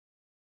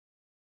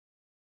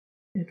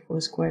It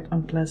was quite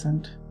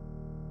unpleasant.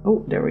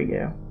 Oh, there we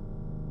go.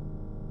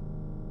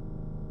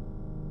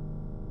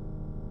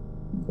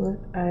 But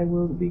I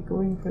will be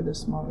going for the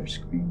smaller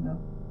screen though.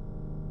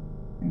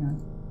 Hang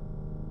on.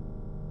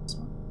 This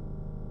one.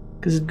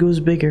 Because it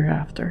goes bigger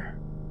after.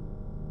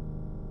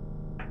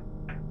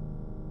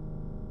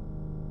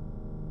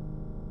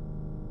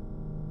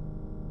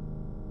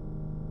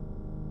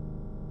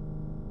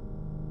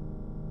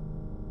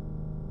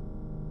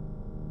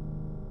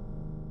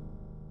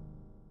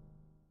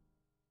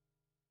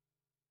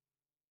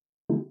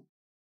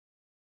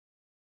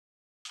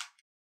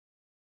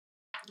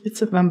 It's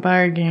a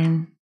vampire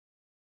game.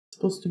 It's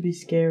supposed to be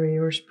scary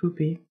or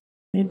spoopy.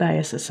 Made by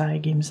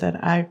SSI Games,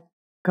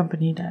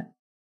 company that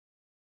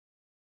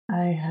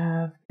I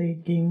have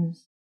played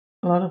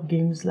a lot of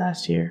games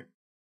last year.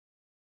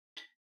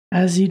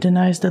 As he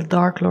denies the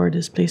Dark Lord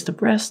is placed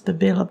abreast, the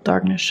veil of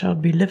darkness shall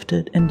be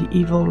lifted, and the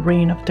evil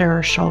reign of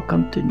terror shall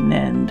come to an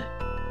end.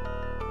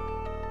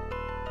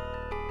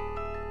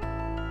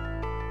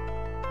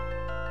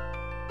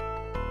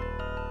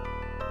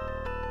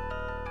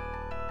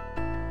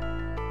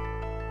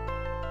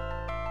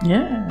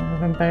 Yeah, a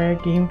vampire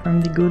game from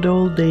the good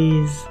old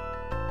days.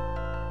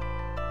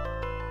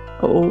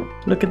 Oh,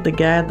 look at the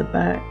guy at the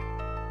back.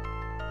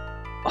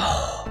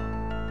 Oh,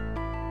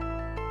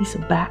 he's a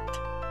bat.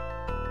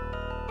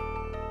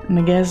 And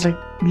the guy's like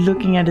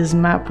looking at his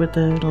map with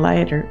a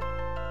lighter.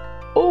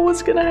 Oh,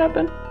 what's gonna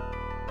happen?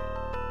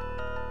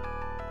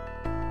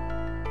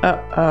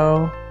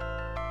 Uh-oh.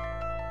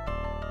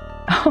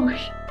 Oh,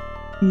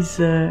 he's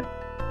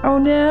oh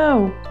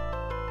no!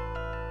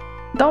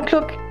 Don't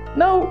look!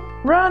 No!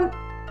 Run!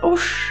 Oh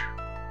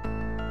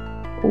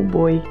oh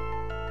boy.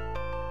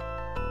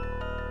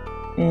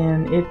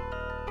 And it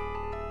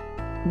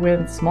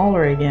went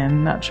smaller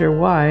again. Not sure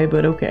why,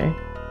 but okay.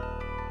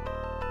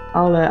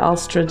 I'll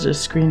stretch the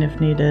screen if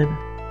needed.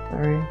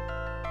 Sorry.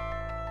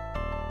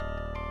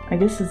 I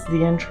guess it's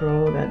the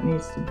intro that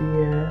needs to be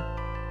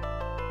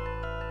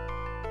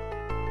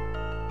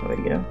there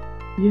we go.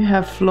 You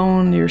have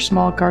flown your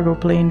small cargo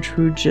plane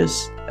through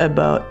just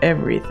about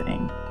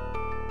everything.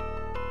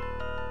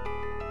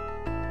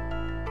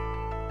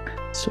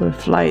 So a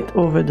flight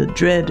over the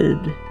dreaded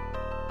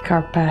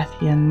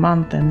Carpathian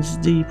mountains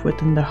deep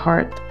within the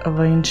heart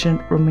of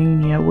ancient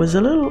Romania was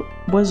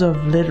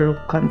of little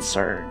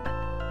concern.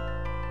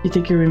 You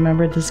think you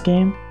remember this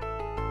game?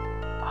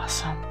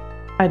 Awesome.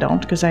 I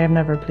don't, because I have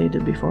never played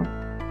it before.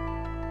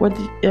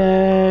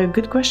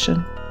 Good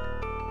question.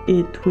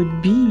 It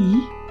would be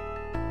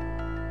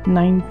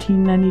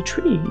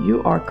 1993.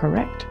 You are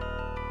correct.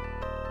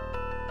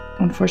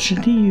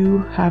 Unfortunately, you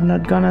have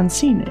not gone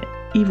unseen.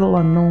 Evil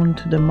unknown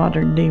to the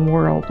modern-day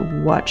world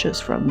watches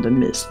from the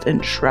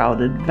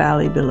mist-enshrouded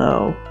valley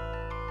below.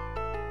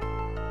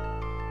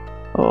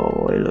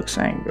 Oh, it looks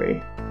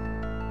angry.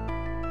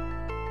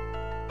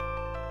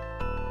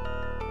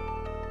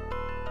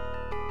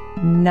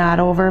 Not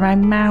over my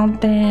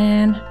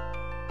mountain.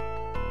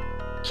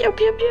 Pew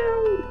pew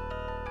pew.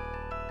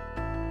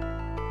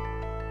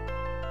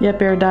 Yeah,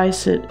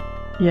 Paradise.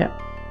 Yeah,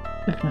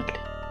 definitely.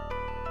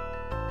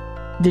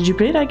 Did you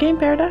play that game,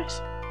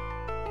 Paradise?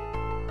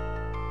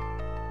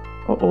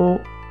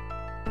 Uh-oh.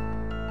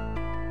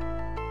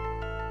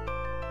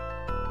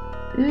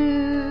 A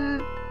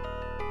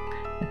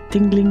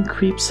tingling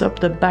creeps up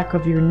the back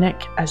of your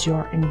neck as you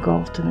are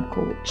engulfed in a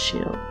cold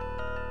chill.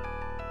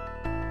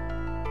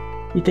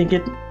 You think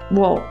it...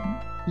 well,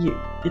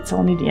 it's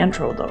only the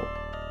intro though.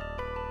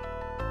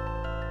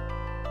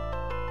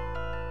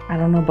 I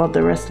don't know about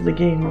the rest of the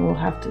game, we'll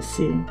have to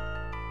see.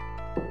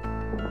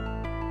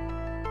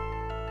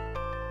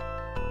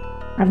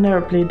 I've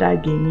never played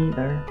that game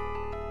either.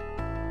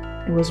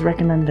 It was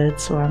recommended,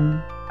 so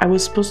I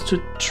was supposed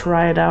to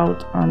try it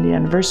out on the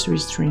anniversary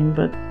stream,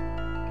 but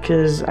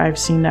because I've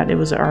seen that it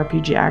was an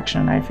RPG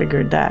action, I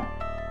figured that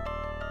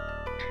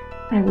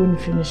I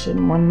wouldn't finish it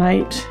in one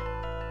night,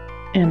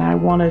 and I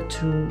wanted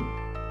to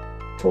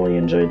fully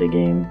enjoy the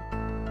game.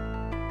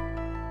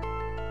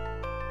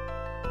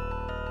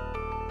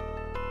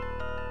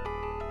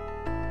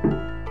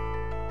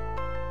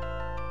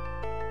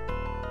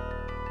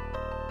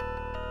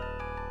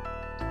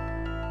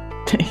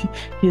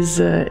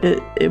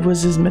 It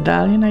was his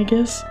medallion, I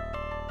guess,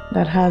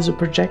 that has a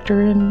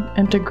projector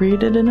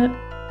integrated in it.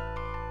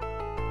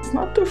 It's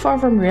not too far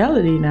from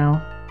reality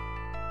now.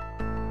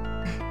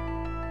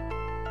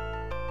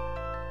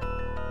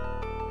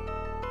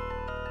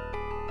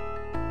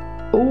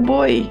 Oh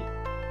boy!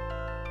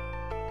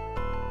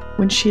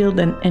 Windshield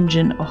and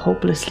engine are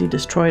hopelessly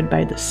destroyed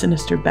by the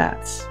sinister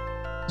bats.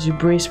 As you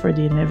brace for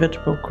the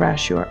inevitable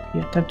crash, you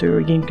attempt to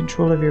regain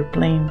control of your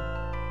plane.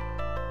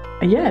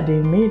 Yeah,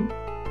 they made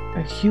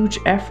a huge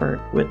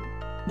effort with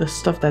the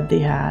stuff that they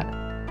had.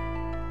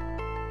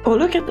 Oh,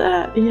 look at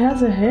that! He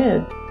has a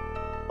head!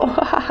 Oh,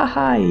 ha ha ha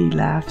ha! He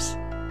laughs.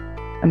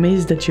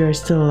 Amazed that you are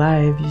still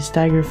alive, you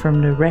stagger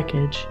from the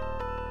wreckage.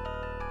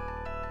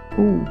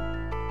 Ooh.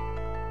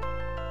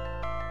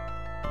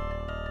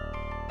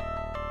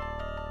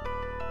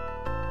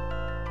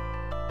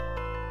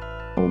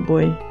 Oh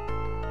boy.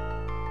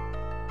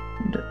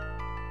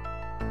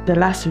 The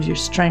last of your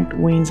strength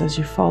wanes as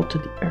you fall to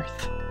the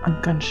earth,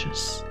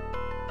 unconscious,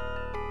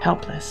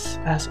 helpless,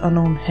 as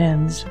unknown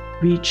hands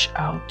reach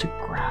out to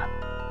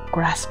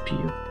grasp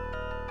you.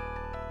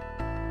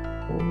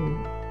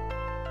 Oh.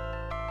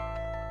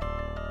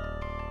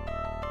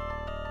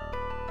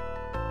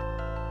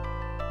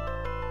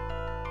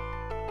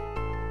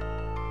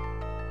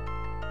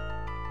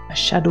 A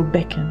shadow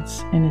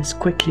beckons and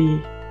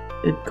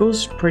it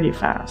goes pretty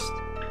fast.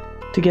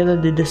 Together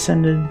they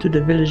descended into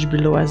the village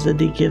below as the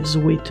day gives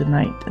way to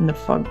night and the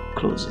fog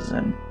closes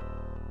in.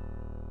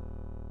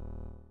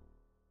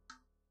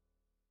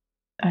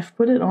 I've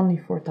put it only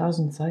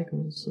 4,000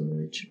 cycles, so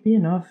it should be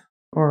enough.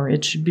 Or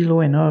it should be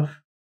low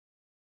enough.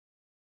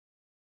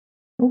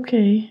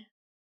 Okay.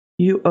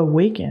 You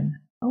awaken.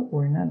 Oh,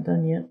 we're not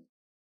done yet.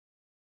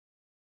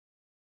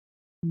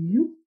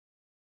 You.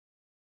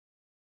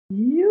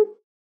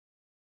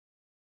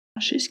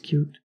 She's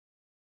cute.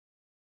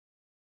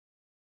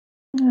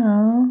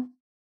 Aww.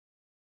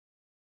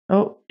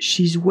 Oh,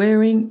 she's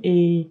wearing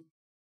a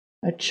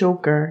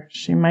choker.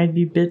 She might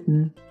be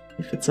bitten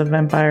if it's a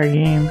vampire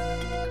game.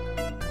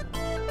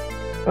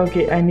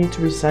 Okay, I need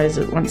to resize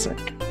it. 1 sec.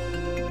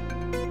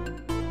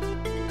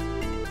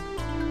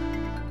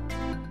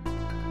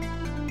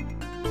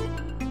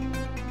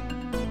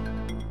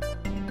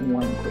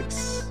 One quick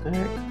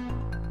sec.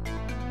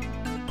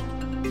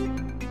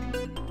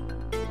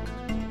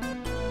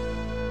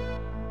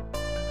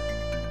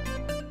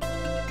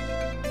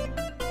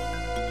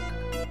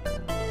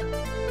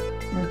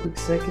 Quick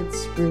sec,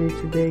 it's really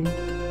too big.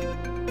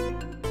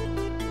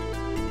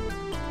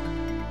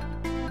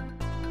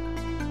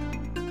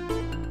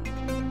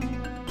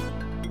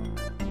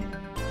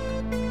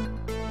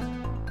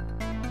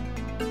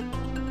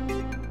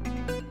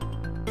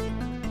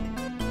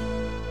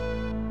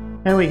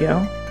 There we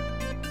go.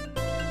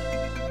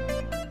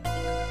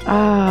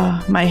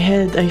 Ah, my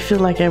head. I feel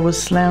like I was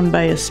slammed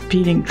by a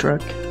speeding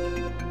truck.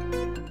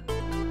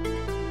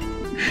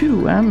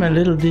 Phew, I'm a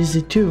little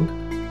dizzy too.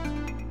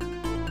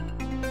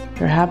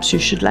 Perhaps you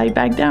should lie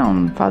back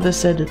down. Father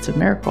said it's a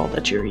miracle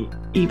that you're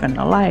even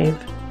alive.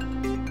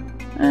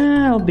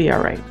 I'll be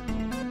alright.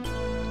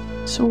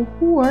 So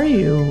who are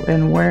you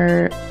and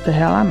where the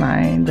hell am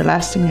I? The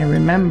last thing I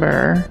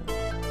remember...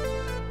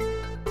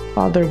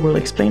 Father will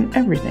explain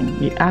everything.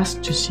 He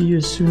asked to see you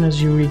as soon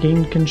as you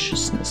regain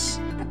consciousness.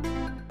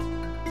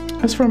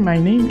 As for my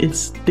name,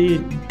 it's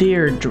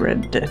Deirdre.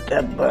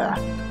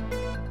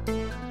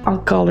 I'll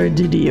call her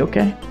Didi,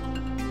 okay?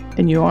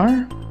 And you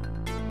are?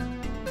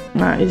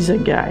 Nah, he's a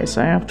guy,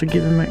 so I have to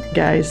give him a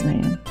guy's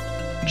name.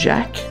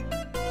 Jack?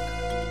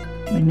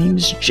 My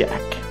name's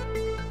Jack.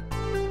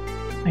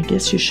 I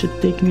guess you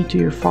should take me to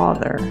your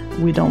father.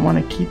 We don't want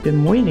to keep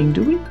him waiting,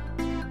 do we?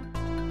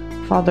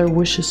 Father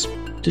wishes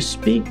to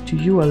speak to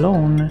you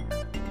alone,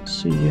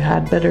 so you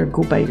had better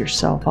go by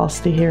yourself. I'll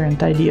stay here and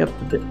tidy up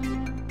a bit.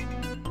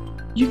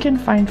 You can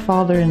find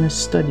Father in his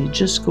study.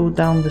 Just go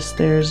down the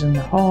stairs in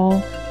the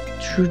hall,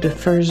 through the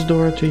first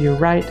door to your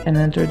right, and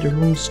enter the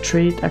room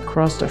straight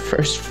across the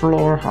first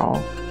floor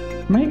hall.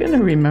 Am I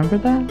gonna remember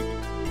that?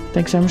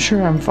 Thanks, I'm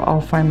sure I'll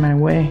find my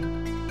way.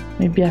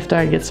 Maybe after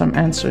I get some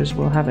answers,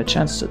 we'll have a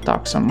chance to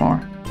talk some more.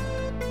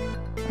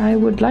 I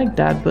would like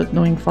that, but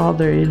knowing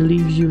Father, it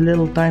leaves you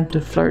little time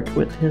to flirt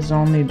with his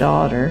only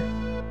daughter.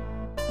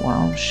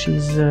 Wow,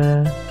 she's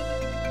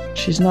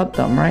not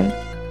dumb, right?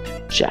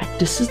 Jack,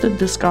 this is the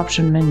disk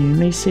option menu. You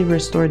may save,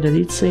 restore,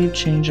 delete, save,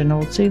 change an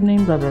old save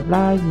name, blah blah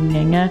blah,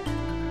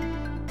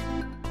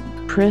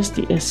 Press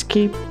the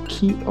escape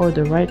key or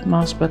the right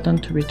mouse button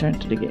to return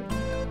to the game.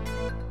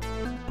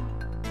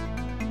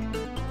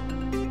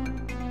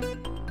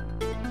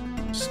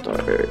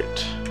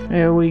 Start.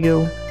 There we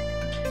go.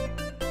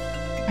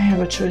 I have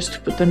a choice to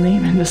put the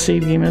name in the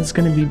save game. It's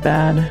gonna be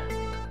bad.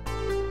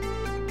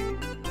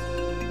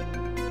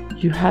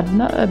 You had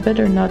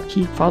better not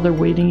keep Father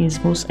waiting. He's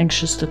most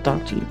anxious to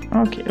talk to you.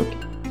 Okay.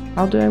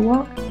 How do I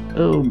walk?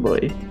 Oh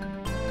boy.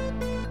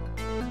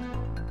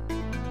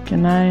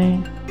 Can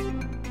I...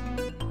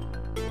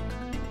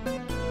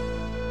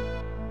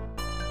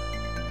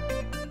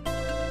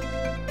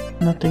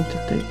 Nothing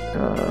to take.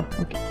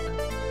 Okay.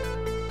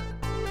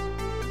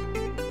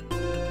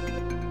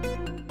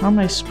 How am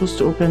I supposed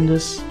to open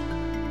this?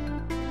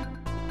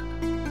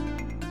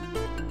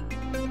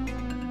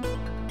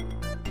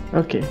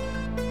 Okay.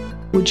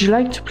 Would you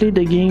like to play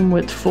the game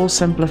with full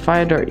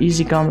simplified or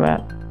easy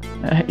combat?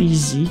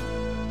 Easy.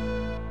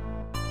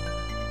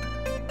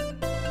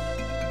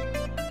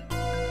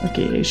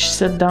 Okay, she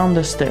said down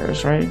the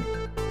stairs, right?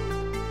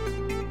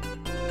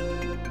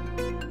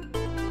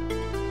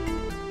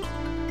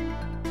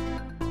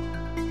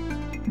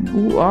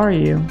 Who are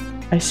you?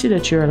 I see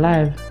that you're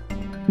alive.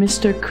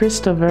 Mr.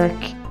 Christopher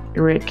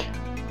Rick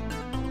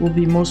will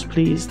be most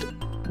pleased.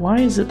 Why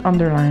is it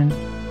underlined?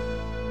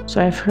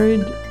 So I've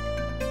heard...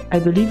 I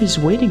believe he's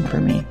waiting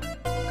for me.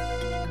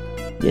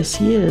 Yes,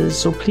 he is,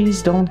 so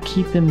please don't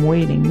keep him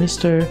waiting.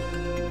 Mr.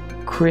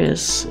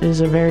 Chris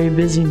is a very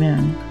busy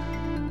man.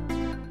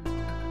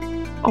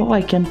 Oh,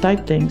 I can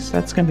type things.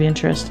 That's gonna be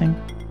interesting.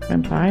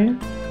 Vampire?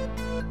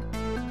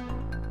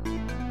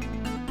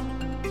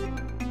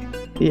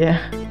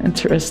 Yeah,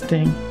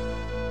 interesting.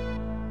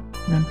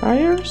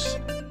 Vampires?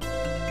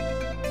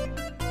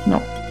 No,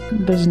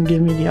 it doesn't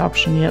give me the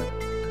option yet.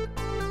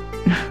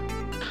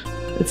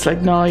 It's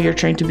like, no, you're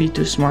trying to be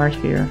too smart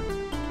here.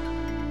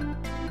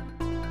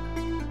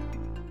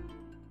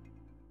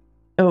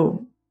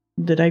 Oh,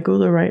 did I go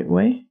the right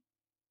way?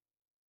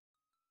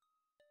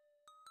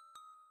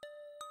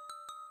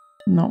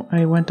 No,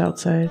 I went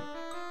outside.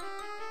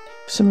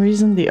 For some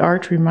reason, the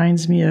art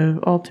reminds me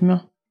of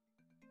Ultima.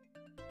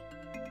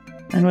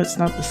 I know it's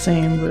not the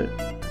same, but...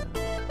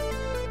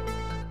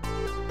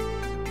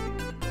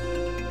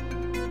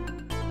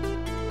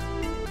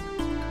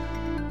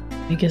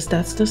 I guess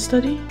that's the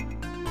study?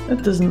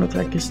 That doesn't look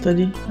like a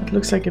study. It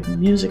looks like a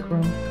music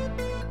room.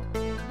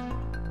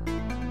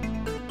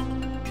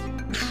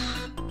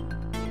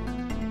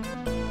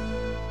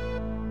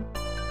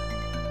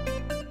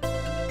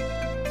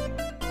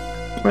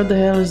 Where the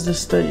hell is the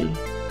study?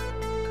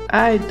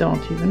 I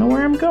don't even know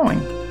where I'm going.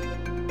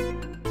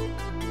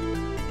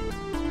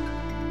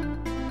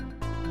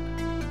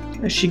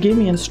 She gave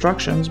me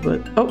instructions,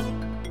 but... Oh!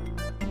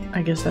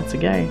 I guess that's a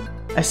guy.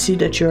 I see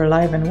that you're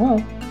alive and well.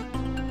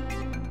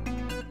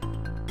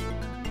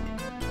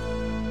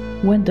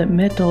 When the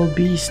metal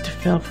beast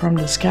fell from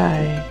the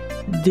sky,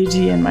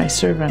 Digi and my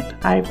servant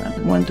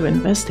Ivan went to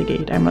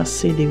investigate. I must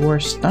say they were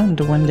stunned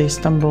when they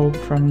stumbled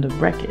from the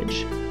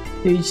wreckage.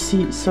 You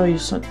see,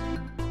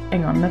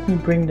 hang on, let me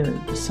bring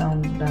the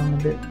sound down a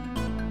bit.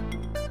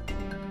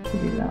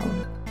 Pretty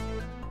loud.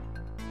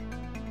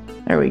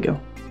 There we go.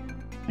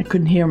 I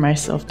couldn't hear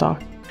myself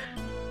talk.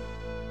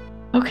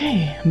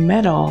 Okay,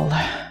 metal.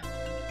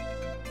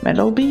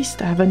 Metal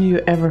beast, haven't you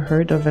ever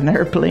heard of an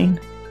airplane?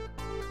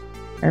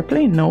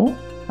 Airplane? No,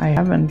 I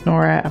haven't,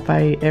 nor have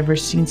I ever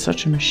seen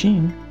such a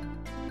machine.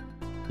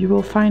 You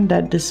will find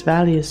that this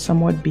valley is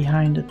somewhat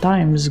behind the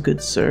times,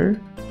 good sir.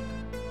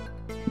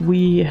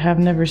 We have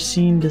never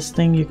seen this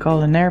thing you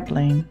call an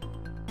airplane.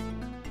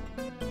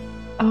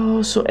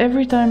 Oh, so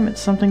every time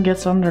something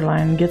gets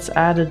underlined, gets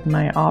added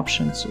my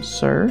options, so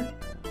sir?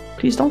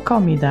 Please don't call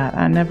me that.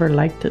 I never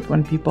liked it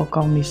when people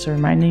call me sir.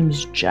 My name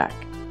is Jack.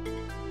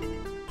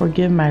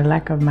 Forgive my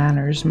lack of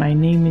manners. My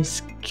name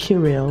is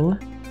Kirill.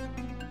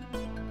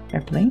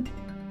 Airplane?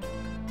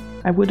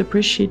 I would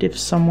appreciate if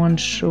someone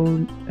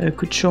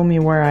could show me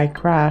where I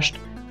crashed.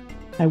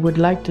 I would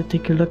like to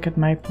take a look at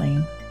my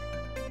plane.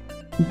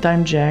 In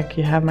time, Jack,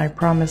 you have my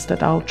promise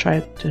that I'll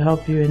try to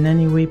help you in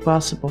any way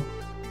possible.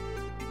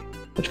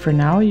 But for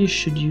now, you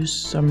should use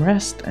some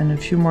rest, and a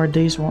few more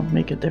days won't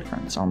make a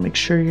difference. I'll make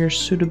sure you're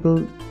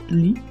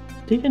suitably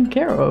taken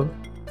care of.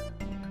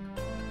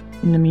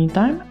 In the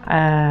meantime,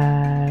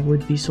 I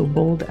would be so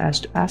bold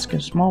as to ask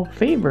a small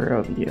favor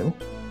of you.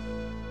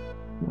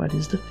 What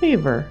is the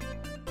favor?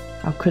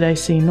 How could I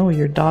say no?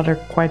 Your daughter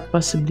quite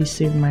possibly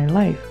saved my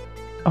life.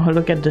 Oh,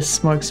 look at this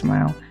smug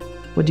smile.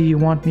 What do you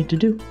want me to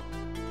do?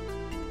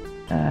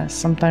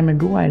 Some time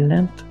ago I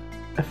lent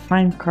a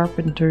fine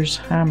carpenter's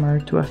hammer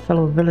to a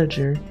fellow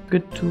villager.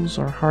 Good tools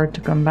are hard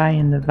to come by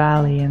in the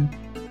valley, and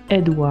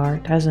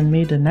Edward hasn't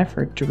made an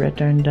effort to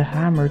return the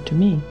hammer to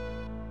me.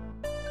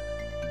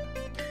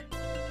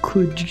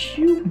 Could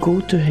you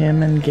go to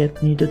him and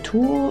get me the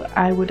tool?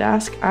 I would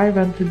ask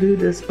Ivan to do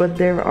this, but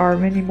there are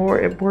many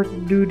more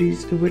important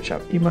duties to which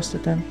he must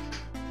attend.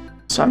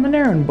 So I'm an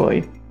errand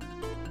boy.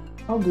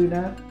 I'll do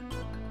that.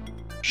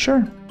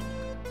 Sure.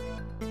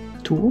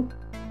 Tool?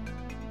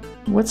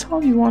 That's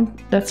all you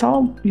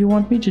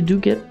want me to do,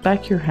 get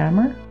back your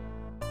hammer?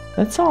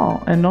 That's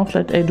all, and don't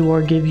let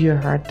Edward give you a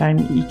hard time.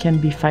 He can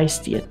be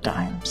feisty at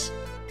times.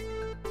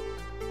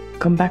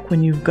 Come back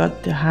when you've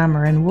got the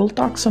hammer and we'll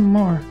talk some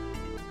more.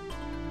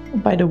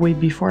 By the way,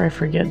 before I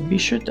forget, be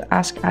sure to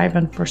ask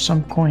Ivan for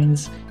some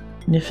coins,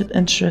 and if it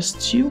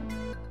interests you,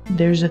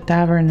 there's a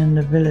tavern in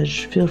the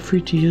village. Feel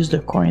free to use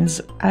the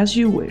coins as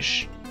you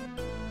wish.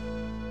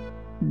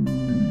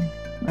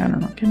 I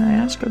don't know, can I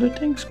ask other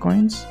things?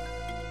 Coins?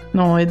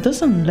 No, it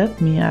doesn't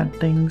let me add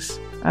things.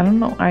 I don't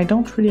know, I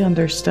don't really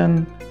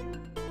understand.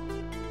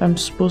 I'm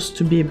supposed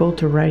to be able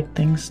to write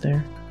things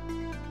there.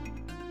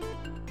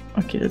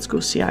 Okay, let's go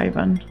see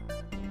Ivan.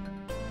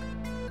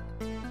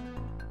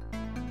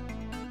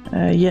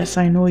 Yes,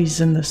 I know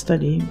he's in the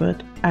study,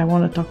 but I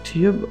want to talk to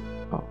you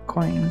about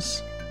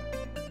coins.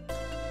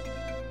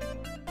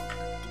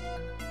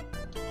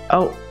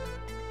 Oh,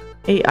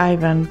 hey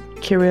Ivan,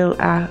 Kirill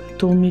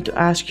told me to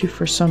ask you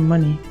for some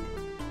money.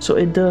 So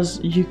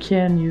you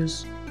can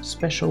use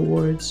special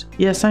words.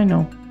 Yes, I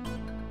know.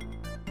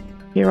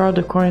 Here are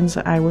the coins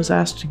I was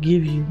asked to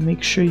give you.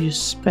 Make sure you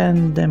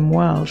spend them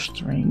well,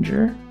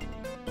 stranger.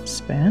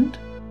 Spend?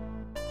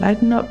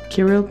 Lighten up.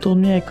 Kirill told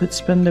me I could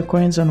spend the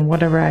coins on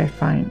whatever I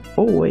find.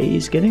 Oh,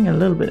 he's getting a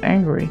little bit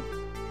angry.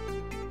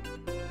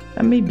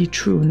 That may be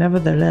true.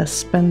 Nevertheless,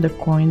 spend the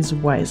coins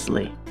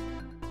wisely.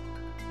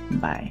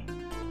 Bye.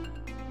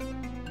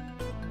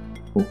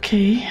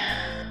 Okay.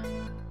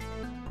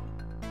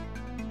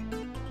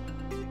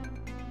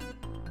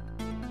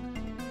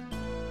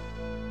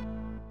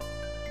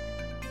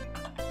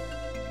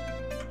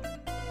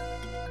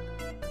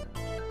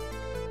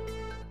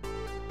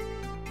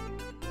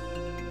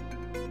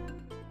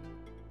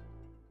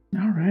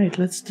 Alright,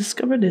 let's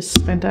discover this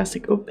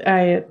fantastic... Oh,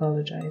 I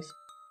apologize.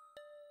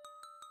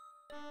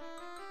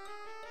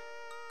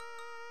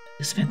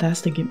 This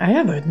fantastic game. I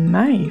have a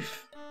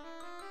knife.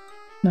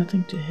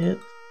 Nothing to hit.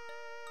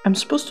 I'm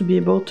supposed to be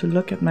able to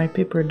look at my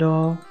paper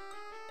doll.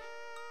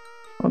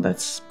 Oh,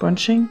 that's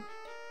punching.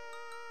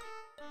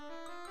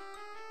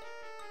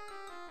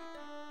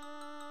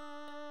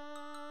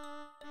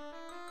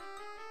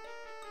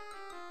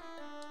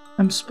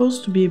 I'm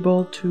supposed to be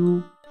able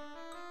to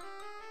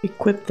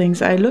equip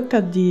things. I looked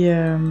at the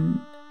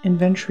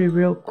inventory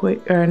real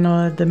quick, or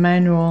no, the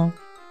manual.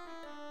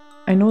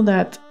 I know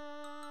that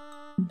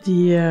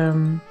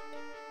the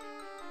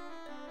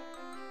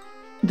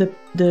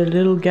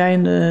little guy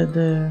in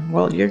the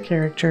well, your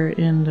character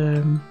in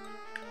the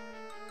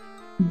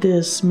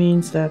this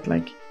means that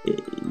like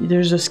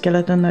there's a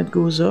skeleton that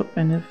goes up,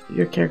 and if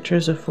your character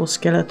is a full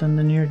skeleton,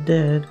 then you're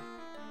dead.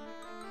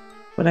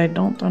 But I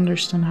don't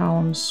understand how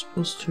I'm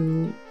supposed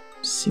to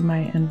see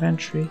my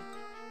inventory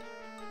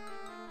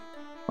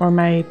or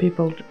my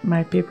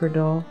paper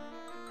doll.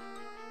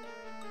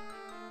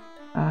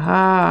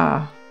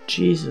 Aha!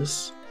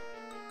 Jesus.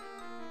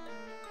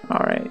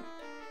 Alright.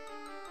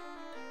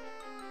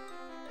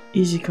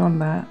 Easy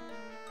combat.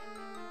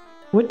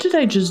 What did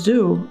I just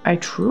do? I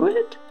threw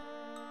it?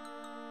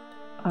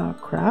 Oh,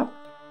 crap.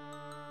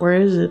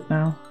 Where is it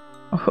now?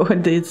 Oh,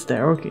 it's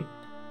there. Okay.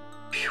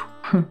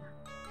 Phew.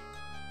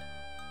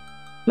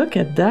 Look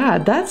at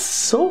that. That's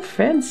so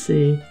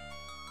fancy.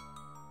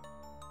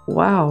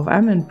 Wow,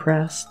 I'm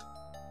impressed.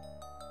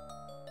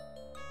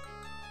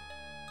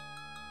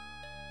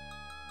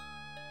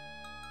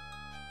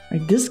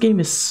 Like, this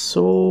game is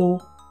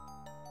so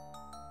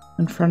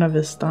in front of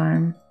its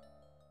time.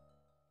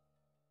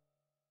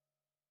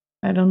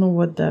 I don't know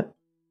what that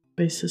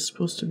base is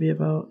supposed to be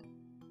about.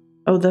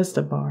 Oh, that's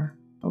the bar.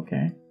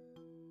 Okay.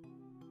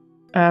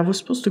 I was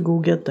supposed to go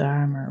get the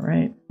hammer,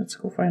 right? Let's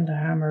go find the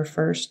hammer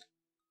first.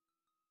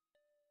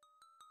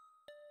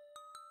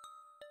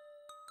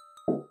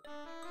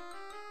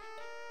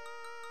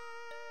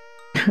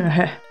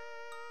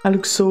 I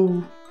look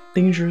so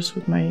dangerous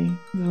with my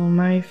little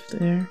knife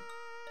there.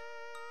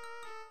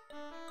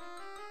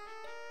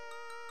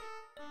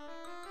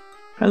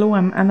 Hello,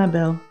 I'm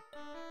Annabelle.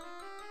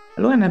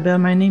 Hello, Annabelle,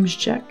 my name's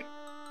Jack.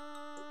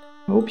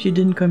 I hope you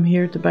didn't come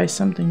here to buy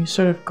something. You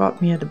sort of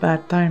caught me at a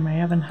bad time. I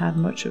haven't had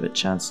much of a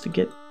chance to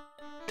get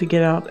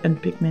out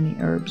and pick many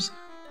herbs.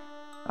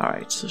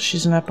 Alright, so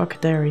she's an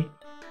apothecary.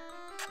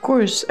 Of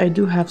course, I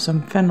do have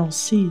some fennel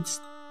seeds.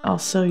 I'll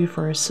sell you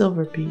for a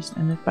silver piece,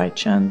 and if by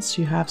chance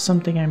you have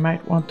something I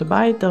might want to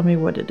buy, tell me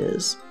what it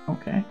is.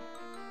 Okay.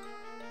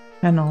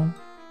 Fennel.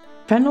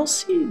 Fennel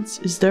seeds?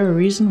 Is there a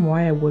reason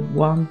why I would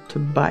want to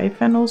buy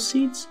fennel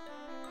seeds?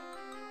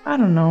 I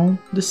don't know.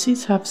 The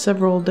seeds have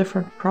several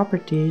different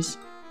properties.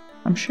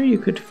 I'm sure you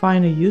could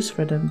find a use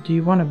for them. Do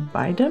you want to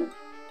buy them?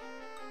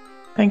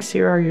 Thanks,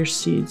 here are your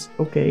seeds.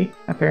 Okay,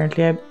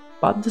 apparently I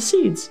bought the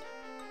seeds.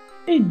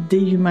 Hey,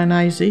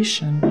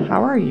 dehumanization.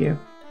 How are you?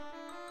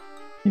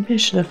 Maybe I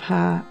should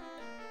have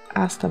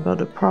asked about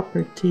the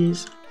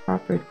properties.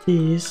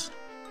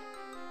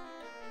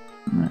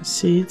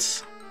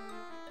 Seeds.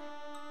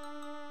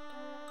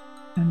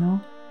 I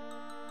know.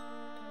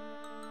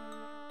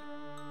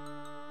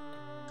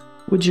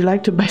 Would you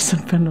like to buy some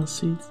fennel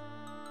seeds?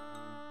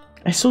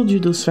 I sold you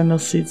those fennel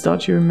seeds,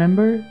 don't you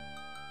remember?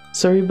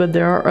 Sorry, but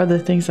there are other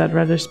things I'd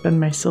rather spend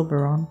my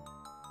silver on.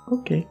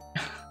 Okay.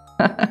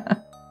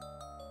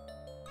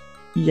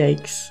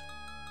 Yikes.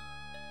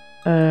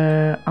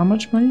 How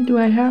much money do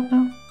I have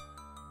now?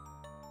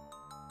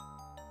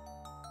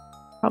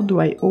 How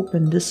do I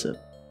open this up?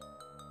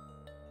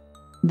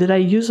 Did I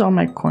use all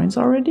my coins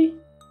already?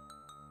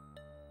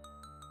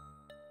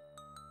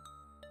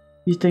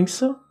 You think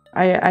so?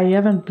 I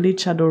haven't played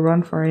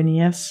Shadowrun for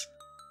NES.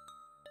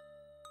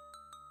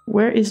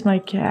 Where is my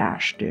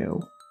cash,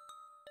 though?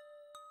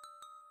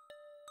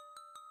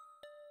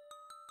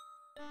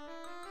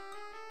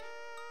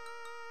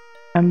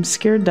 I'm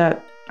scared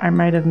that I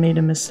might have made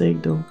a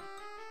mistake, though.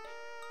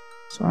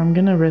 So I'm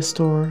gonna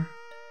restore.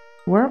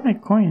 Where are my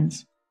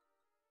coins?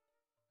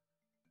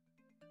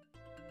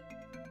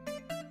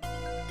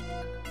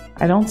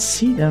 I don't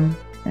see them.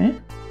 Eh?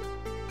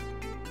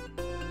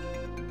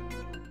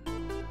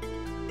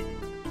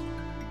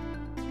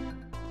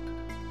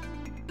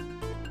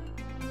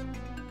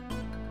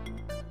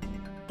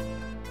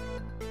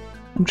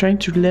 I'm trying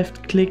to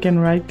left click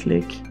and right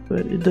click,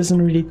 but it doesn't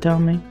really tell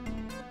me.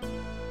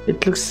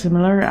 It looks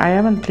similar. I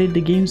haven't played the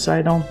game, so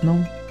I don't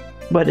know.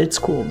 But it's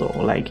cool though.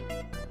 Like,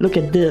 look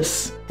at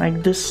this.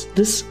 Like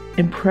this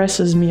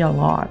impresses me a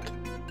lot.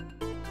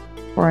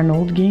 For an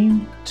old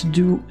game to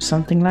do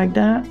something like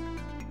that,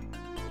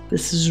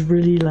 this is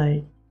really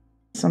like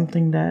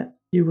something that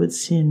you would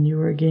see in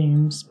newer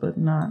games, but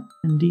not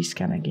in these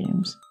kind of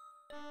games.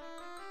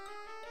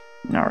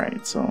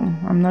 Alright, so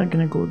I'm not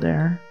gonna go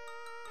there.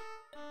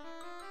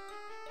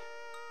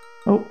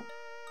 Oh.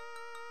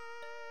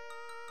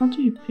 How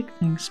do you pick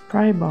things?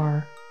 Pry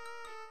bar.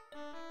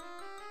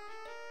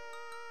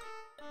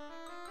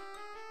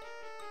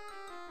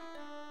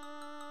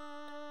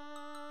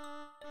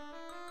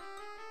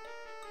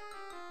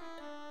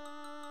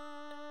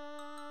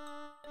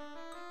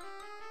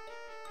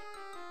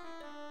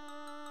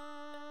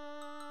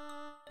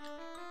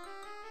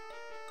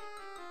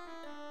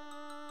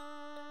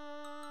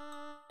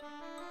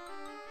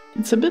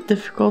 It's a bit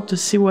difficult to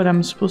see what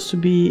I'm supposed to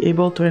be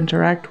able to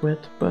interact with,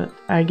 but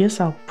I guess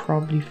I'll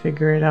probably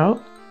figure it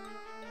out.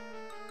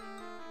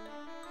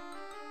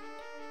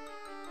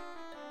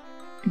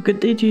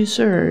 Good day to you,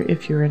 sir.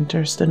 If you're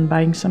interested in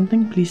buying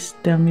something, please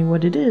tell me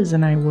what it is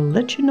and I will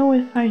let you know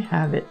if I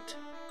have it.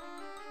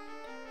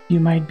 You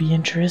might be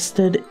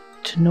interested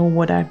to know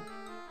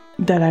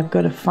that I've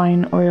got a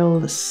fine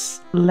oil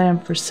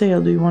lamp for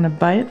sale. Do you want to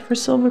buy it for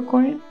silver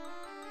coin?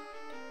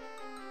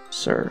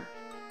 Sir.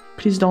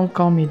 Please don't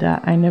call me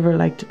that. I never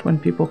liked it when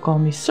people call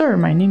me sir.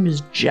 My name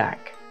is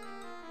Jack.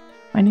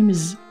 My name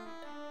is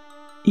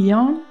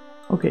Eon?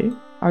 Okay.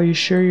 Are you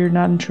sure you're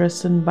not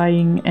interested in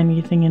buying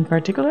anything in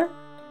particular?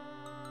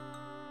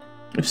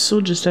 If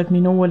so, just let me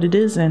know what it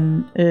is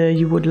and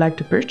you would like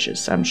to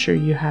purchase. I'm sure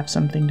you have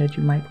something that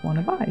you might want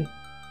to buy.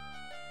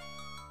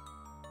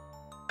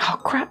 Oh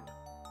crap.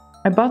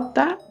 I bought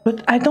that,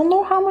 but I don't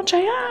know how much I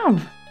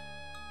have.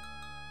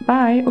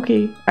 Bye.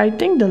 Okay, I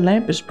think the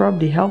lamp is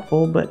probably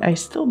helpful, but I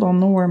still don't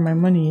know where my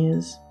money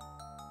is.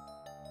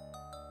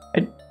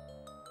 I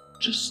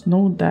just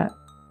know that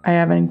I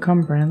have an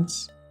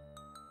encumbrance.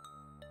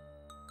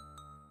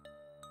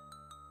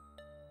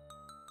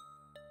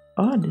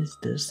 Odd is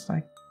this?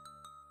 Like,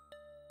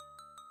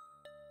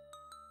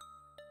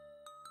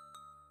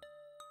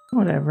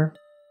 whatever.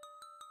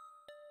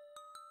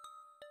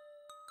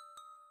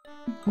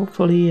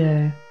 Hopefully,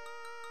 I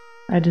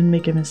didn't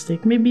make a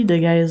mistake. Maybe the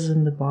guy is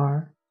in the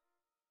bar.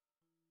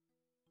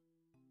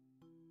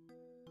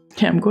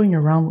 Yeah, I'm going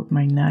around with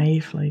my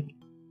knife, like,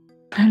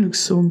 I look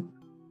so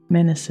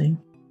menacing.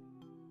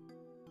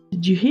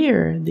 Did you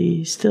hear?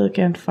 They still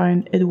can't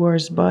find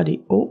Edward's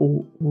body.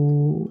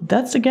 Oh,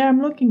 that's the guy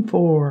I'm looking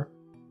for.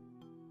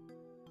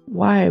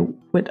 Why,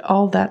 with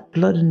all that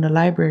blood in the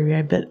library,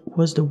 I bet it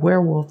was the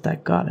werewolf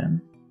that got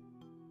him.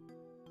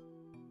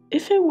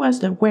 If it was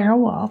the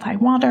werewolf, I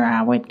wonder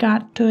how it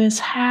got to his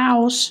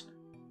house.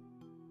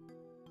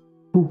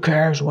 Who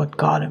cares what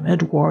got him?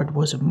 Edward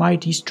was a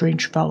mighty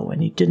strange fellow,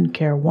 and he didn't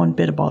care one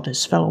bit about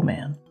his fellow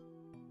man.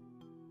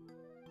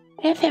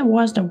 If it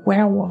was the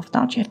werewolf,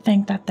 don't you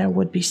think that there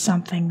would be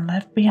something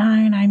left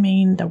behind? I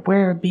mean, the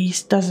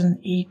werebeast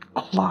doesn't eat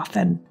cloth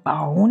and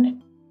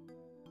bone.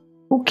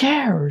 Who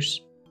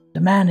cares?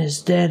 The man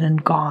is dead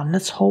and gone.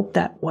 Let's hope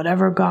that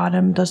whatever got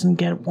him doesn't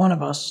get one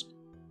of us.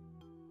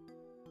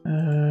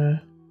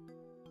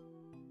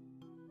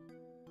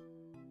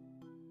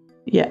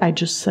 Yeah, they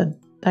just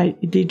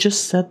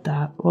said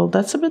that. Well,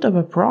 that's a bit of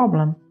a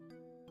problem.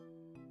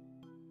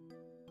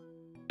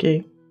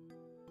 Okay.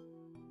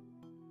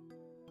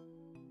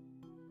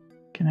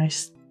 Can I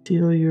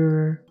steal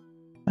your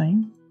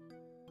thing?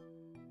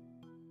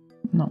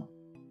 No.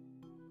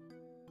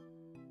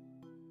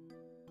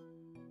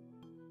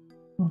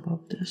 What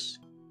about this?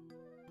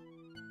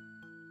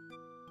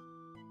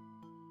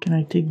 Can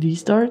I take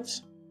these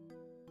darts?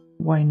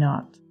 Why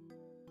not?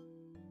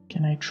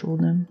 Can I throw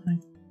them? Like,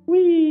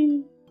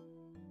 whee!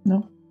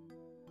 No.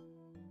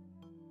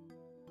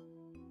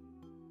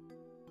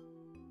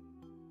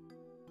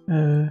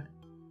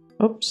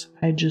 Oops,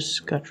 I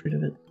just got rid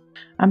of it.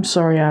 I'm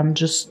sorry, I'm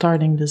just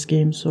starting this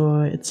game,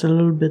 so it's a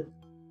little bit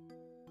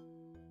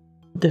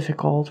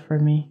difficult for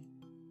me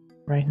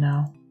right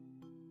now.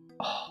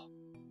 Oh,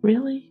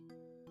 really?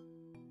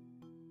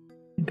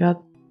 I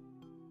got,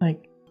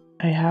 like,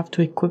 I have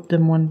to equip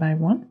them one by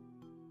one?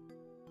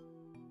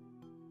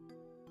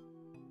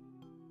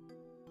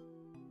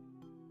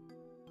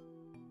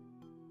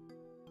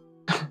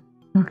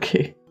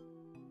 Okay,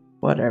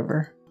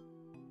 whatever.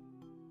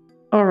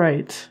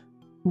 Alright,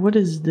 what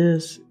is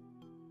this?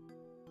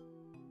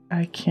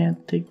 I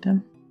can't take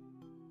them.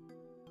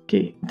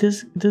 Okay,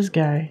 this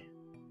guy,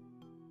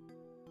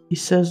 he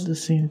says the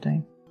same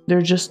thing.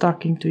 They're just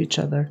talking to each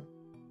other.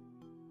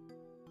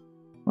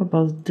 What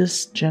about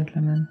this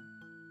gentleman?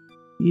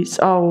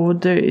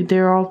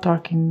 They're all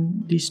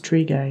talking, these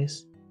three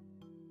guys.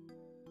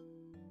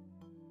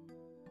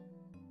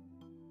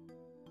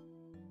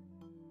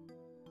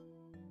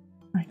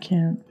 I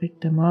can't pick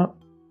them up.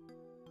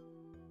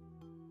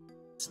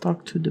 Let's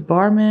talk to the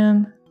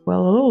barman.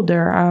 Well, hello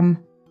there,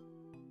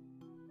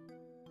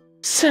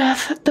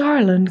 Seth,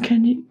 darling,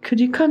 could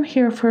you come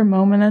here for a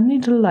moment? I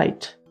need a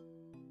light.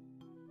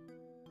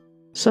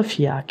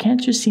 Sophia,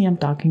 can't you see I'm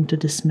talking to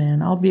this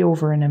man? I'll be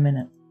over in a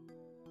minute.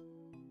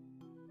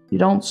 You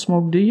don't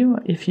smoke, do you?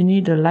 If you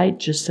need a light,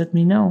 just let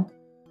me know.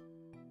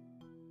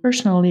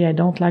 Personally, I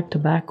don't like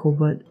tobacco,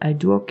 but I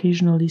do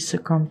occasionally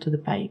succumb to the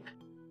pipe.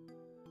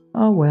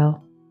 Oh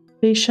well.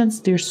 Patience,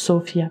 dear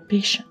Sophia,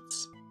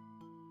 patience.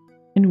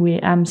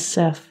 Anyway, I'm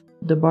Seth,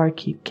 the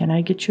barkeep. Can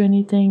I get you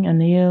anything?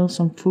 An ale,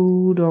 some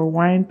food, or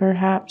wine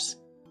perhaps?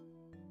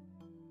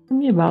 Tell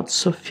me about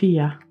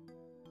Sophia.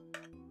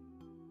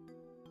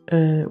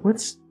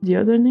 What's the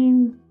other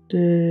name?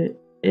 The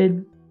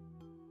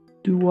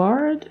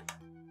Eduard?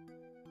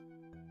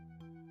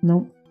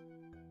 Nope.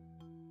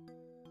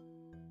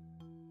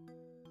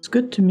 It's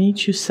good to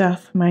meet you,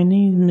 Seth. My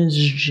name is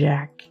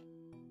Jack.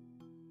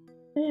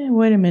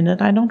 wait a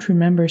minute. I don't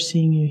remember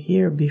seeing you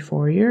here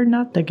before. You're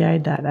not the guy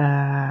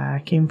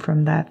that came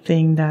from that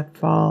thing that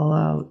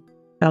fell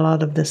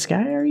out of the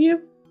sky, are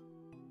you?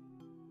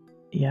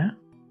 Yeah.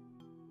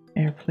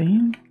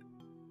 Airplane.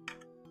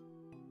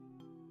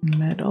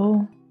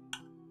 Metal.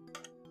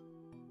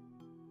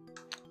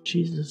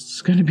 Jesus,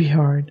 it's gonna be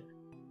hard.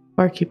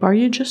 Barkeep, are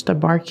you just a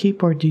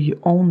barkeep or do you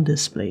own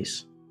this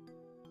place?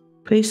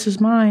 Place is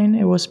mine.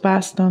 It was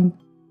passed on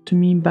to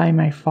me by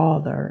my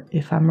father.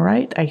 If I'm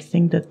right, I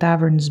think the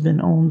tavern's been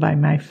owned by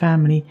my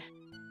family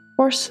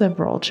for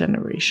several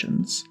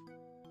generations.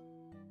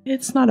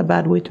 It's not a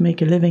bad way to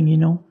make a living, you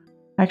know.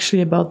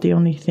 Actually, about the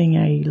only thing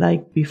I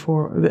like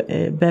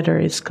better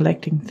is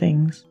collecting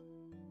things.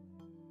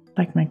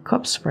 Like my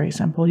cups, for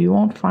example. You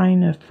won't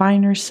find a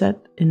finer set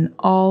in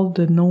all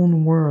the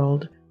known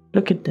world.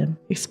 Look at them,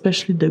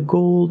 especially the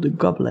gold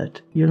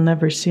goblet. You'll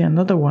never see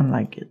another one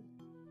like it.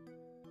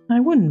 I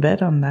wouldn't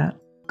bet on that.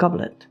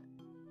 Goblet.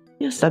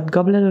 Yes, that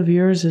goblet of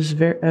yours is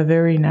a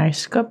very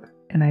nice cup,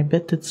 and I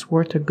bet it's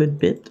worth a good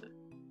bit.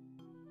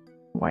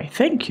 Why,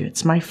 thank you.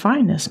 It's my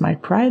finest, my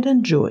pride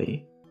and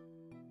joy.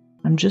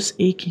 I'm just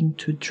aching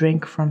to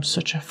drink from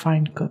such a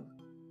fine cup.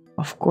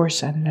 Of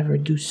course, I'd never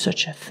do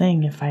such a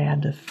thing if I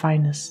had the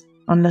finest,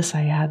 unless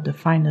I had the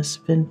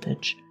finest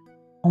vintage.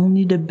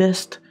 Only the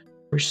best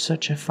for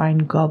such a fine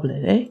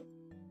goblet, eh?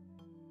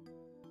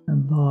 Oh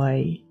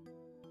boy.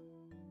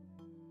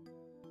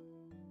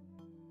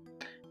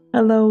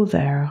 Hello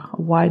there.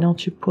 Why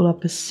don't you pull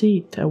up a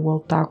seat?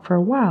 We'll talk for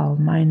a while.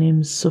 My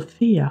name's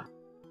Sophia.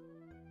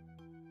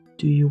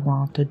 Do you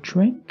want a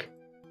drink?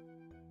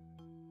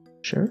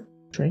 Sure,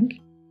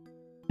 drink.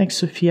 Thanks,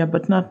 Sophia,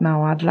 but not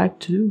now. I'd like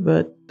to,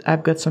 but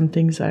I've got some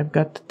things I've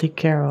got to take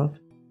care of.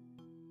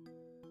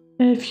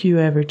 If you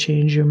ever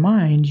change your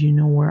mind, you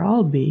know where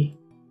I'll be.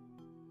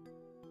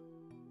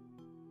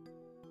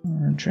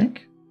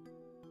 Drink?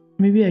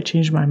 Maybe I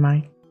changed my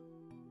mind.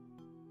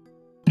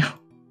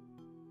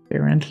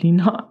 Apparently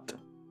not.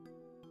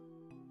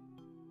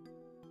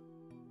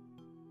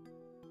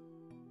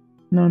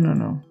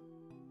 No.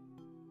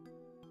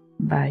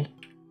 Bye.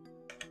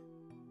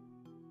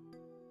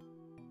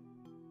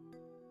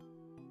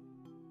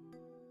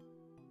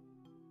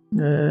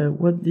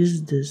 What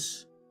is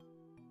this?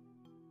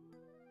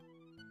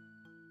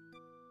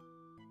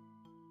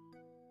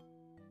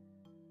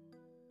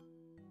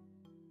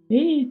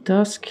 Hey,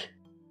 Tusk.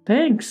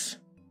 Thanks.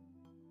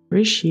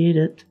 Appreciate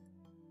it.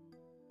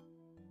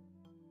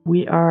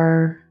 We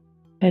are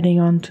heading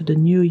on to the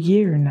new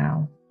year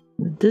now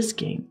with this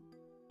game.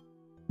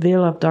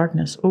 Veil of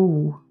Darkness.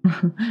 Oh,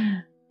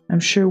 I'm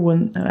sure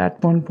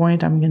at one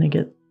point I'm gonna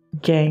get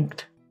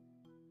ganked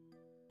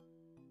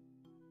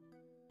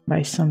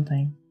by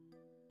something.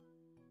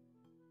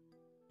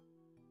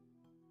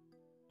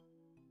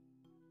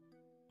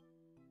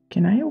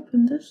 Can I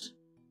open this?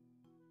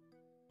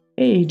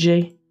 Hey,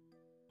 AJ.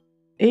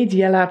 Hey,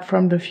 Dialap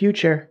from the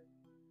future.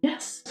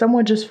 Yes,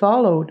 someone just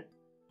followed.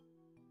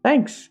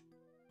 Thanks.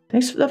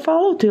 Thanks for the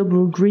follow,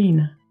 Tailblue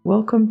Green.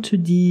 Welcome to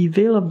the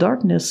Veil of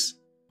Darkness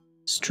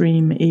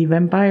stream, a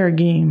vampire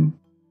game.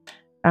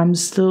 I'm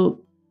still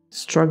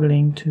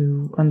struggling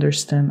to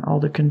understand all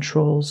the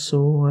controls,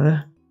 so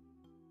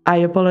I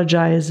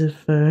apologize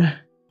if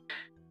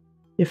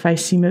I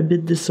seem a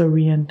bit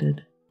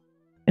disoriented.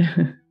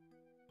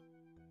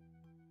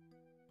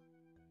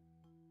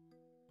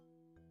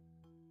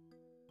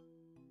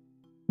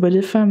 But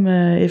if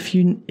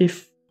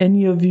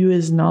any of you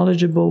is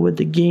knowledgeable with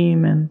the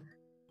game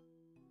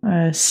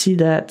and see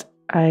that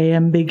I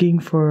am begging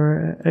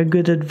for a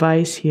good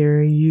advice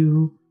here,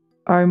 you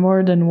are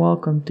more than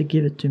welcome to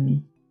give it to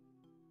me.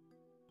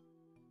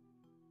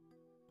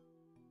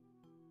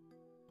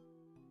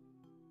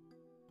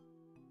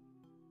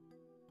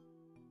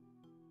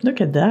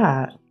 Look at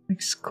that,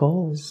 like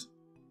skulls.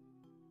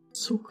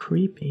 So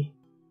creepy.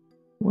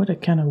 What a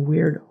kind of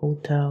weird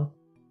hotel.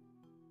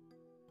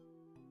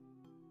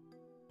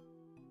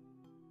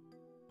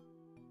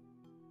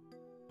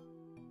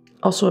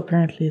 Also,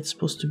 apparently it's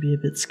supposed to be a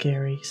bit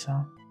scary,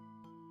 so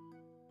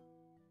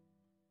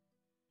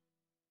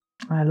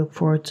I look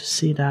forward to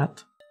see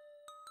that.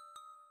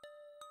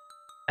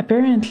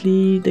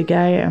 Apparently, the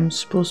guy I'm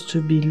supposed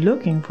to be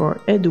looking for,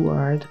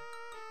 Edward,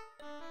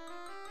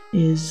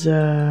 is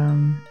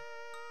dead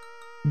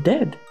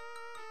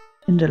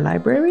in the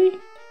library.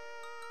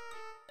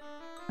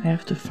 I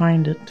have to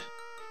find it.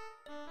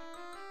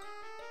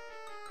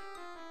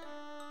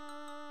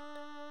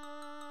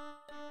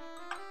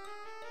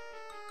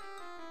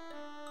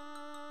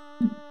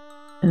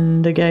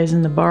 And the guys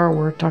in the bar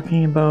were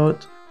talking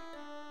about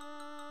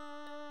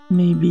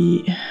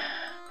maybe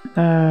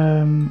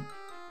a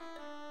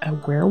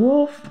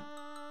werewolf?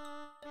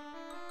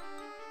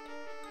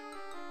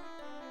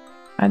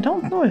 I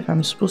don't know if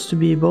I'm supposed to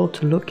be able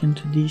to look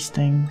into these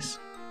things.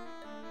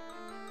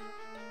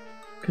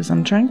 Because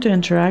I'm trying to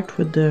interact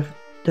with the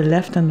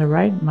left and the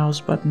right mouse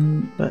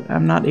button, but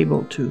I'm not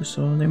able to,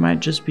 so they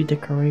might just be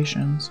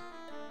decorations.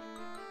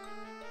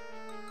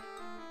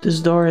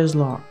 This door is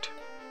locked.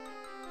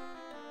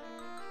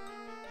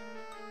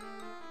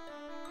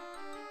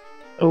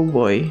 Oh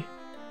boy.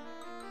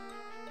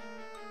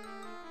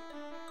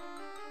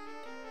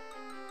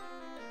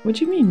 What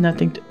do you mean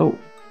nothing to... Oh,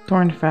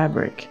 torn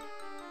fabric.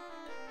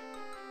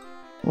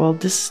 Well,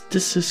 this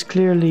is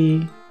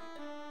clearly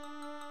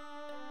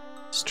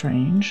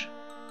strange.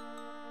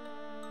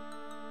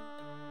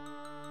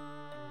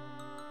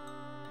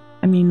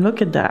 I mean,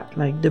 look at that.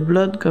 Like, the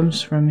blood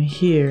comes from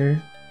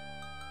here.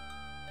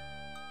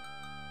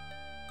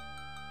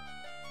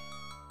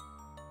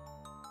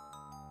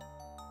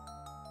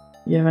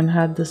 You haven't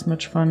had this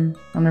much fun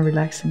on a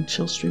relaxing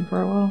chill stream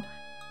for a while.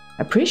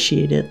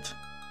 Appreciate it.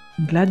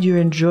 I'm glad you're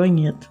enjoying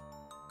it.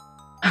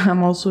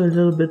 I'm also a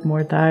little bit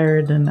more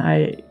tired than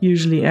I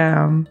usually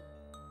am.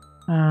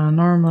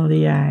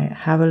 Normally I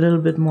have a little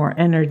bit more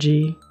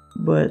energy,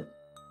 but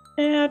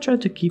yeah, I try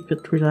to keep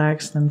it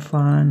relaxed and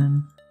fun,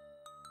 and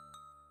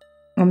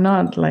I'm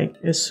not like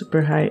a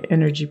super high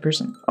energy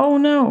person. Oh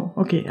no!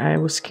 Okay, I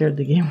was scared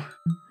the game.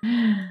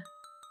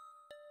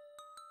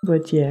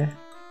 But yeah.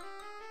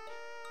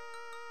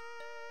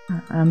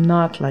 I'm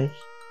not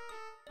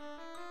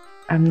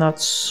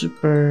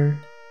super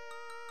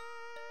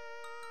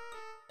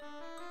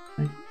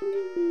like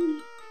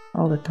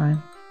all the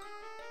time.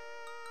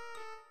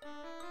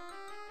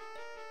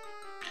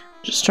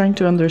 Just trying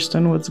to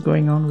understand what's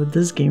going on with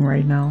this game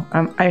right now.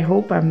 I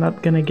hope I'm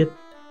not gonna get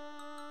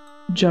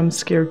jump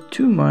scared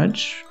too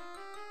much,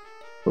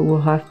 but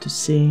we'll have to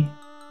see.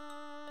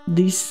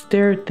 These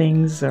stair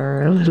things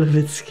are a little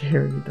bit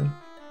scary though.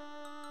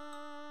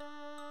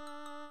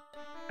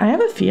 I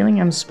have a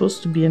feeling I'm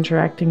supposed to be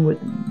interacting with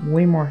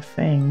way more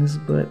things,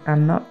 but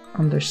I'm not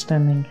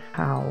understanding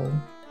how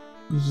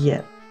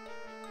yet.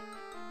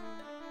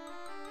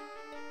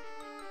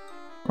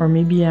 Or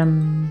maybe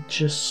I'm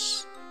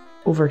just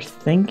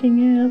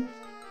overthinking it.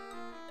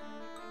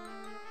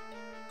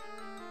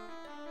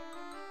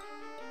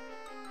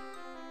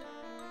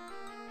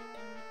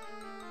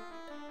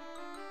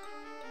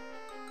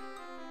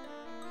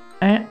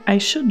 I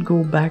should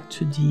go back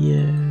to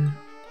the...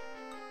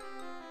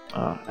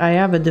 I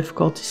have a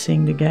difficulty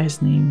saying the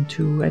guy's name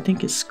too. I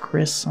think it's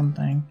Chris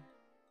something.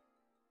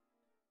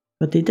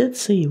 But they did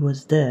say he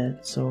was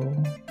dead, so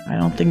I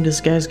don't think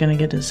this guy's gonna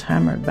get his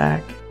hammer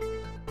back.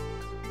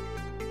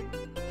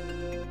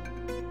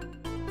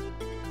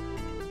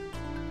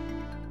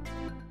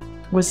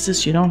 What's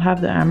this? You don't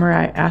have the hammer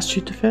I asked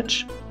you to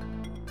fetch?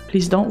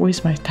 Please don't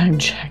waste my time,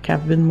 Jack.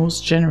 I've been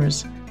most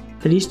generous.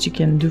 The least you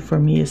can do for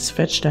me is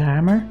fetch the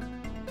hammer.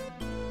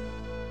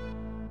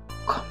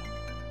 Come.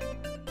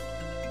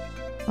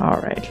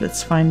 Alright,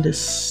 let's find this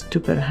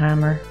stupid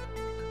hammer.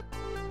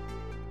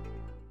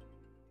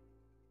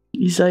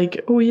 He's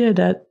like, oh yeah,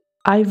 that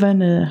Ivan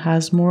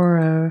has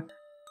more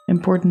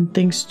important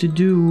things to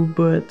do,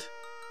 but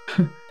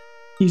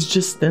he's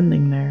just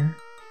standing there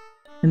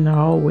in the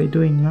hallway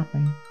doing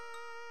nothing.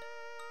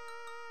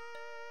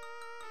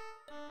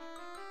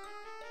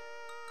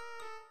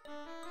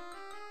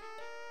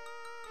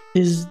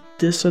 Is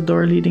this a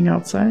door leading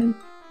outside?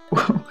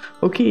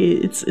 Okay,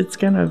 it's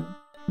kind of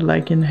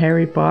like in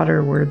Harry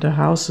Potter where the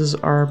houses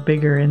are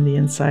bigger in the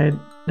inside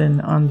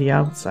than on the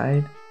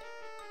outside.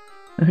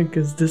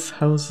 Because this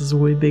house is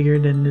way bigger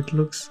than it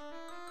looks.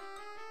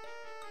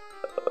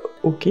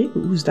 Okay,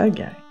 who's that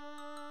guy?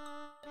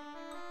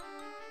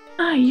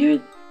 Ah, you're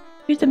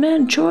the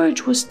man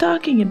George was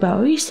talking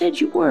about. He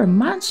said you were a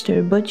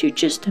monster, but you're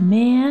just a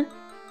man.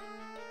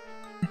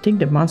 I think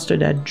the monster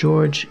that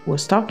George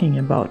was talking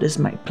about is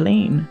my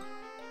plane.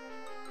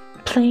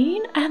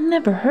 Plane? I've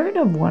never heard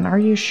of one. Are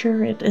you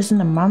sure it isn't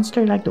a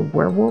monster like the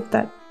werewolf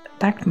that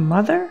attacked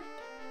Mother?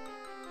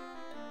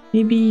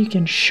 Maybe you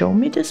can show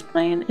me this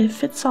plane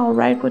if it's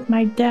alright with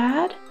my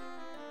dad?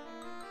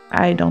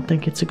 I don't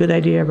think it's a good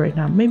idea right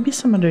now. Maybe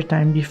some other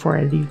time before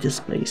I leave this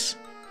place.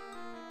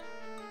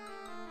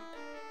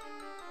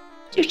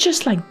 You're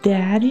just like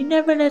Dad. He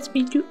never lets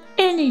me do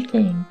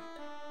anything.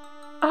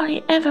 All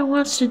he ever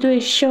wants to do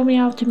is show me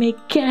how to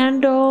make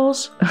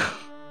candles.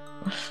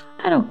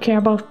 I don't care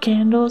about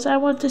candles. I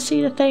want to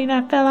see the thing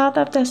that fell out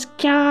of the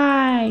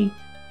sky.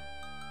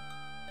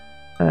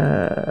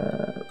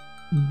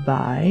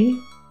 Bye.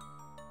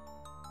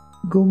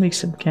 Go make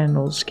some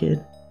candles,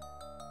 kid.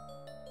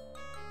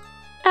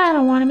 I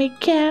don't want to make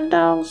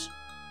candles.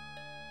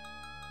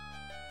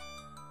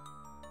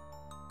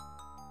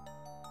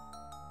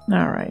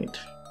 Alright.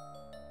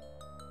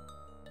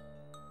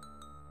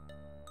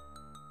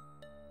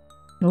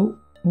 Oh,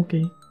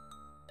 okay.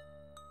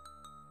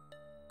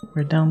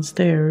 We're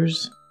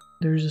downstairs.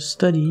 There's a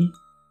study.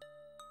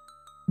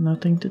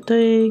 Nothing to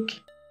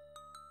take.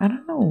 I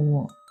don't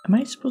know. Am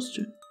I supposed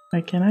to...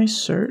 Like, can I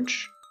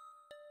search?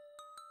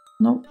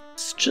 No,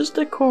 it's just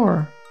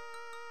decor.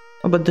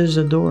 Oh, but there's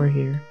a door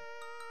here.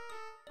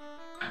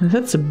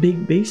 That's a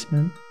big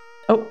basement.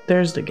 Oh,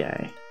 there's the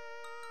guy.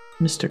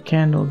 Mr.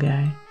 Candle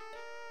guy.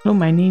 Hello,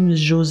 my name is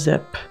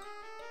Joseph.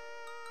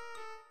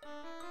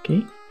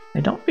 Okay. I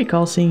don't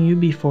recall seeing you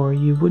before.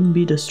 You wouldn't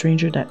be the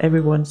stranger that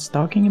everyone's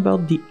talking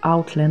about, the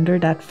Outlander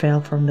that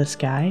fell from the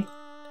sky?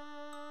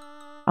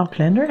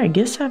 Outlander? I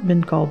guess I've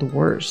been called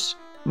worse.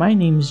 My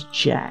name's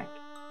Jack.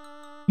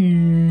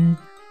 Hmm.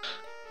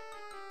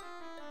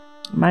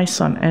 My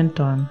son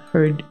Anton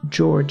heard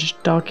George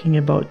talking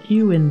about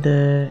you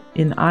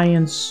in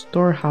Iron's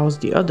storehouse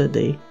the other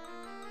day.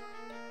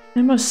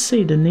 I must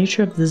say, the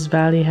nature of this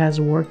valley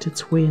has worked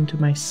its way into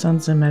my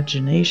son's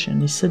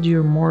imagination. He said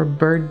you're more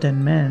bird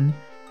than man,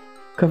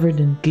 covered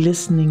in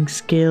glistening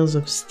scales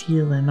of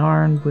steel and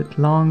armed with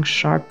long,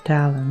 sharp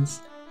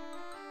talons.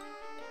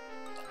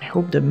 I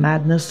hope the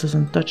madness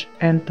doesn't touch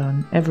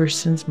Anton. Ever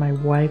since my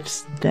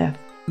wife's death,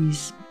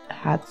 he's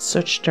had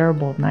such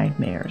terrible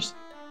nightmares.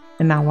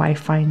 And now I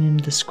find him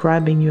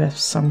describing you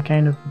as some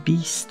kind of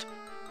beast.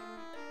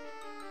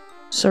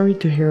 Sorry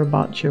to hear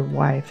about your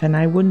wife, and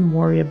I wouldn't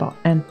worry about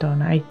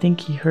Anton. I think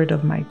he heard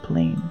of my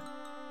plane.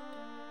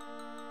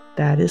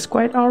 That is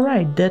quite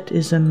alright. Death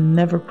is a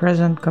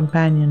never-present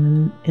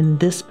companion in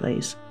this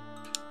place.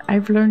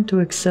 I've learned to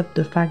accept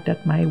the fact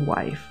that my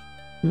wife,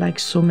 like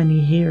so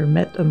many here,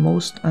 met a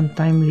most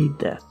untimely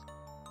death.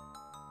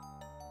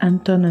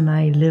 Anton and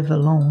I live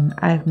alone.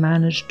 I've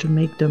managed to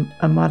make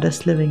a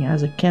modest living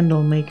as a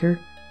candle maker.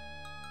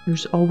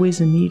 There's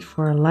always a need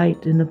for a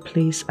light in a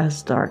place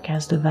as dark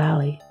as the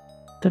valley.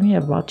 Tell me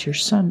about your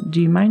son.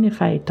 Do you mind if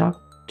I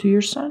talk to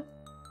your son?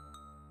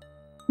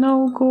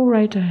 No, go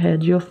right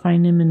ahead. You'll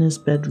find him in his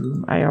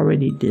bedroom. I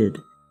already did.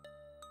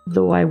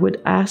 Though I would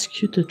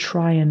ask you to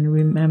try and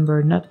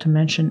remember not to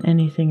mention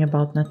anything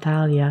about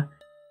Natalia.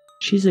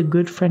 She's a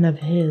good friend of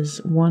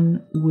his,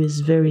 one who is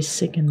very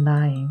sick and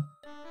dying.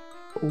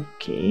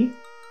 Okay.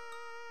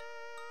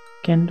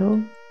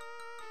 Candle?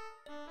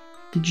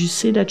 Did you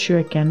say that you're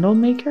a candle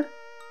maker?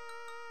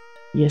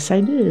 Yes, I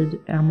did.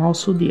 I'm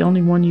also the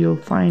only one you'll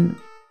find.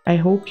 I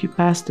hope you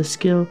pass the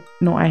skill.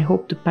 No, I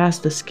hope to pass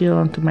the skill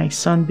on to my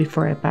son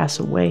before I pass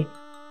away.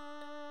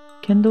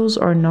 Candles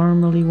are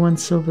normally 1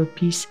 silver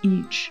piece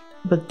each,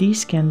 but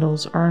these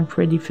candles aren't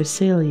ready for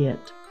sale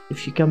yet.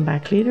 If you come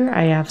back later,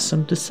 I have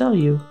some to sell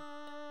you.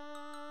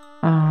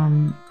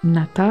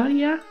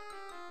 Natalia?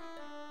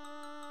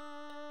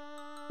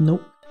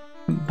 Nope.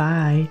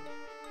 Bye.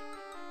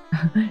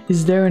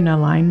 Is there an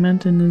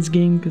alignment in this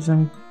game? Because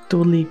I'm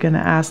totally gonna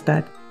ask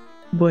that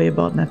boy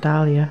about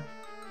Natalia.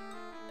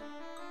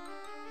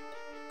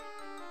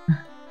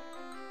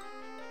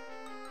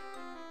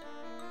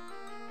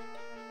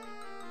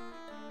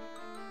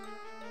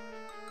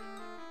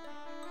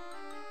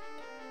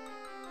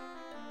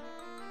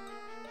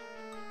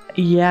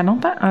 Yeah,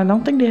 I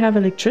don't think they have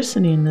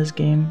electricity in this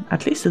game.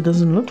 At least it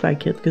doesn't look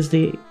like it, because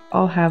they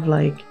all have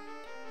like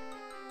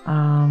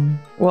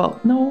well,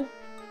 no,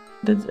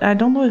 I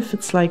don't know if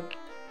it's like,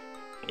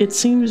 it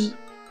seems,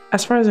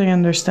 as far as I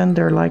understand,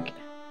 they're like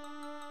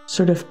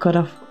sort of cut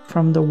off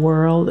from the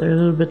world, a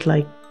little bit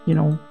like, you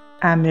know,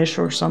 Amish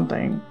or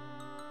something.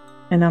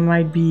 And that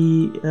might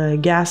be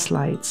gas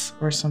lights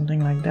or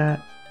something like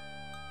that.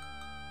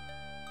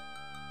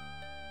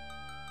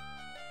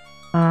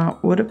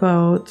 What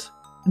about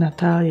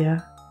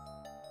Natalia?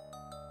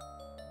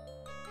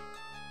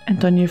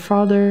 Anton, your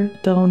father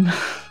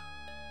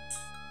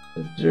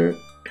jerk,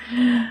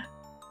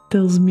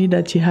 tells me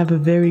that you have a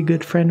very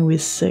good friend who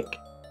is sick.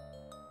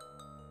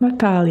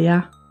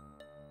 Natalia.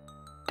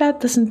 Dad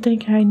doesn't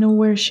think I know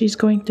where she's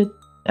going to...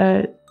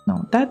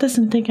 no, Dad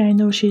doesn't think I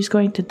know she's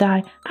going to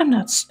die. I'm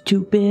not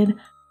stupid.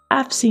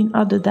 I've seen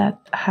others that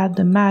had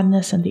the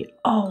madness and they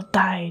all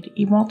died.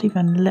 He won't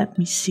even let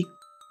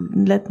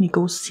me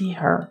go see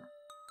her.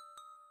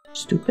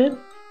 Stupid?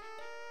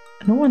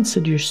 No one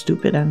said you're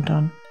stupid,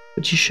 Anton.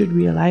 But you should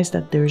realize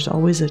that there's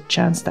always a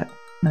chance that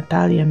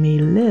Natalia may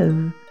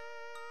live.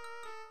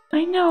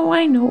 I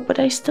know, but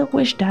I still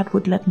wish Dad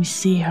would let me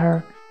see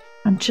her.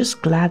 I'm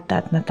just glad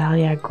that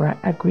Natalia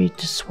agreed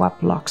to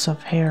swap locks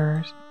of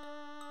hair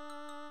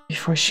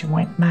before she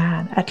went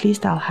mad. At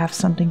least I'll have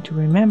something to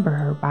remember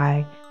her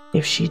by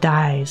if she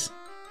dies.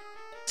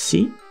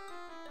 See?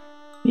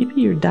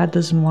 Maybe your dad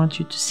doesn't want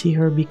you to see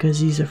her because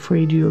he's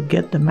afraid you'll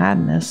get the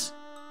madness.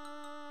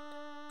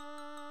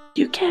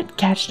 You can't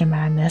catch the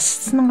madness.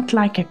 It's not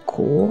like a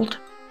cold.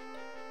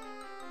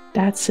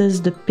 Dad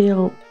says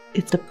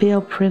it's the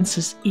Pale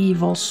Prince's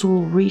evil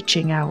soul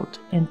reaching out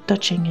and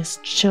touching his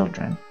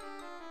children.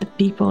 The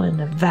people in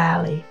the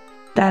valley.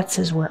 Dad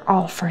says we're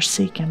all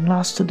forsaken,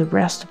 lost to the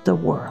rest of the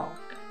world.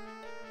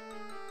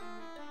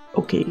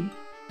 Okay,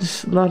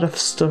 there's a lot of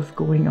stuff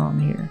going on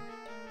here.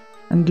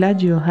 I'm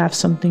glad you'll have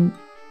something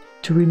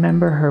to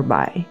remember her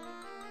by.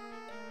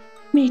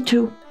 Me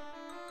too.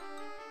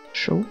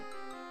 Sure.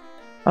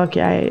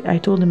 Okay, I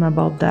told him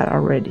about that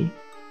already.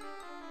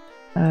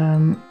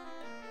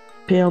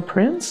 Pale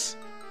Prince?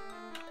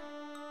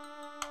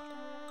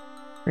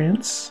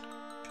 Prince?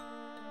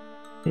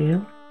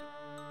 Pale?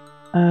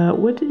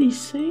 What did he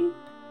say?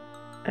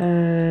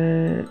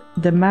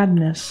 The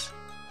madness.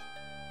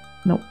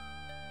 No.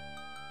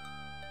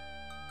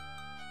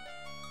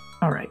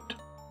 Alright.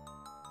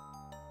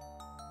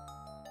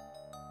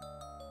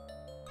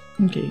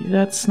 Okay,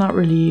 that's not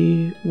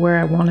really where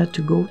I wanted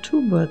to go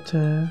to, but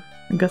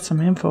I got some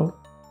info.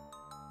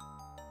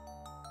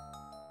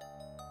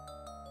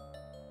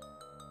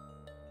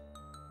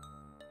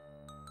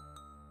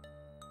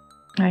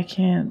 I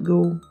can't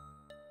go.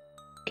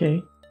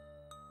 Okay.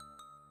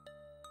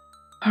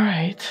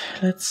 Alright,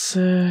 let's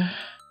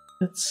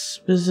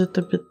visit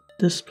a bit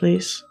this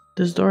place.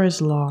 This door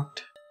is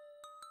locked.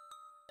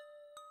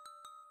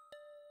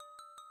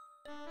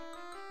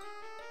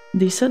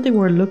 They said they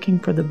were looking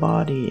for the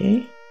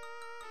body, eh?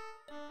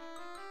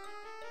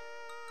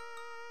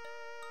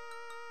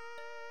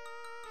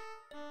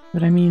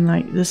 But I mean,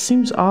 like, this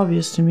seems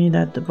obvious to me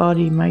that the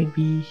body might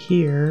be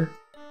here.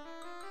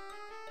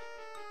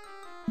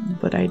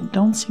 But I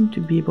don't seem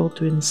to be able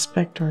to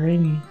inspect or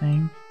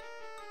anything.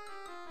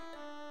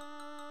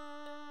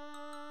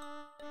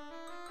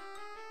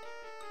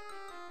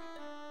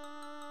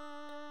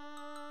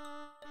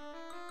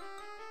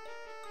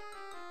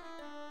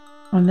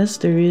 Unless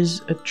there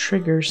is a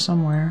trigger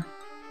somewhere.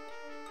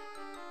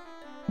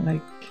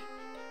 Like,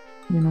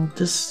 you know,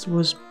 this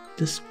was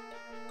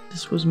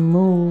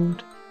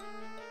moved.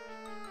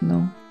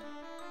 No.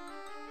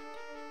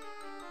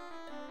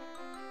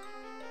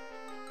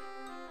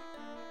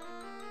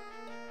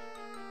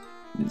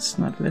 It's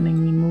not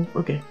letting me move.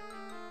 Okay.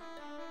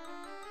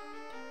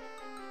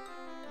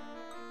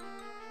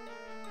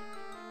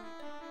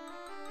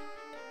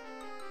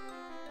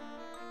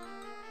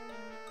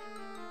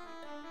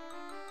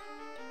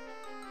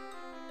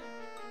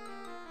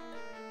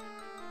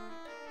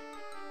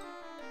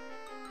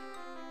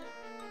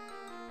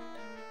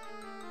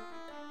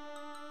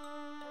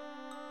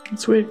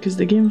 It's weird because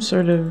the game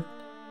sort of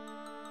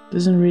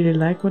doesn't really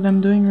like what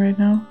I'm doing right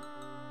now.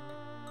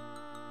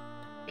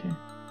 Okay.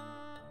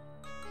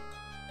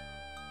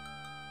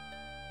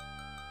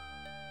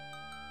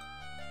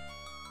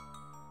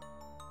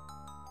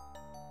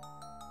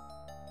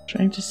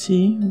 Trying to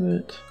see,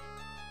 but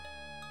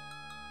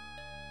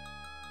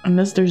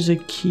unless there's a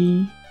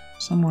key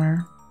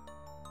somewhere,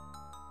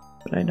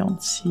 but I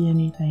don't see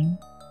anything.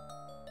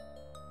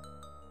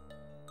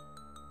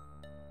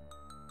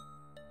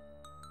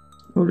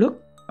 Oh,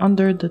 look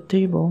under the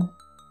table.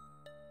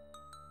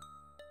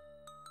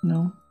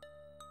 No.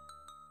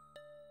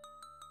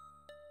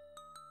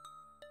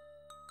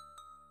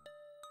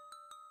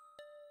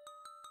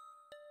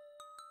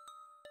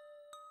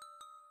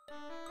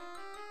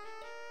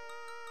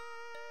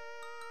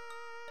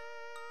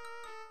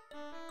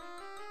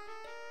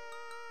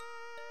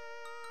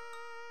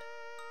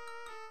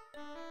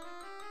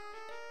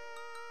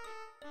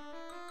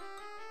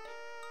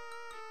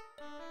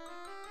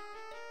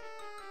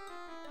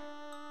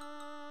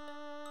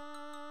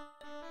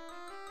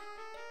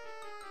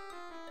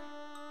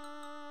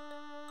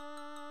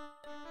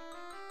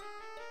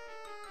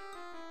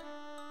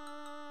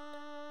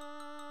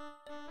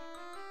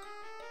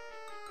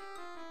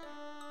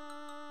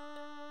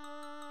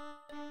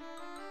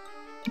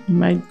 You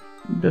might,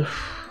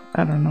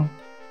 I don't know.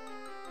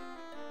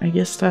 I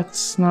guess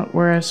that's not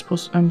where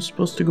I'm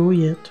supposed to go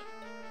yet.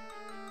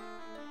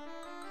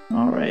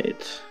 All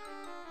right.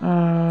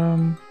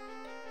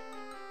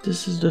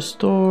 This is the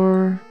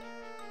store.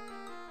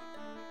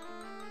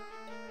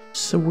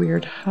 It's a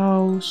weird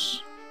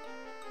house.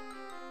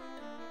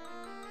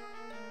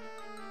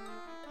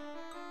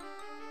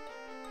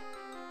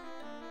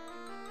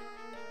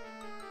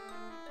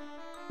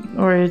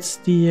 Or it's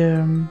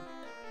the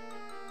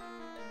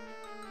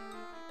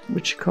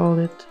what you call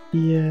it,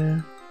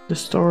 the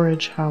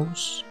storage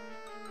house.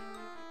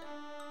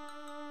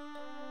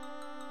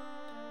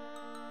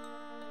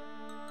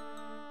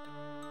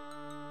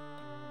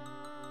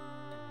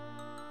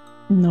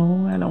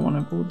 No, I don't want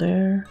to go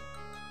there.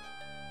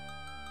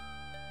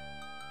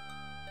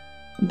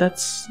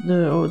 That's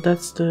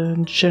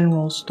the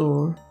general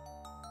store.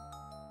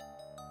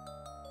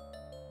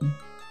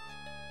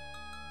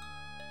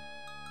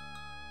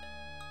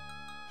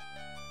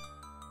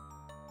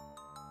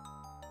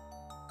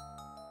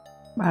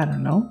 I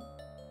don't know.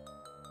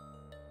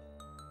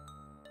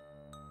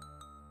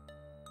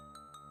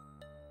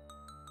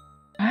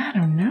 I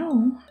don't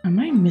know. Am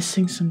I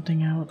missing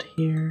something out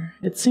here?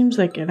 It seems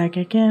like I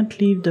can't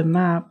leave the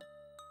map.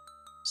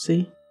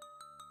 See?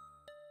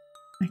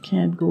 I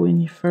can't go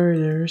any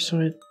further, so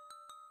it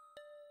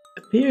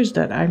appears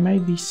that I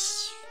might be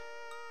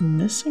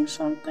missing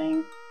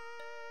something.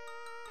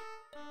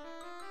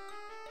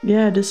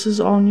 Yeah, this is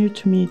all new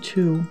to me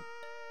too.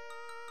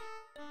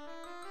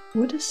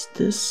 What is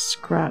this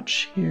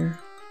scratch here?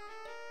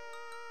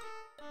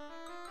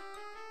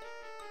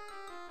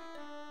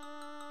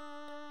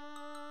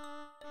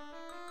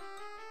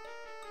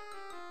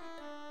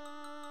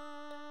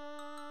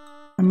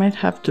 I might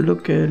have to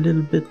look a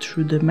little bit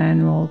through the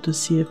manual to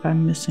see if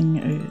I'm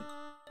missing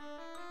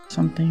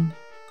something.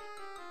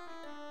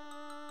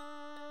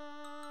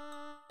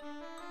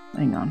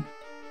 Hang on.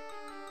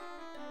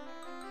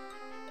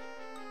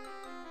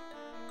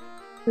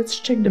 Let's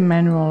check the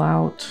manual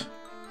out.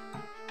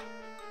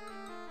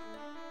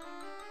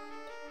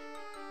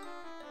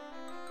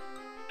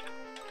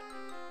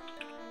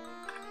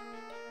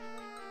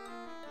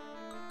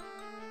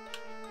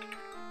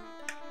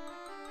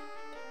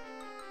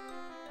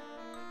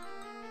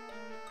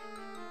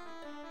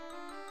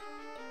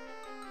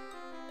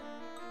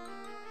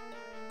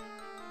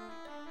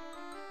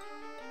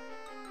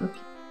 Okay.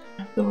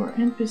 Door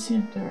NPC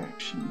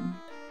interaction.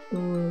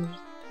 Doors.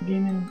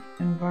 Game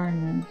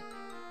environment.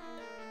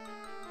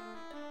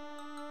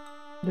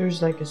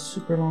 There's like a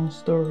super long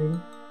story.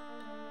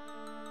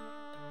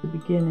 The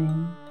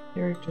beginning.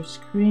 Character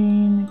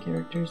screen.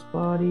 Character's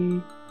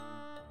body.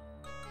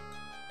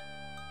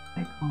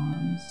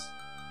 Icons.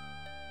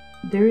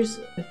 There's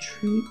a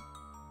tree.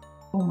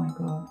 Oh my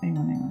god. Hang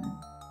on.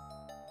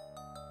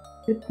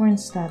 Hit point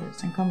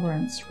status.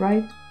 Encumbrance.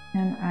 Right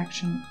hand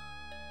action.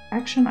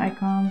 Action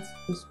icons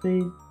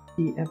display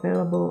the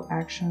available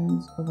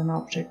actions of an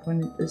object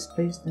when it is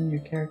placed in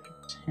your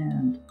character's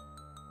hand.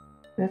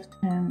 Left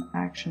hand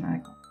action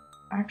icon.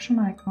 Action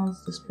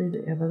icons display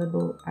the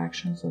available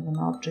actions of an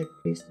object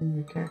placed in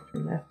your character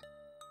left.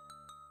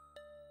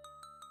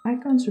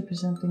 Icons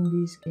representing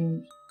these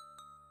game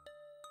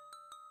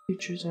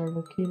features are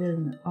located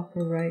in the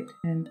upper right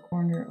hand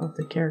corner of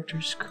the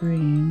character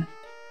screen.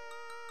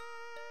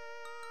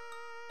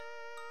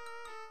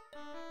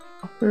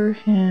 Upper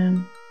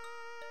hand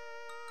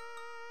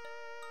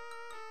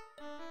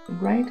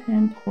right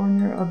hand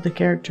corner of the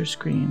character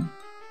screen.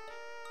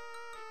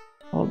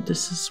 Oh,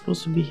 this is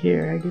supposed to be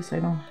here. I guess I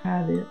don't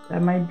have it.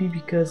 That might be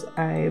because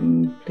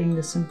I'm playing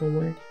the simple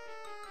way.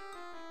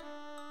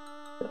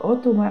 The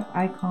auto map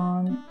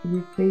icon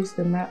replaces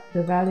the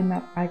valley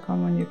map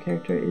icon when your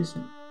character is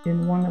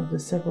in one of the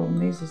several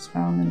mazes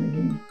found in the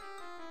game.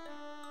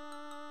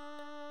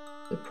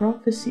 The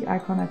prophecy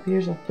icon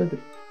appears after the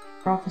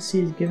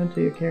prophecy is given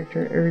to your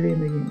character early in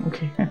the game.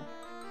 Okay.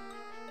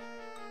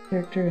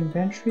 Character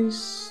inventory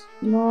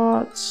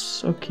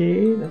slots.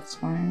 Okay, that's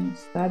fine.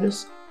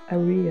 Status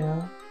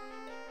area.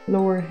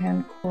 Lower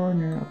hand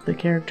corner of the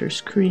character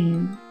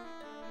screen.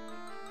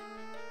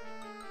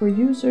 For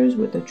users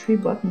with a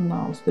 3-button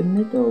mouse, the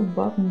middle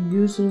button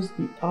uses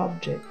the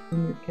object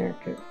in your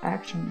character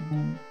action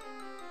hand.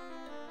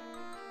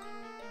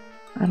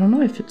 I don't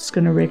know if it's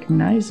gonna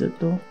recognize it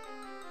though.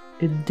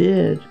 It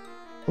did.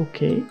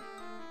 Okay.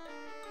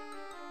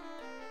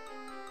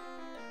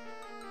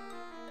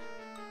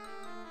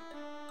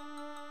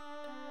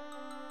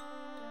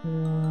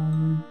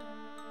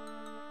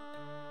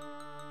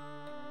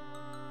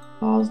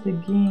 Pause the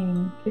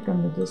game. Click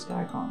on the disc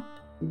icon.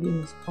 The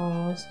game is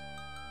paused.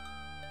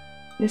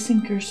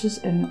 Missing curses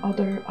and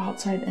other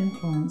outside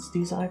influence.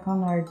 These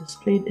icons are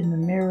displayed in the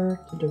mirror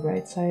to the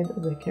right side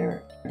of the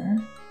character.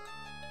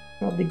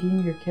 Throughout the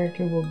game, your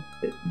character will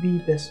be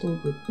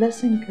bestowed with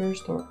blessing,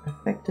 cursed, or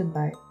affected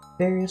by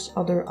various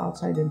other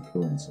outside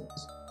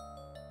influences.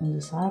 When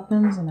this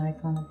happens, an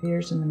icon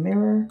appears in the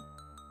mirror.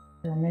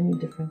 There are many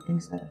different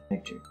things that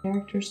affect your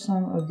character.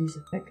 Some of these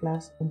effects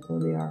last until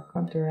they are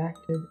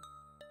counteracted,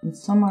 and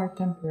some are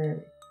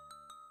temporary.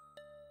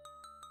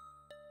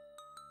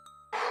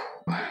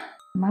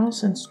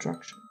 Mouse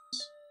instructions.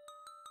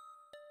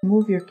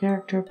 Move your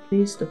character,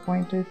 place the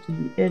pointer to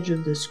the edge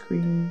of the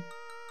screen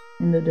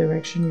in the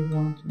direction you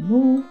want to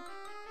move.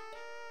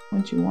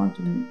 Once you want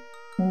to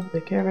move the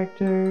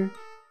character,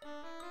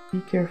 be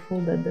careful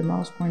that the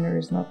mouse pointer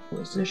is not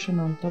positioned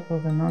on top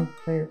of a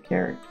non-player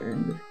character.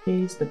 In this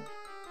case, the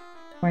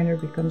pointer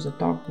becomes a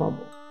talk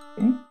bubble.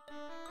 Okay?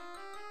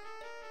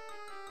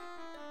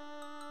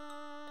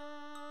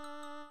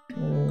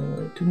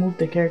 To move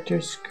the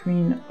character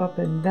screen up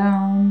and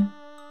down,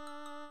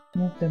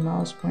 move the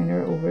mouse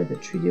pointer over the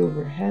 3D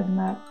overhead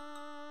map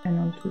and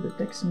onto the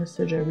text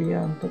message area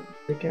on top of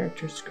the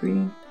character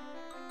screen.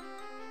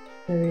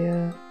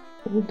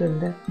 Hold the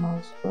left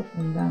mouse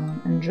button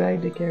down and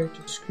drag the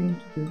character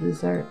screen to the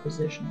desired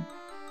position.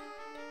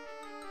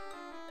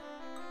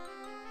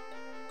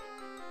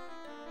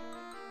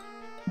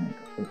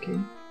 Okay.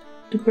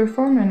 To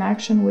perform an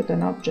action with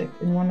an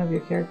object in one of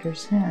your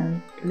character's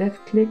hands,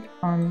 left click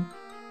on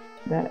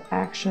that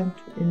action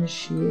to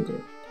initiate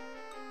it.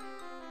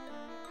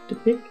 To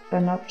pick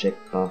an object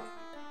up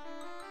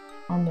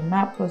on the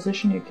map,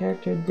 position your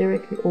character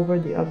directly over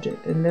the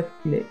object and left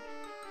click.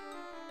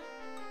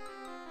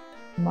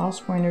 The mouse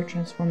pointer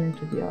transform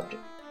into the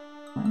object.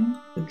 Fine.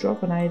 To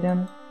drop an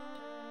item,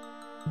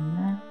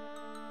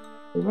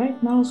 the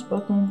right mouse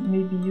button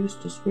may be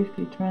used to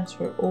swiftly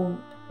transfer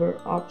over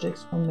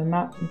objects from the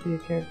map into your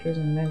character's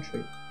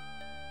inventory.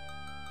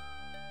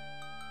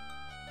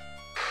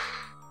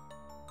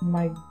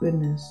 My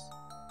goodness.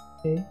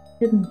 Okay.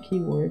 Hidden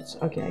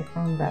keywords. Okay, I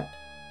found that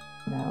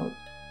out.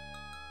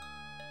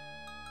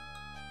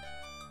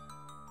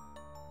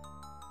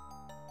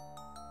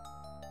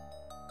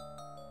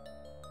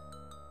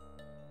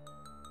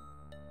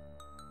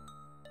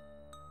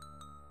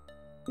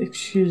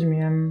 Excuse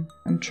me, I'm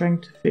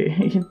trying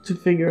to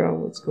figure out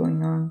what's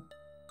going on.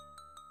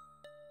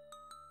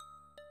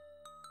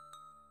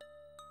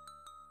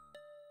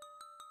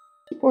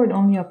 Keyboard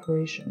only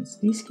operations.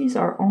 These keys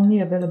are only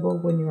available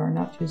when you are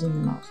not using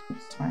the mouse.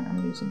 It's fine,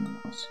 I'm using the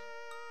mouse.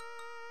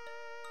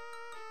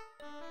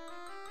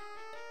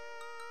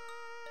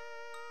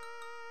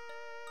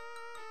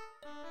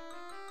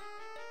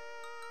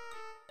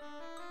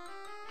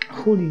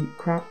 Holy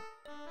crap.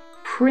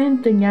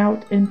 Printing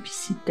out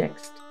NPC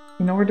text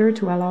In order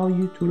to allow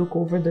you to look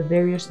over the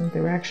various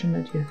interactions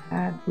that you've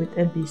had with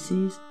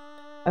NPCs,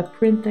 a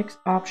print text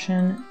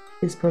option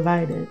is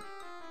provided.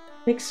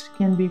 Text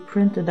can be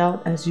printed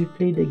out as you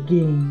play the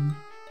game,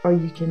 or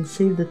you can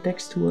save the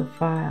text to a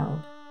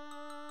file.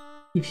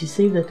 If you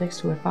save the text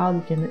to a file,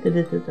 you can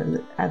edit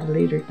it at a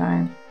later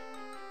time.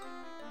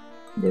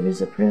 There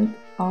is a print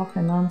off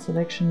and on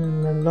selection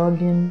in the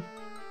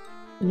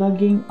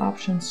logging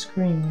options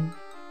screen.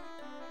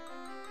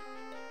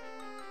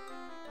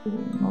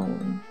 No,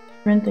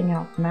 printing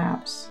out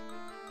maps.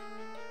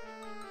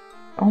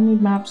 Only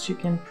maps you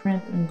can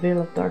print in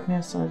Veil of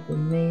Darkness are the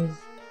maze.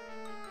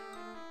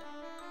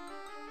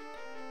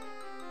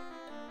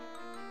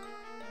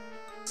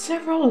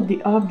 Several of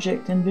the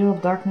objects in Veil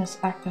of Darkness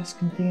act as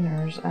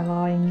containers,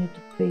 allowing you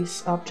to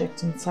place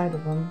objects inside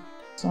of them.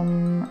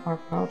 Some are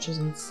pouches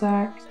and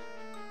sacks.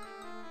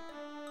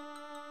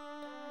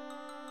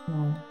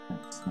 No,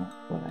 that's not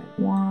what I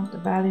want. A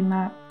valley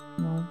map.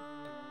 No.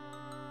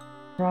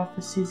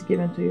 Prophecies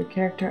given to your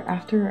character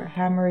after a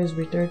hammer is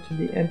returned to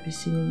the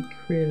NPC named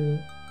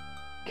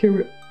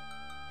Kirill.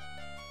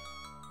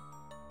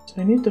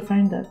 So I need to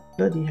find that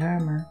bloody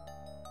hammer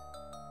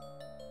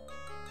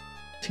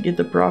to get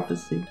the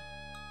prophecy.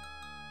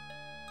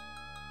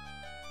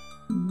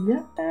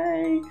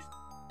 Yikes!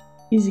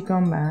 Easy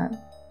combat.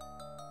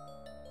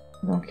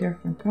 Don't care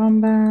for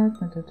combat.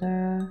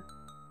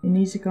 In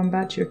easy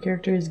combat, your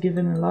character is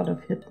given a lot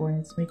of hit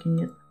points, making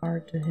it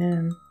hard to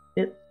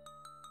hit.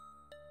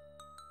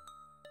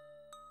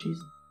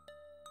 Jesus.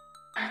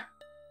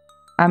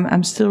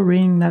 I'm still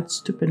reading that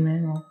stupid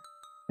manual.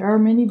 There are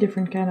many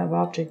different kinds of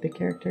objects the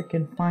character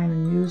can find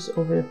and use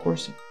over the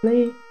course of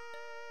play.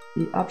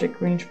 The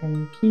object range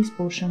from keys,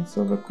 potions,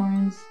 silver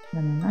coins,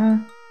 To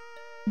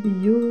be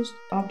used,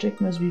 object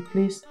must be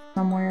placed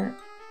somewhere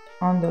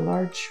on the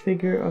large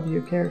figure of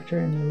your character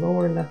in the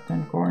lower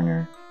left-hand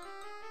corner.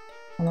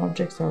 Some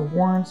objects are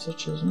worn,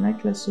 such as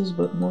necklaces,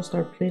 but most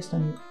are placed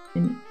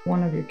in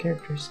one of your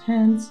character's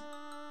hands.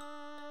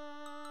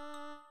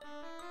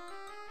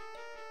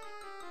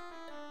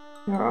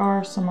 There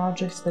are some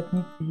objects that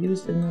need to be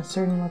used in a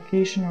certain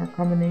location or a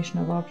combination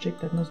of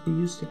objects that must be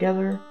used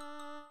together.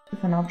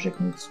 If an object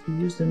needs to be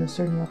used in a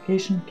certain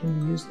location, it can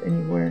be used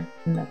anywhere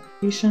in that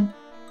location.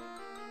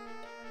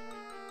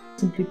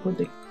 Simply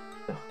put,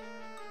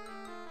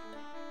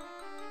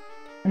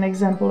 an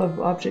example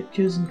of object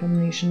used in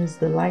combination is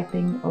the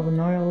lighting of an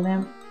oil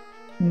lamp.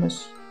 You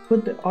must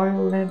put the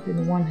oil lamp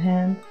in one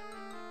hand,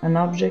 an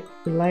object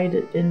to light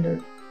it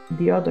in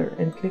the other,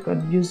 and click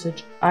on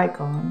usage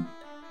icon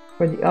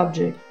for the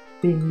object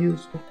being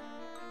used to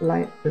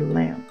light the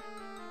lamp.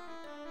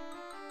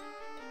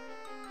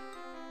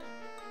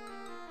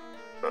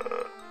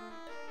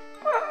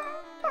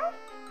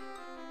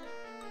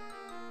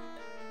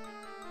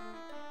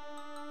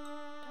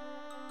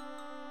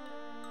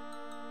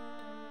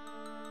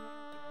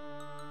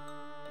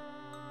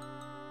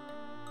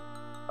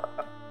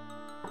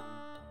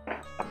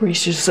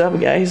 Brace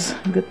yourself, guys.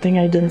 Good thing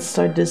I didn't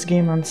start this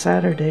game on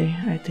Saturday.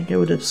 I think I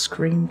would have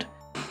screamed.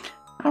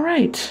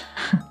 Alright.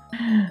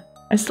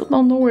 I still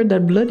don't know where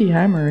that bloody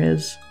hammer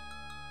is.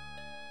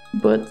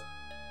 But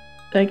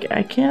like,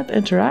 I can't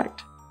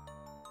interact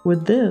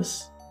with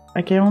this.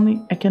 I can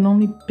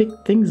only pick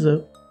things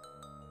up.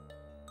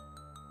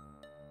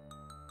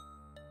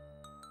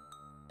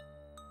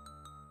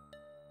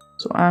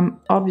 So I'm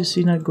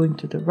obviously not going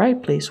to the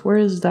right place. Where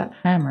is that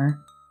hammer?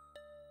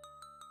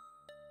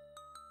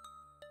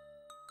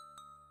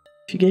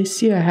 If you guys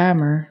see a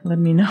hammer, let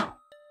me know.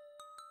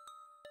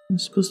 I'm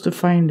supposed to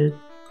find it.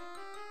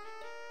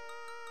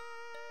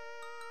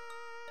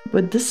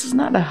 But this is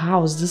not a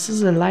house, this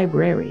is a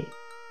library.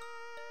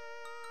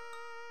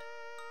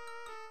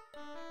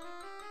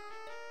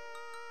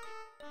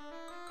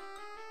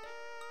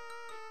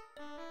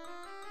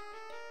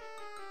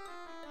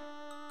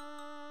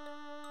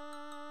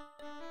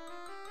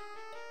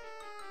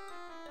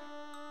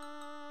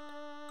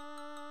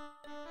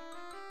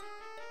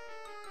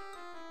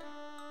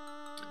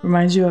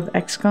 Reminds you of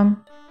XCOM?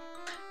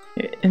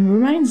 It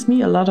reminds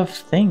me a lot of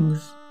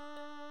things.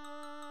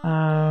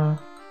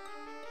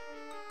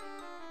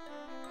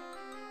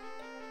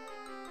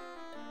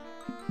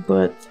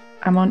 But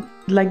I'm on,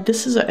 like,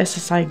 this is a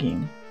SSI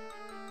game.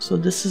 So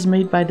this is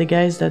made by the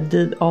guys that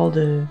did all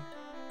the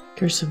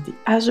Curse of the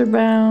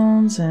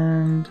Azurbounds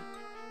and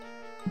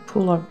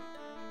Pool of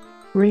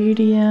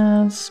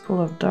Radiance,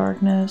 Pool of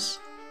Darkness.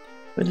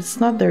 But it's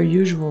not their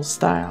usual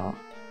style.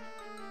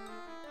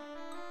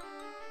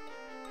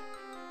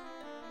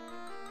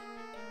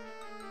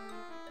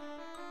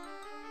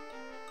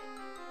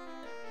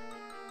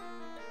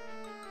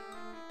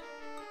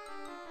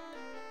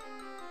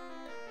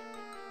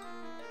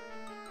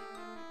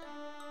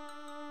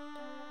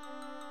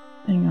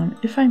 Hang on,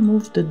 if I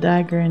move the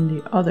dagger in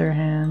the other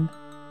hand,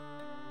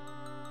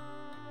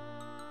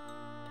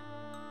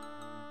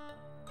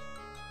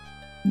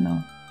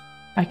 no,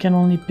 I can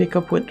only pick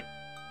up with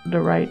the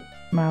right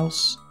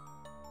mouse.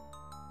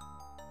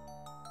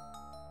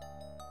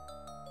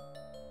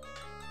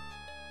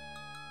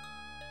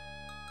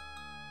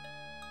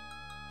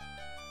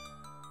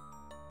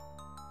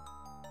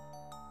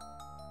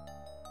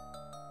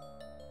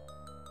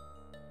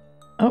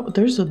 Oh,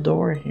 there's a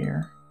door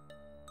here.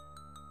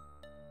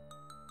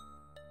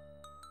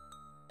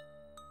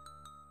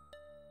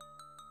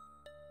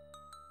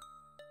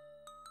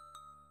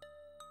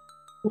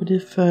 What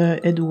if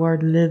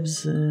Edward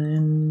lives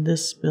in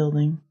this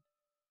building?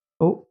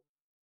 Oh,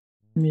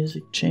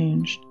 music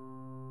changed.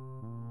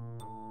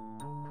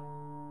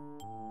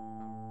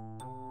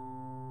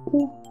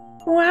 Who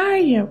are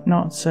you?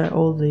 No, it's an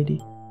old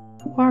lady.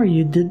 Who are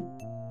you? Did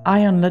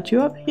Ion let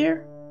you up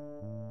here?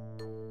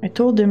 I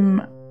told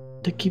him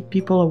to keep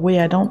people away.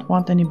 I don't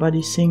want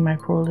anybody seeing my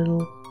poor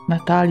little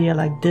Natalia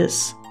like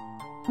this.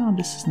 Oh,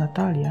 this is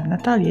Natalia.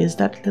 Natalia is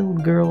that little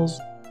girl's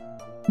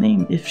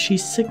name. If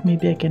she's sick,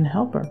 maybe I can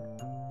help her.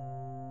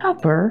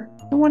 Help her?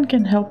 No one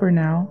can help her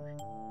now.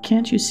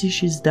 Can't you see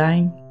she's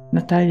dying?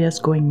 Natalia's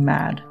going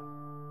mad.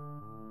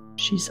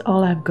 She's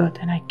all I've got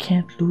and I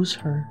can't lose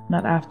her.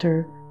 Not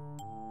after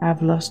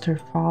I've lost her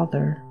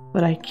father.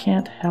 But I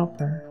can't help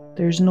her.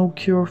 There's no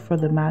cure for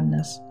the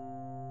madness.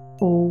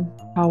 Oh,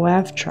 how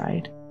I've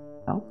tried.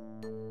 Well,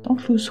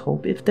 don't lose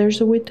hope. If there's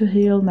a way to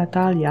heal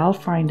Natalia, I'll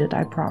find it,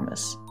 I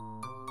promise.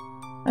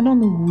 I don't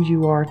know who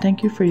you are.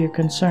 Thank you for your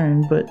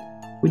concern, but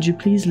would you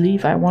please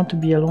leave? I want to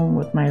be alone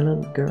with my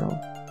little girl.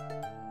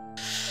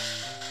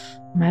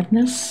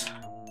 Madness?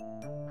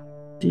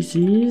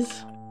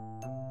 Disease?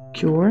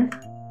 Cure?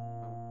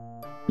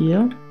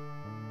 Heal?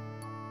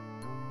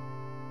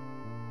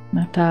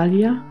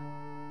 Natalia?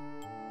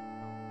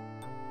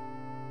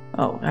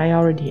 Oh, I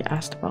already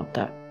asked about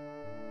that.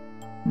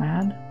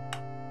 Mad?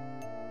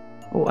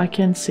 Oh, I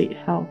can say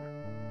help.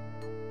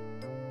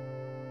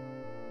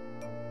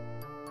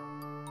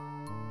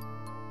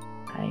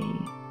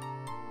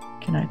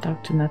 Can I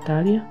talk to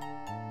Natalia?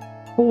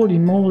 Holy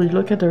moly,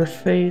 look at her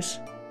face.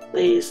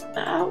 Please,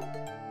 no.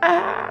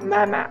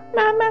 Mama,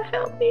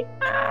 help me.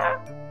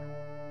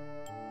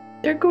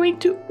 They're going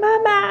to...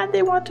 Mama,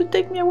 they want to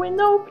take me away.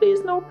 No,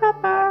 please, no,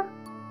 Papa.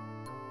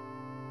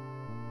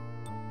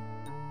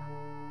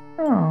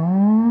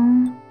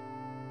 Aww.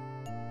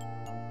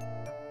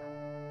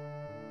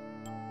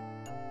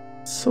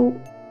 So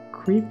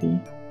creepy.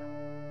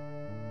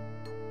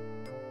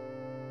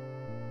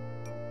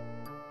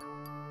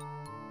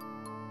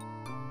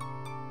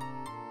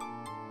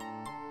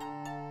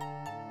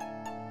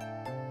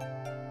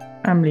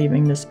 I'm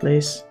leaving this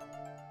place.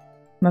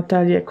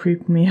 Natalia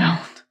creeped me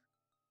out.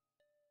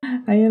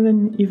 I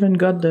haven't even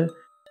got the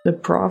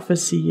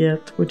prophecy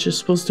yet, which is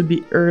supposed to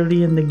be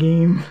early in the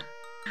game.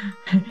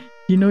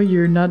 You know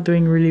you're not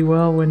doing really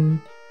well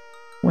when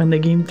the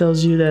game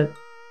tells you that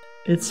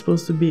it's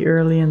supposed to be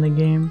early in the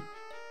game.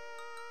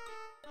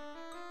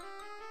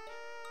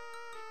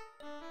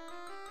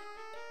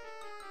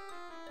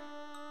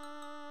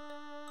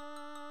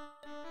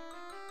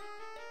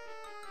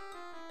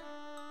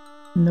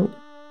 Nope.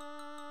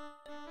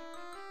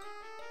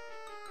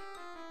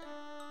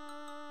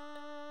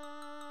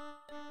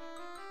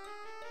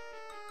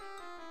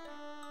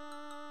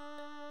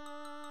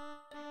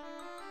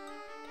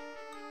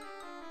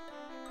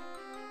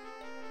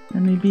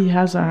 And maybe he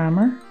has a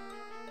hammer?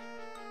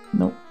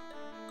 Nope.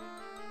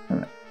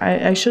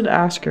 I should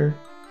ask her.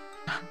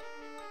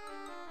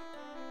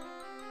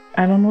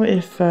 I don't know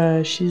if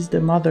she's the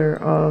mother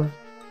of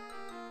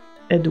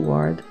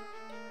Edward.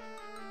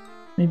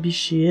 Maybe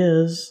she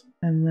is,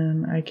 and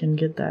then I can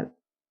get that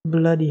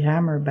bloody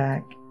hammer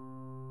back.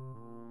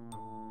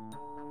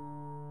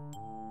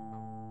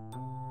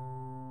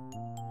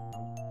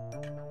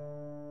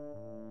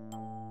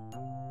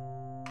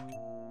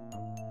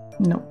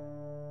 No.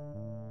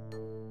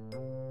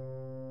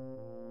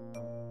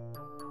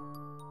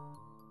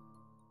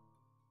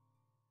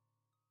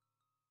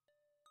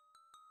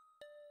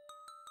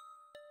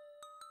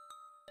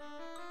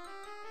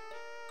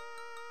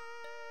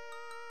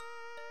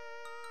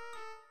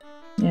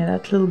 Yeah,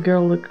 that little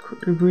girl looked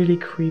really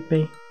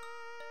creepy.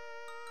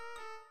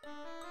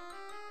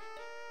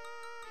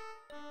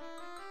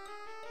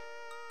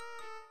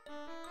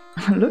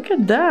 Look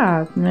at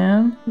that,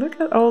 man. Look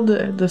at all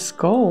the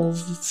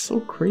skulls. It's so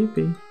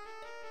creepy.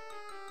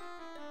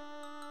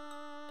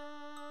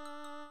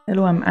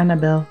 Hello, I'm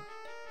Annabelle.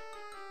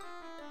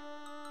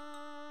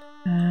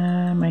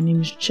 My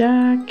name is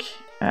Jack.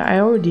 I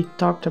already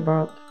talked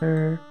about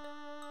her,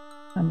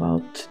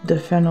 about the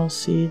fennel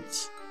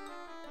seeds.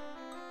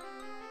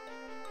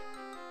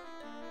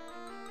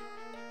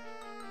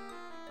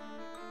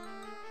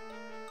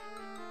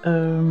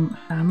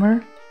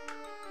 Hammer?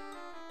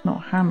 No,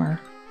 hammer.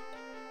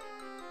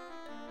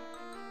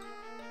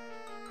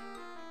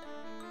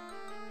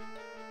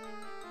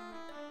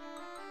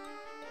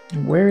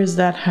 Where is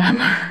that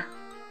hammer?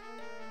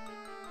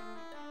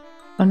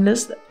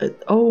 Unless,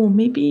 oh,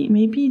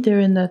 maybe they're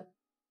in that.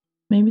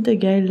 Maybe the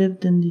guy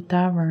lived in the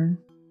tavern.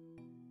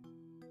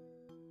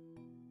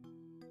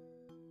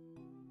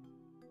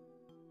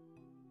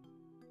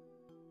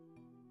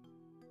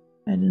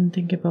 I didn't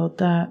think about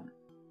that.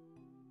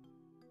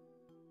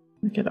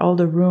 Look at all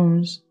the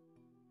rooms.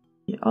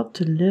 He ought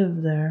to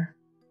live there.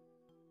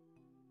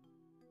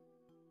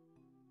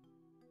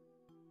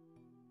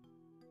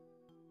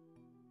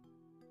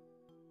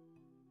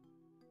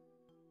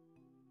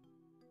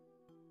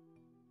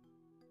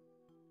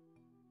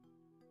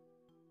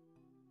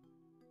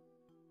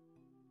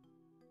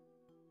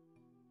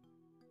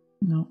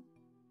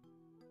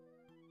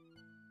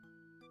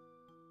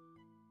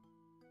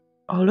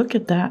 Oh, look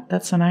at that.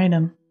 That's an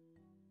item.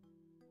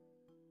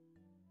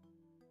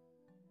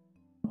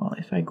 Well,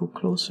 if I go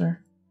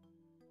closer,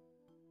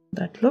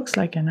 that looks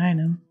like an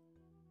item.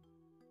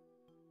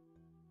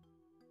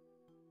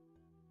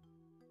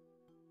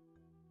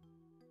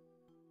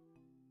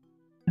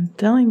 I'm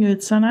telling you,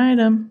 it's an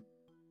item.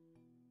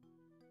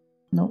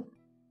 Nope.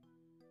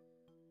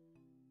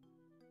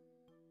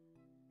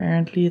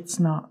 Apparently it's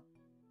not.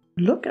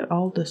 Look at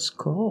all the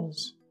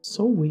skulls.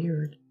 So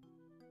weird.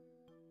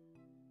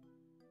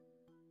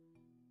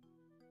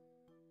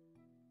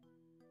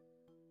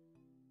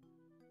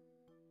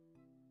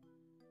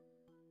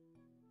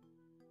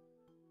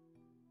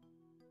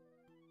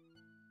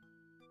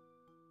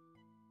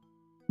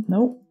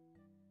 Nope.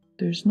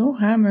 There's no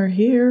hammer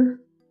here.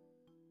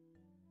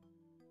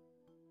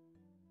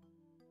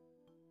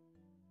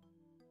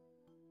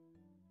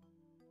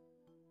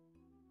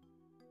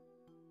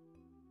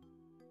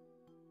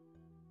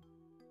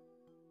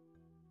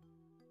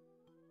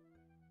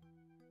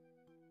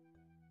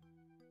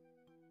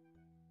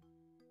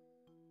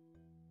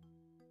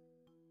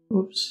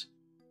 Oops.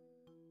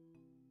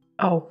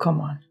 Oh, come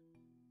on.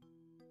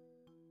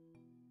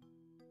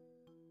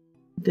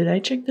 Did I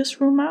check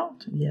this room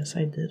out? Yes,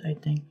 I did, I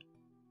think.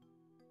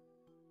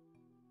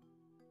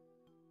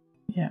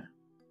 Yeah.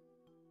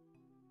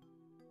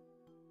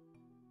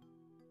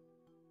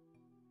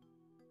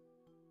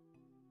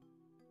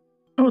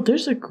 Oh,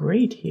 there's a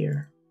grate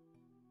here.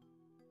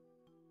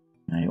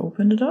 Can I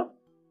open it up?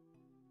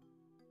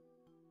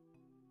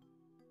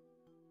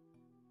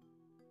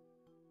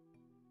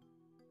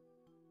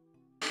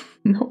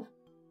 No.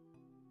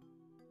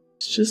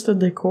 It's just a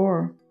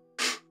decor.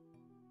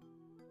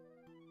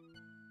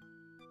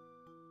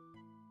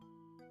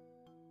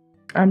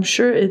 I'm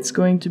sure it's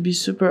going to be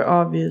super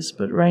obvious,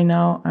 but right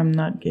now I'm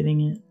not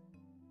getting it.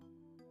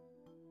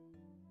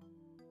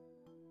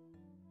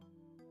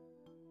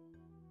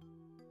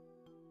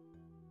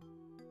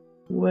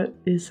 What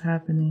is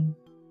happening?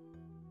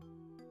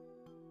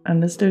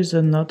 Unless there's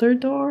another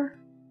door?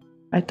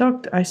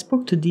 I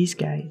spoke to these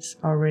guys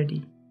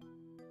already.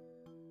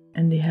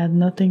 And they had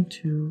nothing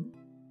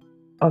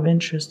of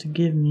interest to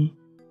give me.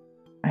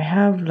 I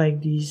have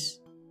like these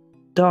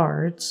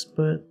darts,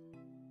 but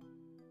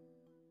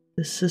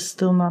this is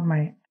still not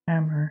my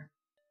hammer.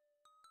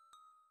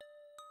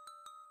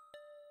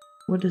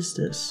 What is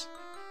this?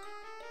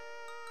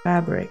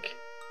 Fabric.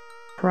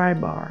 Pry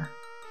bar.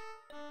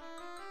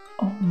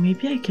 Oh,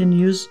 maybe I can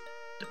use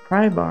the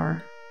pry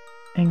bar.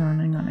 Hang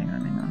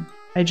on.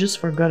 I just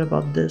forgot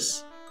about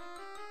this.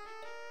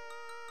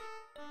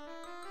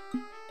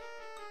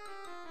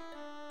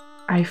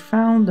 I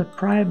found the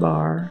pry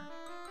bar.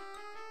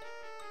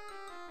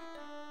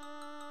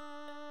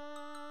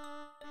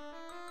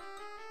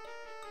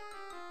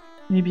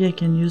 Maybe I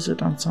can use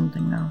it on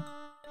something now.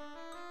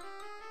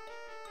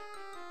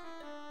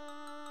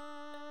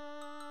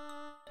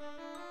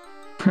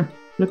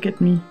 Look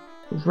at me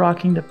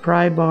rocking the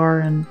pry bar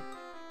and...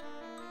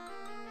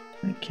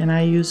 Can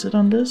I use it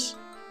on this?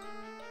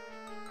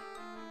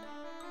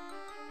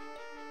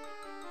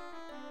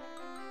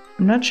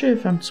 I'm not sure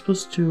if I'm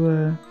supposed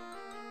to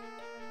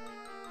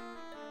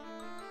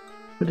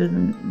put it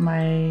in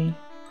my...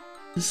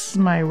 This is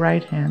my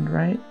right hand,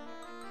 right?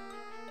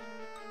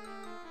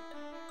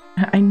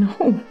 I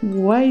know.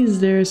 Why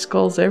is there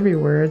skulls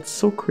everywhere? It's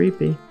so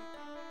creepy.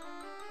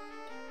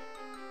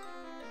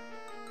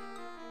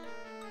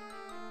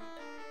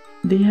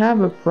 They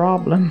have a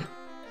problem.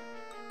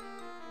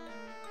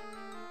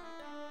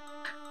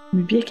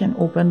 Maybe I can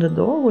open the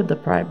door with the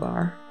pry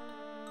bar.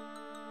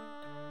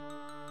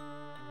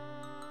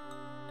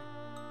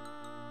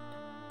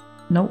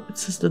 Nope, it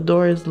says the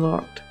door is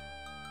locked.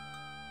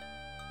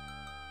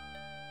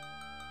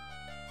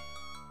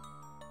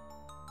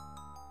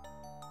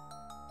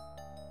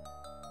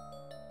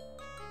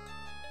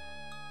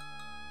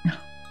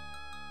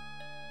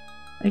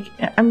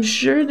 I'm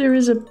sure there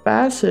is a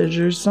passage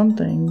or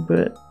something,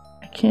 but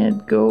I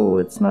can't go.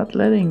 It's not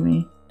letting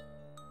me.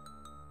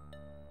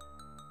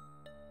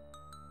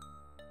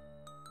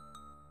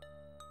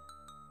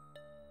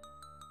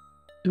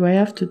 Do I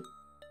have to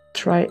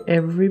try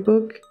every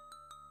book?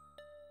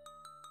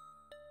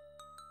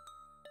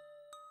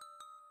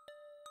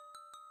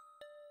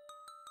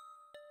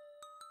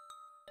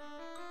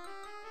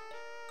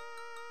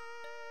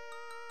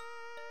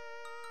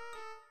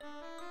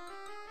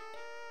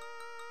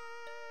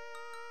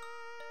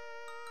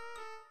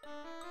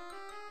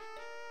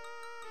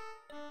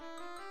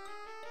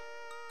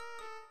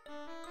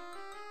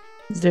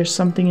 Is there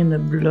something in the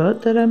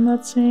blood that I'm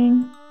not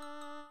seeing?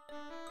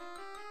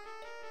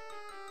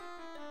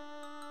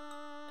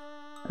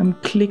 I'm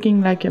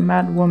clicking like a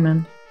mad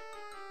woman.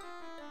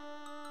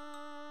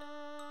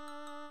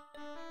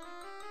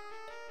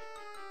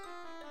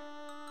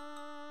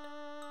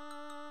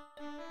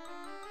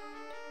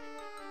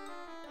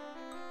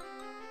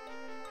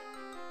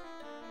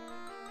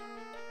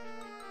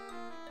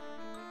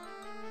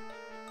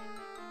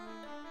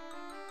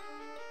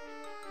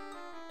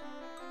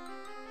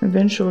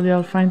 Eventually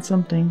I'll find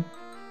something.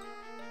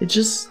 It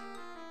just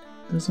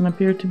Doesn't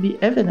appear to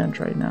be evident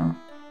right now.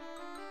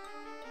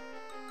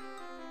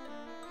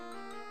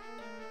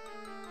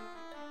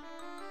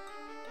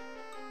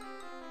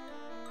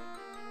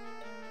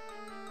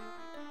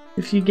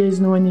 If you guys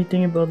know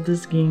anything about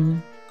this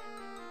game,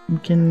 you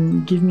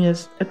can give me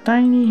a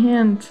tiny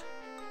hint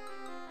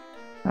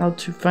how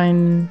to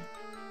find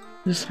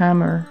this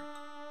hammer.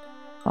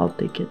 I'll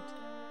take it.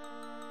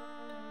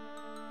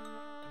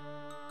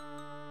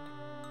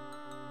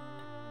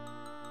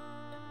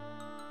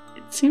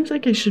 It seems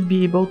like I should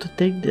be able to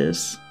take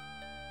this,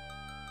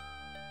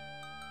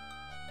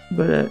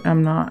 but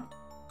I'm not.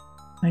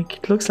 Like,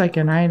 it looks like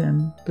an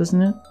item,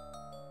 doesn't it?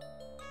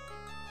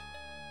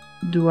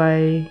 Do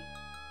I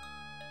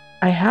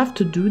have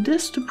to do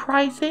this to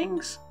pry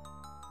things?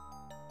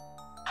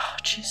 Oh,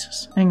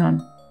 Jesus. Hang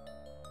on.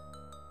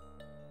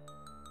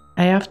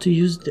 I have to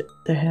use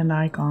the hand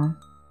icon.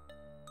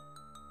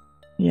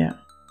 Yeah.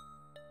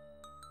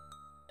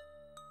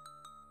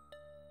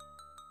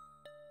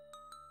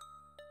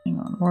 Hang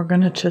on. We're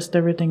gonna test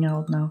everything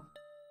out now.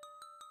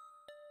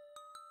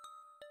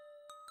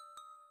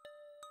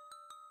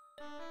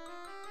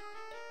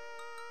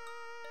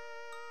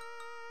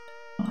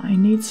 I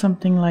need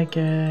something like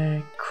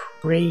a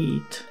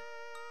crate.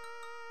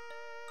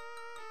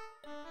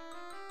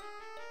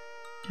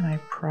 Can I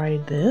pry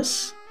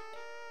this?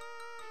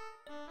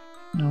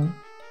 No.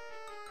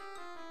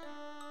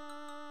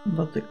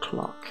 But the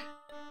clock.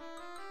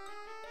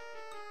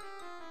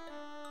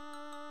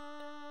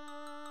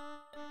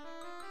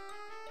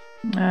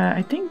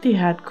 I think they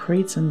had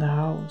crates in the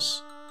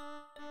house.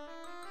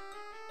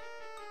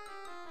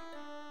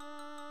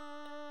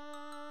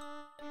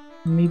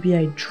 Maybe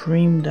I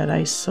dreamed that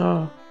I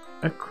saw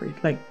a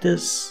crate like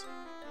this.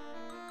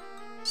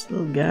 This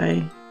little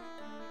guy.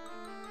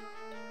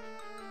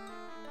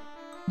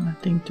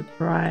 Nothing to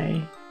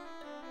pry.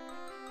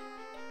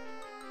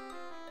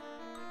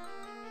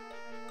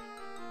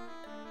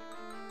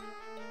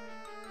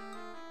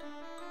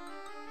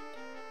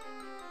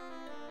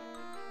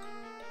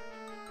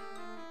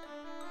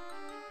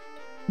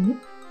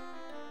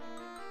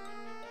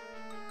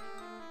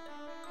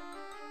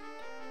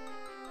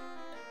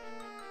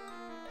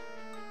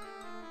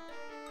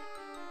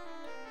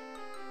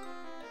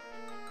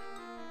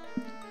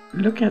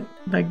 Look at,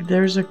 like,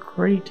 there's a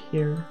crate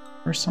here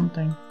or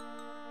something.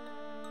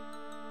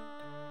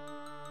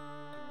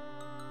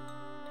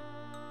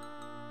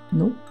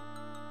 Nope.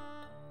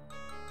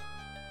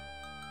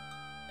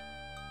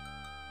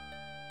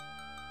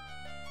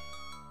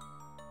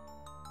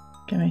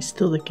 Can I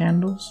steal the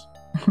candles?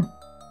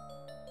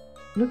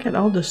 Look at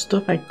all the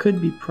stuff I could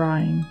be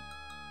prying.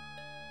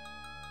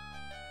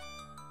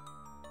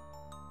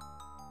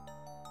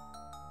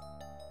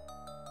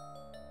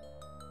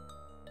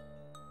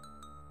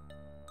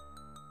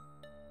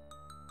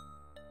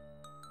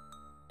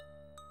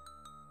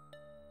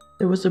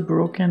 There was a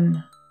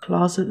broken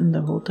closet in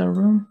the hotel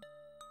room.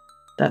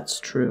 That's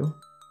true.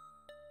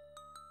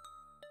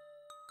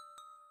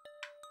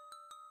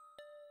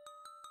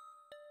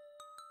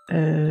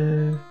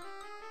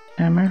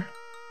 Hammer?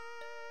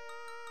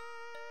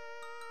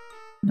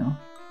 No.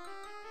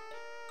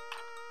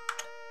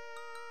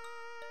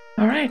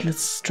 Alright,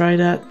 let's try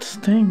that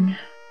thing.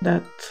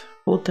 That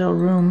hotel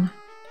room.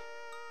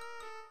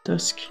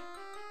 Dusk.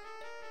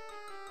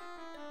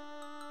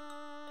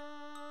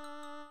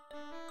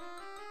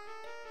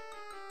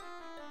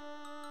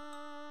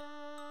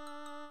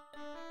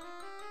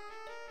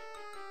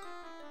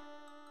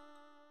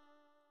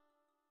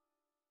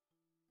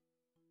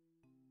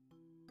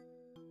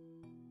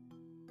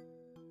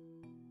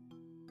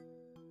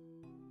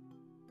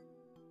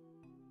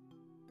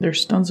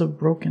 There's tons of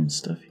broken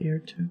stuff here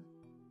too.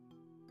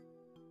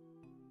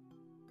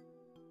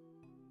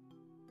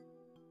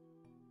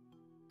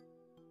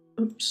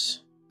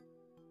 Oops.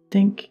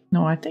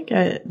 I think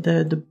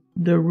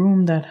the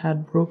room that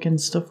had broken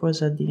stuff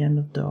was at the end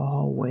of the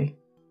hallway.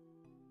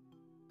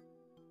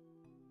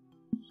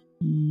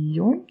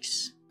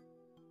 Yoinks.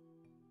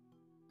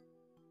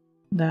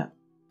 That.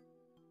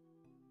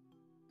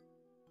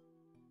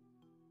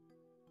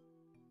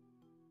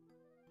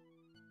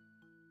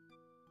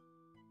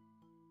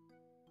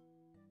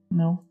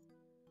 No.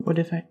 What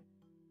if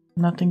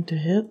nothing to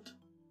hit?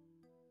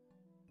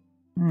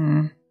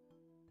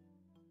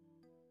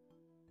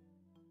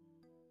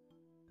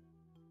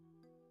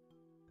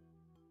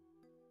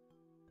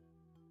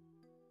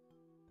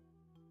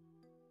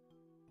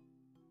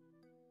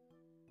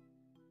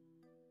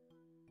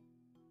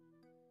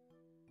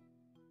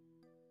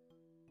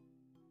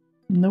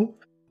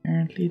 Nope.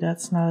 Apparently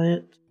that's not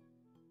it.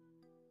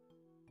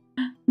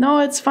 No,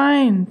 it's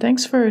fine.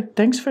 Thanks for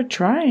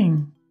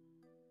trying.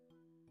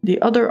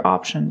 The other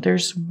option.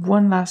 There's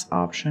one last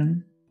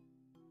option.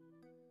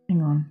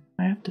 Hang on.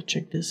 I have to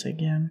check this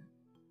again.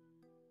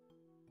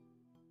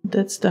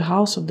 That's the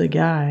house of the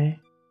guy.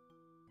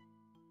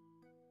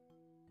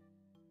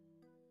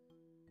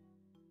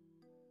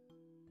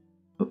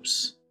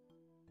 Oops.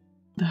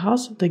 The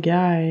house of the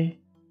guy.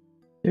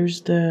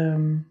 There's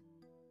the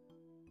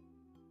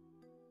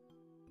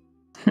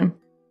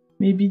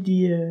Maybe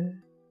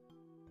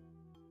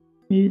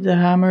the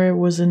hammer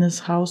was in his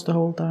house the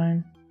whole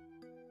time.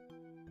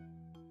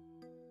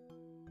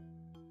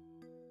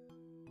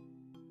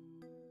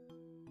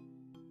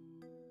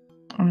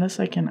 Unless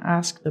I can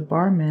ask the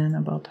barman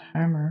about the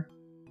hammer.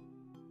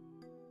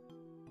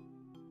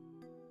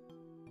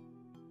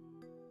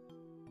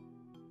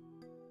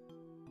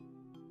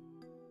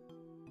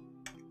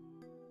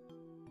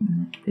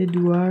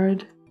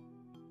 Edouard.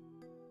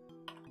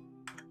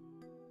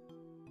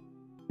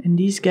 And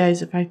these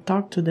guys, if I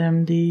talk to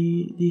them,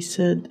 they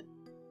said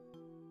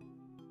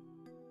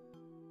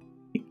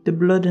the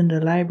blood in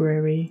the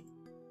library.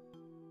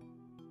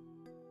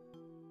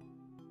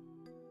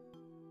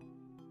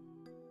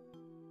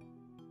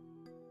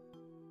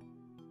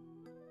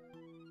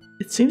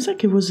 It seems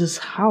like it was his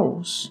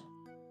house.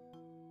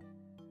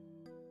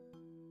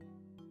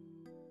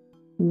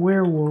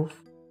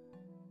 Werewolf.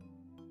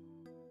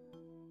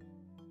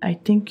 I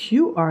think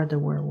you are the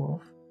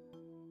werewolf.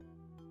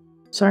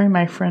 Sorry,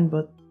 my friend,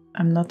 but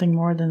I'm nothing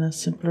more than a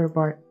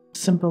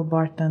simple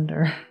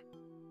bartender.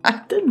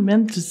 I didn't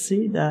mean to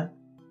say that.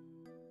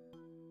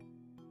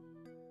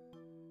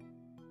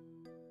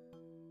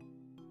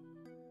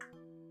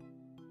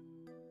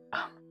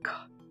 Oh my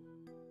god.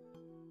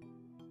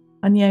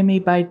 Honey, I may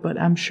bite, but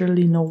I'm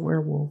surely no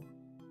werewolf.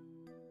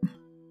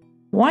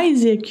 Why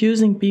is he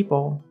accusing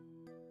people?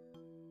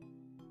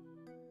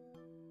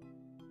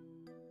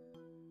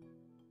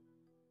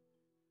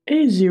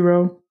 Hey,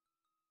 Zero.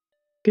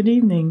 Good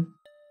evening.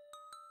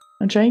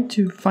 I'm trying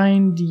to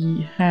find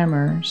the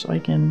hammer so I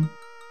can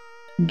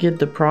get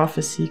the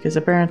prophecy, because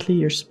apparently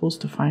you're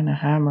supposed to find a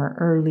hammer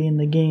early in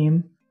the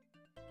game.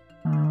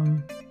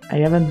 I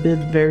haven't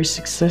been very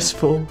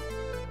successful.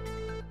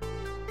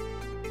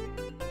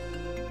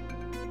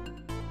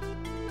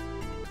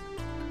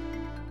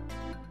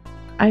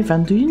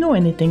 Ivan, do you know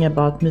anything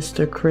about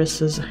Mr.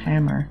 Chris's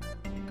hammer?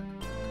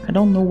 I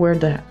don't know where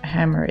the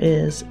hammer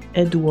is.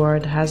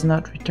 Edouard has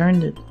not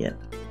returned it yet.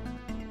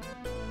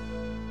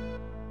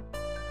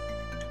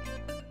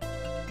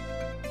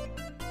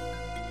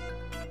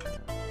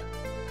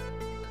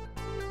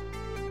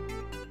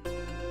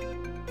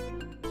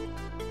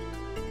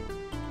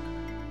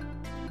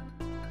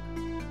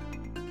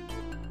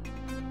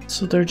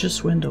 So they're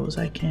just windows.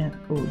 I can't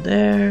go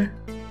there.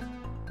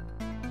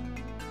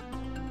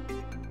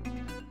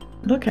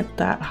 Look at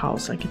that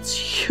house, like it's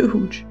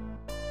huge.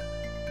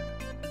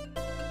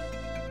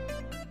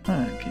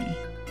 Okay.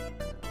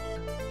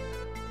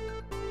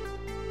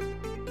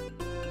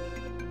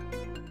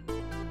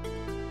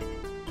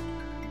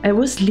 I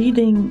was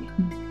leading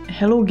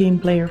Hello Game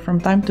Player.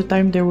 From time to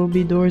time there will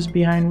be doors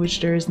behind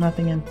which there is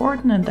nothing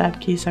important. In that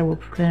case I will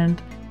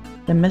print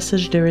the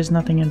message there is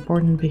nothing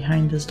important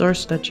behind this door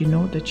so that you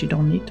know that you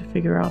don't need to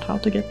figure out how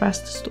to get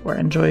past this door.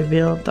 Enjoy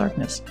Veil of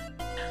Darkness.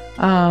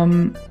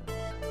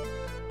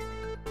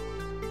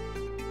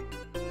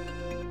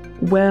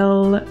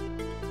 Well,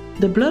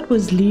 the blood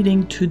was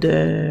leading to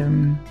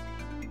the...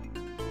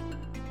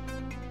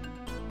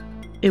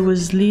 it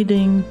was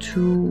leading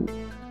to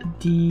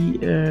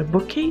the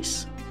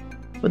bookcase,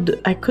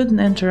 but I couldn't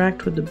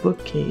interact with the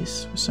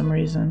bookcase for some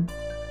reason.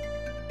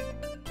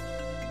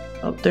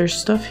 Oh, there's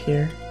stuff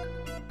here.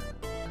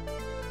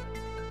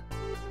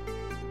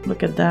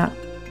 Look at that.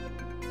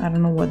 I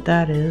don't know what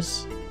that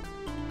is.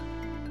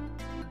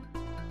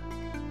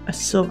 A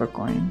silver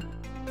coin.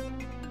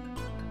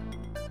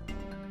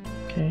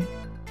 Okay.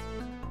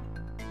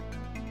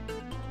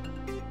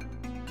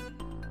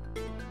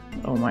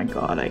 Oh my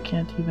god, I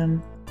can't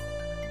even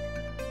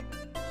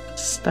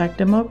stack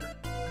them up.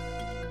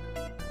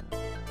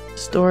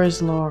 This door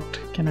is locked.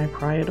 Can I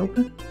pry it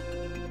open?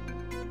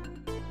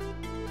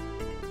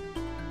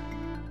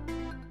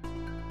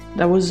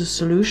 That was the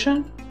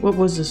solution? What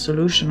was the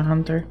solution,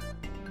 Hunter?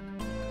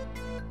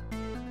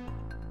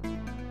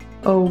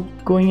 Oh,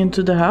 going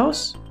into the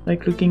house?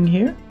 Like looking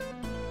here?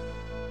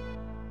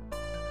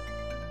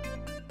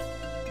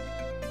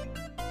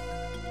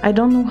 I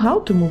don't know how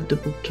to move the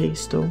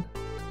bookcase though.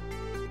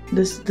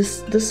 This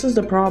is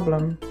the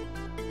problem.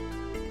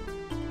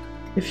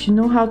 If you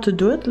know how to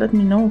do it, let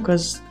me know,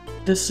 because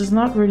this is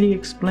not really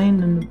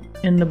explained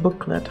in the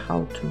booklet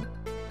how to.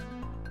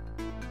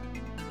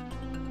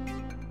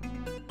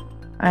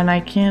 And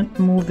I can't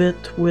move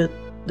it with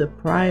the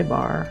pry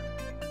bar,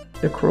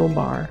 the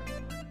crowbar.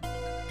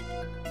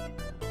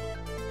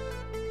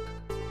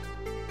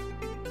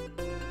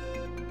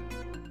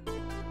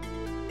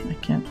 I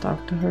can't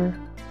talk to her.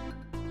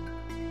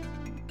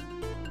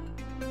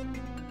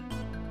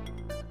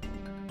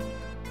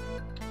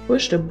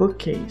 Push the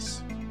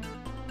bookcase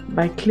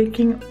by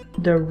clicking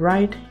the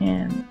right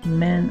hand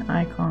man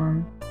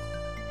icon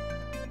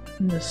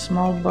in the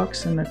small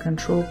box in the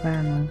control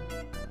panel.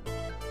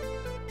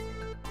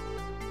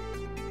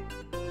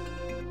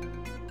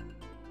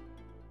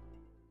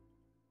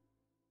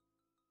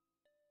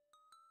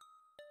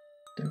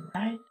 The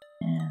right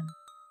hand.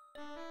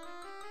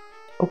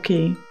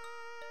 Okay.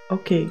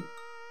 Okay.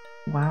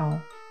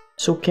 Wow.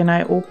 So can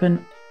I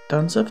open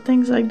tons of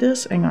things like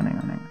this? Hang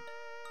on.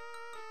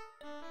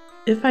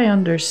 if I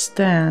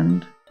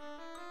understand,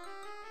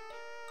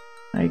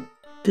 like,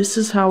 this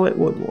is how it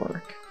would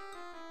work.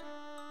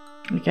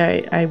 Like,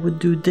 I would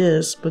do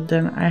this, but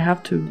then I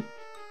have to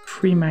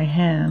free my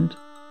hand.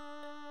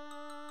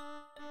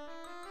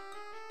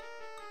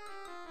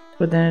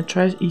 But then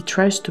he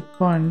tries to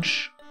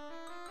punch.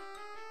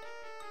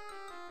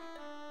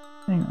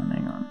 Hang on,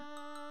 hang on.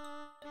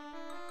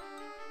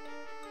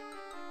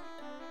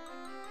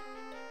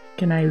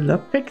 Can I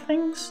lockpick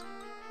things?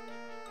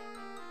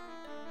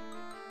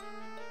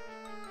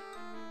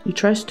 He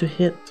tries to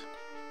hit.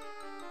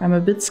 I'm a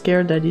bit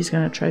scared that he's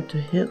gonna try to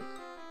hit.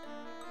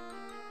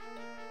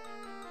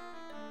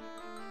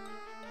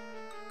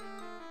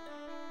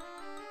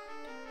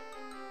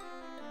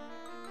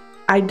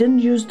 I didn't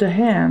use the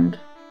hand.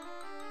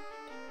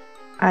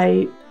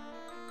 I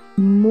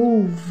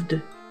moved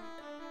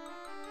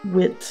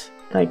with,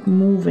 like,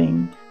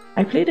 moving.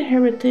 I played a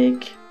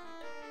heretic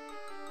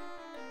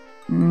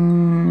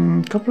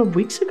a couple of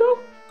weeks ago.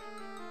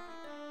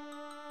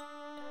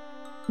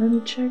 Let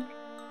me check.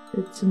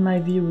 It's in my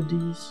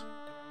VODs.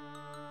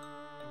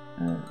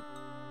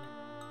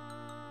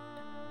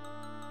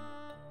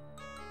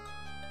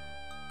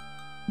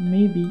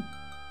 Maybe.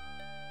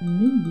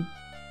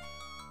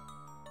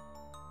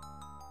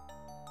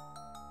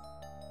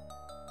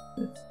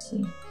 Let's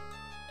see.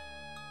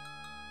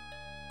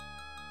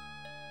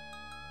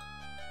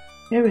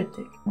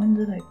 Heretic. When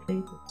did I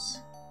play this?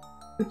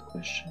 Good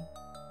question.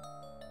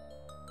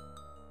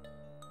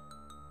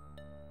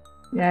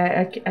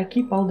 Yeah, I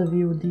keep all the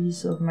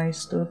VODs of my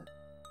stuff.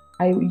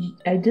 I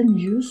didn't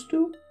used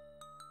to,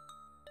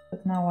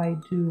 but now I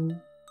do,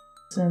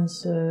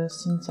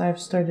 since I've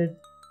started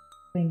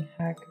playing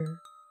Hacker.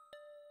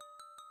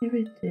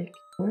 Heretic,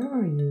 where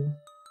are you?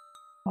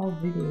 All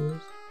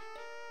videos.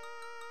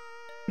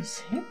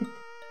 It's Heretic.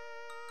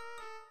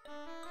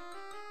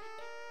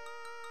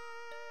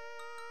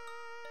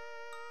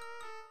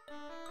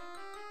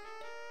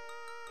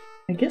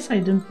 I guess I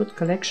didn't put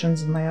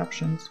collections in my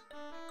options.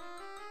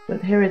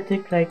 But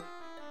Heretic, like,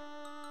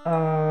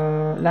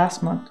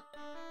 last month.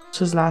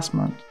 This is last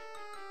month.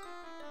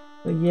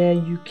 But yeah,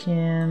 you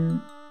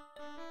can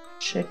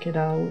check it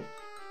out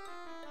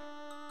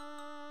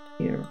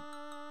here.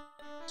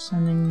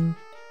 Sending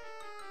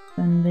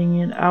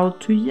it out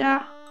to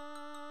ya.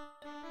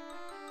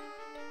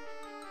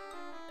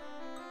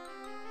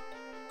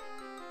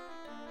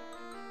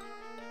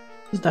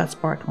 That's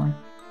part one.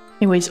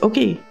 Anyways,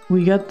 okay,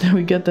 we got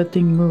the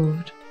thing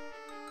moved.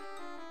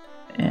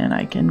 And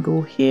I can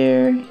go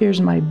here.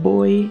 Here's my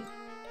boy.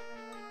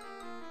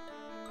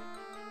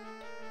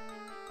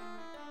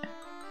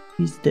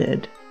 He's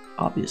dead,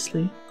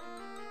 obviously.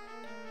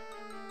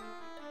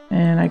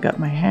 And I got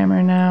my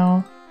hammer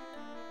now.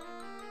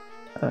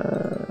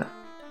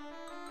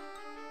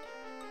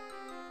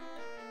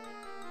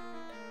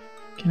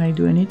 Can I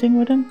do anything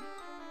with him?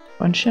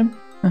 Punch him?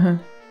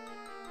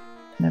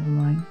 Never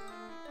mind.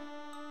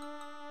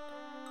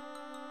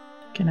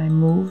 Can I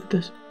move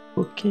this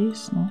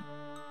bookcase? No.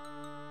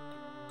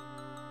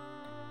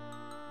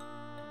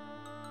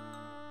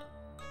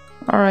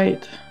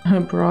 Alright,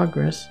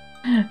 progress.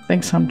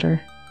 Thanks, Hunter.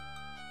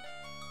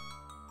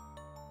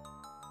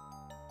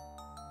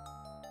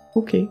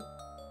 Okay,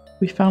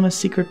 we found a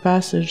secret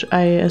passage.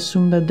 I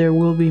assume that there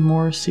will be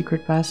more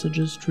secret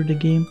passages through the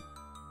game.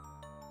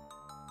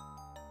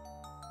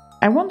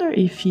 I wonder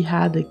if he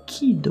had a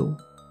key though.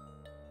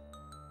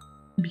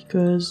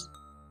 Because...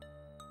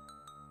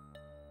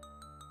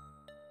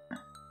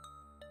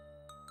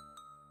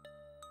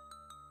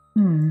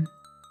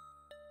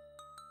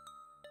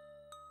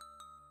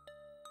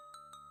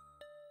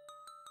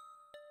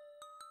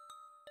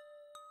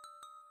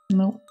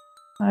 No,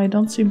 I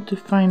don't seem to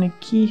find a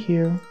key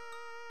here.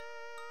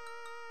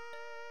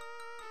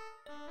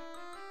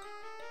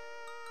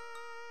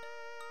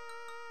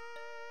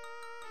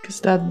 Because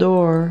that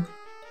door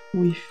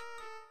we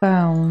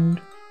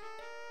found...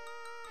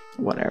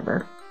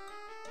 Whatever.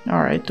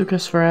 Alright, took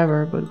us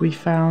forever, but we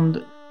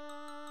found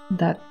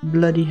that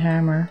bloody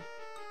hammer.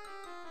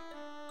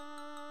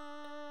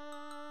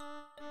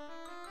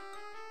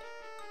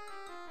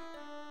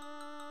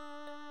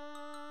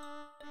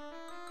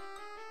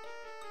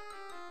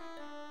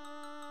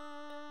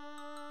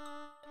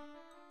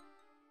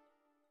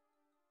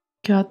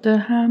 Got the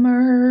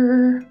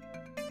hammer.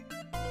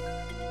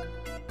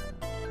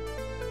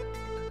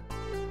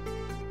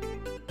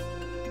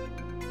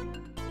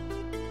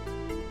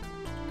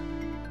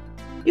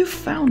 You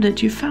found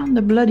it. You found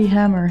the bloody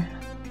hammer.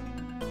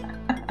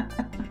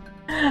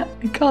 I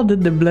called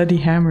it the bloody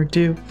hammer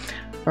too.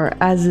 Or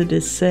as it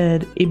is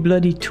said, a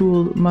bloody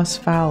tool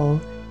must foul.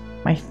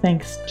 My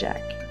thanks,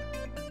 Jack.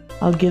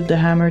 I'll give the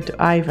hammer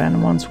to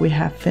Ivan once we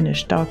have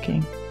finished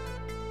talking.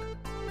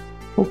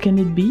 Who can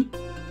it be?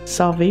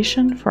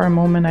 Salvation? For a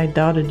moment I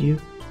doubted you.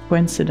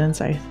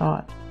 Coincidence, I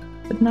thought.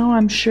 But now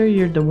I'm sure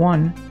you're the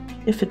one.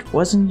 If it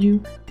wasn't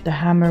you, the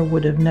hammer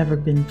would have never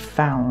been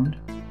found.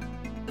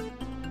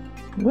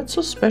 What's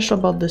so special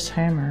about this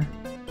hammer?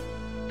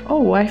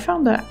 Oh, I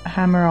found the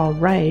hammer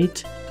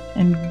alright.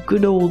 And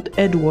good old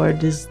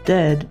Edward is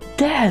dead.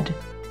 Dead!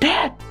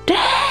 Dead!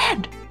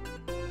 Dead!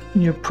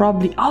 And you're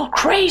probably all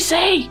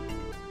crazy!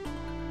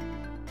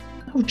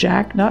 No,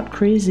 Jack, not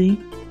crazy.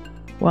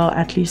 Well,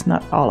 at least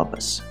not all of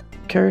us.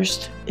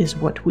 Cursed is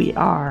what we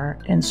are,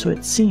 and so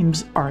it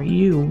seems are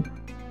you.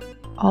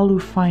 All who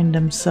find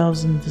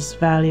themselves in this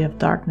valley of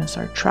darkness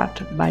are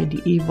trapped by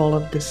the evil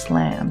of this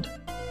land.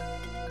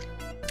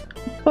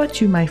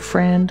 But you, my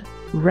friend,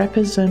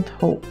 represent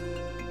hope.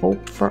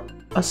 Hope for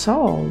us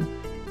all.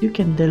 You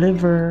can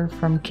deliver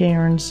from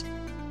Cairn's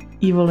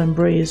evil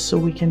embrace so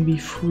we can be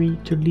free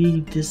to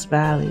leave this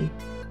valley.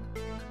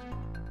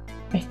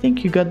 I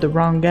think you got the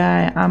wrong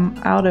guy. I'm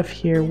out of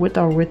here with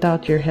or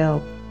without your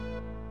help.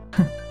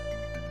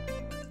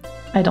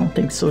 I don't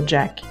think so,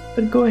 Jack,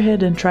 but go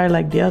ahead and try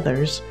like the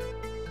others.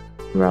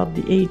 Throughout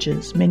the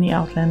ages, many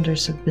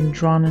outlanders have been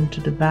drawn into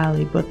the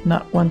valley, but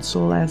not one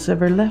soul has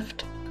ever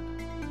left.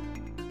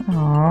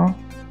 Aww,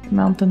 the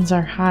mountains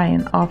are high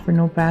and offer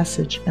no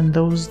passage, and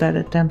those that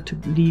attempt to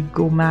leave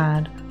go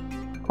mad,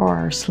 or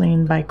are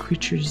slain by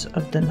creatures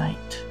of the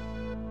night.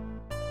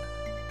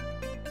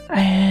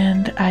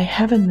 And I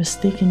haven't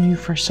mistaken you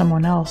for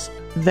someone else.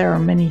 There are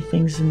many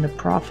things in the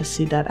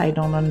prophecy that I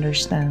don't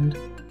understand,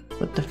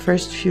 but the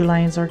first few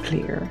lines are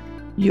clear.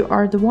 You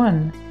are the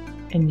one,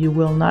 and you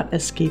will not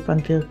escape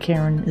until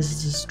Cairn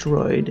is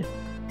destroyed.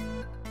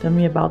 Tell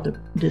me about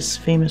this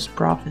famous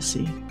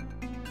prophecy.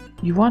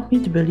 You want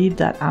me to believe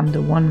that I'm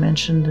the one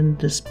mentioned in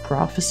this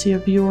prophecy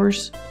of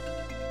yours?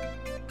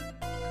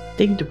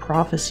 Take the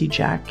prophecy,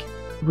 Jack.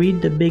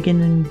 Read the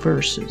beginning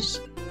verses.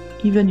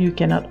 Even you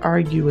cannot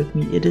argue with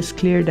me. It is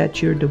clear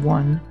that you're the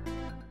one.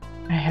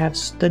 I have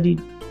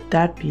studied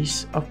that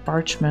piece of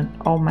parchment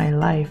all my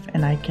life,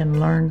 and I can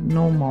learn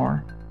no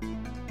more.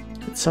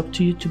 It's up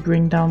to you to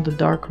bring down the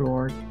Dark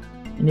Lord,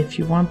 and if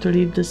you want to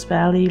leave this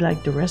valley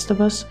like the rest of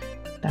us,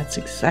 that's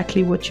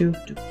exactly what you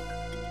do.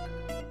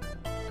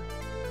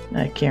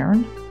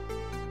 Cairn?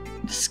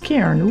 This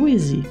Cairn, who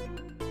is he?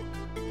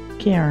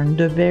 Cairn,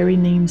 the very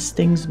name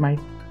stings my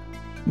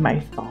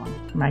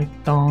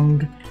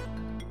thong.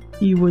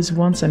 He was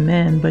once a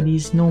man, but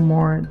he's no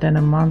more than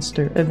a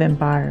monster, a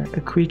vampire,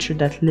 a creature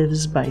that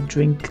lives by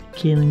drinking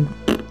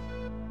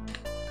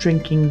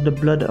the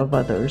blood of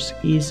others.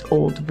 He is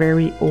old,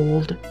 very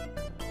old,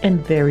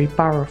 and very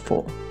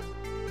powerful.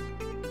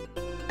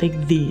 Take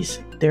these.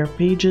 They're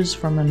pages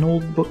from an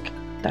old book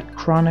that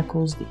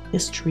chronicles the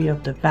history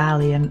of the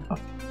valley and of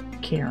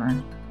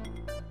Cairn.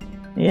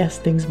 Yes,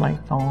 things my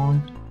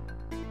thong.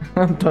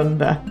 I've done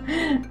that.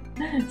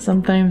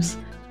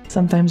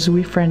 Sometimes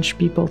we French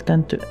people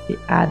tend to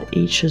add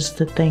H's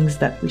to things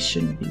that we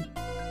shouldn't be.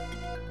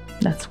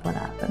 That's what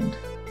happened.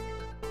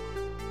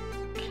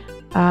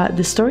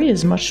 The story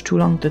is much too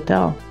long to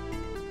tell.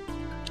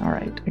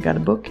 Alright, I got a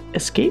book.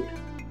 Escape?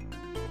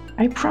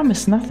 I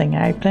promise nothing.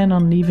 I plan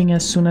on leaving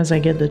as soon as I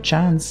get the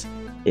chance.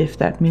 If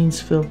that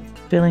means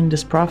fulfilling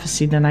this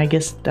prophecy, then I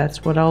guess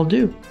that's what I'll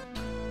do.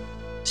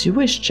 As you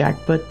wish, Jack,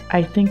 but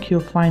I think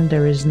you'll find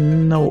there is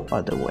no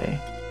other way.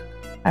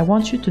 I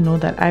want you to know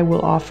that I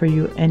will offer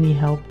you any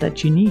help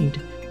that you need.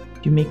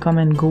 You may come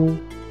and go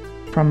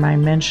from my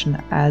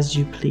mansion as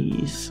you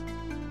please.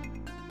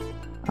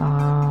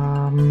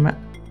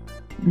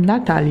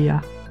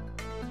 Natalia.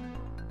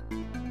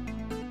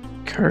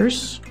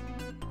 Curse?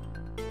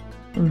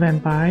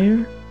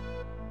 Vampire?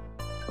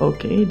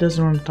 Okay, he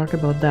doesn't want to talk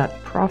about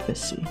that.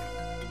 Prophecy.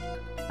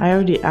 I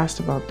already asked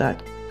about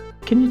that.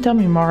 Can you tell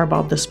me more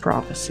about this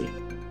prophecy?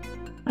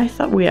 I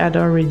thought we had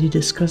already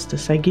discussed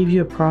this. I gave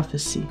you a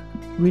prophecy.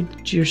 Read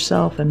it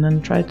yourself and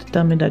then try to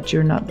tell me that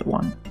you're not the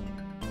one.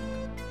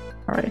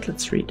 Alright,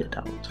 let's read it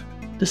out.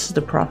 This is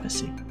the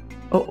prophecy.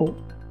 Oh,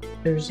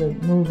 there's a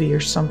movie or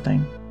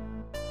something.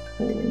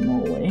 Holy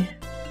moly.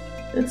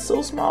 It's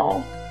so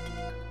small.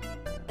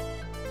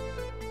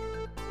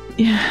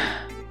 Yeah.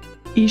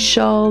 He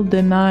shall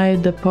deny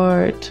the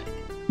part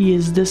he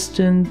is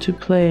destined to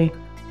play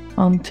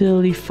until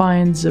he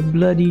finds a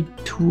bloody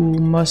tool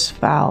must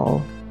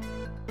fall.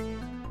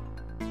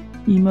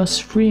 He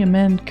must free a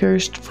man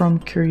cursed from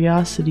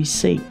curiosity's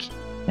sake,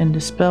 and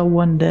dispel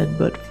one dead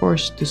but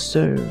forced to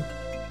serve.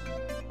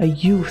 A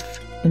youth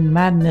in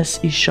madness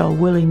he shall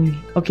willingly...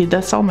 Okay,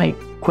 that's all my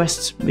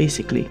quests,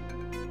 basically.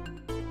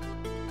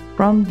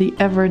 From the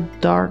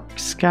ever-dark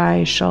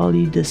sky shall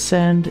he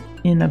descend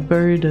in a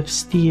bird of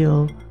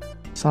steel,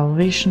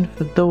 salvation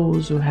for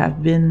those who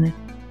have been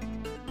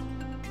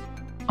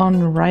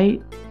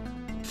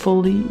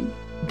unrightfully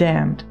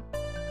damned.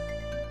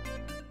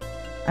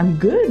 I'm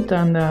good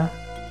on the...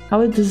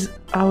 How is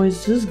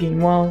this game?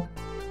 Well,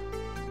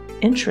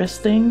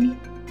 interesting.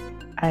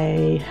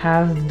 I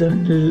have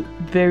done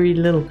very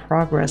little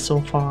progress so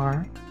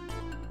far.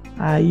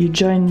 You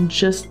joined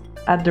just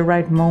at the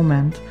right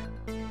moment,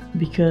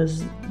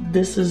 because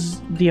this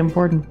is the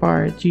important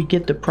part. You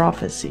get the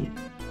prophecy.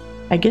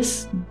 I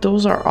guess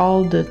those are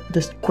all the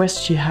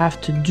quests you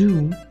have to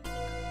do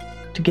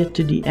to get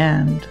to the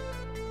end.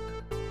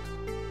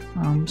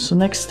 So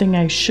next thing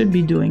I should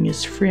be doing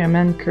is free a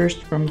man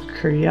cursed from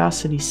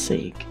curiosity's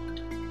sake.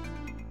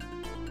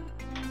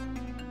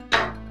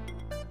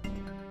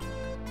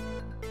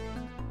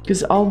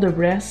 Because all the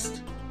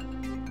rest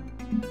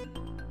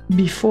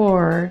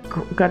before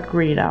got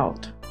grayed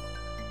out.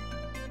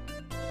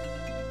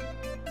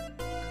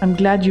 I'm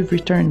glad you've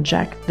returned,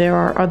 Jack. There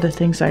are other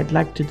things I'd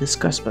like to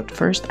discuss, but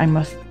first I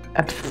must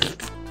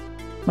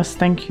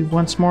thank you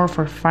once more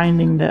for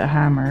finding the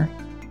hammer.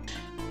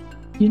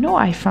 You know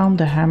I found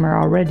the hammer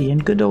already,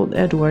 and good old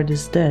Edward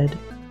is dead.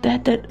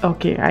 Dead?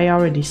 Okay, I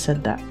already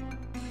said that.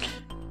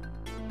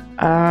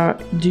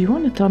 Do you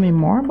want to tell me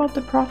more about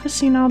the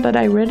prophecy now that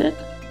I read it?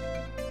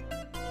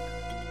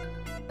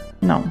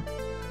 No.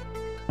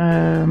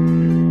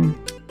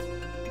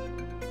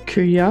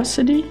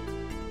 Curiosity?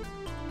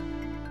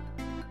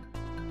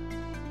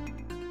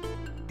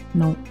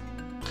 No.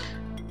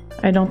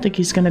 I don't think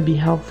he's gonna be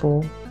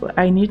helpful.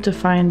 I need to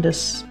find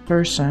this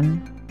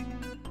person.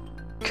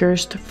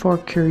 Cursed for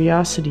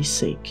curiosity's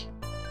sake.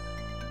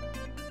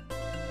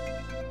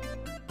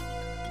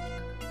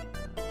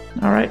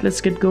 Alright, let's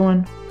get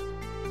going.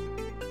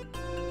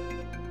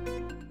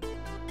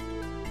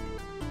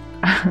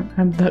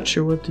 I'm not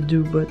sure what to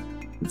do, but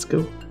let's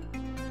go.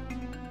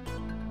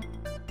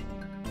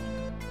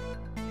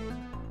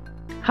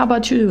 How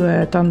about you,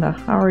 Tonda?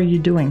 How are you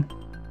doing?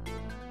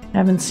 I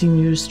haven't seen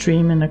you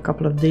stream in a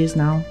couple of days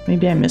now.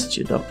 Maybe I missed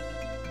you though.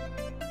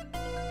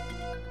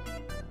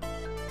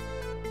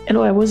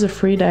 Hello, I was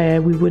afraid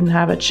we wouldn't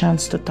have a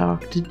chance to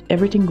talk. Did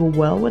everything go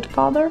well with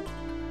Father?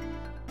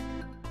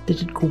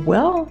 Did it go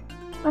well?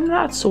 I'm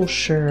not so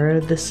sure.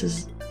 This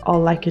is all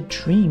like a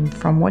dream.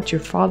 From what your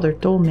father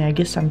told me, I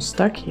guess I'm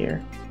stuck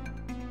here.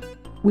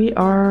 We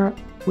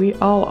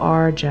all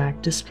are,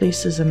 Jack. This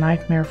place is a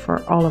nightmare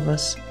for all of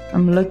us.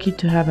 I'm lucky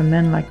to have a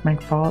man like my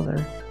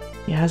father.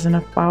 He has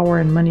enough power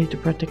and money to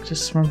protect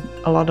us from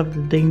a lot of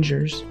the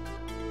dangers.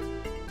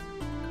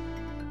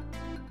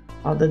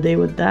 Father Day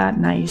with Dad,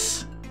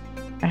 nice.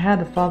 I had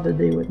a Father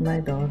Day with my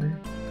daughter.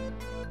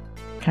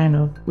 Kind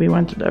of. We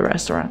went to the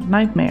restaurant.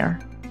 Nightmare.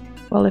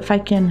 Well, if I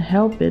can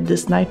help it,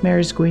 this nightmare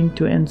is going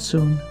to end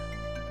soon.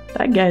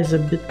 That guy's a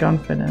bit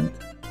confident.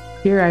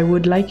 Here, I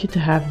would like you to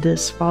have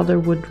this. Father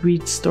would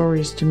read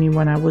stories to me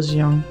when I was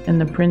young,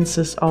 and the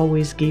princess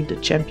always gave the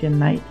champion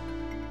knight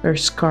her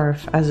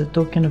scarf as a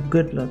token of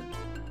good luck.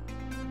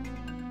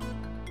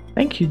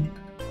 Thank you,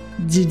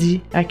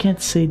 Didi. I can't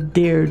say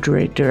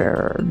Deirdre,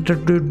 Derp.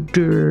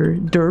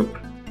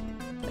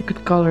 I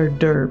could call her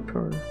Derp,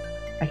 or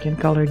I can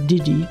call her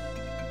Didi.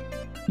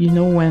 You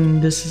know,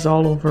 when this is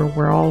all over,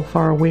 we're all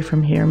far away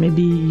from here.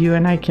 Maybe you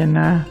and I can,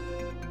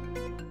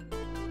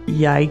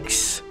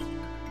 yikes.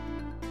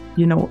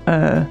 You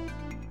know,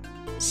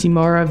 see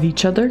more of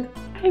each other?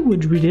 I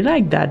would really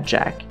like that,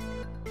 Jack.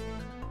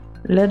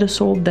 Let us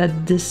hope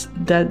that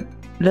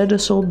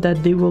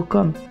they will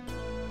come.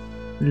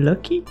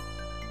 Lucky?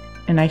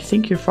 And I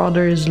think your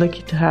father is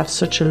lucky to have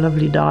such a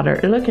lovely daughter.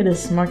 Look at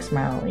his smug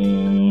smile.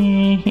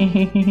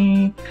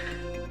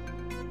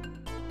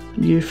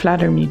 You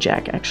flatter me,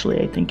 Jack.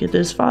 Actually, I think it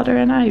is Father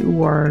and I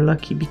who are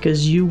lucky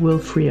because you will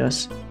free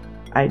us.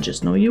 I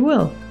just know you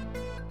will.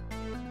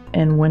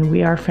 And when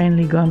we are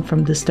finally gone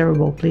from this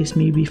terrible place,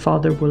 maybe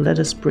Father will let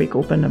us break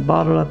open a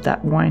bottle of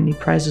that wine he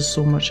prizes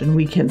so much and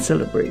we can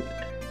celebrate.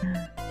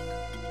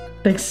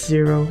 Thanks,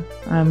 Zero.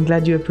 I'm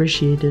glad you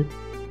appreciate it.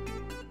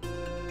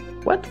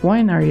 What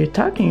wine are you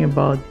talking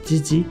about,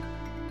 Didi?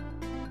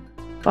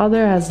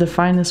 Father has the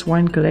finest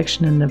wine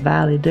collection in the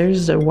valley.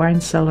 There's a wine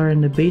cellar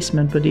in the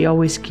basement, but he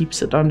always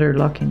keeps it under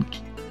lock and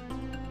key.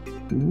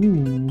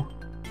 Ooh.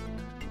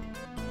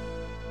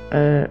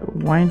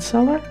 Wine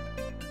cellar?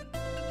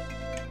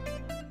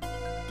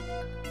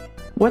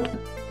 What?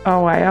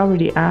 Oh, I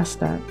already asked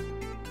that.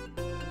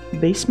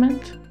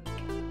 Basement?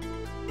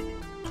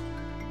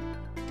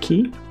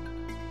 Key?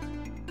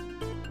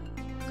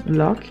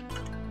 Lock?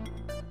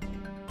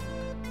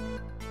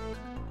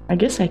 I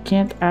guess I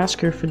can't ask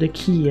her for the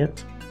key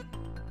yet.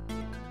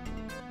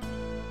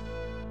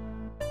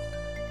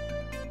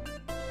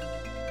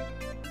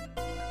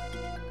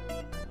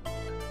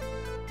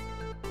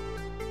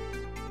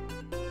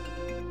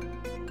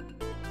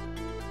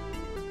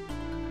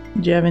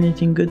 Do you have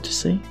anything good to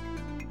say?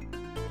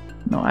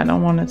 No, I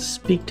don't want to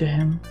speak to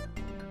him.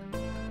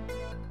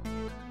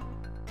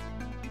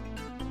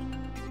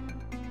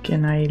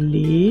 Can I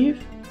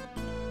leave?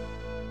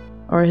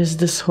 Or is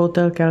this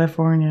Hotel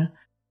California?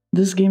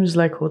 This game is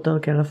like Hotel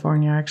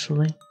California,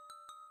 actually.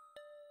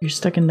 You're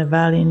stuck in the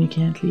valley and you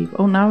can't leave.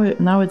 Oh,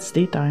 now it's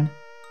daytime.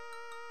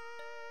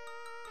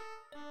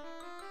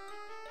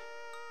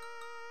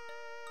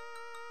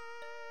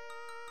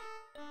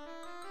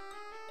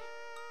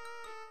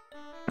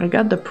 I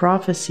got the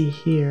prophecy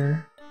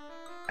here.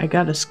 I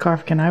got a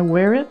scarf. Can I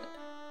wear it?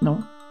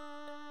 No.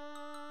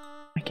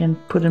 I can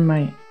put in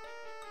my...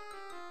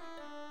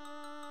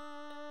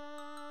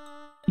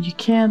 You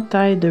can't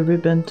tie the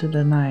ribbon to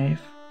the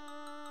knife.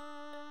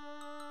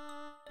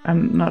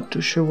 I'm not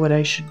too sure what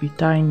I should be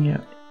tying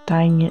it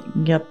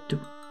up to.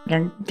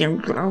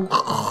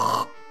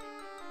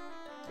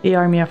 Hey,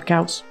 army of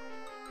cows.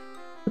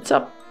 What's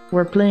up?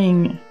 We're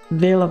playing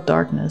Veil of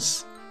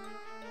Darkness.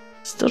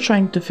 Still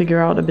trying to figure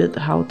out a bit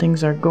how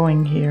things are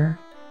going here.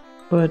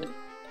 But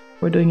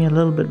We're doing a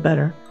little bit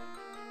better.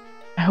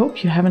 I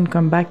hope you haven't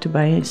come back to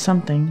buy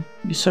something.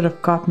 You sort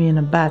of caught me in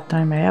a bad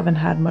time. I haven't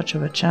had much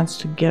of a chance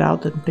to get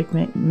out and pick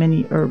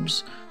many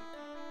herbs.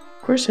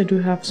 Of course, I do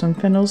have some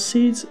fennel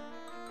seeds.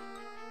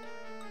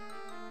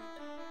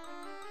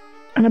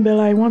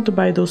 Annabella, I want to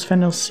buy those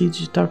fennel seeds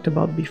you talked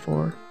about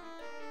before.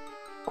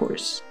 Of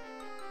course.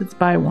 Let's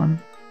buy one.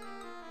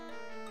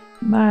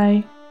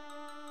 Bye.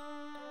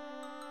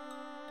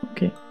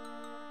 Okay.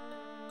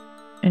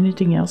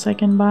 Anything else I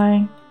can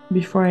buy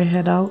before I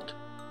head out?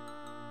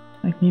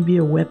 Like maybe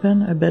a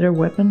weapon? A better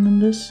weapon than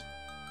this?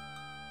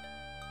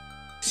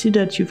 See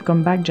that you've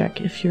come back,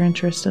 Jack. If you're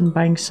interested in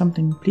buying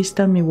something, please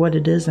tell me what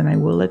it is and I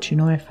will let you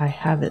know if I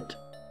have it.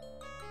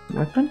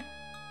 Weapon?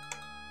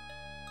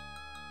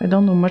 I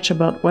don't know much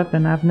about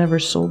weapon. I've never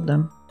sold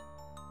them.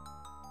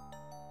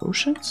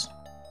 Potions?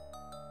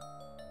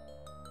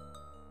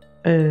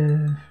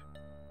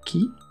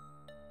 Key?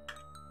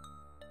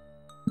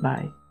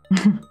 Bye.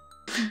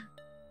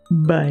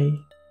 Bye.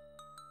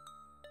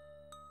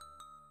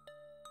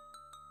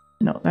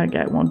 No, that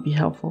guy won't be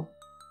helpful.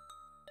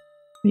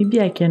 Maybe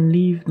I can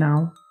leave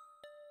now.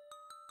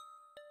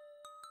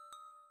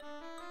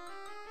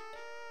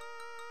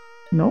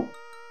 No?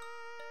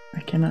 I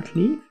cannot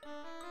leave?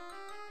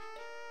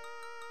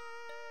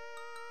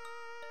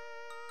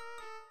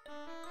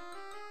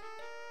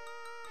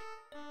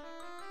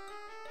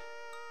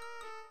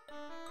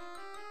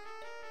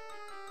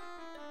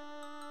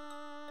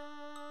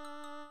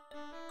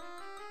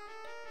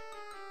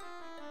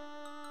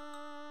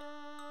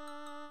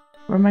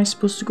 Where am I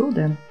supposed to go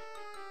then?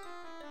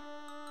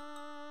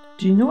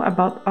 Do you know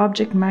about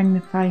object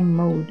magnifying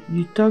mode?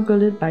 You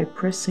toggle it by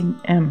pressing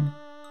M.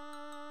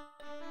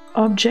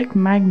 Object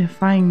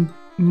magnifying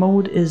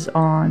mode is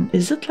on.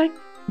 Is it like,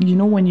 you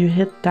know, when you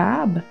hit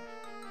tab?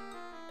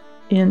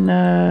 In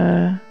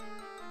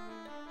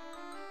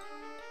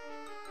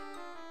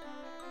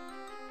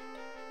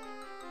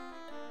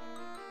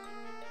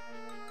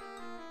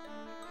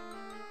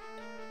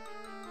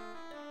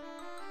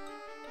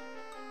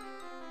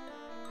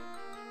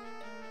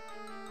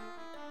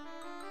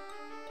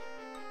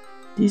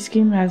this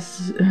game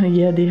has,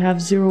 yeah, they have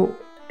zero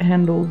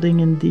hand holding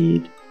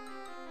indeed.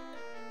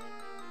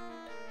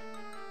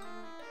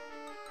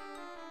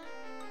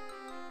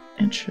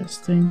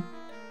 Interesting.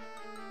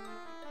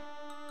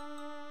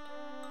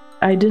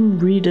 I didn't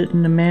read it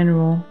in the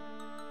manual.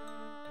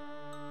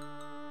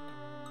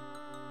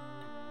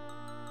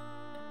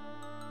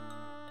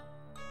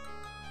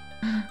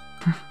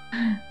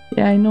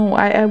 Yeah, I know.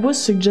 I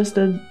was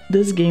suggested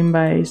this game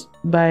by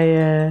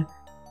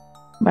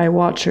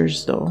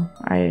watchers though.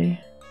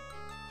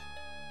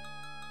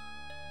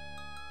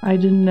 I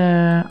didn't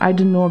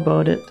know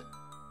about it.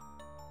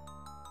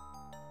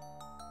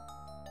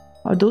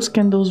 Are those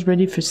candles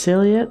ready for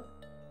sale yet?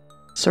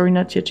 Sorry,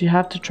 not yet. You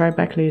have to try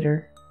back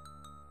later.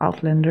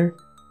 Outlander.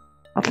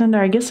 Outlander,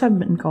 I guess I've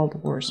been called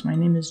worse. My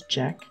name is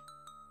Jack.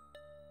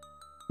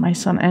 My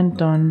son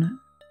Anton.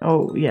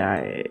 Oh,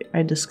 yeah,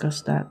 I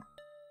discussed that.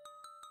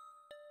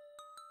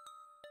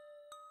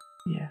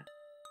 Yeah.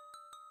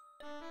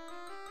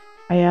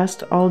 I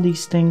asked all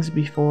these things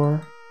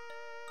before.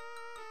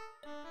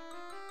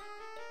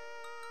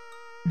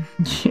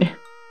 Yeah.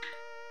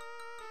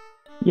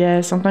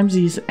 Yeah, sometimes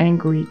he's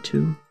angry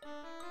too.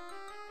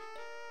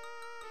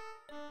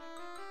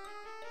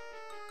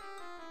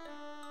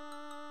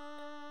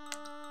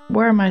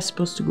 Where am I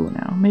supposed to go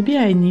now? Maybe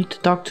I need to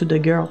talk to the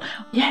girl.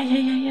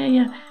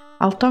 Yeah.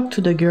 I'll talk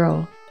to the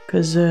girl,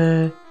 because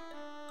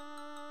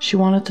she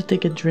wanted to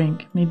take a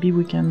drink. Maybe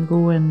we can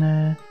go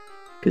and...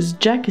 Because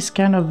Jack is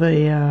kind of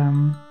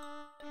a...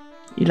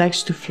 he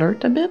likes to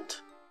flirt a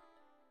bit.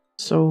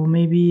 So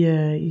maybe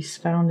he's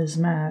found his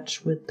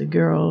match with the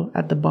girl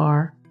at the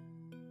bar.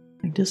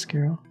 Like this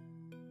girl.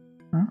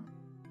 Huh?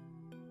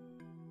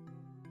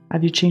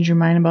 Have you changed your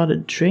mind about a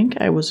drink?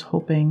 I was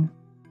hoping.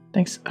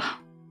 Thanks. Ugh.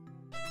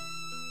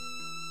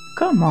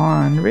 Come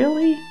on,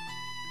 really?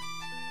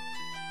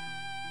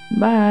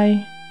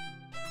 Bye.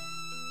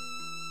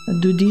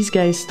 Do these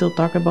guys still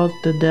talk about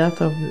the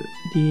death of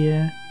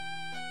the...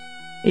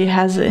 Hey,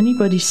 has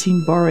anybody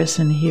seen Boris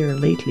in here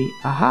lately?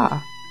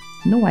 Aha!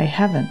 No, I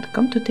haven't.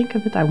 Come to think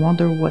of it, I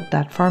wonder what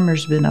that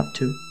farmer's been up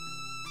to.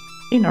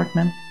 Hey,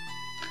 Northman.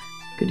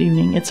 Good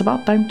evening. It's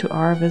about time to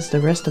harvest the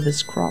rest of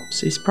his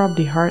crops. He's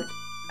probably hard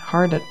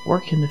at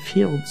work in the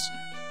fields.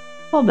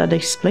 Well, that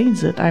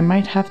explains it. I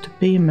might have to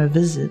pay him a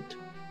visit.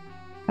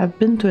 I've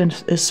been to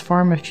his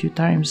farm a few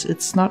times.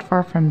 It's not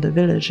far from the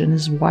village, and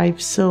his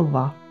wife,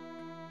 Silva,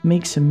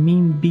 makes a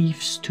mean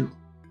beef stew.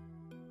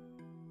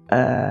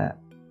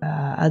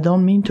 I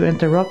don't mean to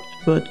interrupt,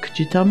 but could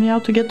you tell me how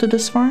to get to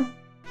this farm?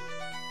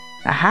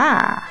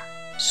 Aha!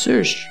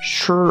 Sure,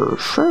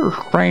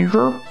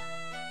 stranger.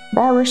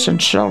 Boris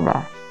and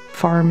Silva.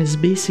 Farm is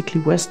basically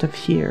west of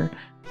here.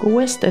 Go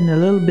west and a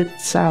little bit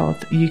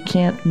south, you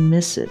can't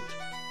miss it.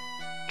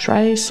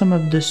 Try some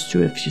of the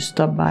stew if you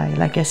stop by.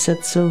 Like I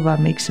said, Silva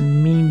makes a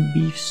mean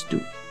beef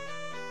stew.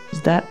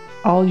 Is that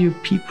all your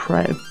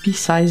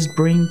pea-sized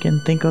brain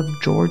can think of,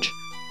 George?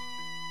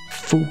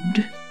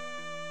 Food?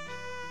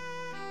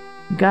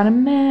 Got a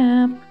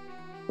map.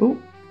 Oh.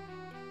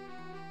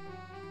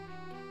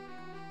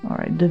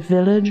 Alright, the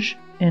village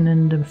and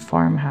in the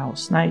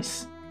farmhouse.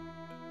 Nice.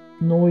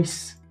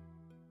 Nice.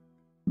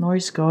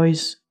 Nice,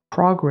 guys.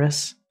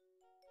 Progress.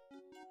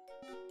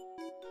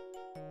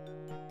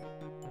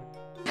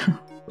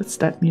 What's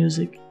that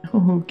music?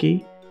 Oh,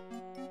 okay.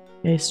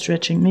 Okay,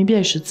 stretching. Maybe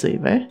I should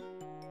save, eh?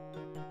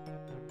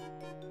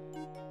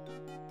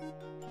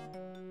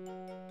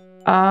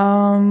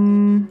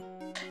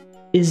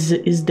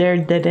 Is there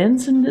dead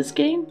ends in this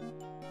game?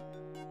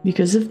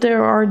 Because if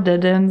there are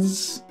dead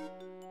ends,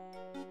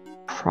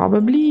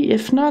 probably.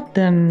 If not,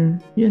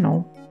 then, you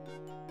know,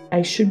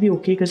 I should be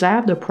okay because I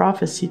have the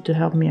prophecy to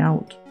help me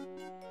out.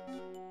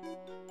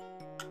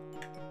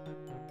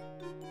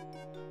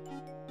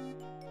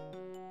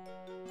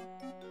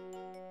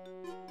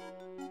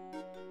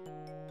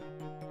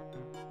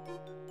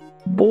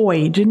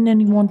 Boy, didn't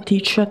anyone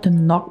teach you to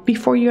knock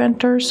before you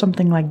enter?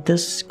 Something like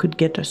this could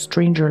get a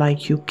stranger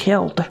like you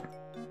killed.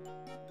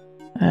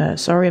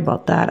 Sorry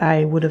about that.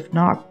 I would have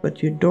knocked,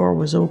 but your door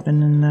was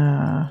open and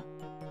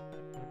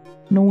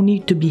no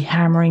need to be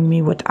hammering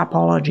me with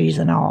apologies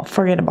and all.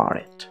 Forget about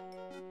it.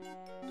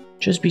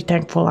 Just be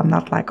thankful I'm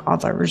not like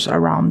others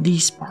around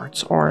these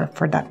parts, or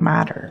for that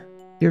matter,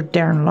 you're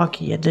darn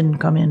lucky it didn't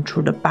come in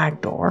through the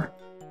back door.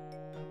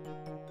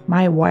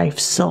 My wife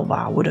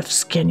Silva would have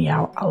skinned you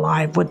out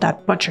alive with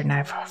that butcher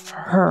knife of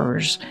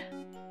hers.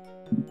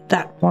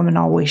 That woman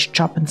always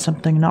chopping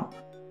something up.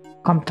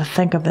 Come to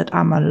think of it,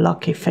 I'm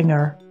lucky a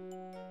finger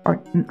or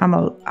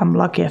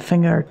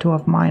two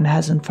of mine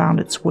hasn't found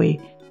its way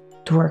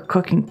to her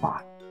cooking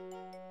pot.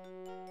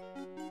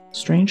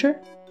 Stranger?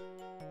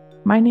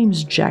 My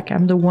name's Jack.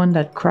 I'm the one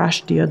that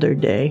crashed the other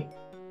day.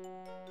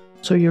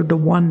 So you're the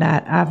one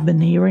that I've been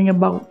hearing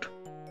about?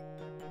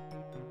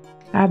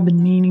 I've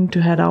been meaning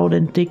to head out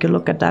and take a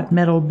look at that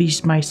metal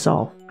beast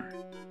myself.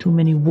 Too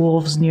many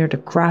wolves near the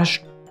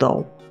crash,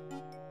 though.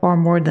 Far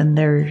more than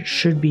there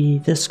should be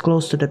this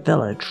close to the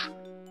village.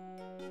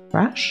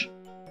 Crash?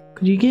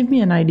 Could you give me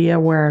an idea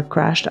where I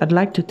crashed? I'd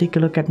like to take a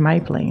look at my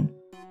plane.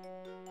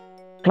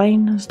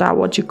 Plane? Is that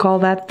what you call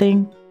that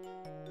thing?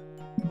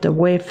 The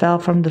way it fell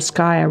from the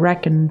sky, I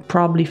reckon,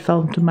 probably fell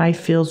into my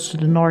fields to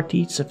the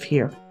northeast of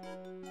here.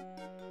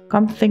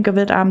 Come to think of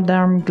it, I'm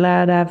darn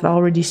glad I've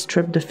already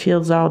stripped the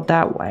fields out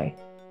that way.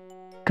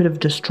 Could have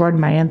destroyed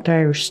my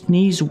entire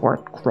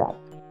sneezewort crop.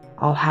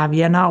 I'll have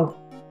you know.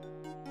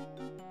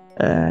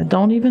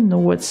 Don't even know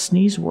what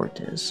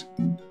sneezewort is.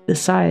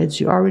 Besides,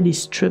 you already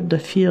stripped the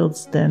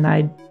fields, then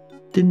I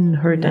didn't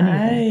hurt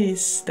anything.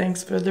 Nice.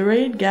 Thanks for the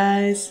raid,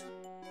 guys.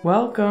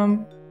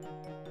 Welcome.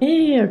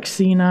 Hey,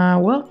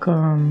 Oxina,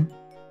 welcome.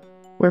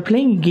 We're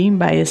playing a game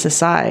by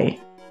SSI.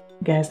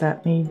 Guys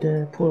that made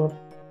the pull-up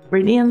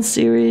Radiant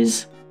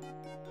series.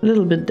 A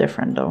little bit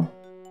different, though.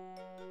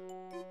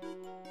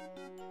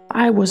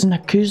 I wasn't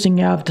accusing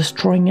you of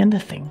destroying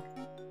anything.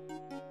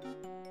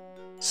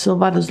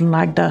 Silva doesn't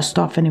like that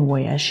stuff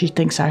anyway, as she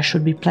thinks I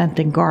should be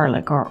planting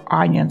garlic or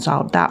onions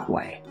out that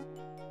way.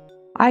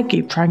 I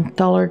keep trying to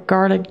tell her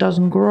garlic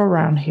doesn't grow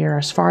around here.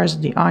 As far as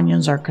the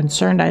onions are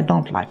concerned, I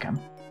don't like them.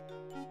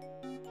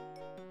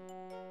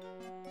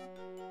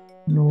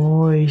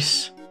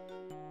 Nice.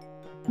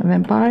 A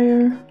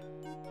vampire?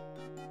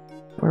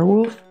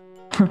 Werewolf?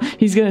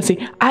 He's gonna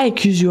say, I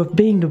accuse you of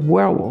being the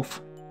werewolf.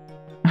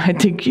 I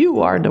think you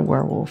are the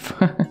werewolf.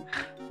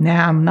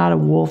 Nah, I'm not a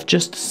wolf,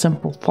 just a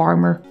simple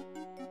farmer.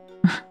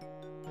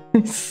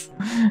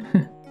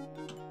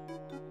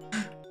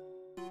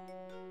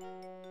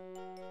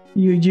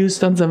 You use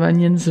tons of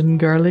onions and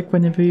garlic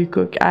whenever you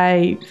cook.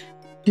 I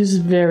use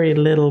very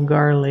little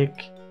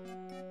garlic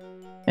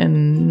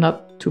and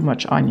not too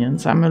much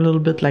onions. I'm a little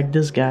bit like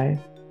this guy.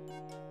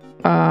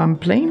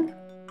 Plane?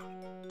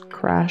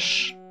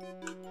 Crash.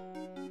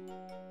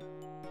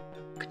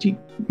 Could you...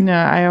 No,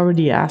 I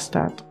already asked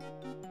that.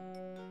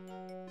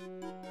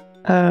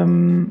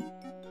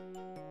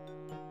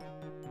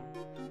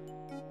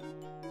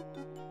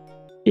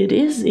 It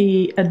is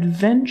a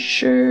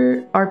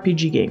adventure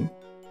RPG game.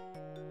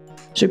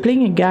 So you're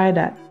playing a guy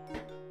that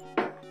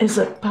is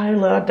a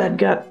pilot that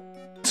got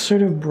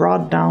sort of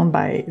brought down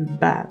by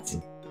bats.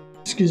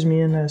 Excuse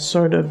me, in a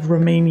sort of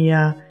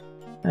Romania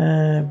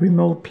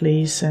remote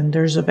place, and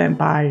there's a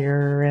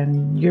vampire,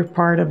 and you're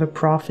part of a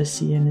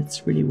prophecy, and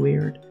it's really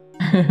weird.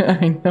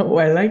 I know,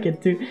 I like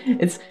it too.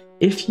 It's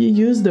if you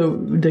use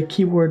the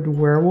keyword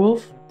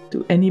werewolf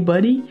to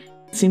anybody,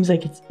 it seems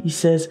like he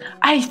says,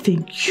 I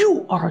think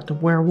you are the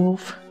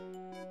werewolf.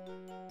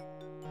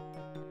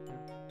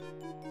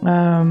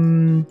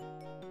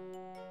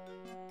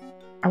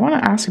 I want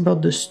to ask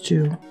about this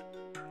too.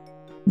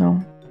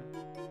 No?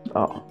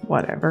 Oh,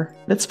 whatever.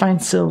 Let's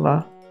find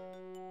Silva.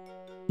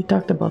 We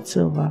talked about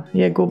Silva.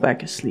 Yeah, go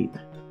back asleep.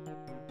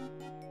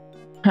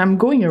 I'm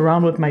going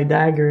around with my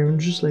dagger. I'm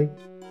just like,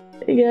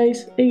 hey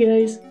guys, hey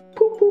guys.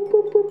 Poop, poop,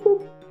 poop, poop,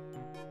 poop.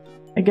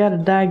 I got a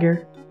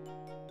dagger.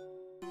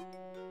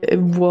 It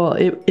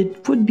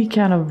would be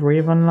kind of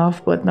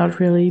Ravenloft, but not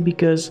really,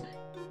 because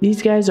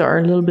these guys are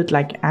a little bit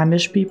like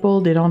Amish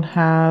people. They don't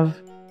have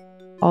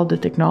all the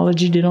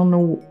technology. They don't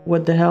know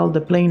what the hell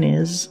the plane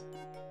is.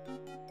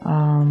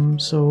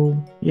 So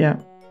yeah.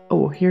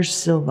 Oh, here's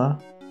Silva.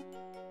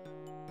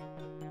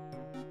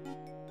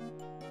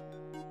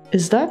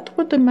 Is that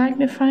what the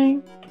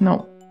magnifying?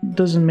 No,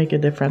 doesn't make a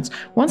difference.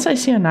 Once I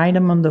see an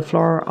item on the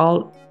floor,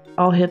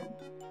 I'll hit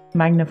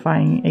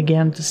magnifying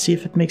again to see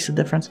if it makes a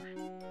difference.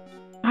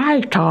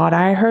 I thought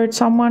I heard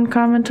someone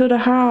come into the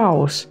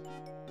house.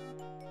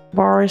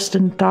 Boris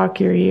didn't talk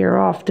your ear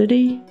off, did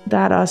he?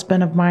 That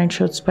husband of mine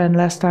should spend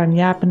less time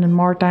yapping and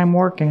more time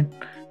working.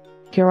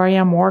 Here I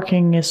am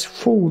working his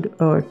food,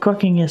 or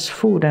cooking his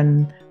food,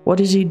 and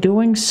what is he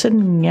doing? Sitting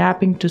and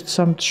yapping to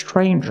some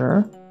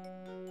stranger.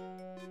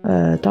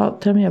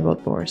 Tell me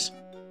about Boris.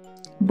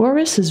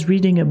 Boris is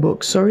reading a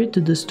book. Sorry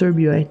to disturb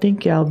you. I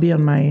think I'll be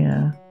on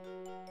my...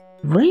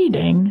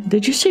 Reading?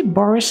 Did you say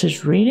Boris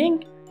is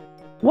reading?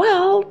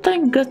 Well,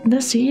 thank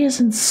goodness he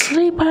isn't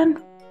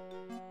sleeping.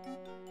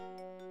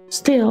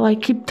 Still, I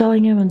keep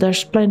telling him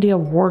there's plenty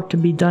of work to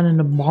be done in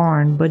the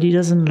barn, but he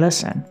doesn't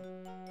listen.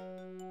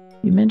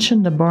 You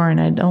mentioned the barn.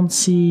 I didn't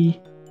see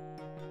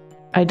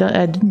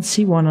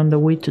one on the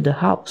way to the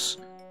house.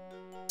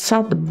 It's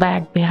out the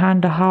back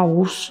behind the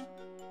house.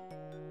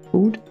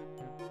 Food?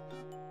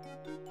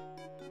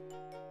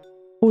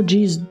 Oh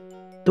geez,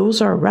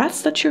 those are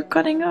rats that you're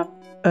cutting up?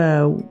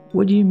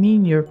 What do you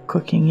mean you're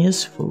cooking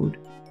his food?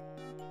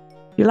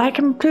 You like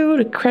them too?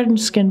 The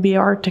critters can be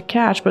hard to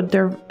catch, but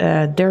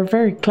they're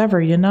very clever,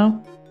 you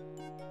know?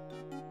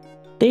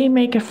 They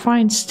make a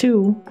fine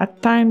stew.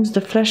 At times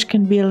the flesh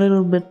can be a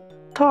little bit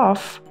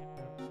tough.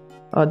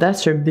 Oh,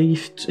 that's your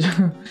beef.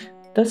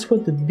 That's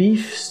what the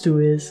beef stew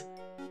is.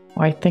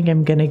 Oh, I think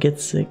I'm gonna get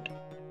sick.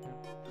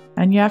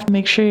 And you have to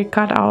make sure you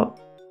cut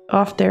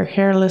off their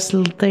hairless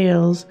little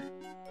tails.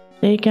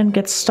 They can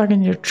get stuck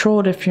in your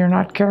throat if you're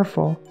not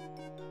careful.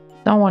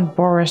 Don't want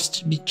Boris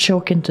to be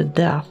choking to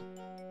death.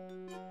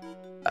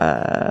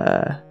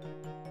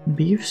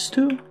 Beef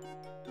stew?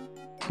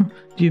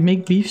 Do you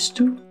make beef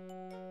stew?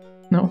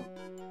 No.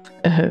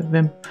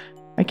 Then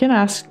I can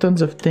ask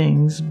tons of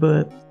things,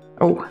 but...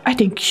 Oh, I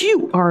think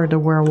you are the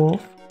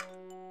werewolf.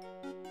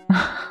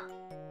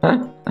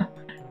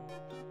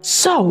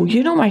 So,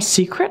 you know my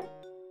secret?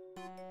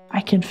 I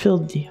can feel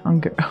the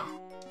hunger.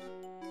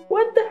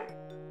 What the...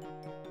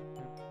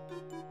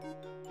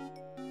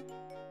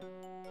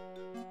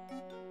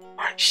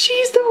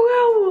 She's the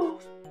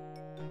werewolf!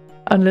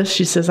 Unless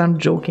she says I'm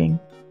joking.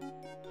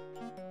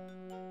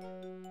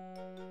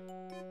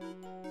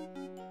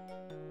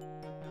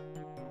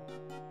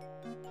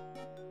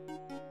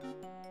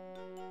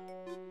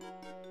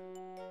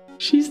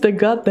 She's the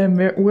goddamn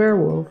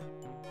werewolf.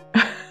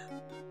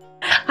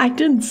 I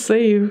didn't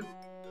save.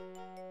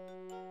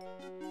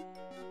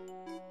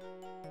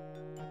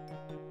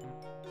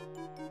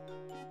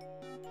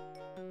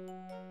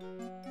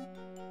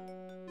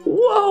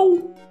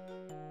 Whoa!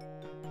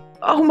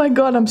 Oh my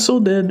god, I'm so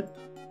dead.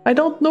 I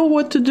don't know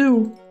what to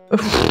do.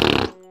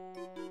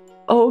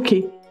 Oh,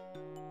 okay.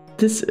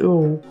 This...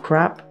 Oh,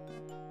 crap.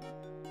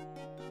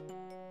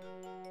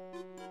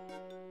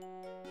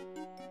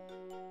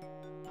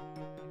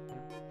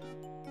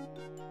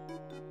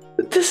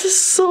 This is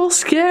so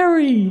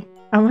scary.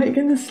 Am I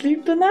gonna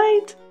sleep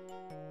tonight?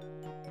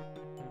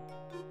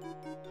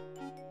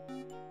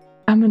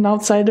 I'm an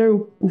outsider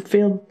who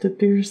failed to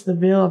pierce the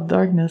veil of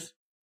darkness.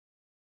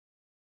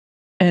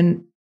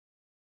 And...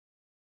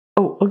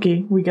 Oh,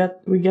 okay, we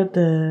got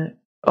the...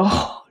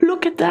 Oh,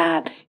 look at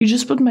that! You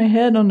just put my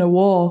head on the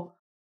wall.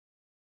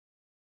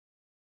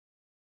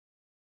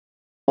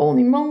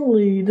 Holy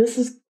moly, this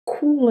is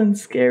cool and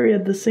scary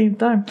at the same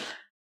time.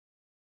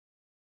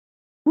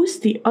 Who's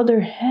the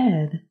other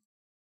head?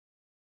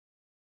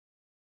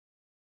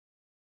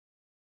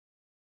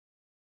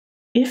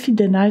 If he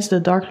denies the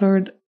Dark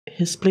Lord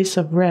his place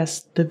of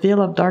rest, the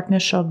veil of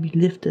darkness shall be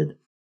lifted.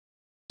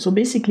 So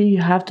basically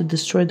you have to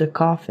destroy the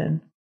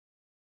coffin.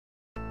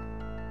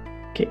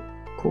 Okay,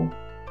 cool.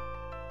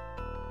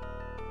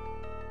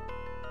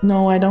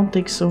 No, I don't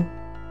think so.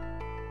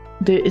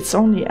 It's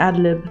only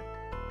ad-lib.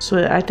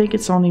 So I think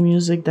it's only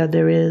music that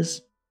there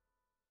is.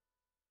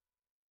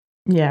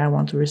 Yeah, I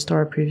want to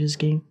restore a previous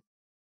game.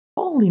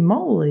 Holy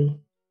moly!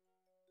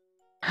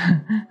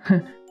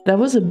 That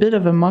was a bit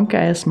of a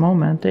monk-ass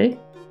moment, eh?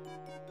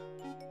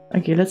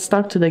 Okay, let's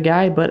talk to the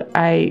guy, but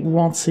I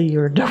won't say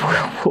you're the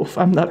werewolf.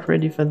 I'm not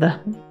ready for that.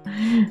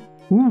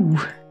 Ooh.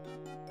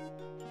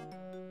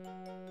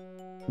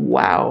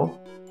 Wow.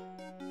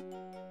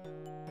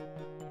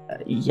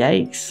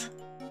 Yikes.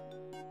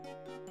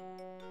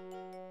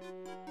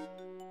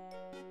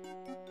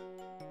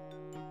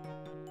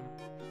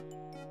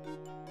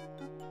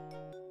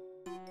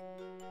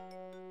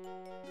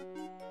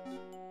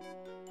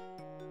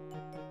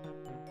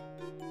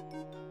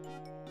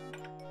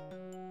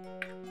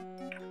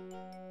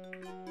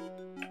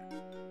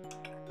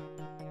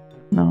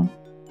 No.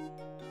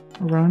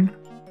 Run.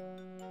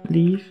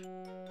 Leave.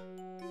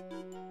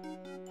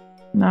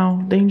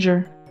 No.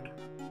 Danger.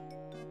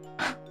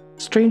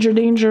 Stranger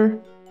danger.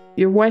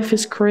 Your wife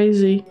is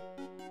crazy.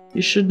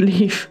 You should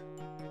leave.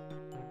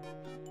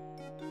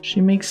 She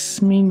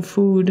makes mean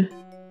food.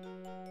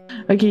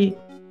 Okay.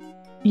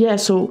 Yeah,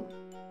 so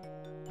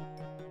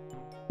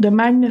the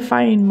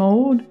magnifying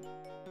mode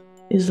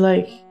is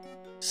like,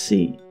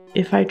 see,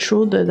 if I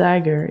throw the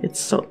dagger, it's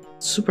so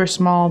super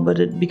small, but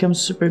it becomes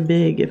super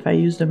big if I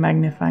use the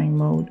magnifying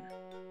mode.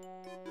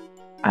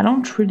 I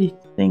don't really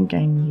think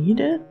I need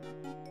it.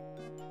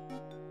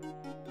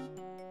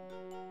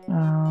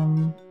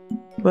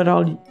 But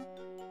I'll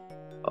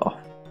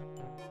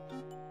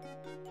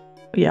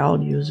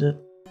use it.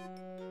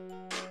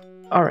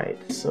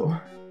 Alright, so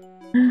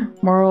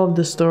moral of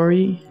the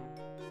story,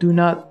 do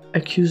not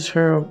accuse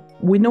her of...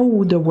 We know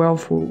who the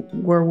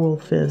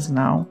werewolf is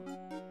now.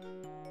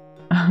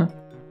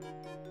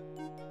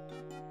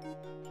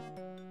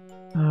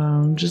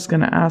 I'm just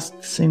gonna ask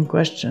the same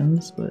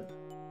questions, but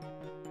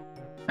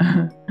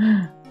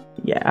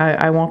yeah,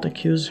 I won't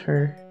accuse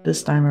her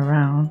this time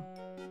around.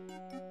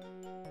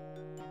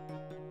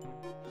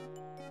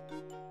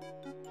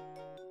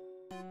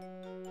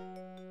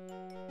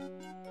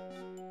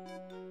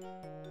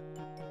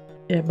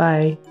 Yeah,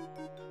 bye.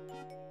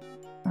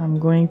 I'm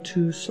going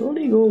to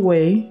slowly go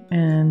away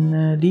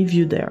and leave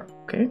you there,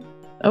 okay?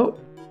 Oh.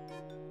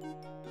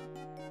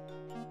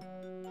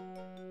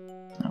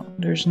 No,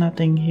 there's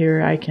nothing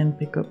here I can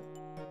pick up.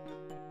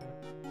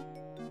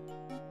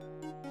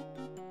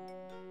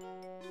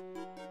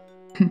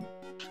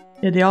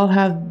 Yeah, they all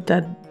have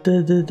that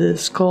the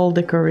skull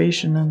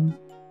decoration and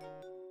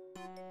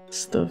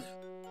stuff.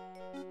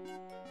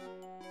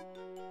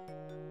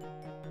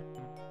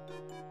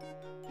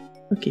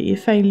 Okay,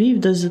 if I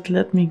leave, does it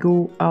let me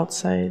go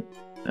outside?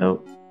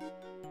 Oh.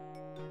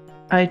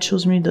 It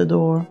shows me the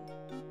door.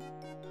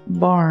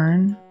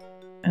 Barn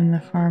and the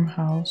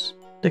farmhouse.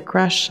 The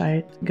crash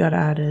site got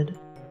added.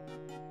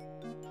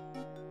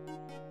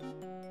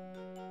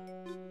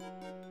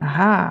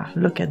 Aha,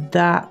 look at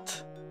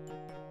that.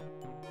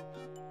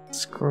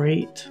 It's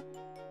great.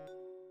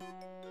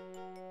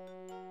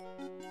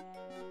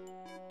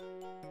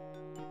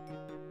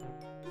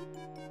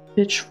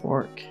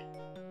 Pitchfork.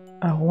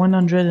 A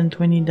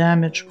 120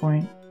 damage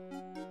point.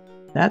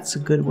 That's a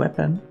good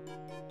weapon.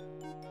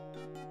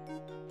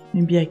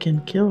 Maybe I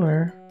can kill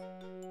her.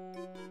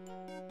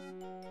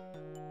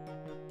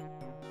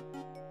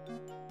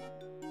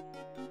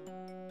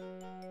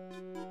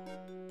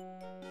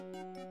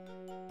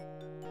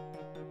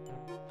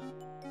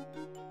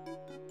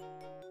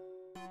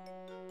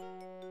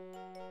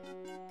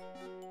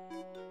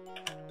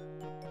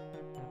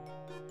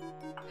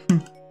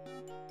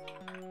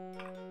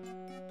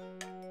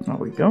 There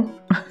we go.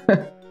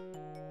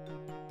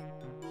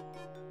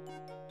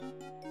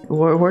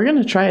 We're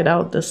gonna try it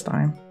out this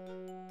time.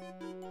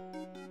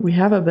 We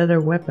have a better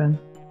weapon.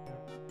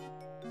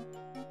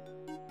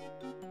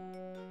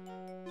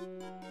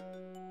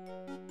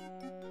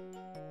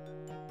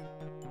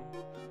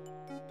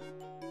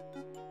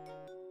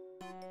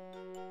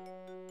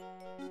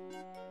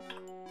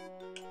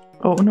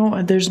 Oh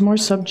no, there's more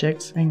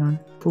subjects. Hang on.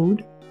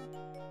 Food?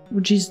 Oh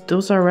geez,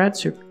 those are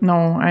rats.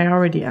 No, I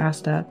already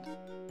asked that.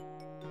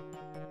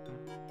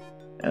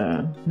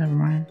 Never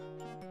mind.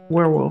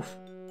 Werewolf.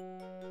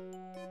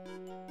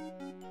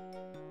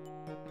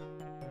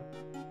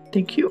 I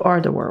think you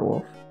are the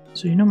werewolf.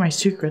 So you know my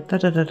secret. Da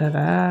da da da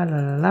da la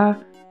la la.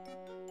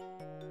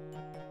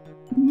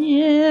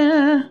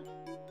 Yeah.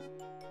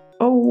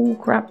 Oh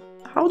crap.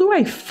 How do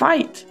I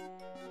fight?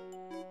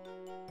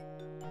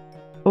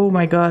 Oh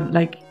my god,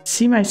 like,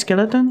 see my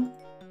skeleton?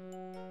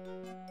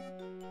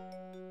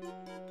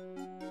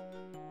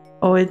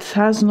 Oh, it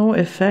has no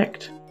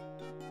effect.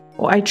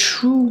 Oh, I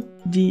threw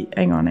the...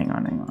 Hang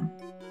on.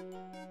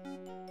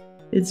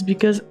 It's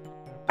because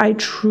I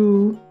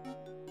threw...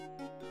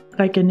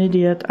 Like an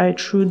idiot, I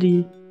threw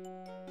the...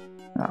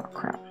 Oh,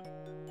 crap.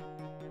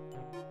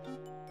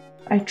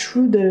 I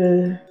threw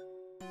the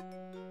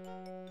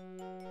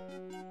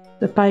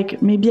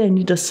pike. Maybe I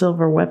need a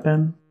silver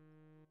weapon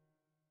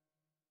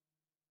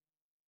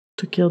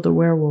to kill the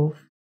werewolf.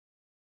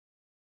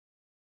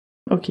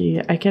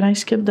 Okay, can I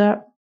skip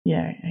that?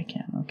 Yeah, I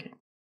can, okay.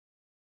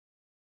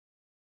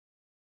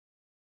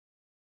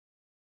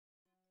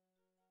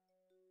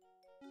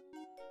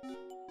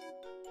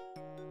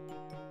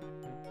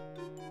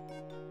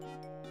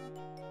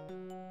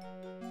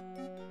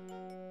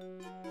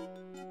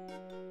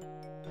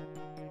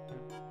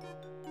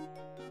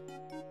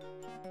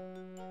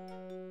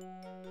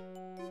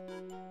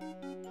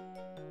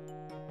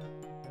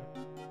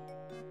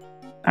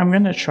 I'm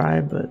gonna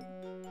try, but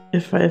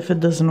if it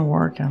doesn't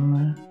work,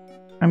 I'm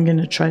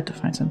gonna try to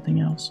find something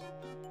else.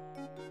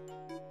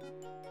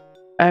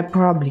 I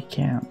probably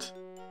can't.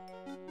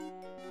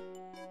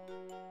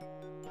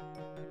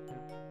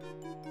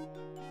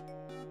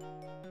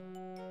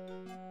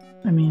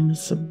 I mean,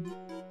 it's a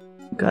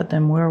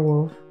goddamn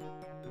werewolf.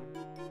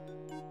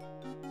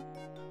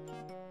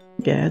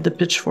 Yeah, the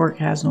pitchfork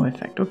has no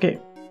effect. Okay.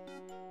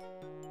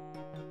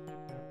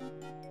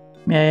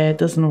 Yeah, it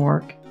doesn't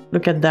work.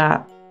 Look at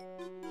that.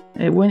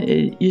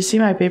 You see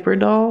my paper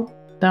doll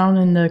down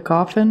in the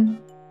coffin?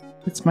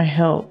 It's my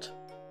health.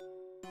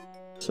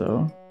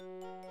 So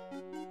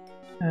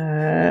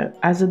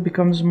As it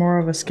becomes more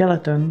of a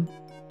skeleton,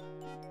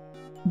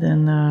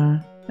 then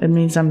it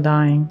means I'm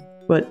dying.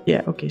 But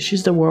yeah, okay,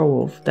 she's the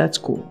werewolf. That's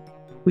cool.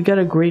 We got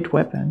a great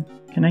weapon.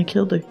 Can I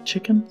kill the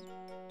chicken?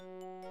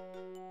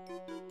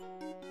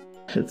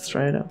 Let's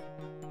try it out.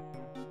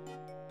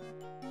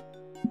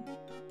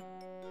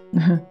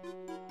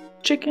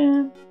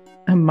 Chicken!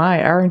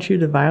 My, aren't you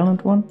the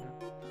violent one?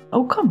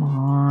 Oh, come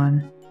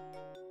on.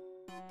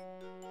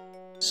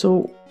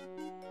 So,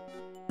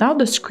 now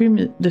the screen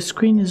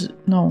is...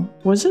 No,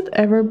 was it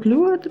ever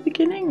blue at the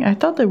beginning? I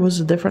thought it was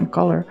a different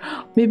color.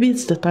 Maybe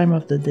it's the time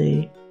of the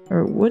day.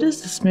 Or what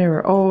is this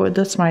mirror? Oh,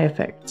 that's my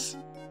effects.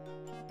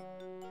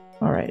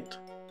 Alright.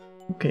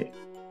 Okay.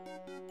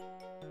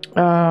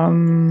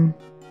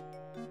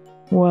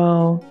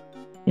 Well,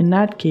 in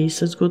that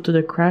case, let's go to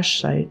the crash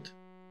site.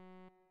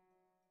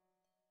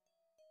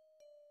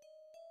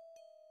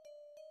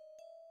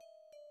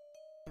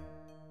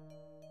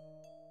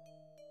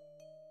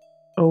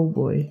 Oh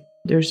boy.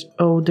 There's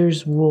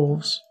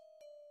wolves.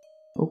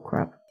 Oh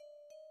crap.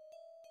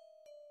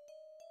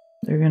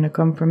 They're gonna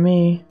come for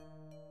me.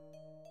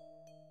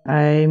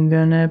 I'm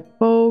gonna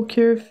poke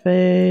your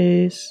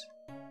face.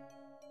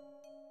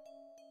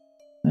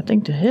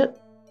 Nothing to hit.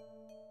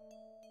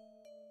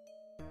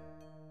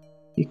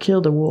 You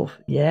killed a wolf.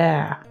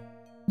 Yeah.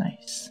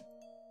 Nice.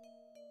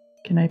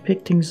 Can I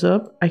pick things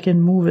up? I can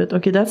move it.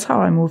 Okay, that's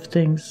how I move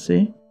things,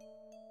 see?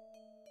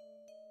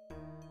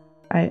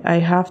 I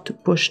have to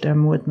push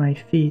them with my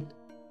feet.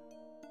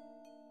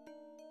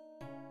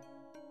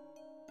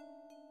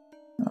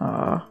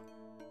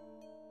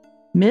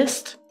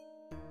 Missed.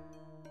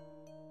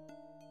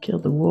 Kill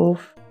the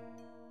wolf.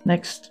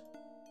 Next.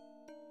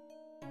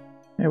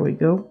 There we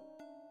go.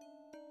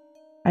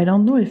 I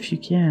don't know if you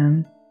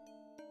can.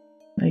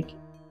 Like,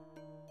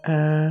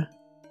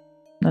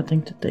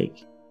 nothing to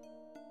take.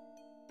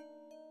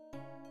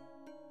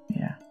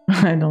 Yeah,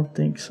 I don't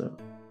think so.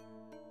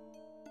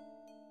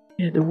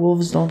 Yeah, the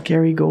wolves don't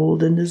carry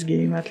gold in this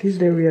game. At least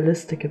they're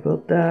realistic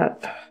about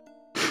that.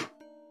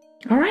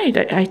 Alright,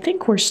 I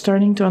think we're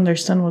starting to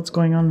understand what's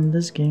going on in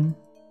this game.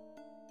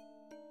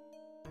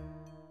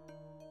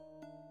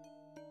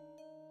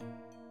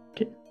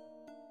 Okay.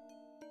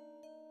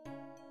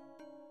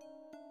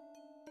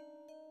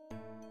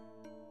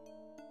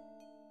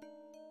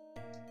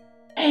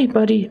 Hey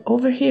buddy,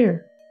 over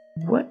here.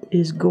 What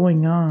is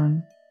going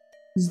on?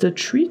 Is the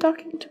tree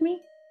talking to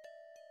me?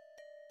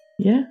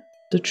 Yeah,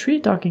 the tree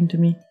talking to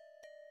me.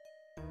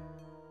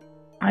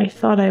 I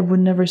thought I would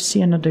never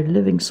see another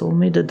living soul.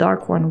 May the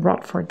Dark One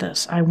rot for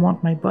this. I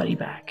want my buddy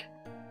back.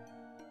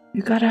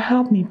 You gotta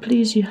help me,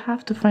 please. You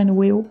have to find a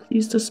way. Oh,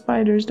 please, the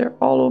spiders, they're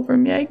all over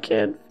me. I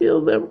can't feel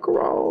them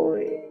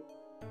crawling.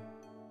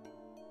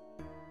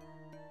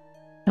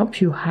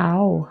 Help you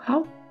how?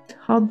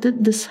 How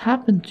did this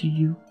happen to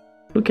you?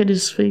 Look at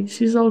his face.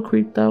 He's all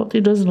creeped out.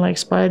 He doesn't like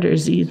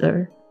spiders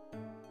either.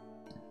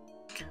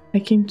 I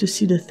came to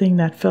see the thing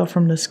that fell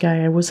from the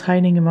sky. I was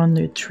hiding among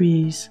the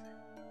trees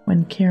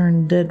when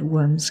Cairn dead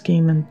ones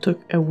came and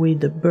took away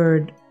the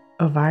bird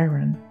of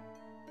iron.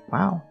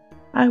 Wow.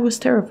 I was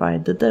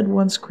terrified. The dead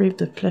ones craved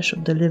the flesh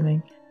of the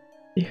living.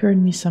 They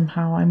heard me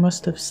somehow. I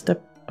must have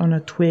stepped on a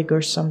twig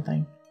or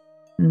something.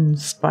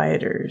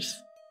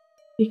 Spiders.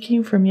 He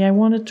came for me. I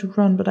wanted to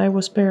run, but I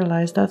was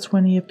paralyzed. That's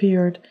when he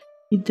appeared.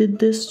 He did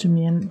this to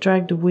me and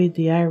dragged away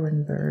the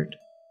iron bird.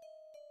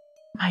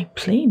 My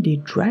plane? They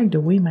dragged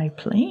away my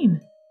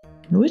plane?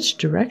 In which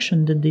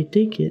direction did they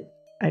take it?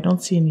 I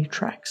don't see any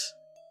tracks.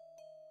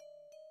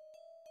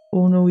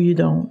 Oh no, you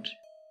don't.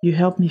 You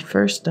help me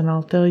first, then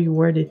I'll tell you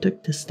where they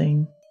took this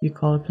thing you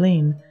call a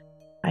plane.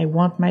 I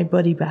want my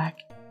buddy back.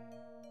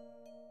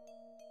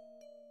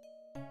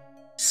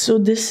 So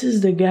this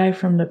is the guy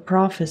from the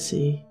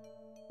prophecy.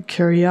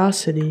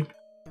 Curiosity.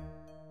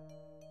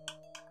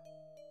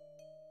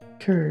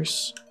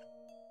 Curse.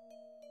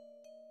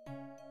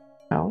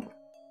 Help.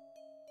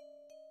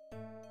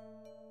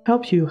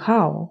 Help you?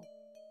 How?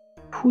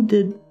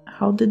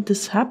 How did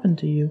this happen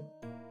to you?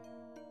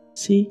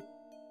 See?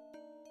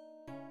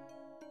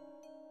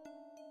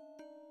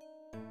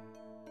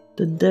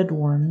 The dead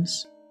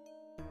ones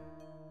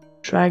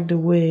dragged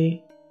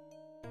away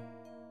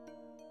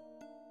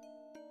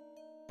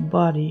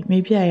body.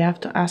 Maybe I have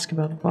to ask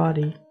about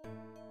body.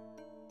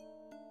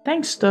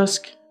 Thanks,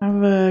 Dusk.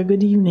 Have a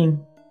good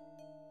evening.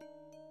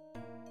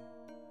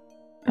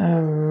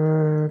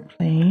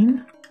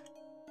 Plane.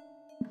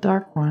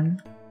 Dark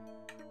One.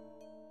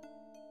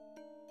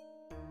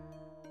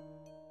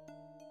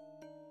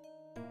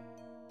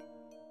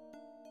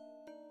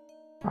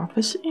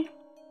 Prophecy?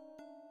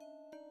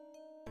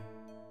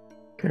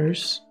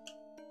 Curse.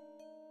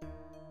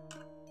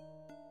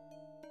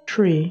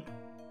 Tree.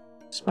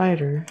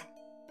 Spider.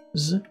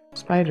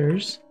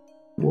 Spiders.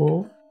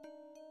 Wolf.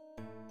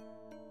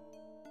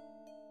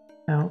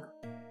 Help.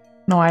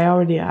 No, I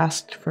already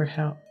asked for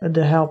help.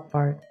 The help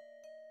part.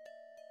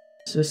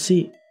 So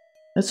see,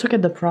 let's look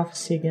at the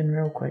prophecy again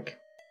real quick.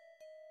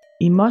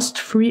 He must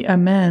free a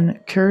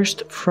man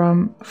cursed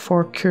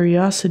for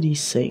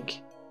curiosity's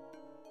sake.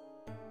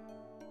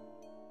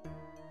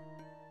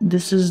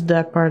 This is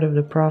that part of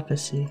the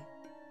prophecy.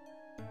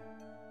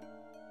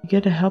 You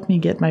gotta help me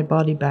get my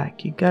body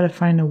back. You gotta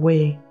find a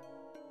way.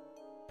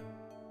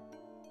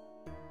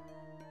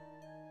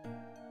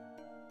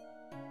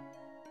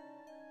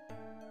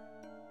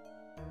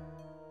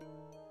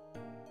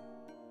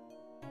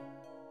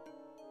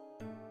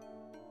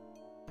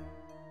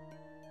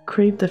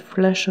 Crave the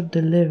flesh of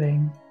the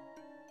living.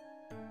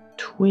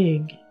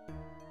 Twig.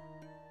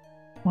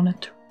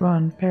 Wanted to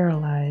run,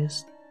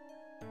 paralyzed.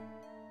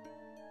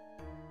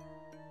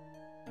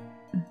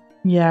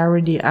 Yeah, I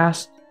already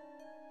asked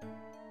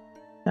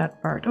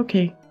that part.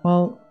 Okay,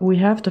 well, we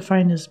have to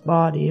find his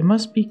body. It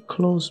must be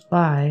close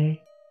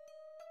by.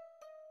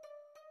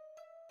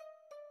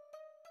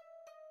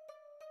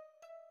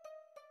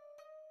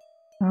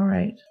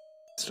 Alright,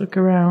 let's look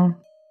around.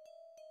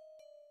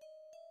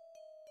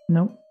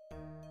 Nope.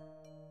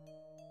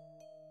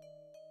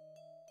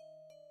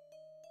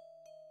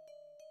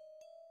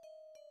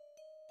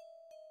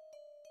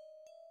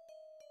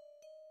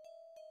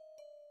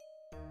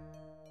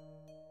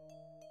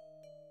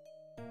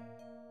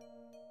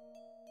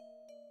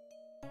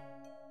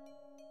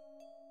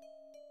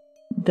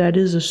 That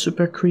is a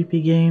super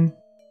creepy game.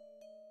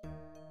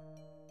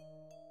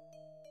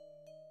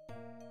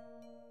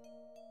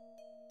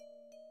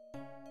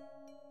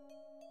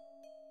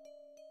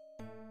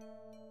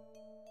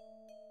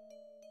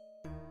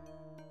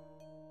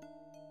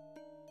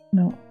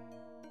 No.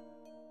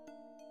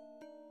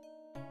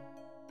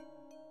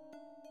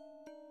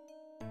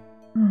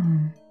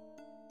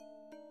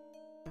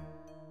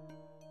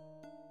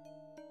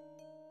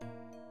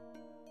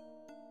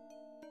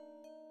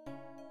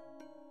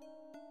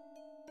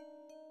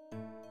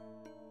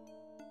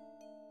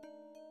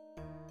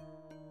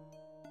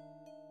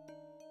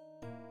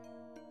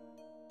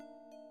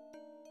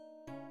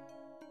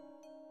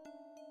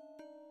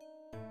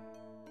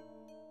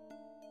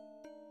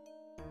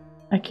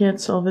 I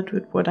can't solve it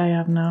with what I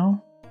have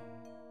now.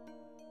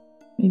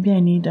 Maybe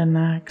I need an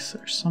axe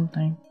or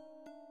something.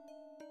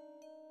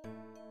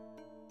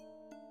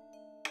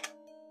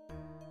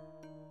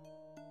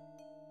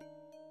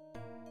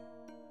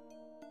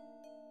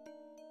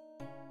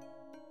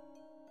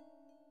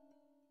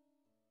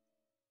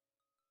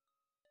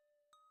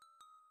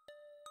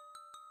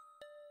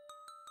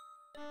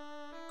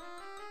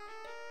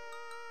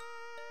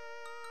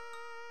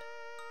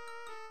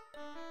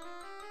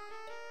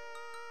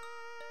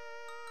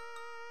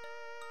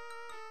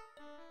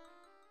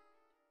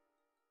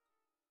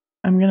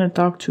 I'm gonna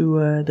talk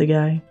to the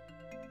guy.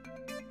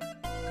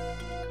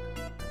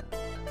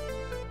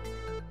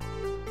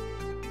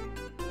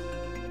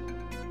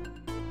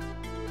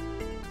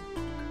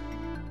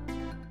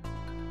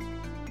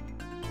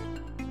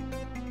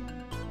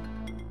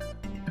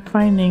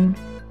 Finding,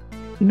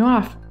 you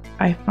know,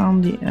 I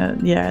found the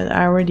yeah,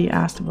 I already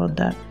asked about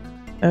that.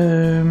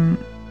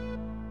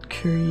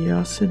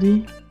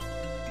 Curiosity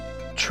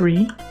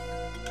tree,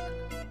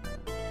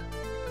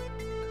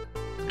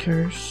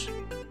 curse.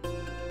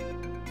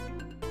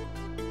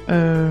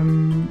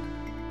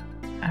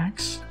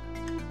 Axe,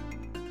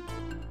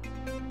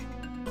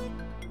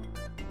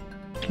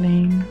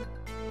 plain,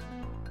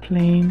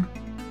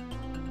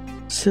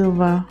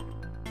 silver.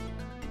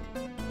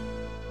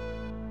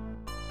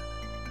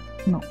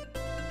 No.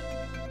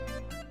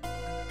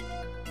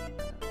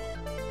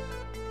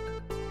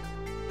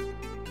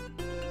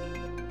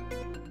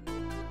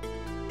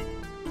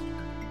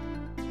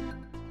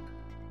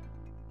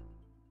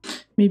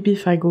 Maybe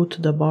if I go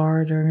to the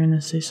bar, they're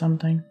gonna say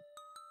something.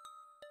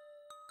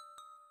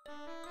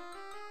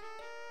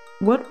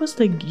 What was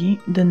the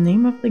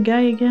name of the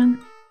guy again?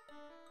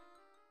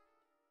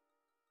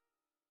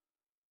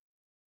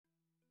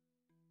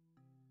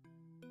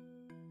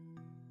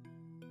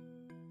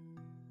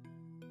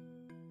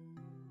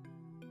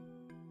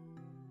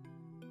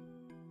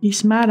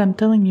 He's mad, I'm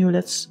telling you.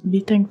 Let's be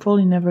thankful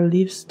he never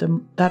leaves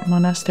that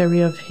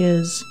monastery of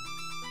his.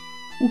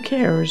 Who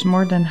cares?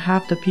 More than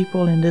half the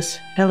people in this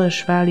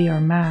hellish valley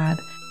are mad.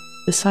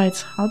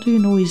 Besides, how do you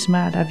know he's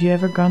mad? Have you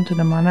ever gone to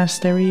the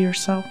monastery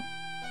yourself?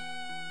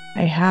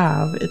 I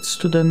have. It's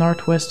to the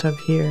northwest of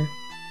here.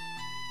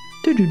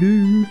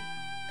 Doo-doo-doo.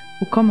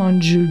 Oh, come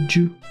on,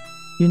 Juju.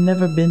 You've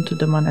never been to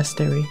the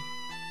monastery.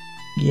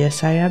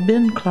 Yes, I have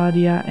been,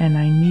 Claudia, and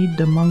I need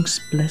the monk's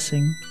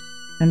blessing.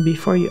 And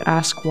before you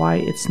ask why,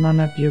 it's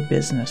none of your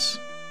business.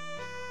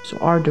 So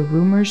are the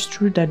rumors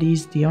true that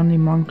he's the only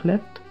monk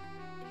left?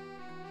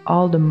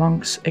 All the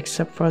monks,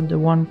 except for the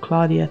one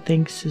Claudia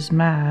thinks is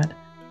mad,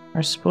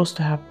 are supposed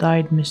to have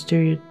died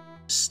mysterious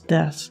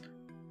deaths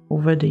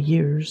over the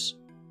years.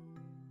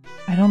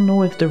 I don't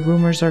know if the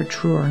rumors are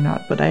true or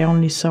not, but I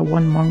only saw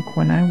one monk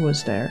when I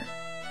was there.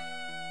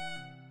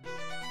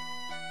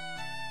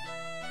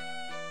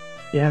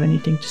 Do you have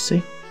anything to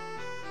say?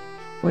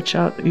 Watch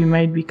out, you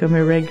might become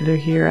a regular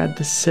here at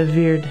the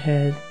Severed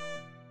Head.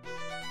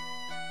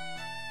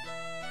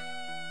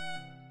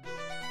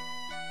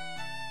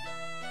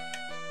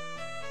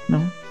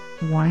 No?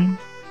 Wine?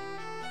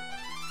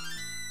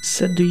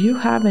 Said, do you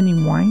have any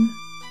wine?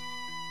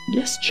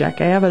 Yes,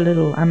 Jack, I have a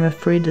little. I'm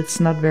afraid it's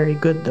not very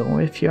good, though.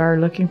 If you are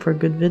looking for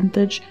good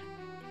vintage,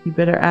 you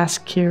better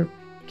ask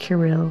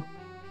Kirill.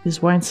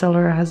 His wine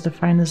cellar has the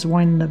finest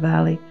wine in the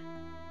valley.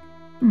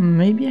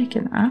 Maybe I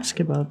can ask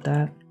about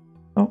that.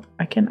 Oh,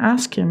 I can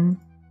ask him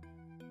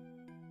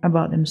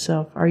about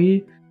himself. Are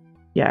you...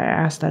 Yeah,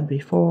 I asked that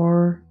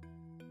before.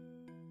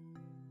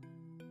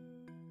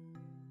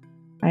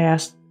 I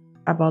asked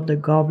about the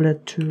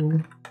goblet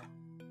too.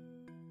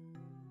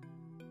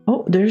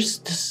 Oh, there's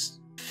this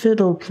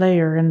fiddle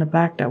player in the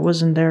back that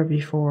wasn't there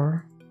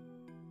before.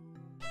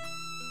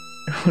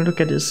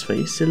 Look at his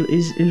face.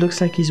 It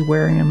looks like he's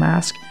wearing a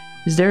mask.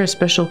 Is there a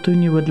special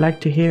tune you would like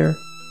to hear?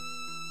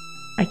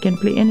 I can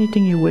play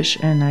anything you wish,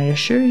 and I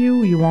assure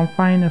you, you won't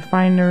find a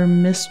finer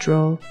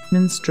minstrel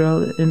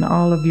in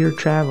all of your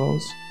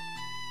travels.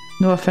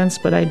 No offense,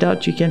 but I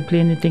doubt you can play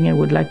anything I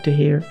would like to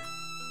hear.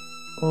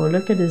 Oh,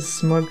 look at his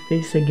smug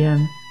face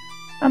again.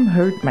 I'm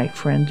hurt, my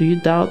friend. Do you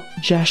doubt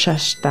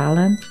Jasha's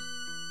talent?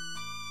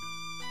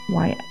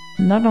 Why,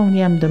 not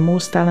only am the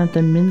most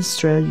talented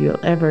minstrel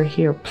you'll ever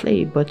hear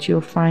play, but you'll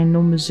find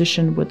no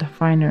musician with a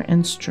finer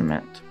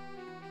instrument.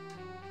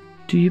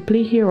 Do you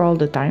play here all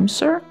the time,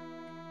 sir?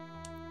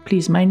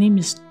 Please, my name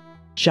is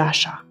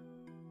Jasha.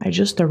 I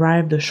just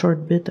arrived a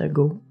short bit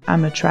ago.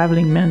 I'm a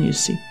traveling man, you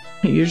see.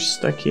 You're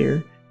stuck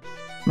here.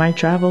 My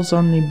travels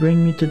only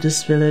bring me to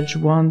this village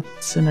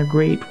once in a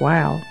great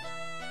while.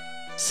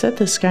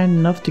 Seth is kind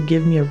enough to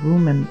give me a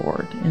room and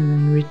board, and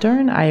in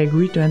return I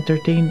agree to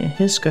entertain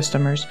his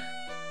customers.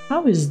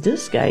 How is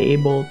this guy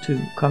able to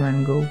come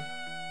and go?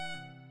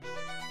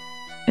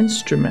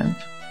 Instrument.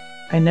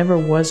 I never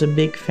was a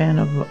big fan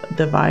of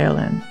the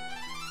violin.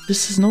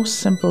 This is no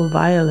simple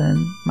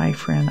violin, my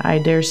friend. I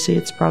dare say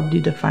it's probably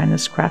the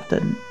finest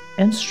crafted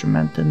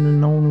instrument in the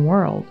known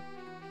world.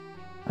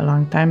 A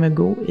long time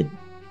ago, it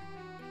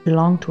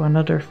belonged to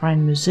another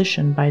fine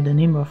musician by the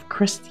name of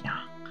Christian.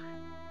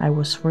 I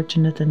was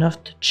fortunate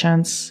enough to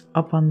chance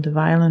upon the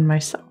violin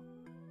myself.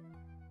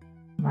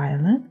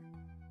 Violin?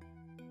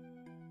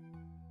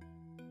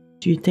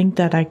 Do you think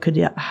that I could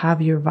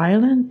have your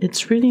violin?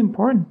 It's really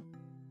important.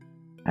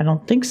 I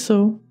don't think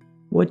so.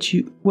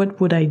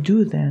 What would I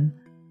do then?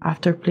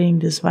 After playing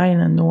this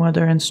violin, no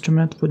other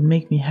instrument would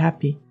make me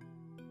happy.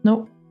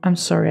 No, I'm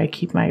sorry, I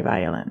keep my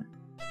violin.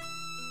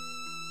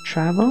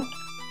 Travel?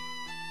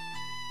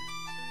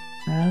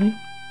 Really?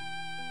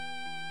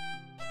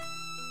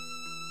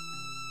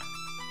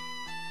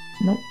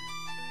 Nope.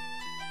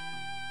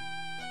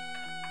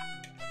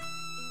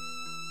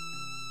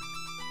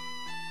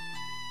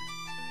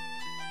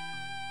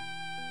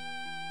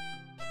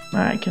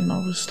 I can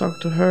always talk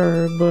to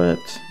her, but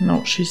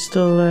no, she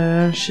still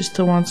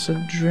wants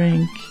a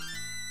drink.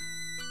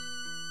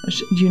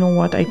 You know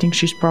what? I think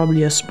she's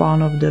probably a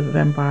spawn of the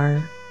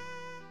vampire,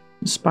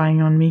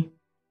 spying on me.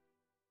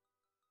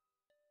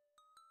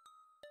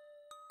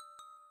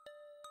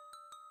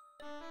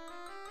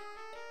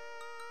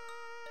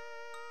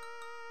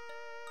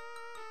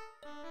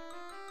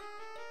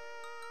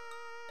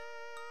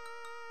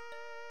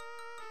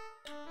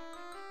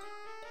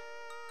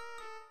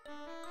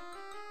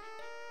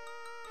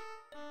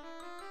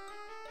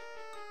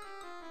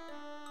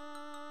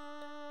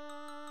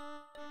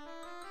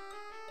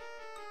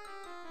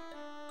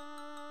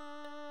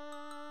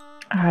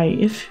 Hi,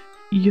 if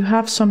you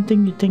have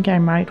something you think I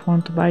might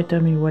want to buy, tell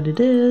me what it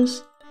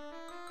is.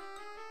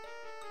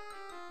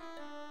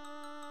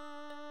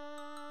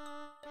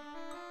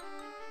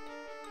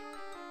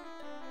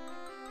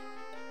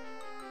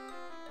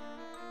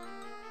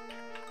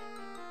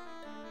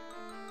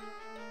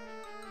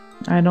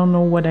 I don't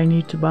know what I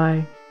need to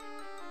buy.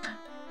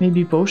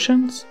 Maybe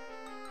potions?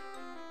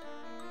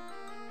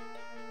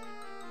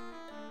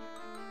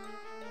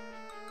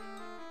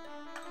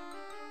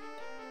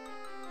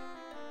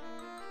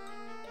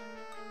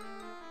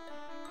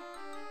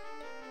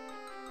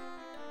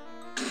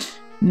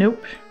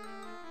 Nope.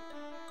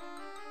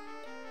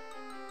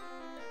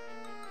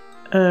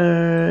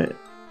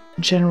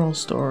 General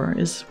store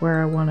is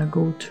where I want to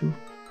go to.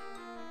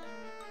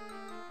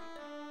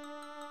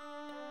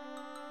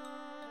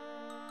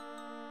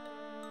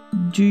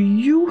 Do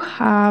you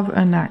have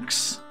an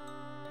axe?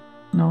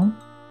 No?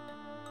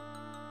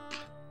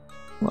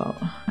 Well,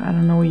 I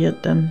don't know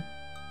yet then.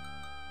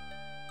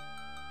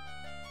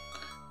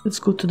 Let's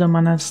go to the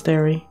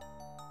monastery.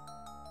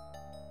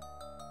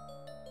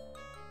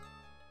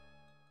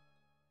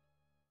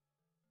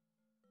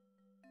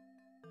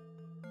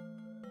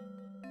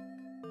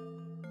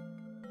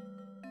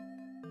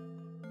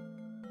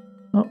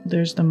 Oh,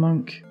 there's the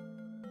monk.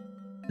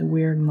 The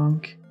weird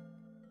monk.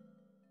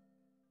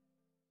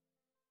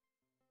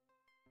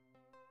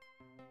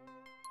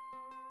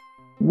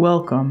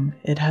 Welcome.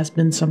 It has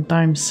been some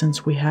time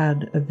since we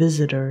had a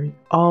visitor.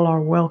 All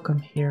are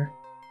welcome here.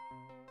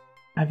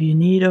 Have you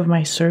need of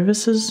my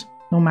services?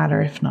 No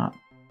matter if not.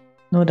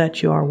 Know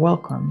that you are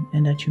welcome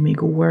and that you may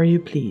go where you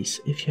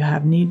please. If you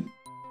have need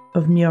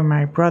of me or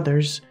my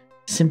brothers,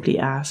 simply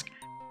ask.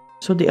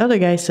 So the other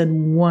guy said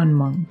one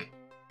monk.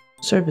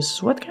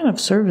 Services. What kind of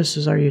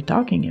services are you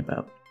talking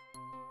about?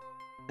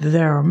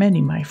 There are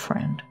many, my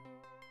friend.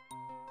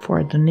 For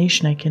a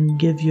donation, I can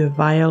give you a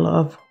vial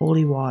of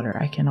holy water.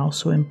 I can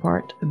also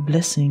impart a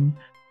blessing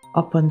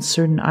upon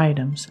certain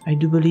items. I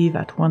do believe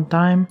at one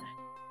time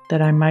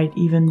that I might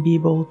even be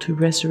able to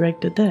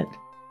resurrect the dead.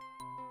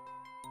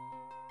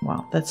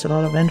 Wow, that's a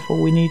lot of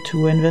info we need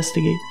to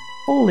investigate.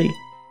 Holy.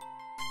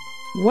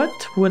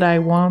 What would I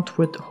want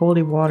with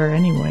holy water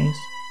anyways?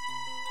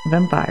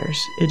 Vampires.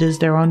 It is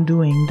their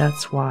undoing,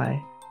 that's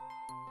why.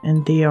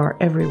 And they are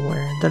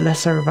everywhere. The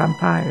lesser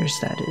vampires,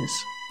 that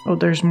is. Oh,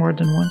 there's more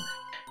than one.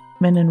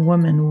 Men and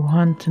women who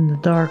hunt in the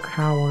dark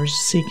hours,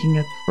 seeking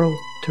a throat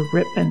to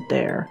rip and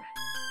tear,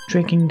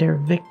 drinking their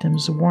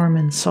victims' warm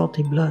and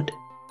salty blood.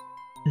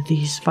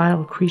 These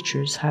vile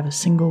creatures have a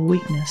single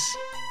weakness,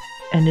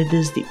 and it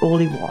is the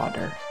holy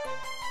water.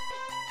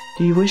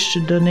 Do you wish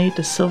to donate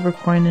a silver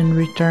coin in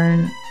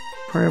return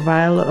for a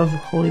vial of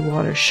holy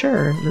water?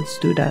 Sure, let's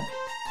do that.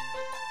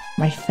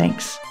 My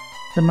thanks.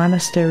 The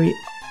monastery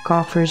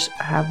coffers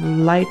have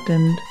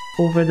lightened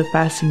over the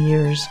passing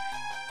years.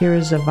 Here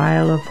is a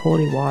vial of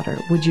holy water.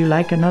 Would you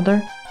like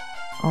another?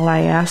 All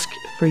I ask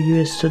for you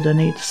is to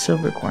donate a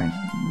silver coin.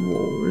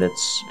 Whoa,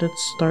 let's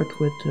start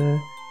with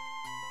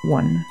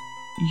one.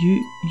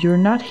 You're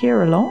not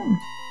here alone?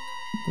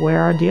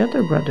 Where are the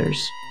other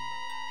brothers?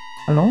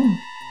 Alone?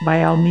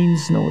 By all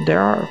means, no. There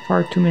are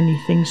far too many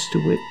things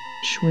to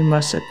which we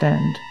must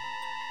attend.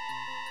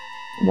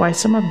 Why,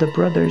 some of the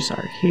brothers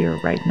are here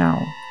right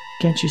now.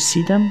 Can't you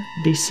see them?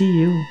 They see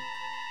you.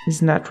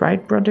 Isn't that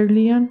right, Brother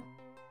Leon?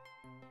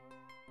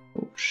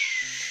 Oh,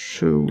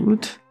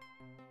 shoot.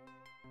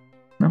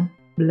 No?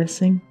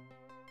 Blessing?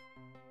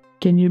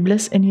 Can you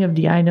bless any of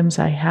the items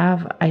I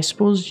have? I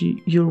suppose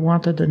you'll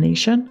want a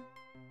donation?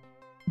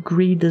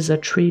 Greed is a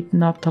trait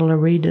not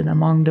tolerated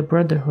among the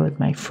Brotherhood,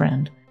 my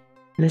friend.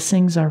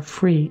 Blessings are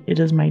free. It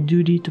is my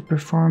duty to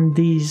perform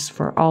these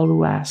for all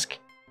who ask.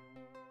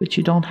 But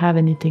you don't have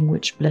anything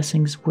which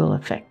blessings will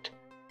affect.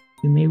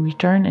 You may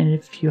return, and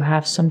if you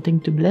have something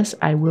to bless,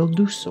 I will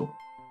do so.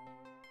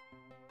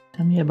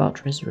 Tell me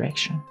about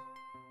resurrection.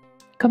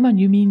 Come on,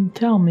 you mean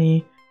tell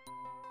me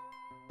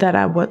that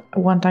at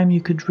one time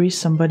you could raise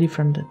somebody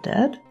from the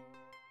dead?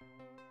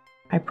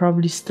 I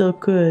probably still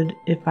could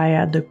if I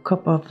had the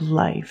cup of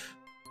life.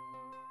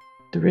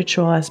 The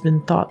ritual has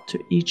been taught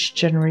to each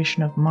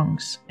generation of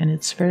monks, and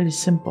it's fairly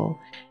simple.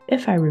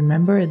 If I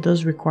remember, it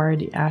does require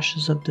the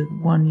ashes of the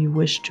one you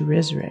wish to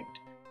resurrect,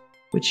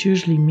 which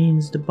usually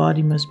means the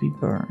body must be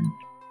burned.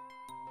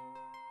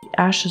 The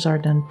ashes are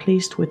then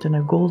placed within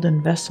a golden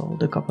vessel,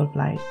 the cup of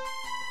life.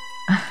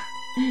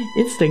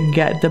 It's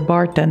the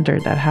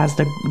bartender that has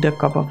the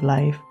cup of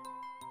life,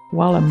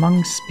 while a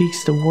monk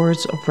speaks the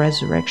words of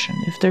resurrection.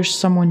 If there's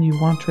someone you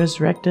want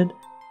resurrected,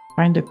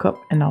 find the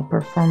cup and I'll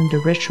perform the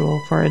ritual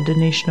for a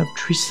donation of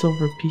 3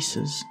 silver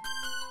pieces.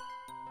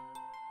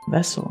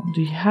 Vessel,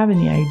 do you have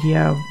any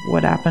idea of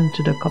what happened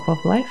to the cup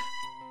of life?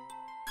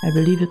 I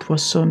believe it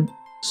was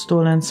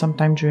stolen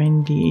sometime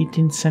during the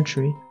 18th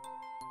century.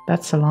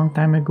 That's a long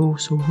time ago,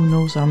 so who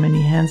knows how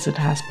many hands it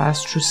has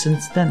passed through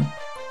since then.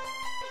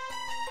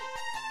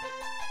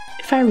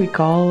 If I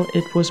recall,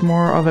 it was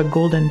more of a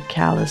golden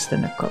chalice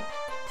than a cup.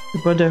 The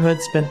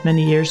Brotherhood spent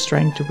many years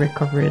trying to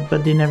recover it,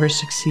 but they never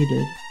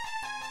succeeded.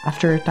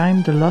 After a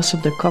time, the loss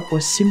of the cup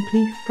was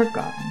simply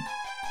forgotten.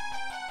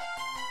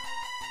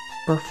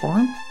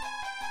 Perform?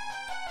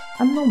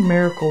 I'm no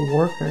miracle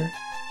worker.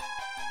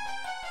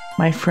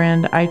 My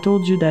friend, I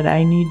told you that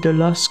I need the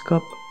lost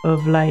cup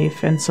of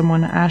life and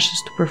someone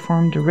ashes to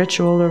perform the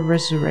ritual of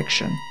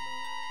resurrection.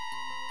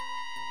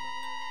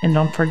 And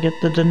don't forget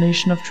the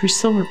donation of 3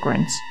 silver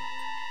coins.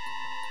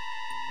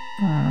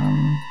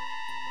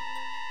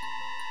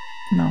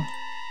 No.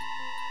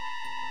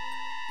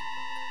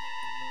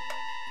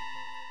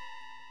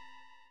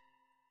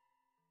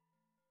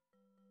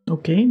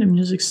 Okay, the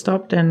music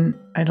stopped and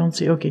I don't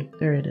see. Okay,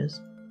 there it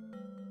is.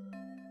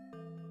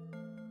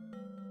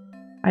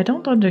 I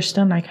don't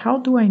understand, like, how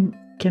do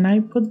can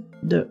I put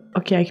the,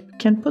 okay, I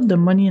can put the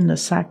money in the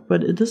sack,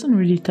 but it doesn't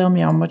really tell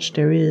me how much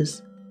there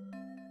is.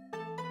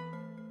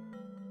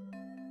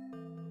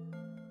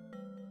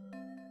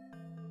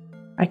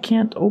 I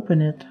can't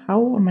open it.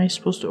 How am I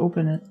supposed to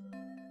open it?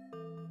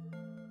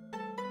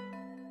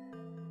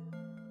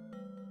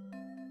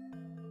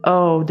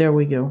 Oh, there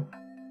we go.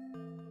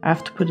 I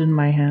have to put it in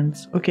my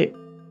hands. Okay,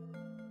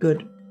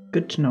 good.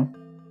 Good to know.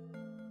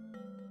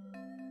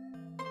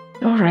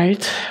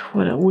 Alright,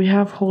 well, we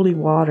have holy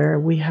water.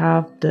 We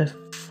have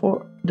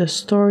the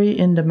story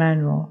in the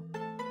manual.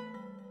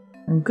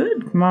 I'm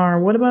good, Mar.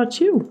 What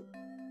about you?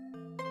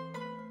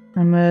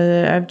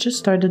 I've just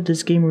started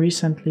this game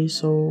recently,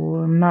 so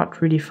I'm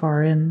not really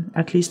far in.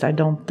 At least I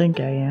don't think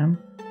I am.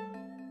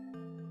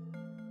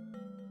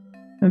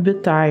 I'm a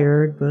bit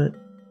tired, but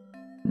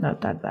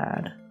not that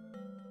bad.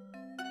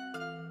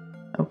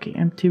 Okay,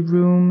 empty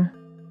room.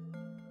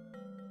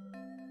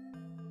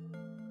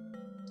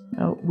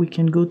 Oh, we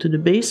can go to the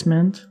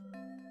basement.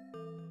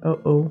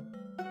 Uh-oh.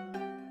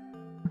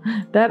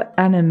 That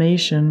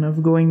animation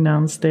of going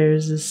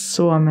downstairs is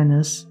so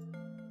ominous.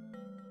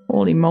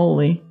 Holy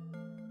moly.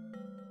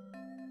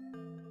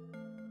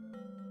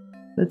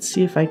 Let's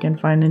see if I can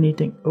find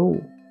anything.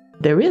 Oh,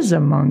 there is a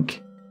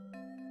monk.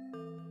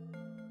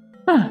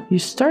 Ah, you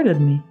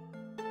started me.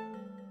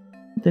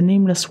 The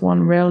Nameless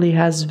One rarely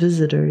has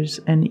visitors,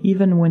 and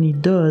even when he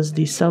does,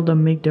 they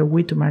seldom make their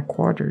way to my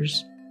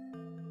quarters.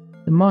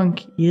 The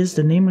monk, he is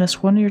the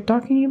Nameless One you're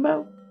talking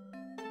about?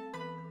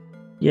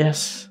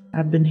 Yes,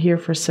 I've been here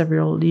for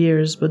several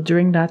years, but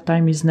during that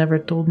time he's never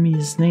told me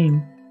his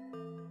name.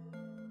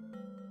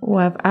 Oh,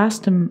 I've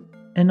asked him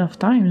enough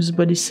times,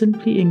 but he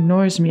simply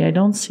ignores me. I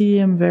don't see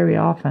him very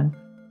often,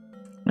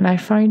 and I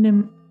find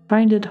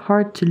it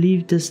hard to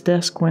leave this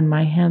desk when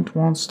my hand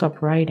won't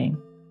stop writing.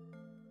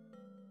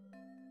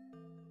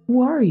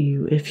 Who are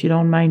you, if you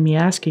don't mind me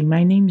asking?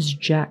 My name's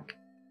Jack.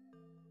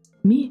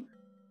 Me?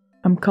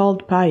 I'm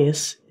called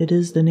Pius. It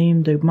is the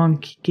name the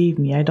monk gave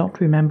me. I don't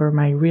remember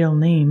my real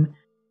name,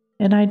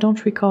 and I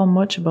don't recall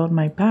much about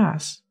my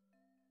past.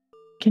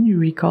 Can you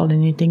recall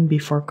anything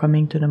before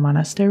coming to the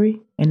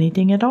monastery?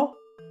 Anything at all?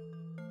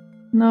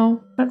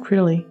 No, not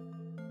really.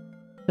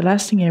 The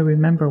last thing I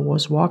remember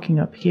was walking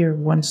up here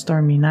one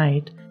stormy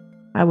night.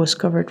 I was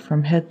covered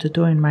from head to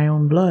toe in my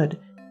own blood.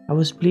 I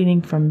was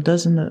bleeding from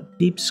dozens of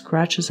deep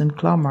scratches and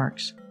claw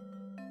marks.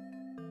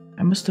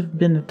 I must have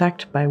been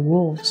attacked by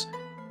wolves.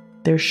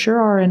 There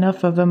sure are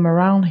enough of them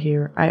around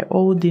here. I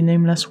owe the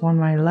Nameless One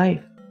my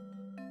life.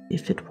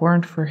 If it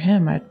weren't for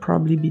him, I'd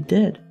probably be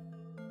dead.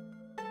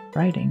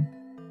 Writing?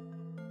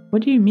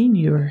 What do you mean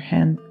your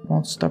hand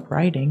won't stop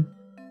writing?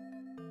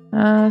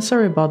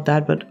 Sorry about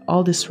that, but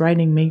all this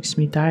writing makes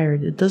me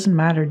tired. It doesn't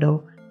matter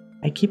though.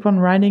 I keep on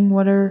writing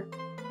whether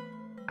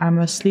I'm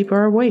asleep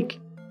or awake.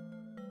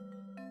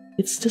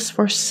 It's this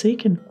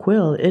forsaken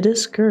quill. It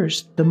is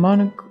cursed. The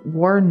monk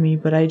warned me,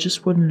 but I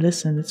just wouldn't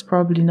listen. It's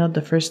probably not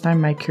the first time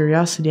my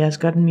curiosity has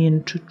gotten me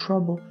into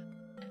trouble.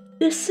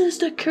 This is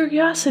the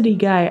curiosity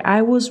guy.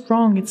 I was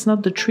wrong. It's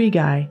not the tree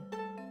guy.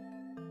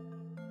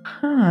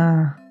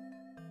 Huh.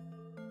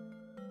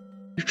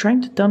 You're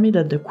trying to tell me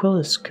that the quill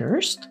is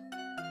cursed?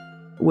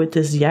 With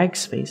his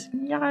yikes face.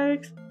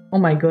 Yikes. Oh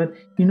my god.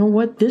 You know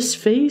what? This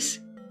face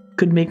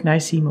could make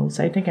nice emotes.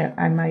 I think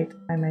I might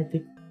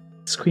take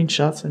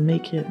screenshots and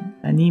make it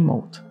an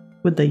emote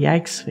with the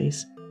yikes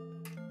face.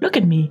 Look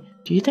at me.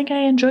 Do you think I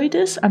enjoy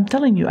this? I'm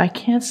telling you, I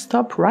can't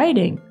stop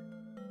writing.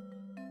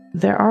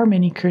 There are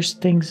many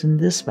cursed things in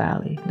this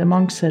valley. The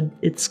monk said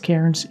it's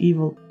Cairn's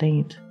evil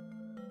taint.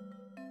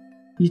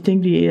 You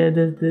think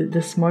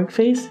the smug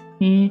face?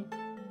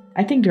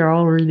 I think they're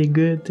all really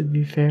good, to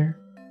be fair.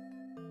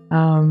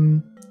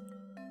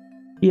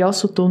 He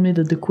also told me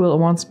that the quill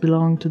once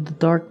belonged to the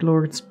Dark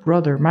Lord's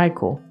brother,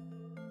 Michael.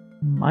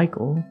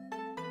 Michael?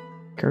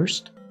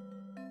 Cursed?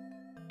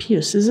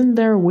 Pius, isn't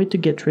there a way to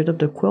get rid of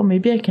the quill?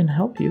 Maybe I can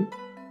help you.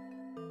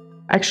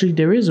 Actually,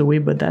 there is a way,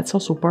 but that's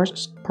also part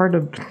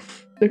of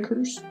the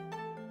curse.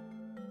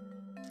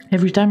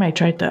 Every time I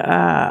try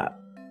to,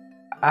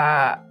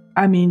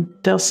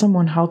 tell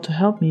someone how to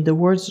help me, the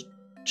words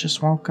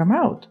just won't come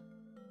out.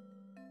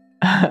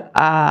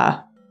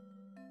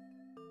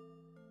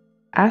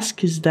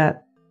 Ask, is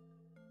that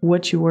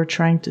what you were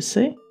trying to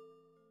say?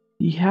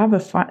 Do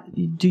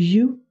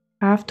you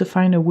have to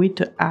find a way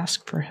to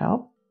ask for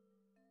help?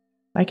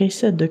 Like I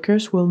said, the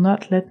curse will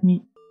not let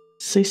me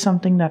say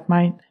something that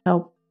might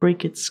help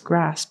break its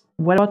grasp.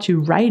 What about you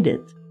write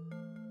it?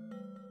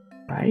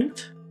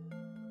 Right?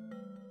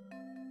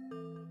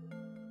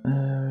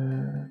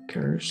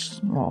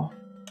 Curse. Oh,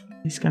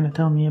 he's gonna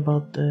tell me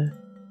about the...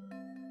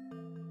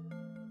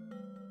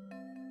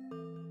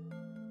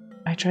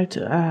 I tried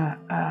to,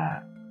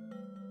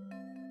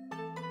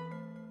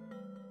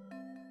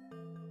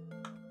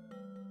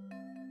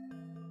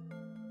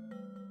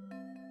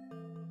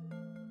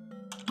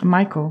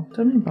 Michael.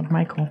 Tell me about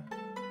Michael.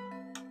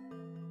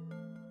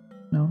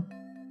 No.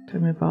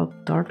 Tell me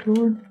about Dark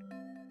Lord.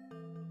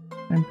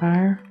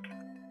 Empire.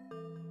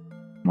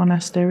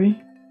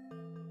 Monastery.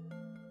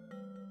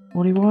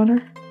 Holy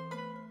Water.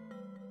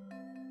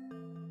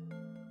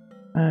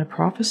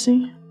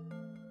 Prophecy.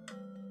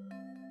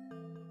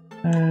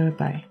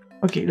 Bye.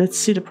 Okay, let's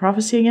see the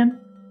prophecy again.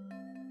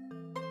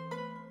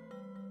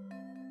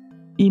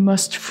 He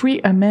must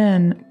free a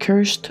man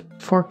cursed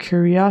for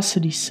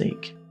curiosity's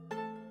sake.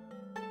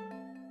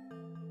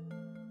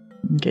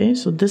 Okay,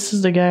 so this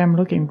is the guy I'm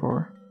looking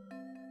for.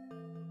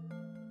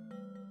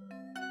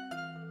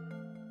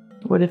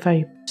 What if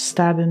I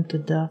stab him to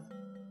death?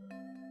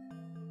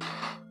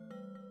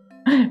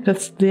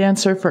 That's the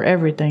answer for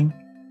everything.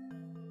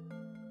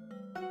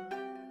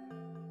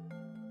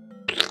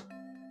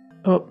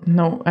 Oh,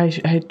 no, I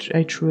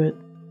threw it.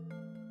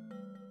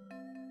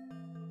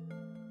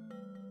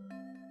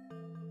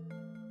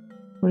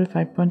 What if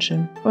I punch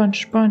him?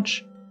 Punch,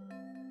 punch.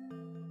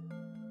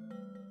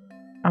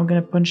 I'm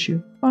gonna punch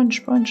you.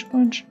 Punch, punch,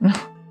 punch.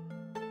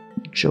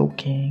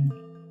 Joking.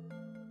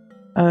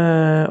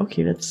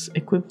 Okay, let's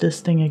equip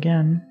this thing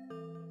again.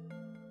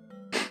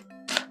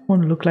 I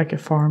want to look like a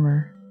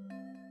farmer.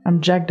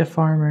 I'm Jack the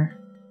farmer.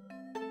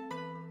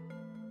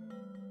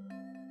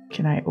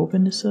 Can I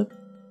open this up?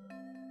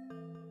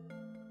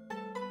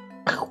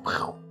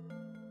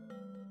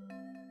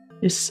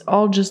 It's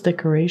all just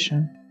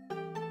decoration.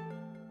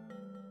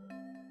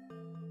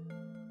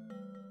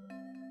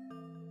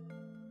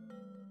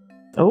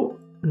 Oh,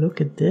 look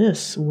at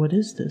this. What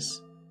is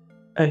this?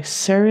 A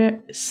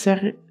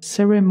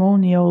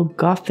ceremonial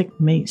Gothic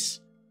mace.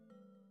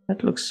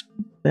 That looks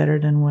better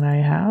than what I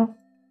have.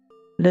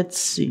 Let's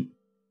see.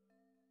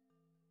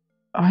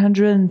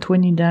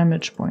 120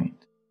 damage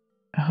point.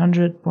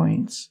 100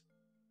 points.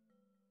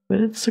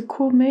 But it's a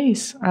cool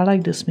mace. I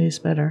like this mace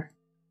better.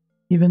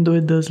 Even though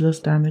it does less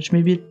damage.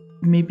 Maybe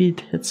it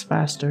hits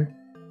faster.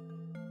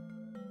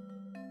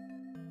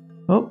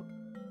 Oh,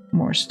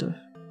 more stuff.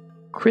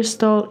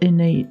 Crystal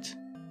Innate.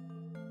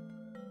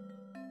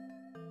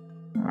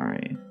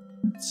 Alright,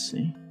 let's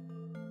see.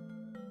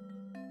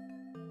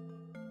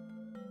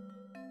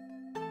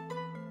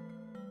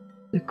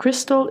 The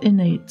Crystal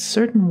Innate.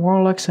 Certain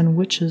warlocks and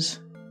witches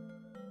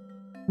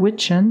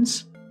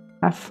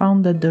have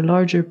found that the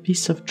larger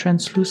piece of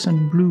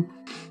translucent blue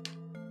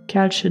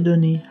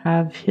chalcedony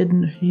have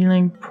hidden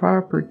healing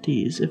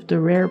properties if the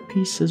rare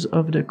pieces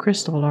of the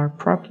crystal are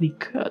properly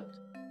cut.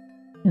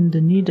 In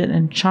the needed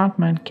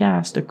enchantment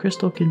cast, the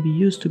crystal can be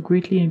used to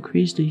greatly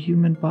increase the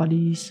human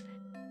body's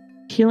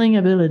healing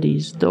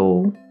abilities,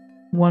 though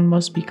one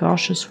must be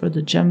cautious for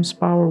the gem's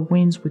power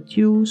wanes with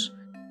use,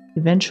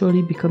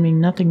 eventually becoming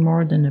nothing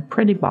more than a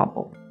pretty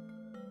bauble.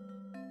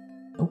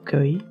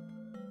 Okay.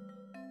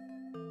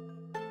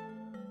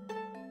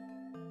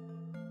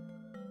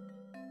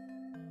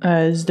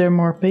 Is there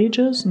more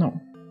pages? No.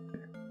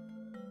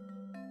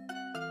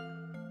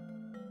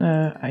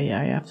 I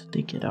have to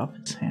take it off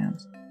his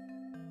hands.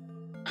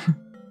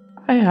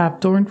 I have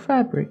torn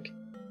fabric.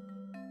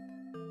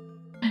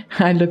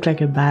 I look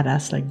like a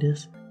badass like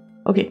this.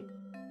 Okay.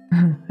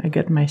 I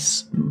got my,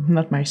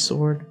 not my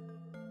sword,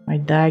 my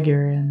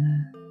dagger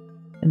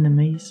and the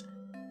mace.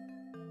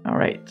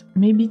 Alright,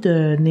 maybe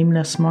the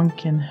Nameless Monk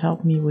can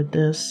help me with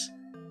this.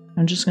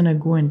 I'm just gonna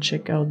go and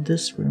check out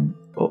this room.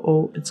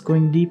 Oh, it's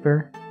going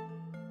deeper.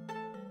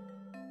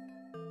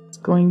 It's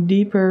going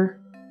deeper.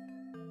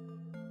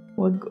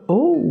 What?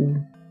 Oh!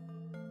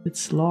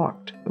 It's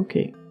locked.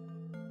 Okay.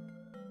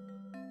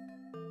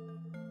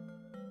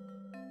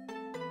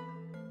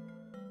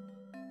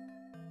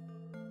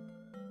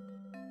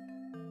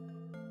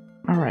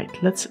 Alright,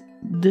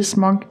 this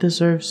monk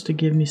deserves to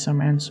give me some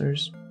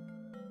answers.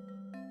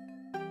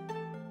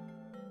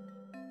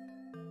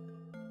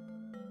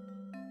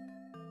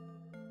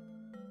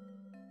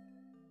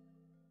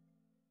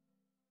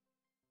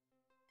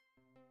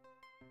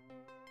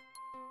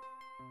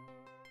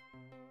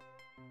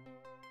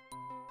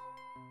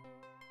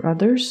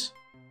 Brothers?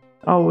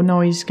 Oh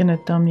no, he's gonna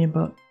tell me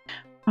about...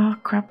 Oh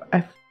crap,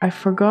 I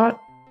forgot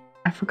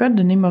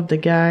the name of the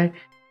guy.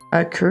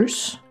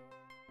 Curse?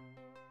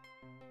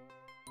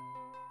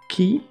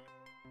 Key?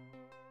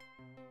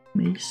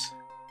 Mace?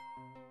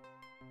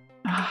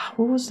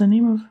 What was the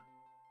name of...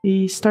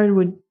 He started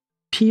with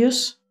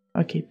Pius?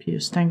 Okay,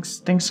 Pius.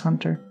 Thanks,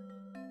 Hunter.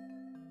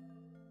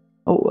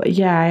 Oh,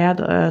 yeah, I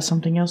had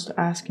something else to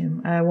ask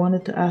him. I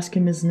wanted to ask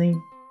him his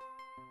name.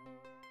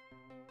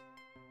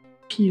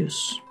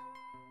 Pius.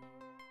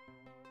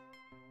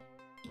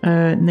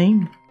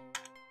 Name?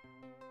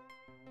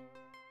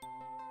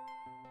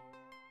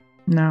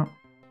 No.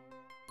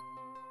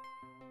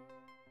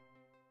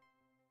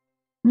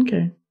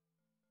 Okay.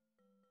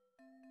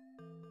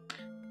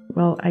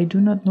 Well, I do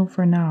not know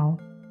for now.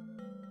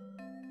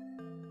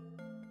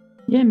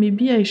 Yeah,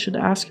 maybe I should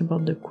ask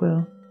about the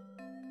quill.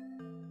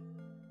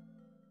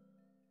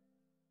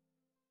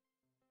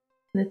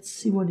 Let's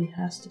see what he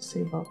has to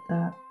say about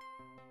that.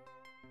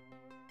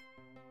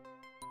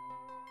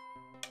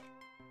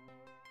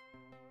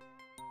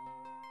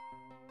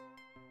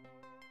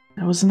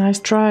 That was a nice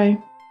try.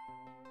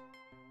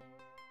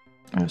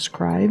 A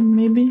scribe,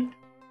 maybe?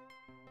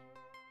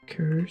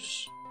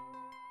 Curse.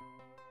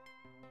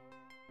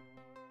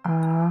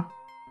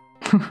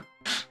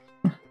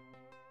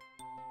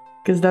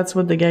 Because that's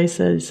what the guy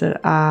said. He said,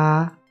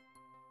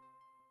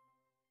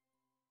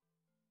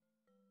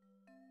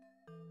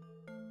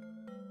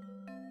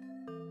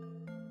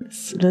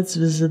 Let's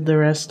visit the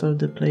rest of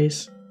the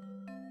place.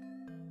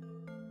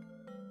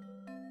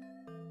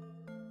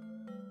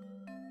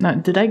 Now,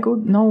 did I go?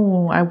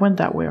 No, I went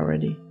that way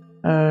already.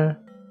 Yeah,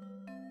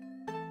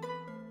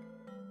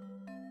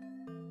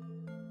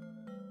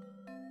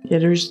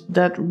 there's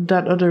that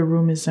other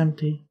room is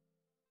empty.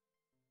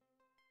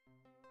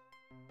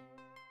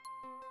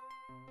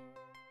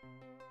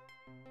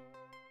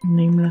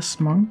 Nameless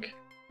Monk.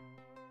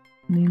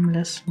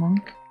 Nameless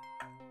Monk.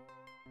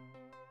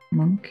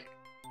 Monk.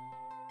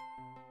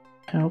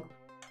 Help.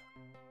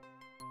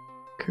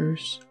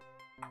 Curse.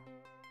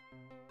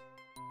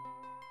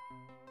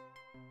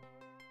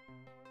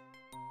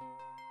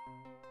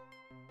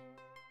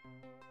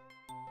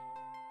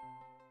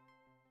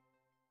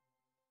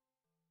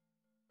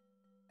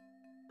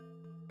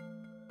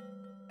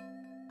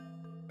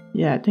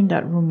 Yeah, I think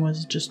that room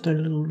was just a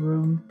little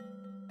room.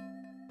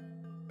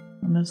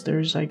 Unless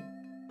there's like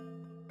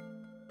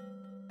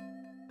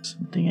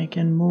something I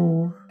can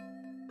move.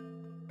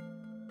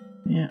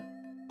 Yeah,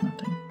 nothing.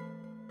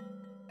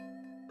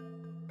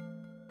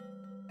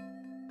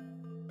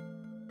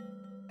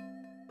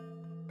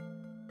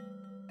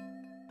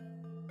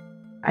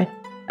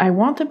 I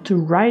want him to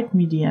write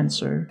me the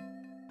answer.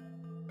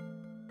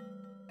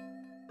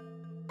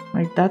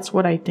 Like, that's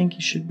what I think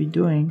he should be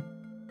doing.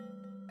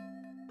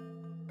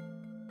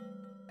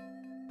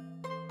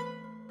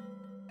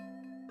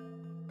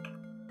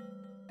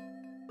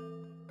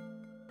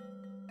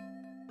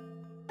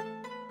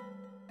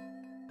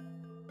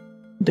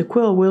 The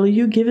quill, will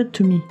you give it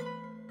to me?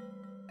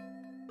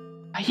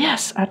 Ah,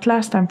 yes, at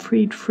last I'm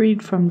freed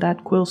from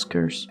that quill's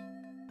curse.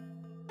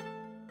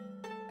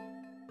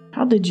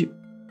 How did you...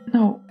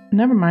 No,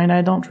 never mind,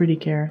 I don't really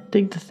care.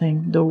 Take the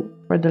thing, though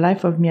for the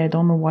life of me I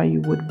don't know why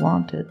you would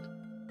want it.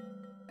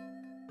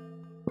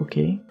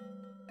 Okay.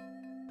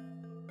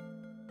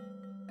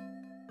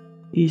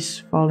 He's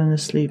fallen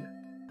asleep.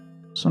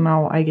 So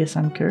now I guess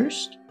I'm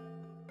cursed?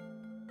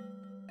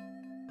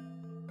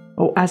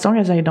 Oh, as long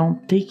as I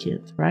don't take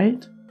it,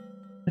 right?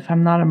 If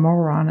I'm not a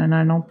moron and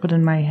I don't put it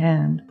in my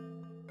hand.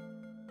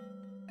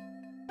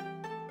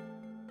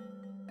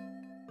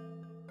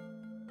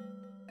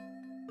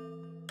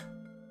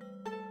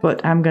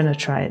 But I'm gonna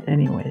try it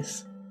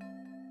anyways.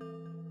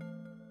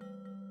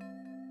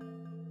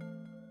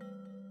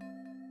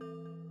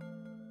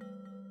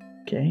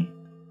 Okay.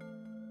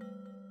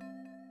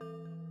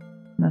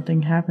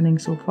 Nothing happening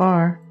so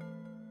far.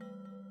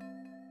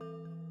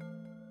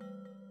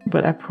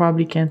 But I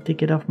probably can't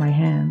take it off my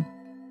hand.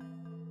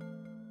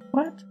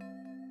 What?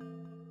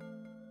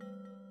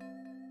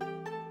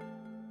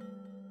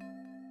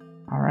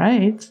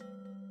 Alright.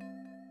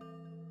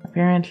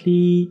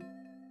 Apparently,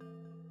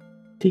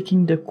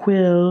 taking the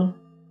quill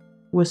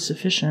was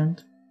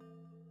sufficient.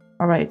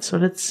 Alright, so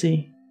let's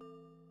see.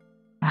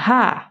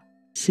 Aha!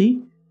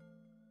 See?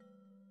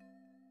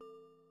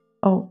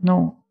 Oh,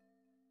 no.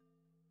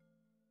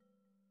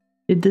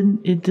 It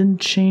didn't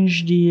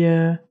change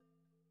the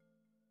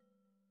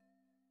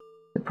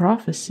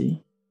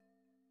prophecy.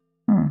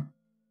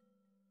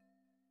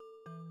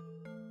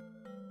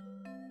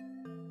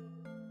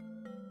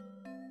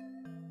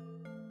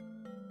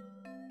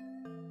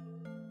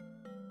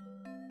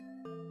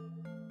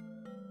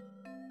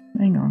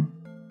 Hang on.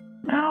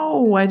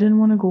 No, I didn't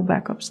want to go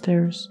back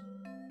upstairs.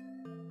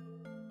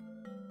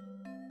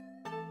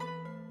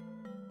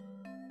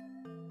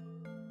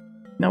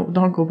 No,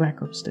 don't go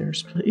back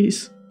upstairs,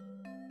 please.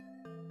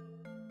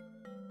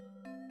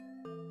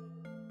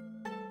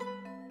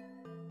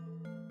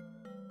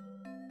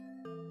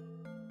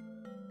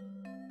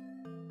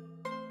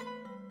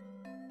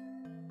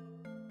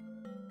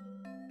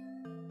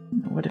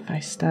 What if I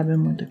stab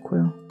him with the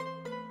quill?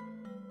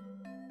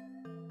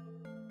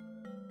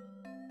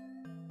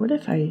 What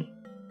if I...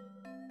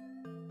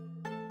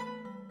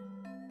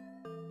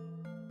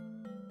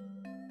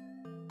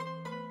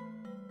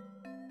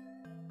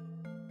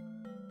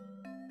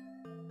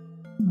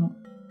 No.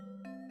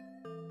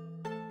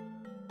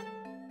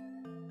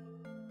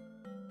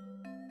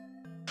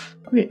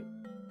 Okay,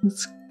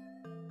 let's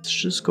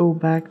just go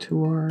back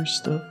to our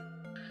stuff.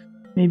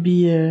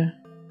 Maybe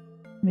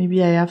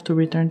I have to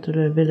return to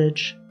the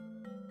village.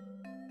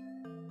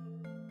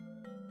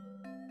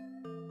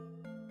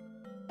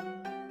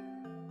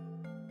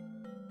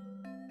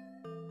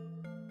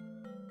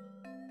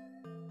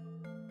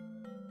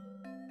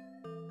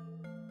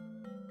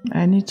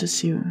 I need to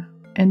see.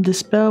 And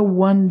dispel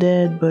one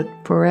dead, but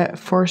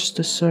forced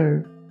to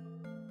serve.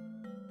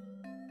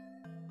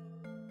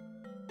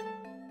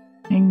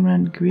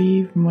 Hangman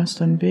grieve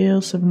must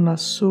unveil 7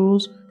 lost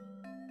souls.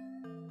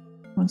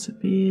 Once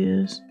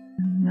appears.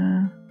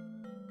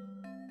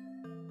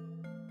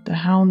 The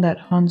hound that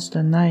hunts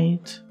the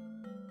night.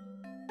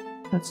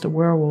 That's the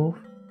werewolf.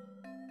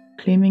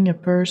 Claiming a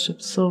purse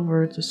of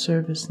silver to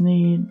serve his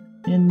need.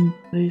 In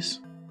place.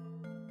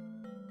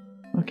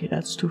 Okay,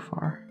 that's too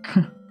far.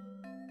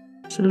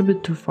 It's a little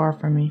bit too far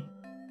for me.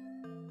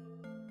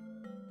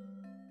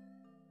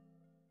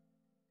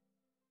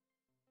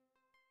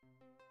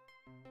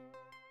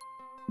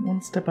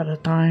 One step at a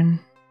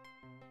time.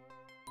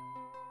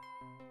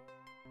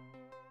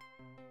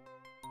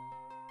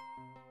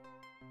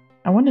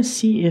 I want to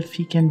see if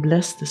he can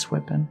bless this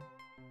weapon.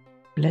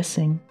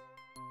 Blessing.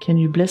 Can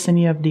you bless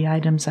any of the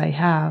items I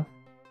have?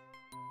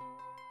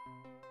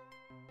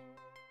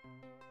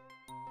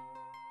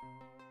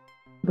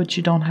 But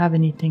you don't have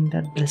anything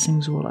that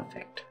blessings will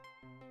affect.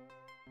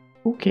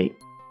 Okay.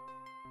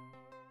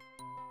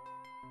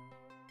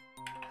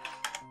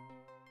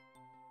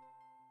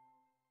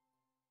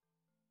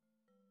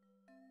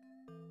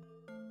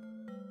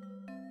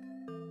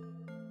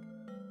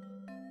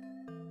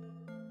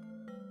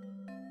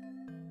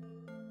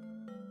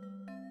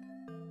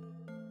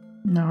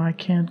 No, I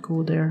can't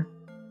go there.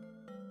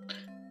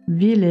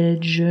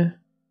 Village. Let's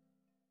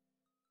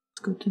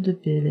go to the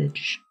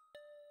village.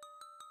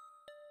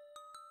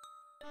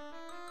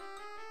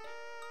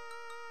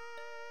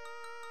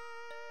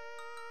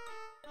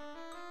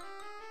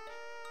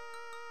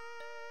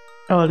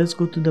 Oh, let's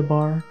go to the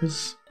bar,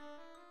 because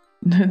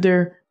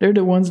they're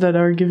the ones that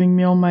are giving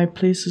me all my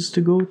places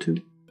to go to.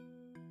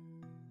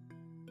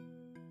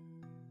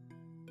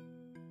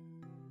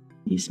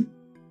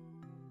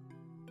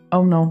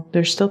 Oh no,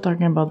 they're still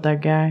talking about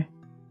that guy.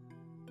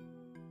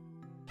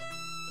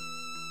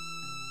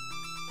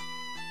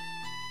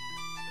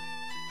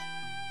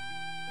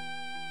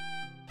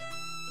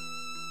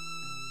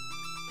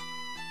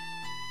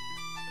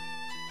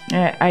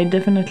 I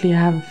definitely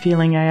have a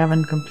feeling I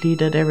haven't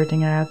completed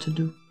everything I had to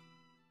do.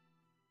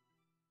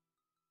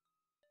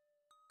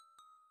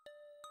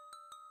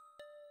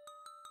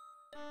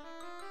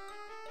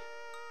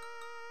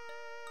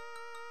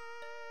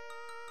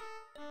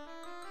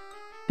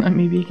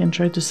 Maybe I can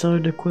try to sell her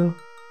the quill.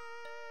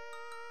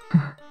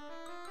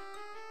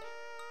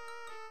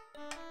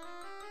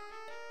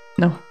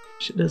 No,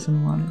 she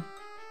doesn't want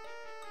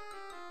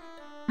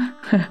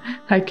it.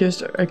 I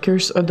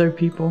curse other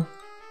people.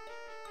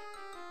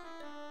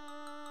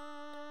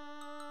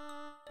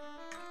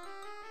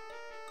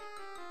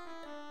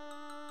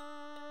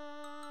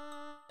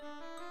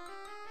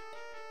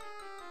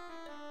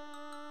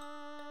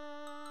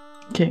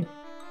 Okay.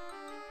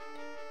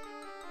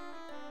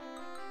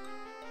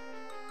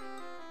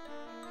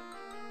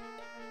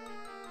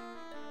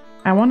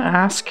 I want to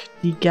ask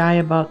the guy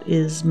about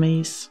his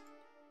mace.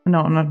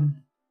 No, not.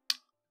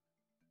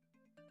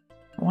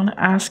 I want to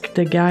ask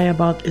the guy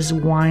about his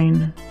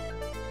wine.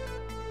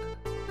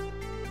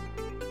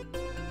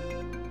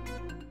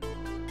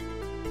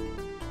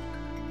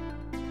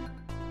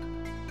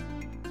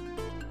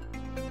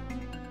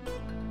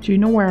 Do you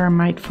know where I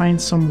might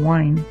find some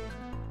wine?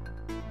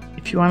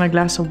 If you want a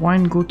glass of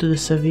wine, go to the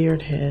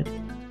Severed Head.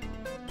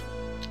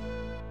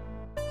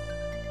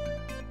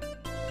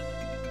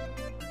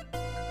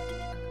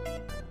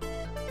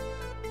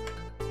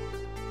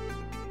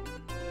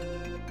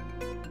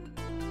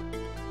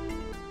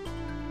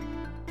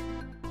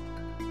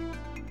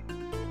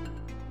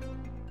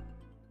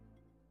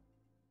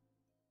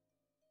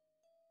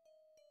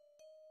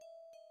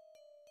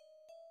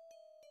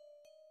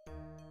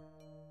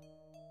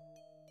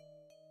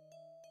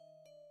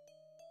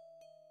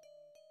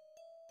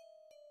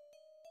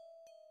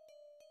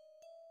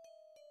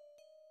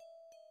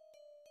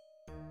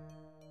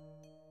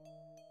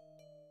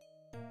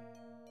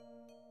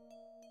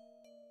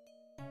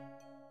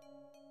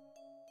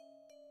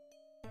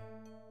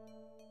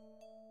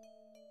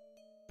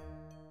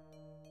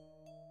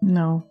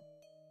 No.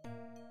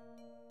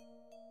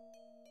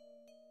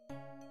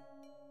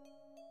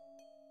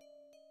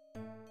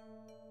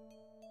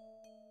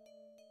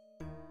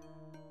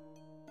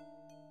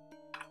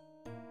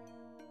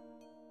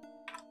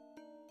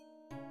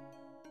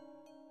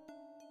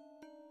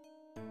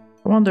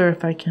 I wonder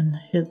if I can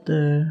hit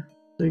the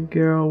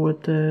girl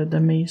with the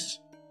mace.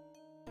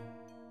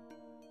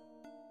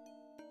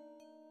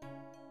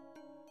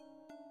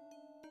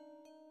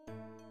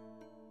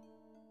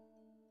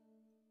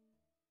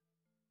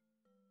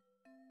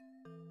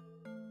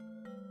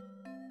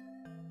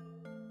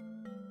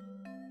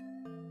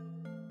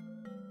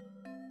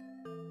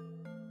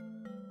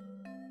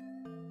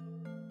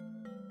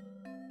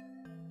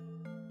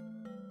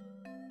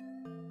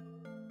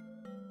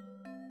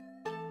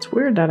 It's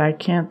weird that I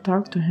can't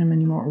talk to him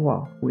anymore.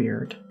 Well,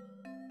 weird.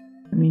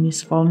 I mean,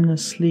 he's fallen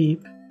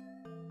asleep.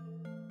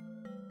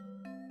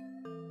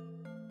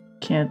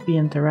 Can't be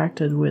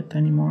interacted with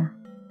anymore.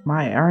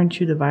 My, aren't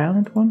you the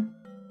violent one?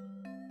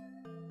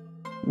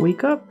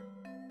 Wake up.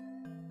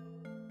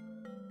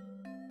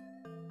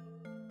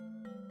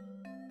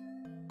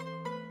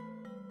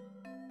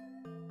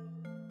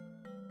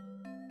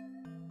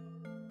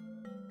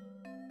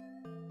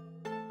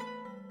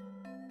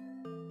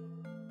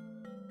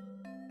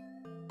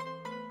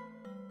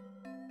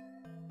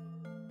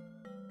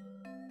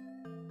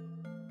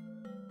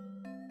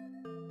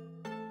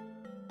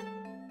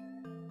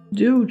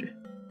 Dude.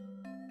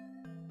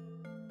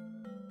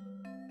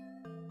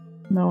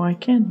 No, I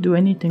can't do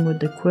anything with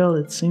the quill,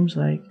 it seems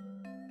like.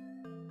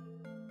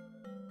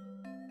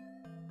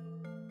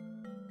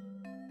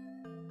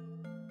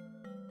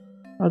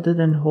 Other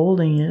than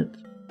holding it.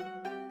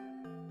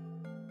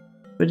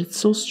 But it's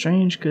so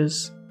strange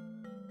because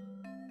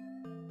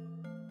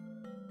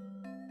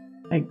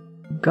I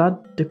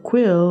got the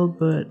quill,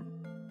 but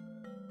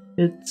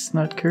it's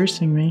not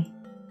cursing me.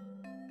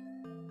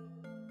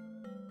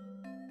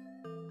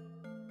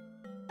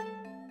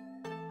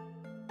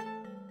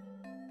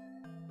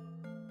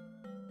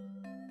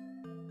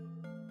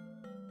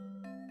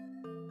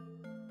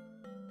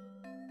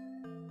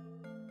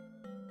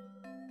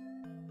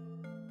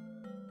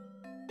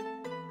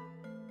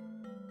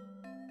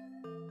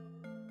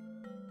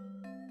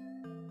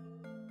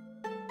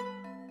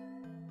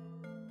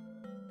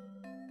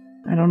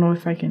 I don't know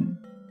if I can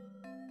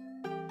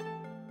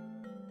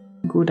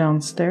go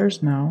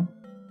downstairs now.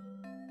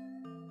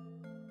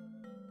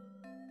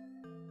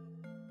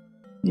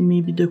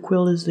 Maybe the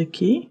quill is the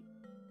key?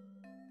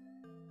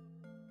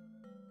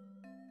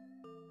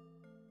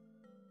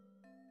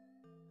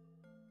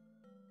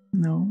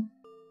 No.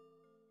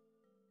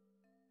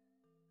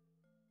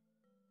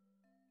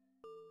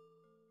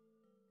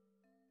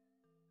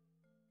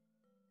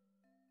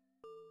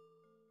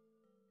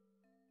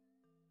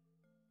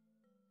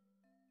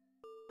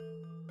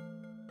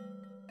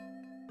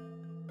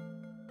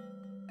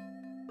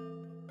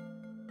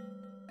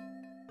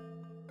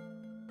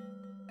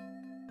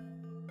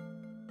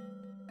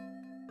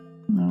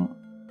 No.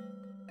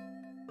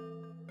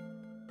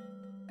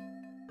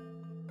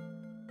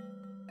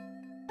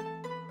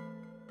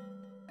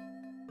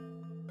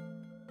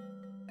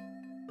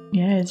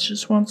 Yeah, it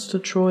just wants to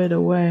throw it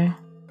away.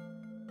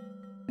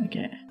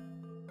 Okay.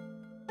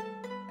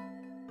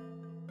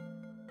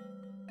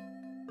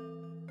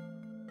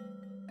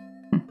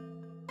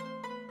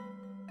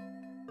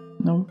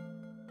 No.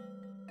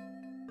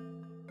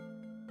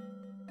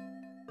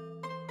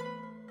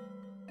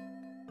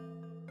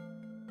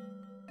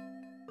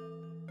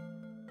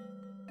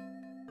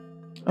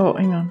 Oh,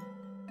 hang on.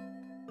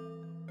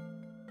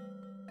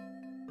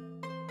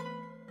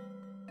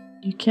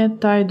 You can't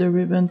tie the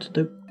ribbon to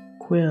the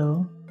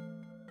quill.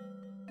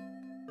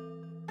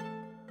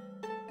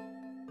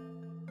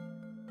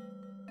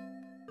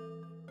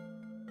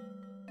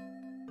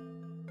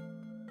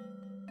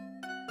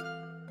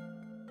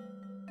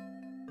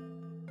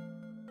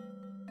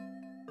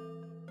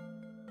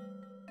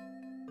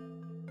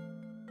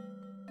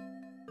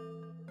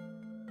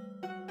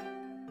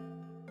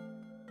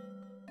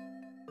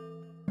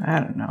 I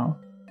don't know.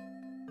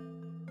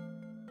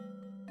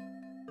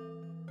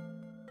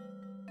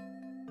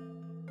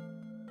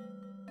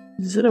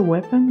 Is it a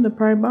weapon, the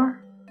pry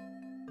bar?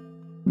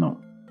 No,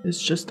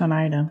 it's just an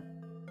item.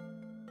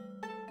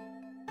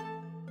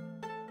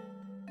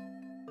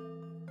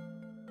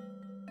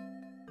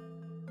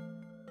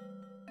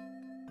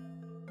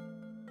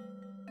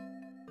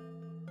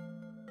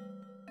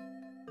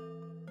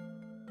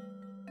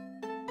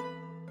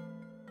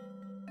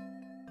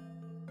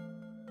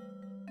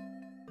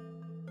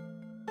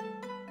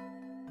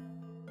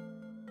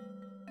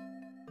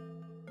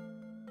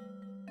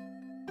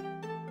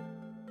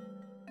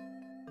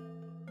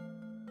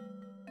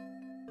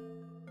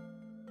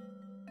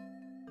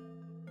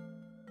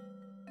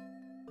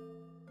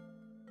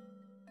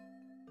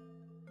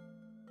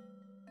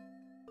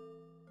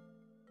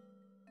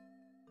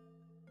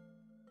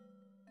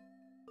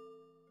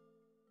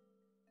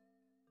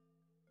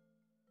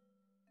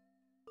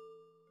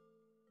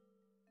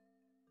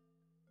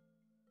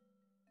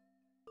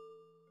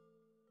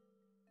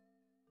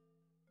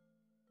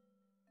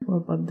 What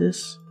about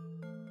this?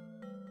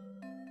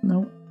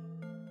 No.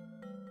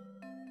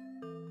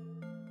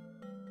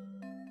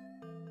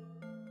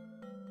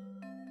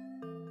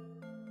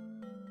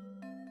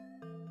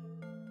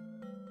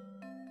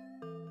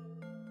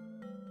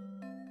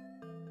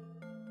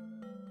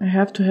 I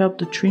have to help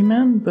the tree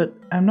man, but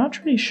I'm not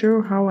really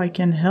sure how I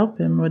can help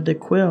him with the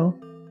quill.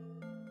 I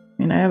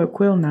mean, I have a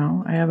quill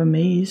now. I have a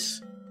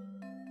mace.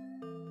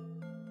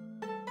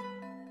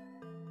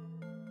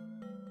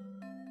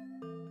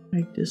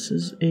 Like, this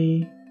is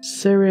a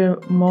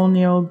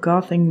ceremonial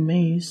gothic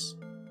mace.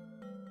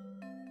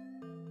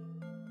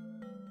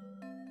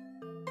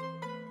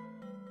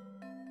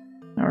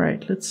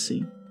 Alright, let's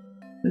see.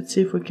 Let's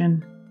see if we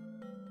can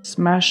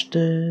smash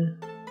the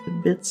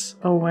bits.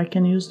 Oh, I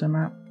can use the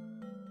map.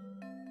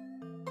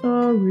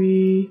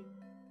 Sorry.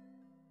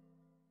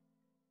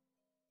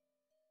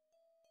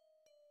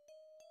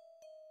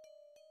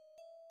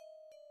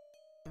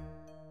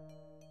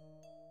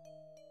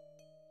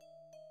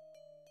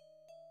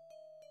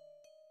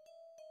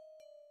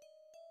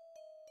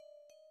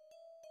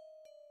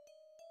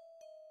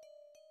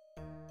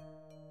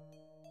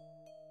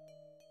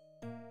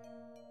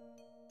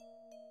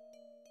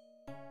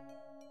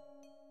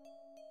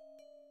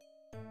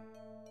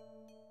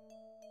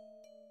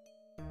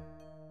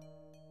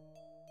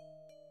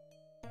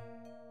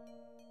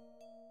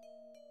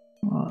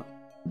 Well,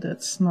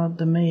 that's not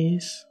the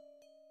maze.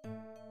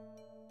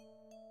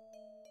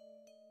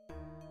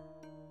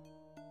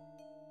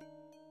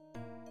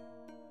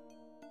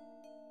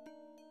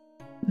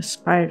 The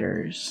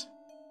spiders.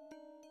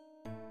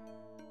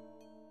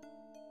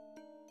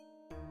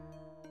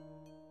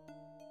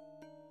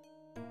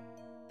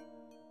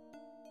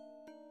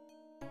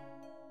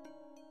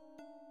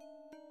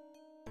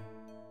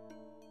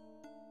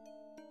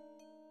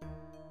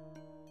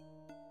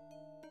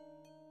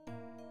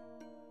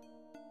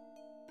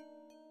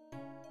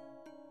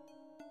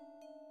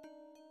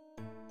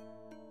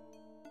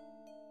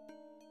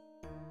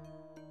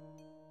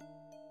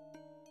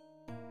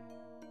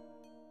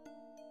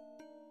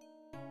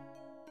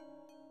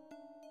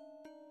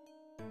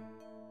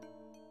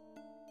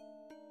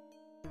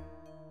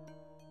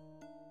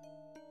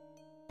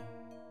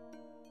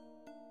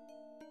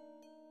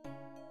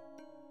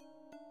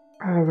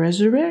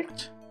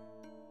 Resurrect?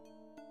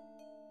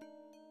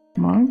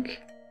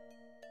 Monk?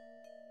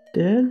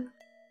 Dead?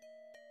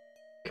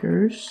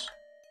 Curse?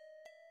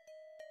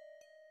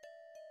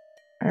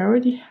 I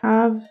already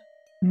have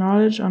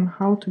knowledge on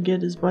how to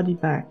get his body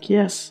back.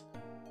 Yes,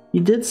 he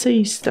did say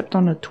he stepped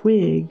on a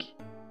twig,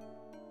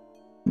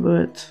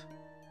 but...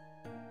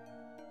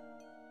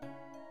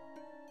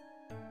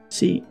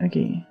 See,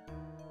 okay.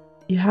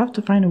 You have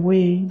to find a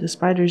way. The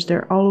spiders,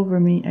 they're all over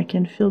me. I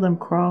can feel them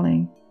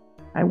crawling.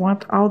 I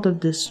want out of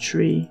this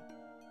tree.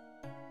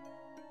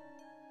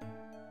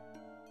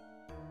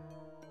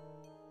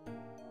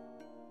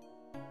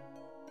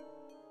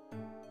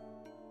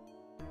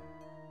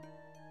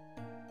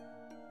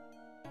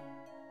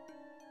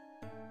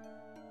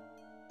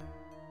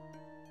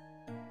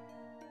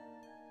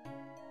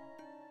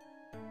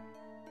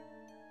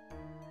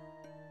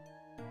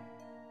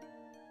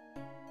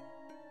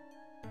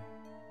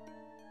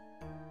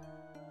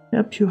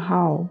 Help you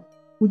how?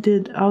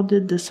 How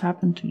did this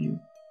happen to you?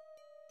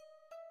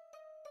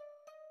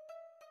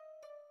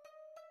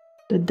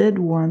 The dead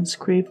ones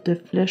crave the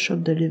flesh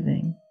of the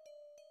living.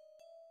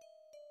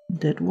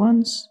 Dead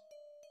ones?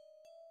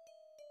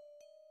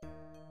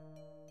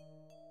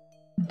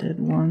 Dead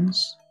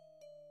ones.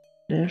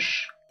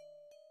 Flesh.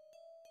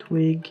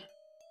 Twig.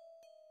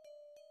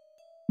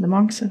 The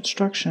monk's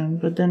instruction,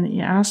 but then he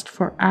asked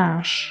for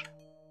ash.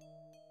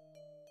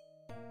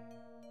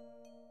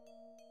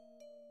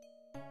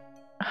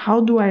 How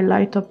do I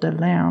light up the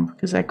lamp?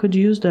 Because I could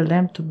use the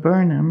lamp to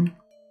burn him.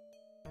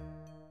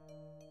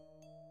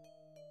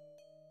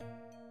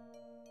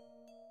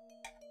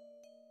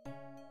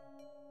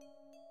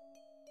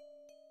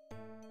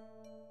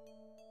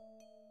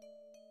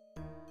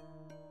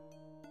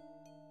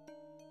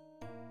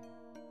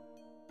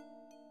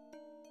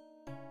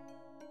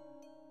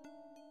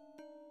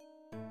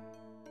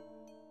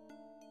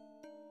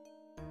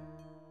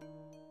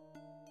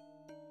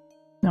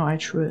 No, I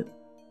threw it.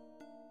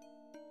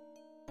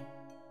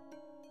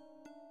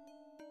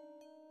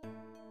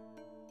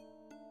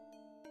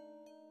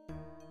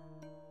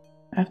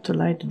 I have to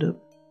light it up.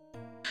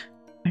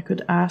 I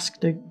could ask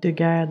the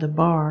guy at the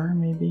bar,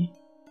 maybe.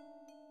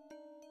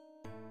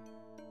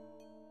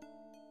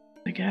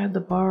 The guy at the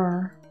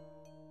bar,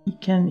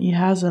 he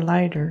has a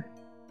lighter.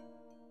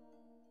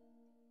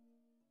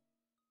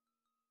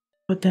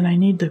 But then I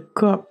need the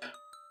cup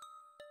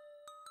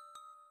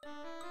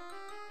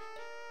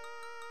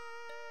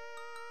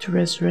to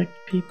resurrect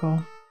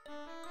people.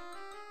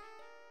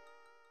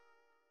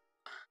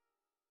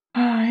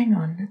 Hang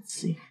on, let's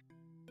see.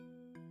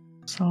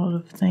 It's a lot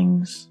of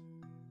things.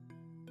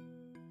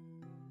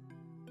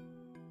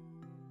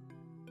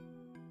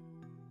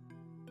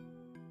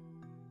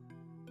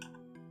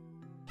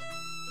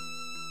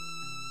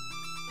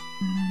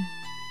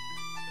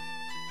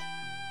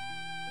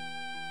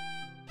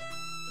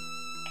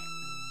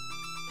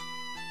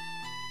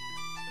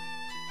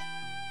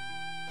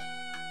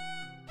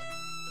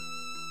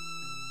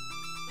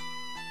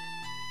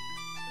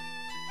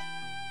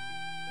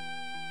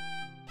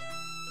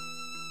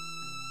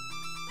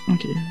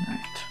 Okay,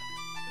 right.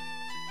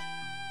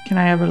 Can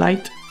I have a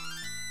light?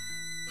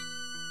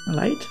 A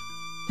light?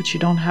 But you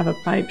don't have a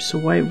pipe, so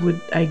why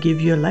would I give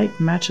you a light?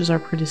 Matches are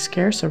pretty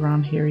scarce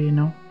around here, you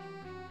know.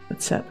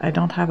 That's it. I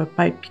don't have a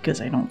pipe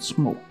because I don't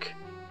smoke.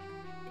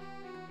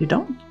 You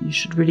don't? You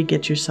should really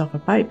get yourself a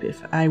pipe.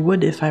 I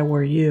would if I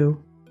were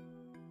you.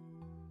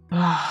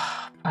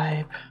 Ah,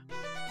 pipe.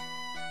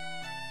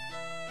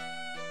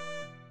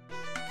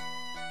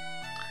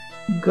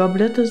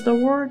 Goblet is the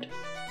word?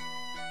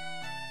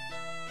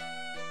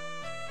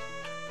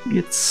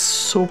 It's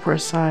so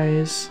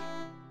precise.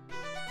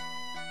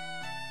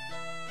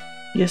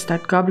 Yes,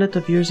 that goblet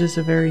of yours is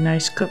a very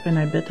nice cup and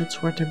I bet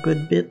it's worth a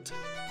good bit.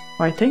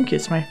 Well, I think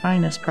it's my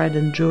finest pride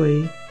and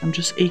joy. I'm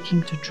just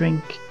aching to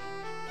drink.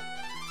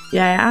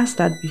 Yeah, I asked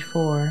that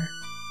before.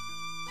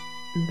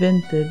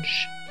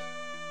 Vintage.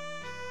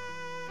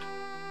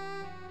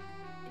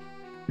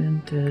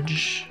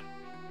 Vintage.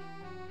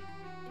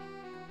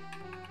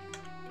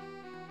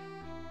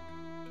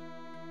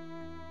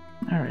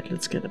 Alright,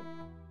 let's get a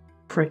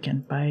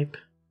frickin' pipe.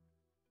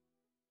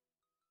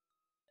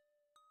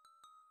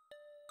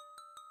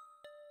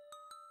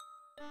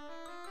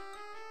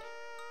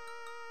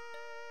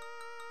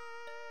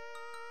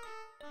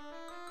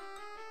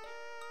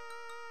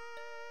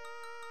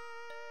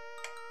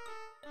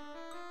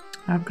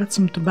 I've got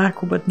some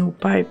tobacco but no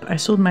pipe. I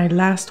sold my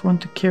last one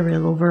to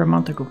Kirill over a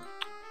month ago.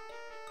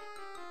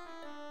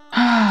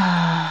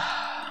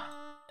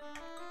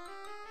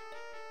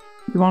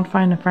 You won't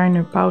find a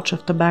finer pouch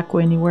of tobacco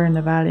anywhere in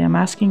the valley. I'm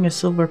asking a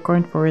silver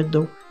coin for it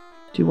though.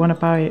 Do you want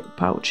a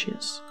pouch?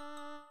 Yes.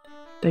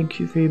 Thank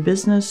you for your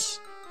business.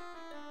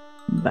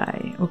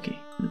 Bye. Okay,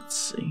 let's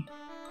see.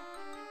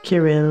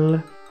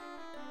 Kirill.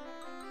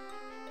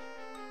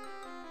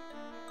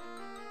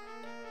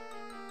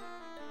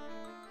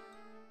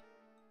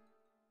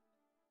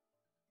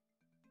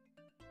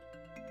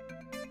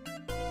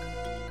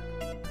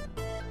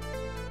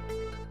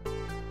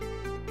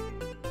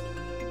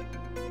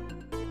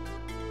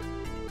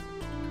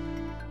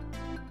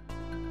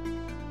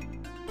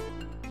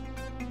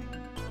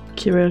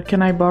 Kirill,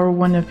 can I borrow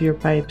one of your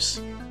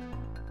pipes?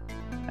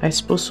 I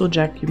suppose so,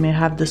 Jack. You may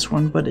have this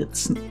one, but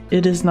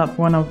it is not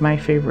one of my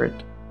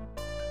favorite.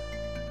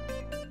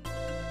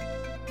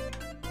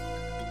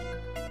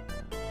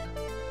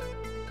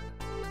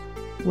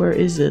 Where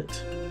is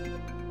it?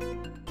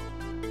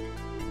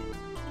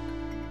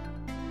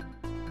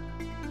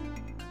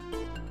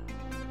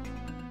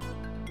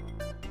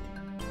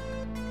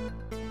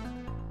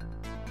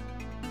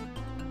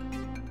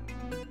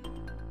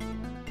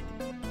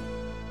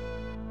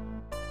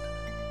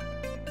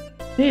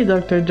 Hey,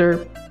 Dr.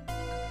 Derp.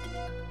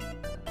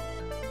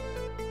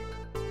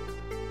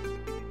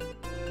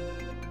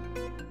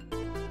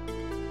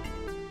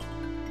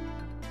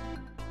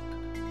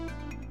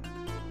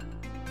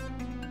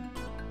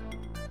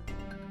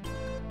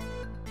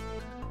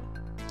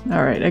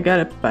 Alright, I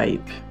got a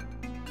pipe.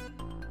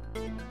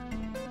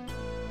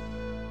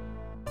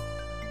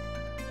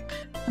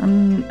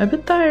 A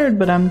bit tired,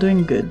 but I'm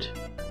doing good.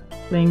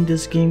 Playing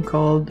this game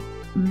called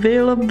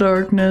Veil of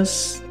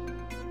Darkness.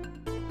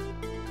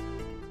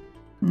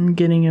 I'm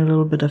getting a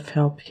little bit of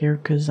help here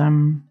because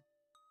I'm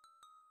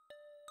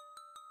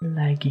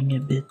lagging a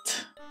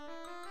bit.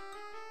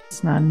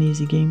 It's not an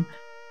easy game.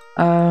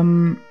 I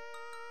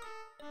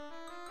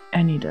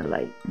need a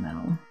light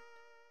now.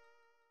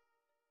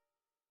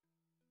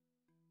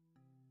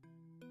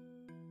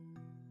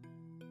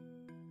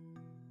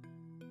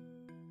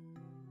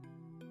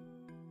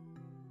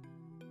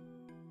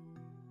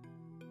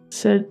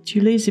 Said,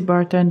 "You lazy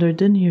bartender,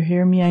 didn't you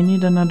hear me? I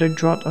need another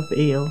draught of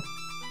ale."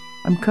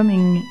 "I'm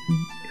coming,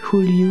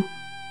 Julio.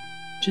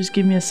 Just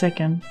give me a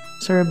second."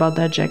 "Sorry about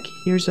that, Jack.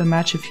 Here's a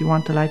match if you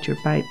want to light your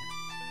pipe."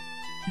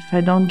 "If I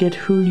don't get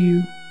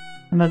Julio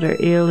another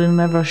ale, he'll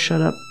never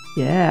shut up."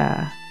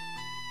 "Yeah.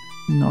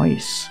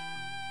 Nice.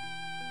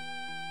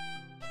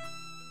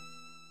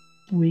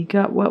 We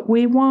got what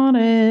we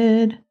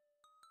wanted.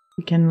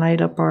 We can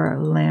light up our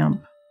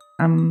lamp.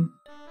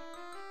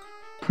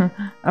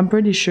 I'm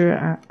pretty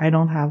sure I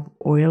don't have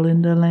oil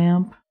in the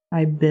lamp,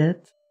 I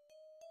bet.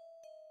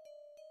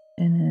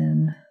 And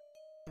then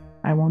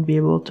I won't be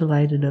able to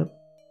light it up.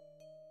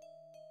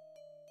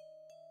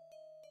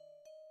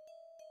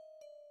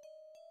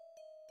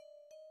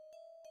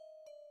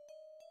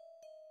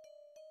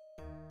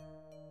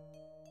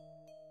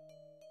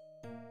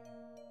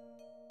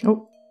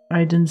 Oh,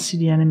 I didn't see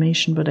the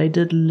animation, but I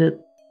did lit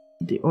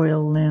the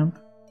oil lamp.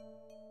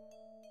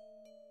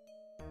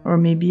 Or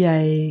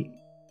maybe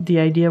the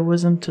idea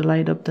wasn't to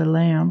light up the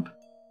lamp,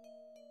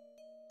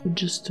 but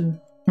just to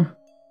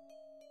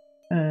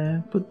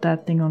put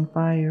that thing on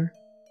fire.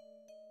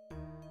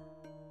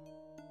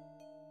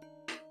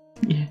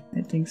 Yeah,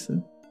 I think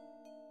so.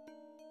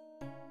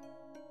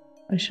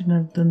 I shouldn't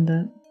have done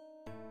that.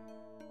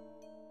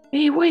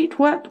 Hey, wait,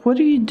 what? What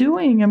are you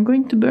doing? I'm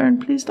going to burn.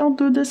 Please don't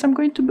do this. I'm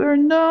going to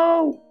burn.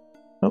 No!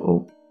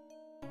 Uh-oh.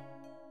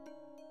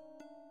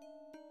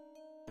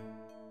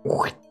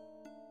 What?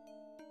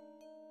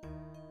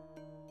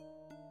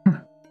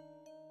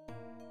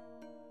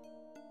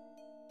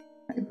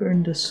 I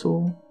burned the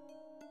soul.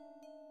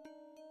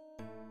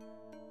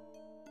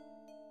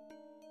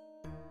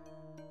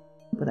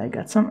 But I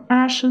got some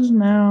ashes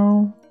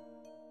now.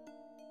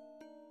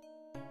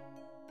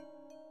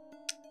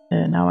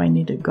 Now I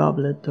need a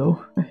goblet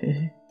though.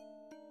 I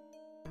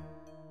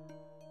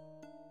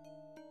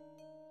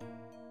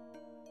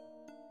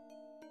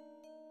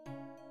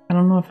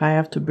don't know if I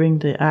have to bring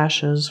the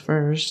ashes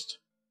first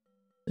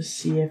to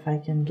see if I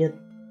can get,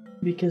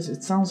 because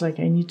it sounds like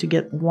I need to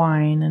get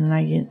wine and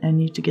I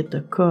need to get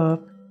the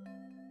cup.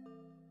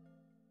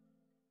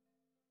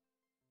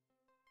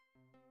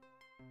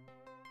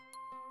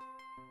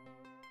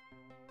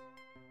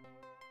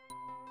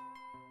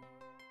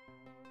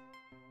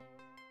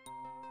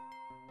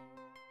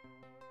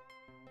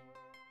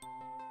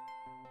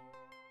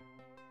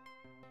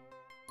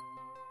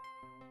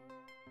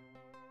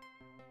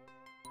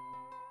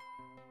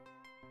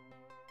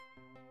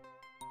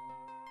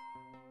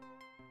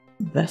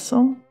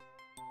 Vessel?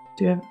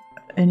 Do you have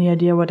any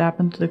idea what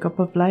happened to the cup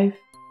of life?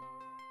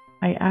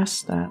 I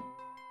asked that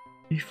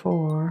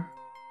before.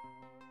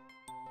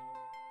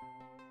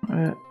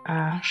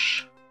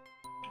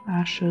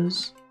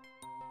 Ashes.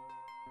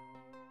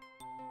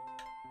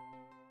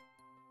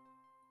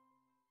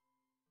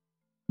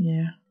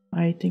 Yeah,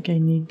 I think I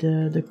need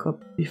the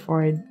cup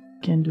before I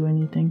can do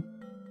anything.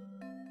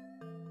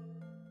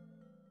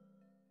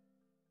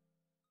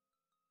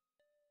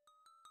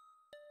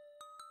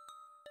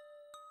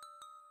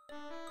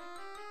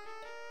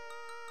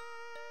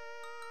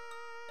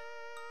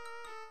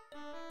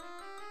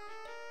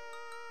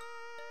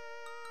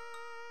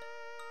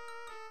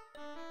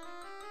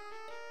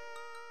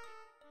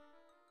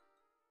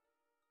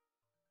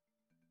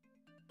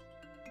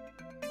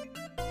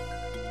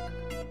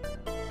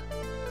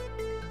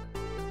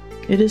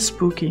 It is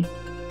spooky.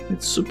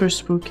 It's super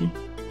spooky.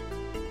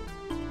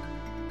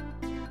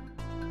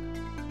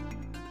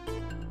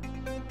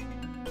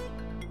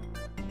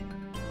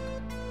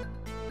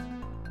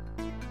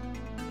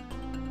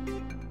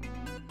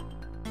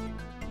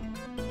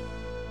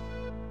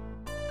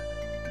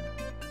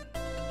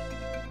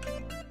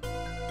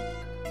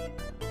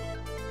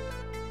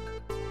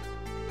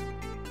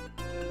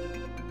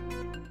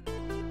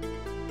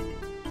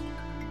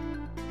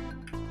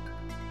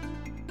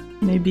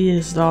 Maybe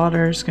his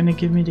daughter is gonna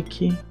give me the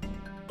key.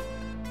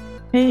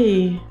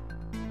 Hey!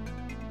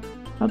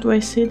 How do I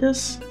say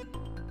this?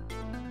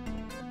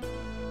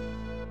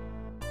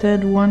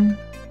 Dead one.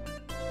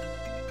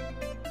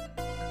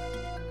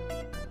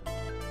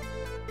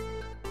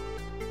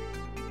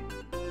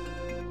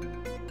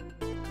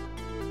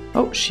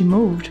 Oh, she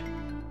moved.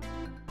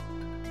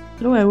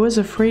 Oh, I was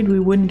afraid we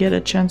wouldn't get a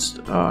chance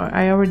to,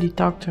 I already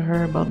talked to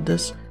her about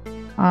this.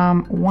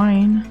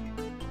 Wine.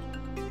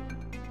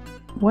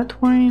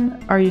 What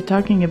wine are you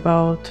talking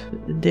about,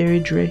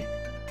 Deirdre?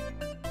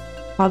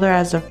 Father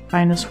has the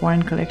finest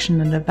wine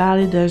collection in the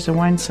valley. There's a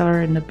wine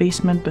cellar in the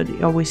basement, but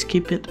he always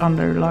keep it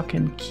under lock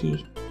and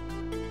key.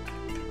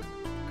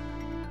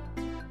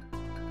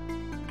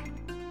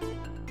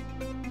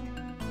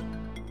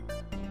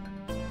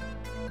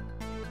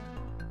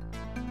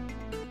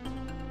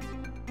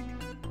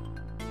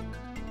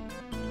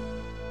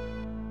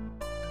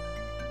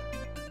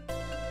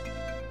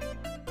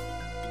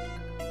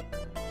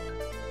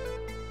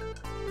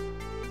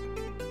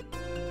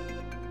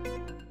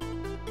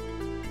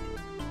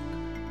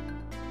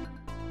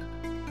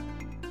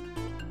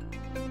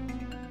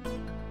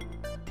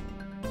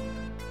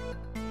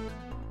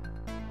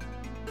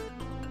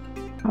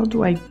 How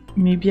do I...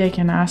 Maybe I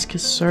can ask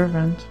his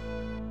servant.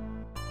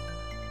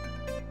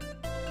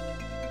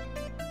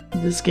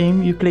 This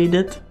game, you played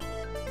it?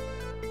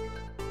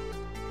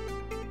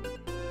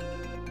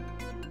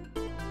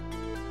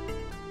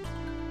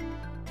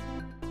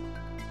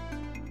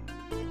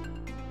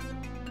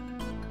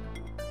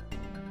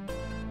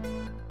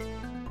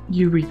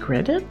 You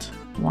regret it?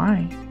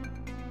 Why?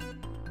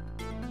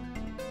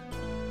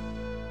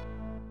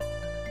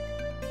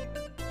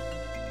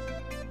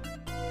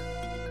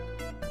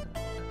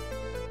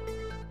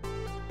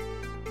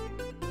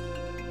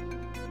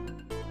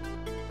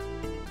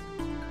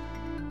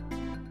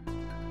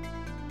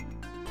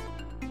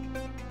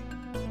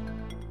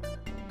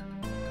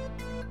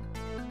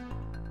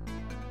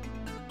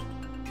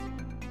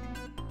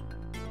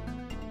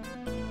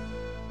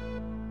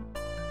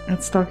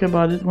 Let's talk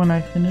about it when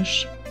I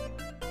finish.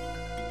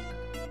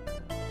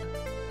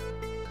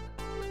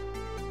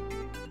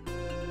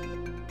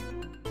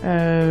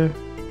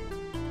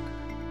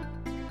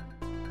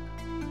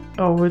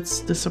 Oh, it's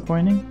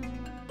disappointing.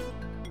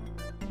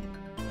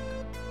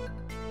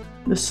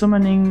 The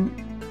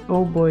summoning...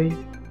 Oh boy.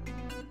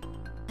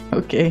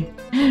 Okay.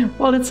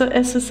 Well, it's a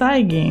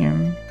SSI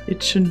game.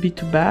 It shouldn't be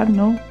too bad,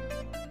 no?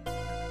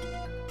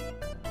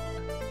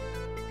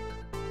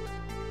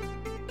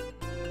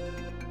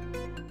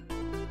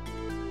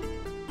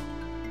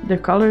 The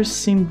colors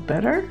seem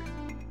better?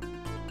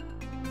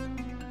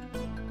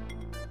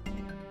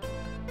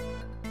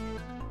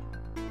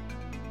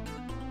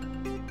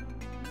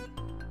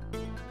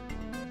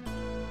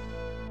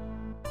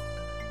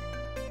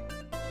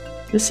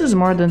 This is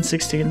more than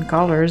 16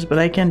 colors, but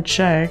I can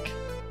check.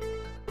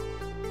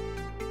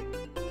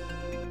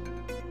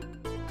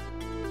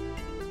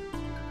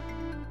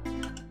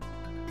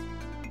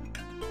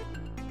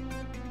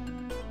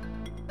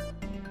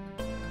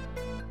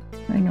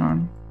 Hang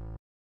on.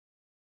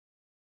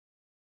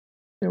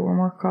 There were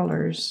more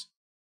colors.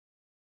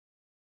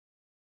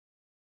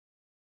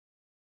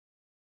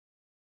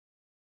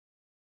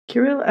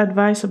 Kirill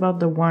advice about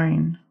the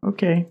wine.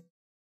 Okay.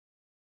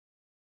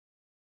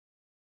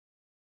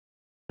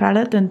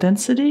 Palette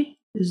intensity?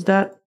 Is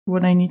that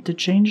what I need to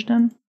change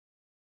then?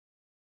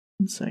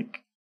 It's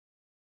like,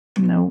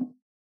 no.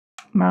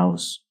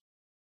 Mouse.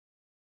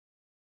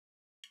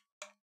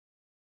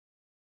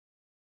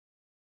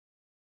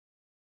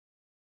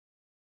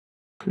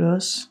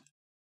 Plus.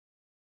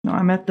 No,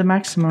 I'm at the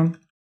maximum.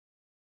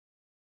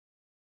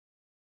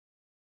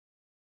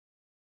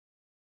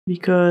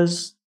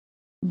 Because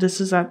this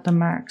is at the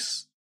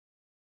max.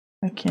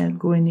 I can't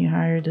go any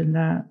higher than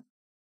that.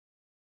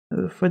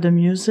 For the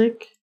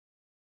music,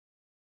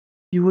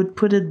 you would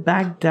put it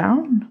back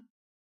down?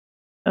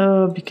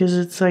 Because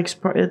it's like,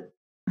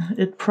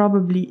 it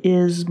probably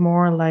is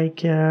more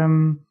like,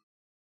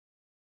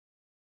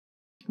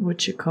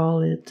 what you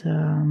call it,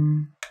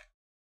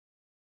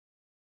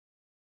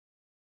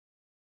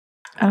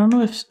 I don't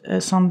know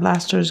if Sound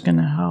Blaster is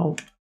gonna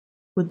help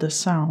with the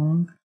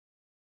sound.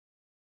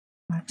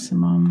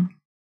 Maximum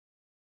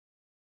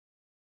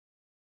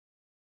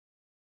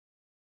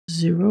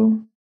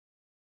 0.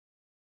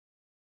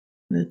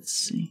 Let's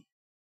see.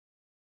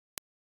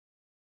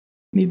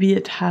 Maybe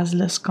it has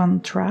less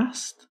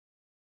contrast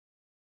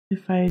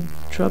if I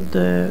drop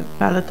the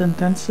palette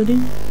intensity.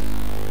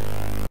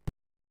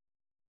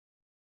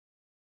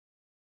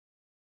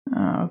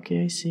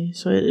 Okay, I see.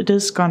 So it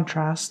is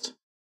contrast.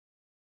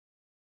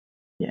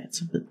 Yeah,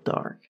 it's a bit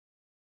dark.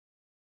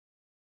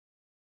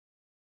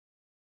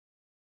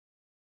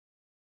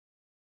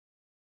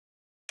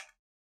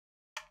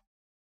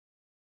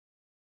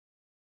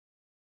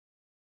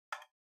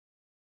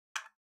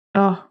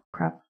 Oh,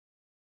 crap.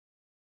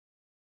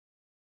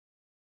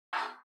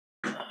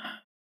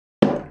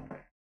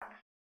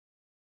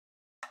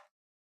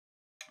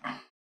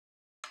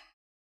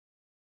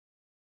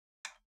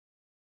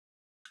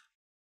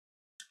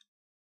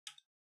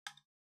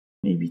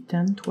 Maybe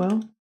 10,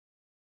 12.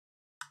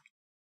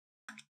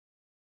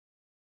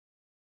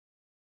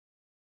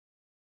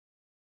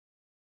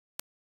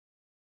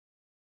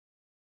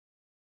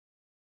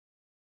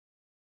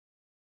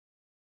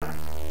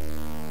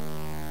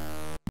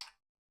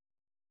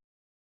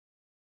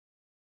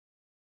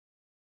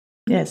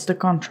 Yeah, it's the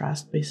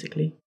contrast,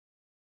 basically.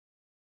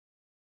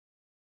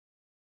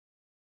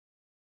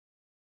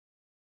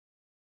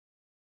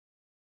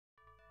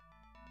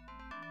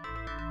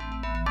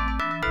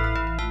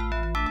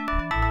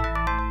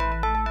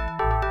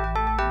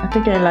 I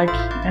think I like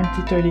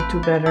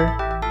MT32 better.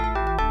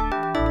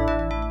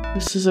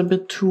 This is a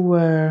bit too,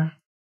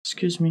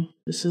 excuse me,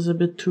 this is a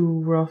bit too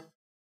rough.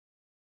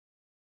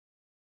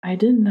 I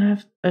didn't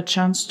have a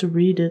chance to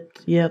read it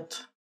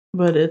yet,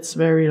 but it's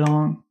very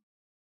long.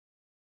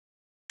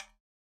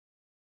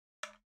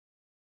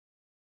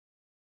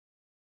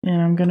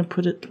 And I'm gonna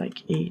put it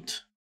like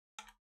 8.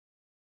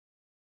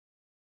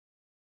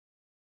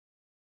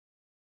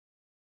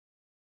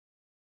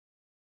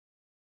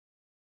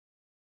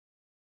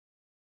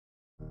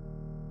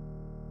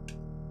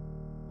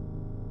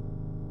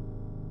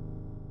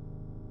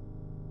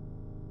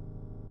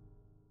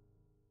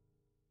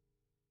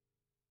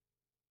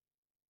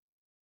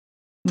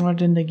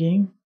 Not in the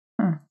game?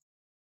 Huh.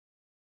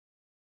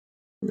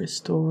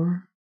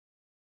 Restore.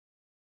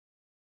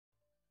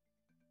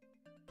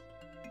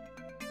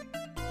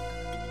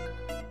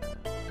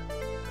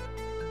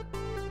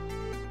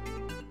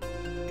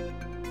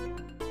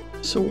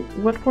 So,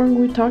 what were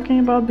we talking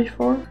about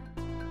before?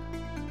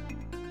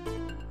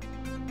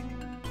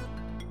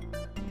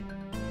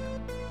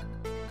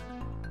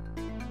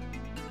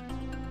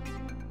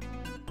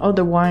 Oh,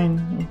 the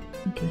wine.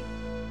 Oh, okay.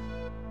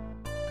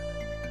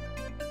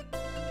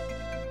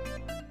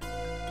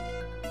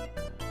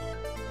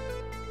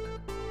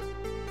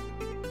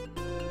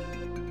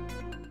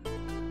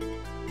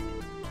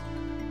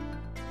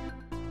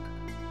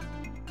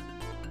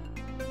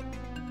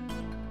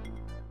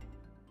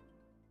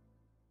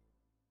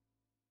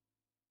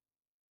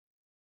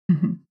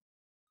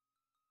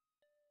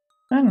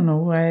 I don't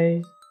know,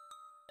 I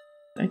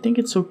think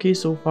it's okay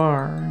so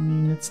far. I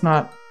mean, it's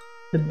not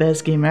the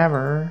best game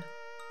ever.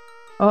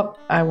 Oh,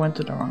 I went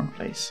to the wrong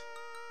place.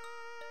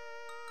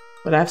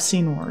 But I've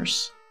seen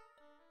worse.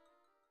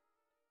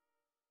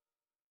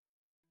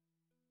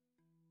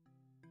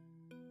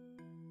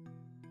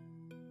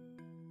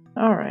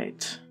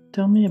 Alright,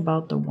 tell me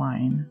about the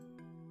wine.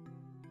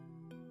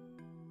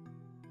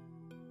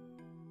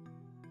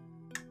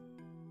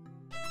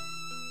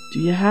 Do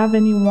you have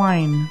any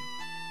wine?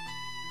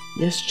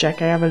 Yes,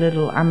 Jack, I have a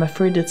little. I'm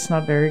afraid it's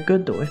not very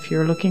good though. If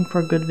you're looking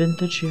for good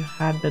vintage, you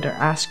had better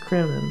ask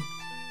Krillin.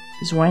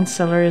 His wine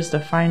cellar is the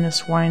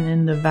finest wine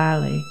in the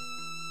valley.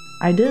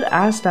 I did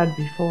ask that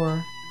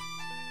before.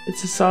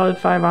 It's a solid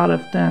 5 out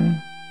of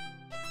 10.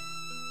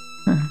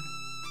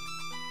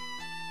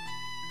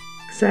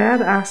 Because I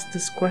had asked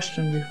this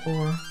question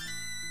before.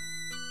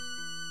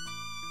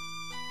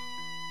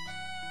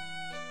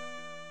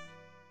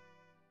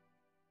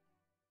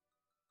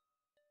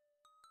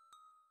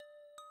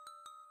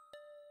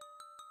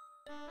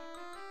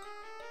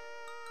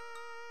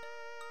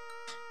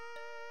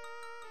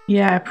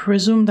 Yeah, I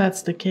presume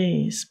that's the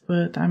case,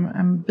 but I'm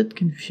a bit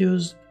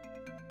confused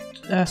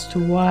as to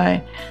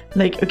why.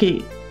 Like,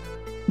 okay,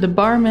 the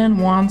barman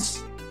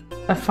wants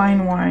a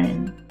fine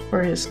wine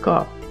for his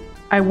cup.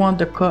 I want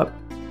the cup.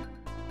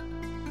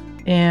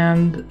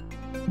 And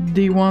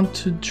they want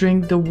to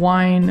drink the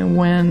wine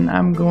when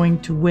I'm going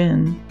to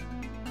win.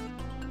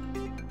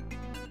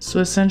 So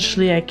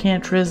essentially, I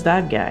can't trust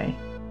that guy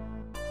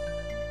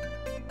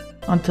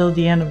until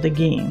the end of the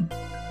game.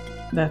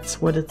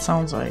 That's what it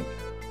sounds like.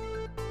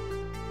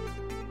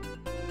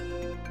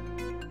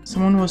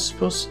 Someone was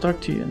supposed to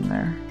talk to you in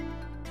there.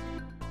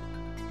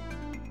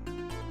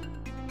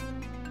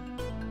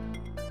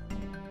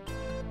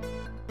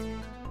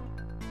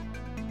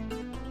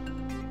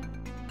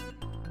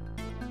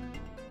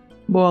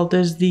 Well,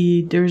 there's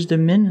the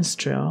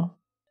minstrel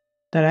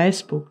that I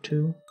spoke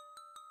to,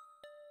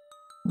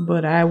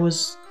 but I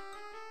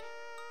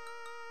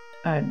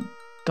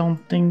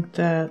don't think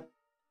that.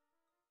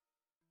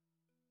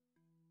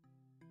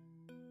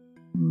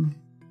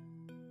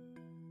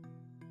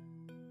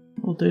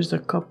 Well, there's a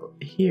cup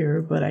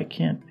here, but I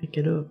can't pick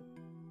it up.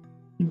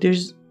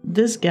 There's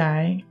this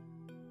guy.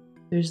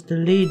 There's the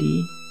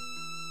lady.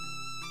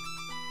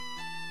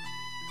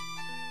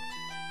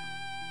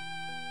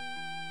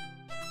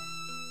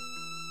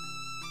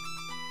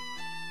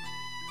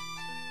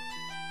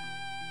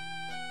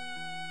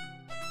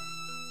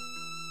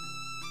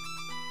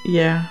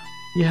 Yeah,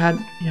 you had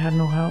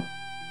no help.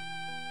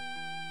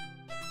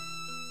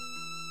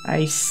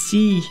 I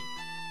see.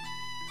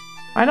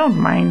 I don't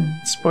mind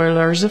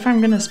spoilers if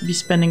I'm gonna be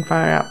spending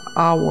 5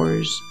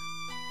 hours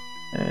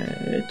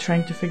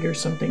trying to figure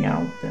something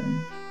out,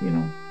 then you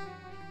know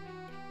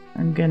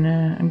I'm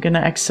gonna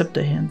accept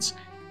the hints.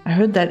 I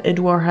heard that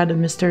Edouard had a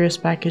mysterious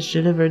package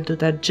delivered to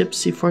that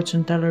gypsy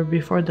fortune teller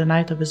before the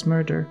night of his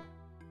murder.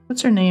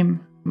 What's her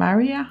name?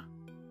 Maria?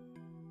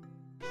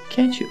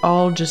 Can't you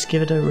all just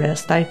give it a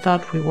rest? I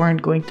thought we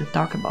weren't going to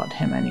talk about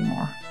him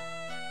anymore.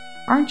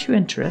 Aren't you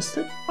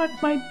interested? What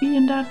might be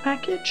in that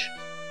package?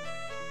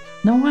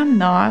 No, I'm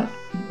not.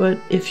 But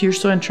if you're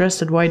so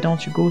interested, why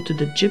don't you go to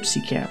the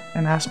gypsy camp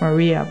and ask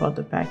Maria about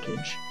the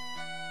package?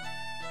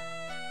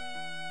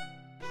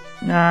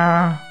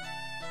 Nah.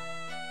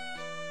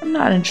 I'm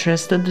not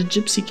interested. The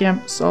gypsy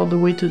camp is all the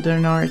way to the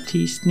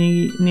northeast,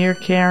 near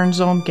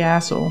Cairn's own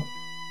castle.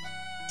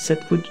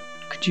 Said, could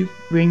you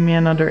bring me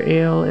another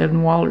ale,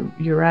 and while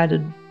you're at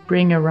it,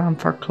 bring around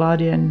for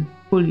Claudia and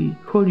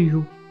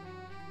Julio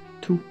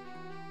too.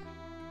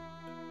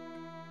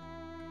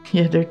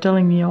 Yeah, they're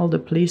telling me all the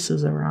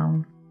places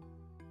around.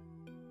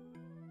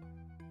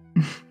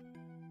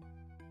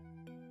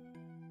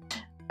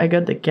 I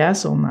got the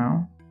castle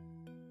now,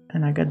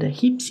 and I got the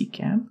Gypsy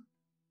camp.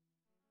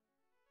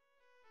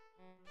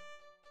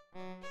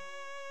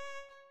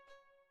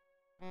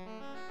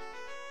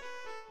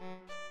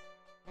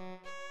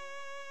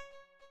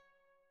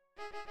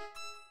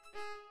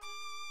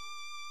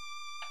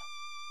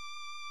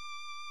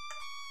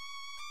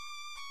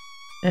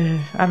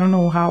 I don't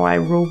know how I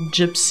wrote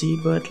gypsy,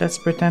 but let's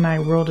pretend I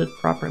wrote it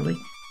properly.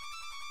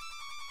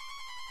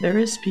 There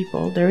is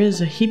people. There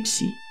is a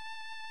gypsy.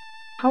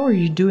 How are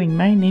you doing?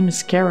 My name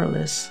is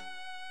Carolus.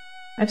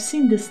 I've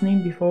seen this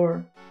name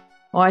before.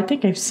 Well, I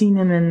think I've seen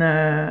him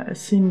in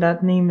seen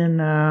that name in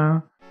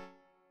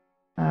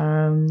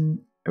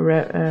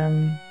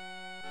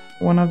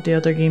one of the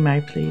other game I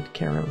played,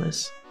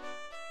 Carolus.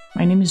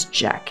 My name is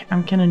Jack.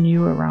 I'm kind of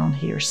new around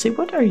here. Say,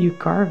 what are you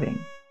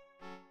carving?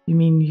 You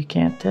mean you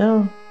can't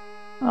tell?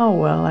 Oh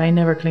well, I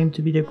never claimed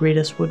to be the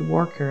greatest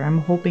woodworker. I'm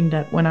hoping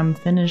that when I'm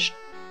finished,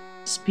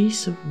 this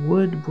piece of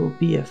wood will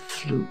be a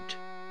flute.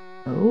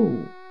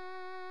 Oh.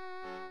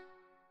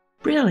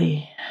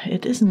 Really?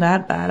 It isn't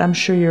that bad. I'm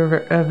sure you're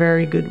a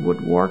very good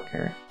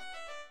woodworker.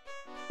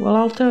 Well,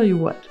 I'll tell you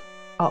what.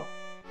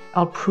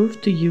 I'll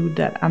prove to you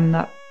that I'm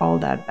not all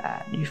that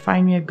bad. You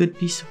find me a good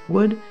piece of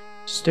wood,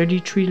 sturdy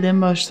tree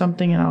limb or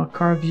something, and I'll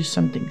carve you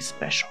something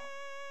special.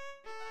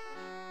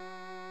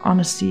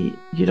 Honestly,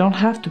 you don't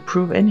have to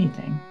prove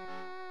anything.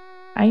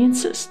 I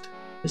insist.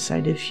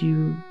 Besides, if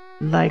you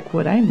like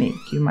what I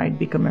make, you might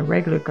become a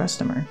regular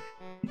customer.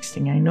 Next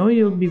thing I know,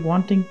 you'll be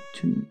wanting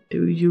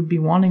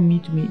me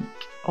to make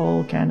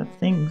all kind of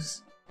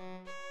things.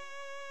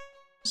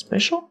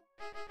 Special?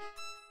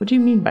 What do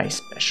you mean by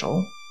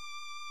special?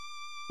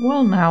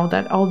 Well, now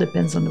that all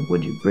depends on the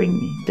wood you bring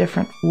me.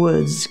 Different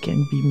woods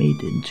can be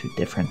made into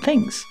different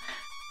things.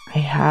 I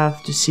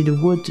have to see the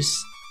wood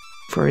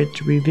for it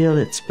to reveal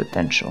its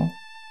potential.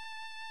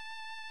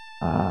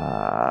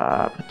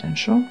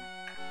 Potential?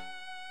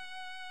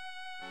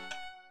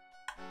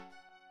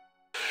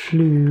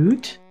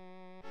 Flute.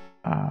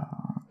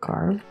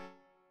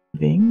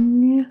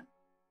 Carving.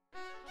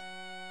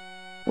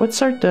 What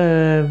sort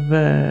of,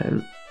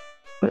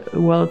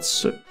 well, it's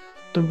sort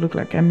of look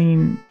like, I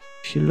mean,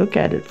 if you look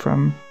at it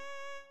from,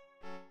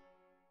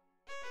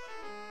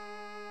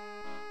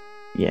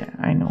 yeah,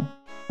 I know.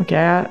 Okay,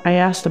 I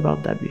asked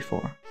about that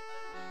before.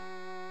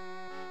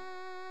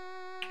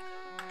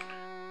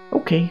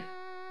 Okay.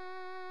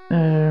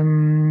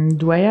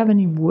 Do I have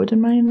any wood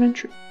in my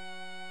inventory?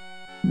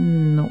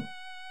 No.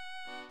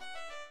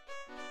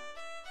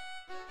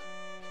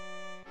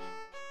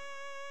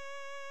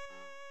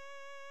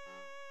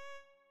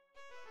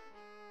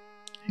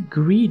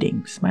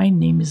 Greetings, my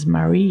name is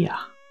Maria.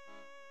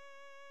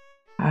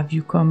 Have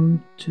you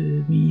come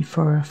to me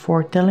for a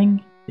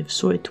foretelling? If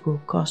so, it will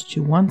cost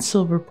you 1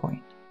 silver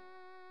point.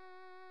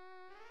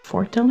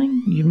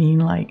 Foretelling? You mean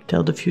like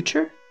tell the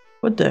future?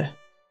 What the?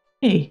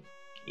 Hey,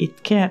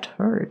 it can't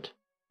hurt.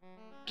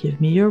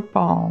 Give me your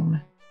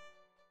palm.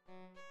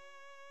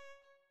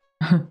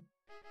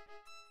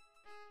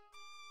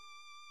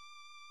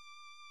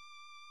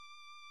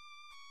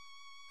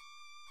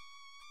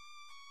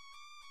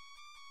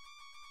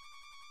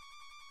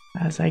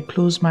 As I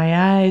close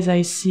my eyes,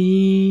 I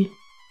see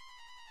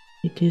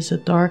it is a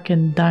dark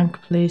and dank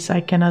place.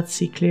 I cannot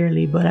see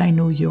clearly, but I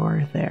know you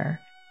are there.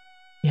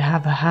 You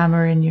have a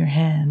hammer in your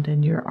hand,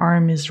 and your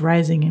arm is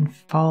rising and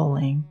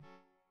falling.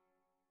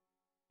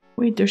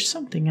 Wait, there's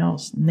something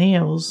else.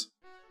 Nails.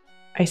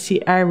 I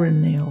see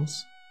iron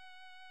nails.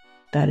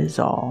 That is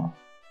all.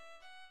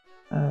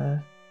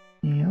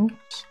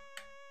 Nails.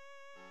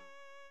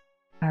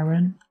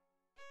 Iron.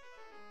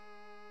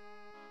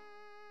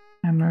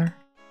 Hammer.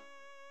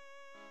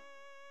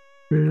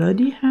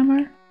 Bloody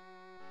hammer?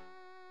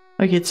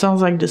 Okay, it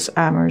sounds like this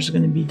hammer is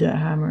gonna be the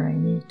hammer I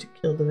need to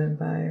kill the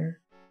vampire.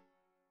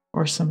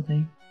 Or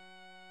something.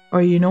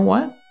 Or you know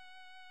what?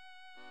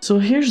 So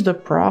here's the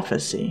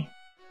prophecy.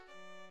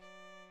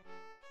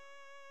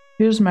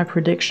 Here's my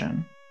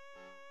prediction.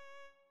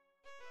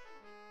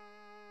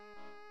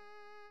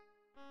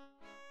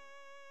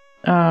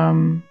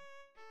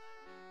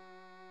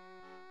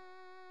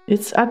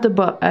 It's at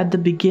the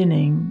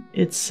beginning.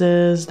 It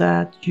says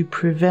that you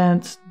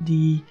prevent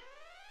the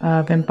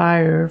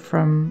vampire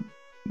from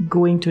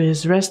going to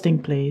his resting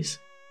place.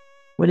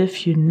 What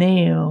if you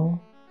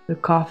nail the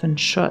coffin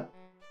shut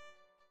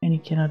and he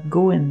cannot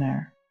go in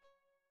there?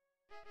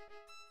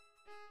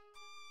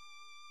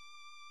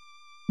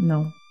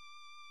 No.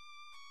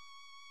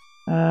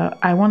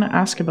 I want to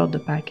ask about the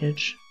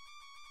package.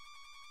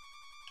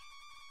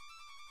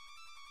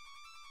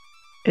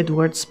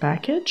 Edward's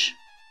package?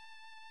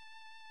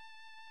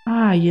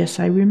 Ah, yes,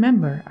 I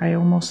remember. I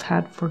almost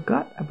had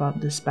forgot about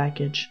this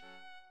package.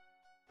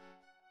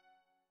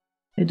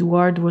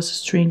 Edward was a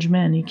strange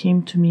man. He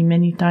came to me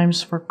many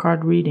times for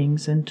card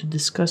readings and to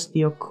discuss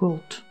the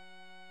occult.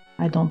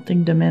 I don't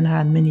think the man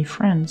had many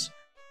friends,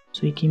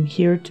 so he came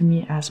here to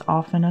me as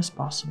often as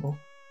possible.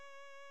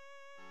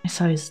 I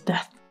saw his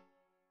death.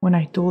 When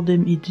I told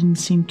him, he didn't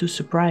seem too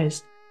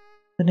surprised.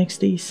 The next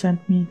day he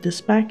sent me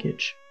this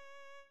package.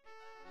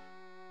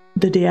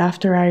 The day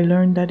after, I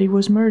learned that he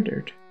was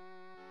murdered.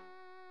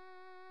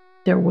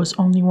 There was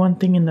only one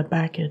thing in the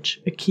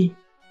package, a key.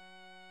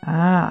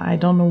 Ah, I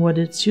don't know what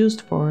it's used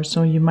for,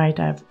 so you might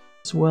as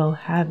well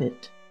have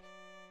it.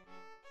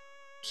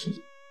 Key.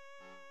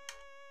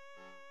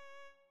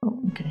 Oh,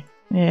 okay.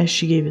 Yeah,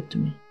 she gave it to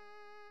me.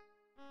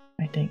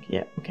 I think.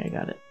 Yeah, okay, I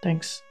got it.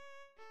 Thanks.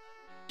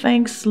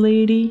 Thanks,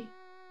 lady.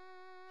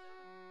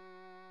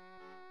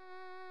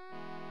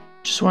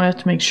 Just wanted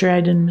to make sure I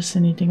didn't miss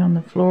anything on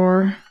the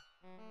floor.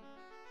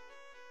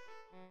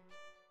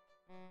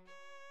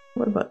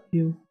 about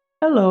you.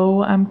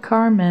 Hello, I'm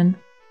Carmen.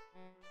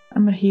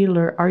 I'm a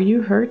healer. Are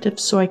you hurt? If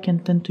so, I can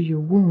tend to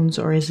your wounds,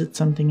 or is it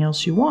something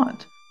else you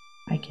want?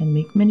 I can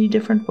make many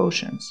different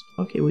potions.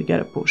 Okay, we got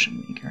a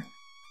potion maker.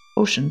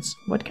 Potions?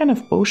 What kind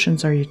of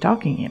potions are you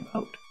talking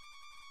about?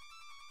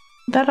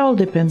 That all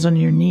depends on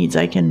your needs.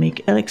 I can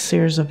make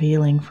elixirs of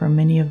healing for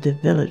many of the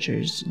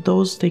villagers.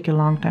 Those take a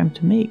long time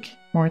to make.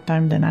 More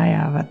time than I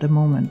have at the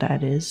moment,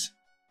 that is.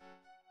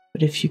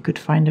 But if you could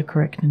find the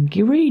correct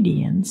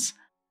ingredients,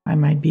 I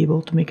might be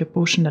able to make a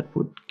potion that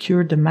would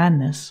cure the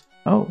madness.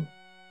 Oh.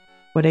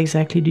 What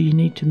exactly do you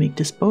need to make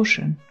this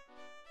potion?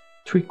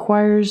 It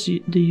requires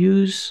the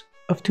use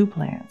of 2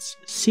 plants,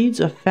 seeds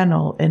of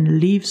fennel and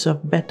leaves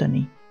of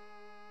bethany.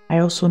 I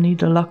also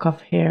need a lock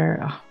of hair,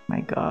 oh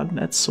my god,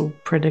 that's so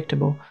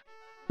predictable,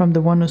 from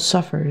the one who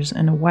suffers,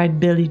 and a white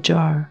belly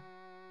jar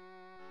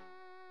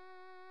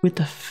with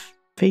a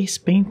face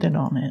painted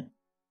on it.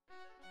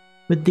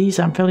 With these,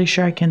 I'm fairly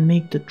sure I can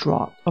make the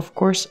draught. Of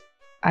course,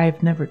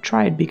 I've never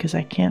tried because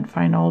I can't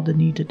find all the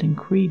needed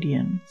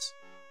ingredients.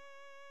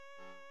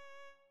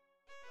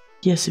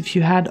 Yes, if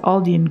you had all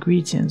the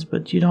ingredients,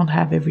 but you don't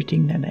have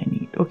everything that I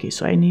need. Okay,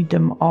 so I need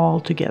them all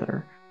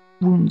together.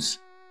 Wounds.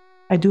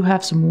 I do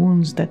have some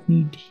wounds that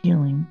need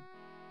healing.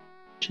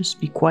 Just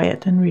be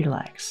quiet and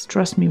relax.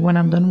 Trust me, when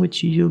I'm done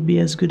with you, you'll be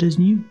as good as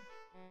new.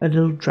 A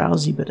little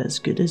drowsy, but as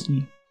good as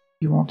new.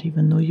 You won't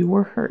even know you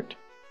were hurt.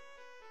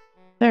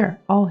 There,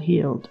 all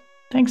healed.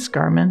 Thanks,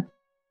 Carmen.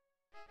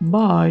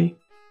 Bye.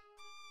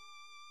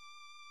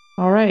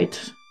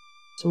 Alright.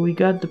 So we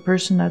got the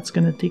person that's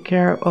gonna take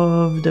care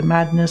of the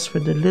madness for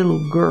the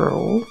little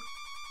girl.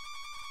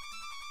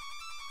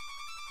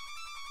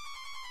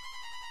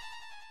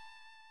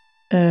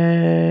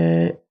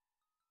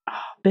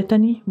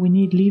 Bethany? We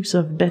need leaves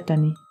of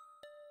bethany.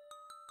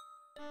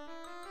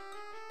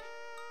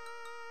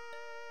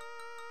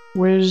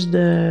 Where's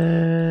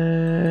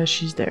the...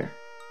 She's there.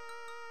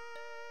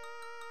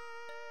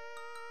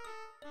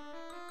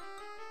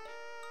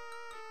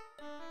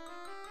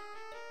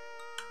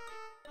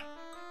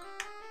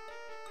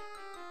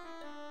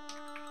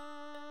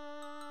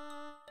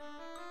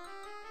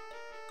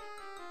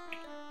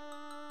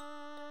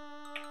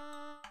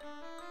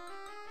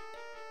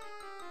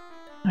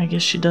 I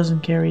guess she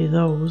doesn't carry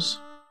those.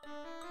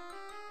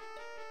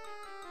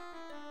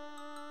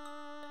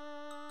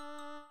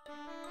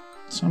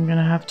 So I'm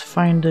gonna have to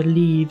find the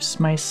leaves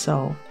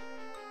myself.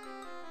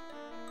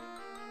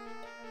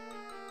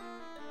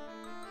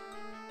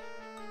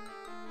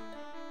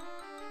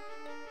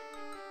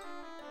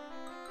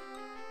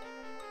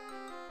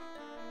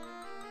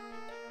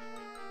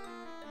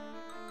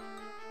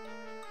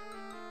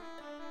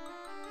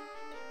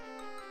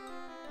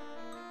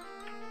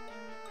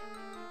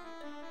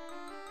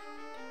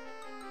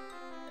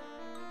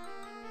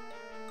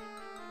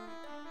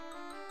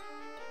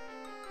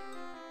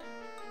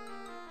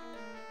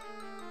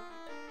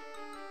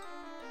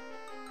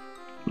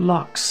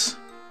 Locks.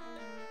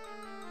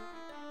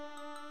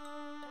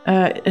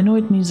 I know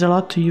it means a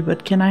lot to you,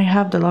 but can I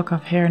have the lock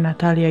of hair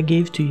Natalia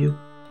gave to you?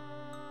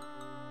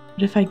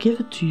 But if I give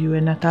it to you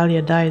and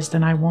Natalia dies,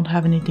 then I won't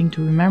have anything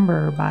to remember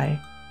her by.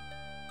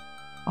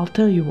 I'll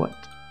tell you what.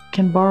 I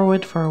can borrow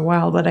it for a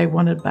while, but I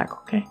want it back,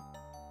 okay?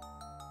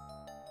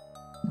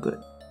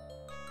 Good.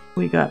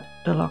 We got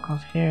the lock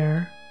of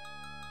hair.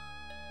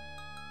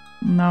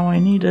 Now I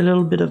need a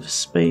little bit of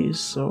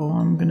space, so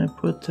I'm gonna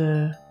put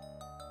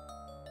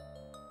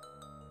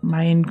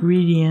my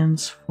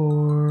ingredients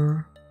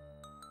for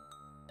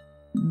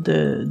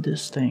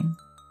this thing.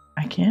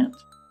 I can't?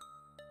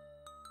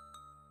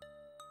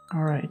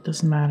 Alright,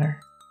 doesn't matter.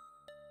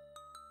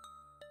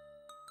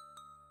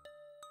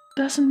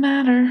 Doesn't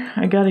matter.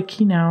 I got a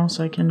key now,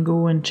 so I can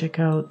go and check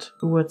out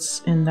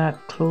what's in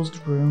that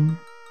closed room.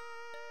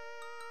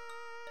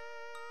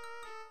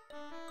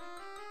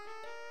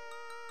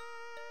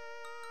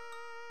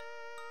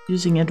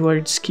 Using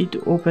Edward's key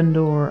to open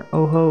door.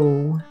 Oh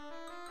ho.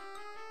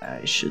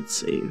 I should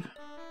save.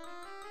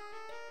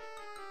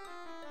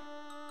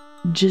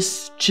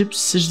 Just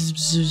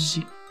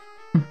gypsy.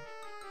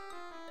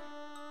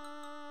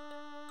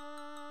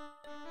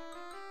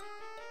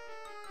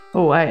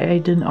 Oh, I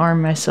didn't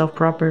arm myself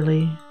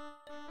properly.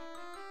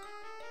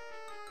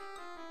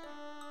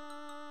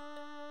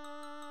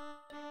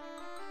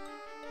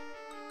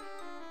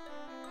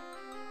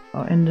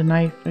 Oh, and the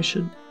knife I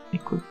should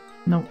equip.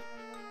 No.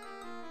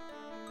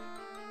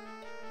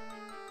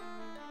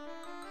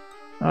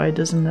 Oh, it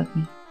doesn't let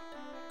me.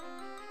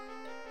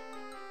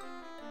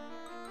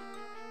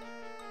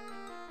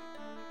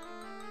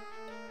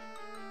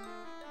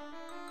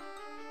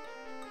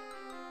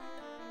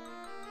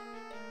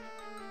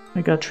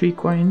 I got 3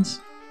 coins.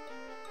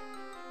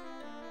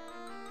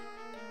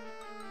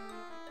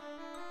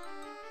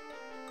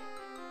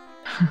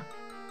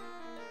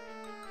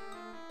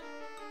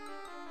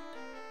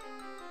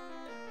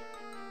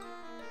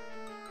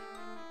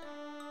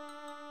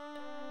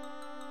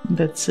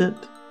 That's it.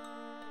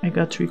 I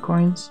got 3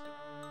 coins.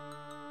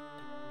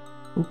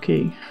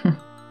 Okay.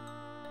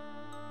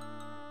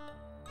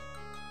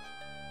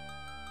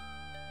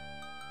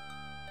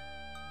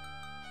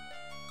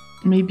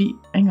 Maybe,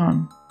 hang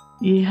on.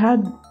 He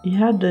had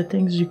the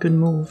things you could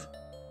move.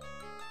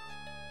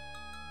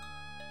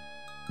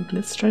 Like,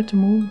 let's try to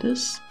move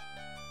this.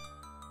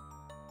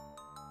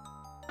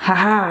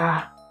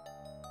 Haha!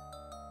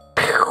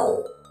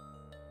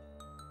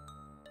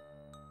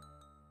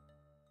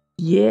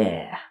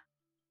 Yeah!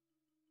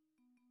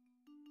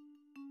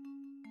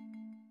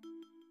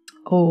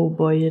 Oh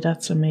boy,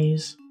 that's a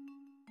maze.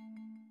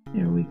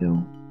 Here we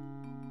go.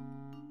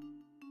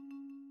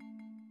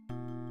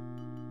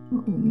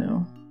 Oh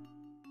no.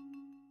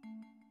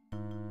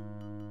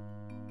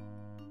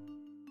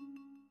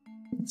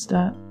 What's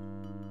that?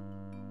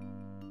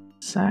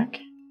 Sack?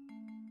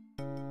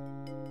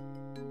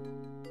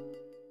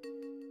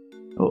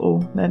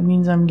 Uh-oh, that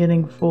means I'm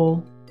getting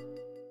full.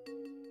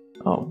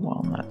 Oh,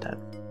 well, not that.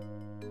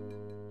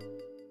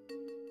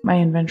 My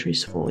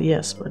inventory's full,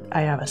 yes, but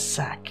I have a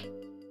sack.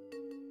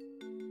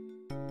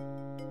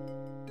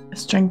 A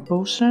strength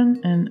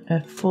potion and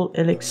a full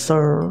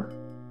elixir.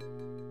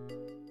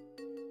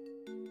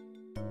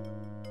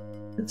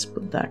 Let's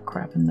put that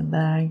crap in the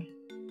bag.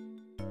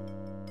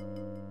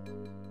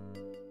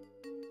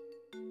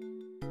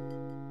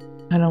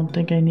 I don't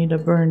think I need a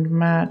burned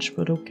match,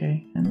 but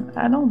okay. And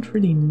I don't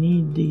really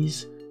need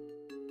these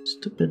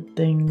stupid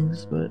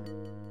things, but...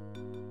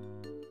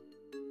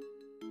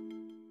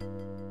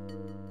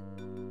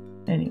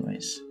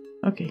 anyways.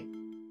 Okay.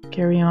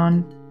 Carry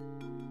on.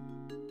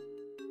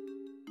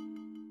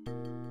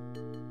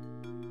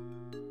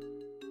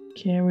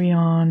 Carry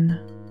on.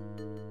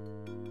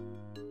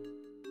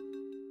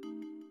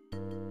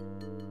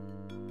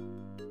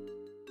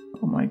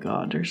 Oh my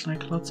god, there's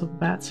like lots of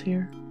bats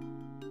here.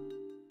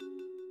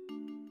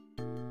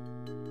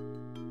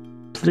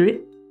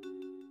 Blech.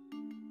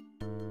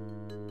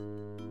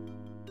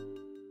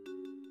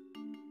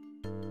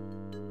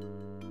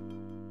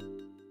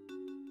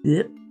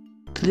 Yep.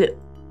 Yep.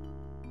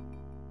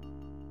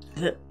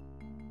 Yep.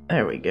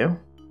 There we go.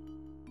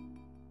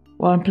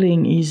 Well, I'm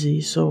playing easy,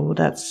 so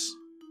that's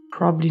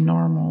probably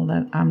normal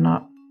that I'm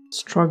not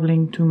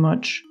struggling too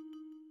much.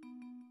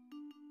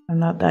 I'm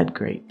not that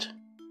great.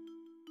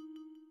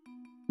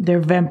 They're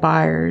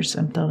vampires,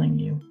 I'm telling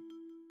you.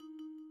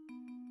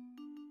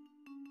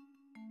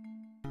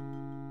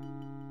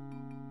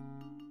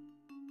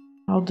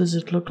 How does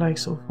it look like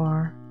so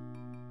far?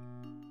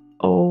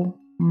 Oh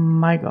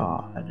my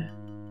god.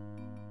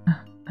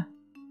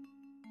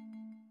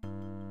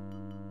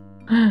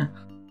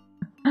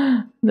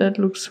 That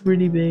looks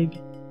really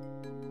big.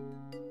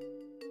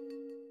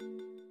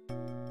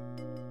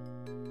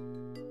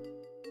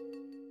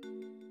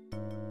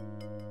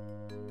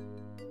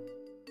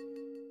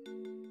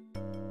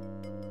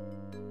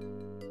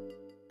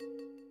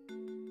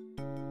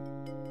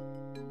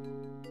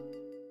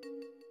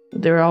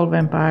 They're all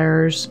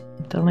vampires,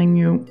 I'm telling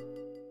you.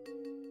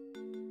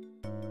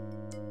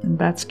 And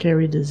bats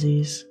carry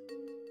disease.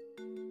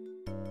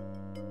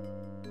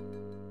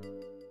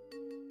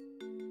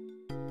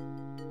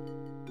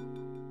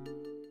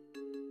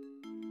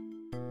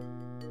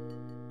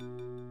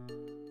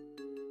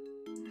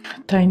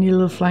 Tiny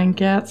little flying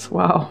cats,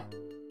 wow.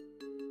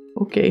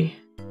 Okay,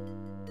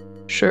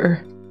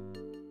 sure.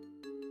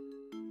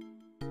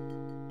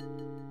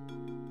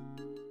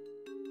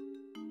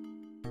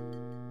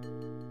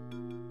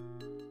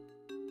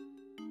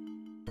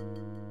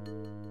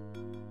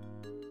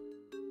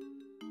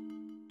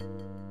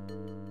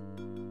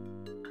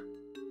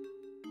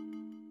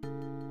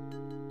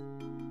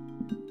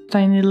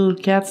 Tiny little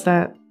cats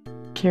that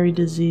carry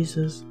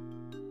diseases.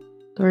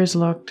 Door is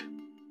locked.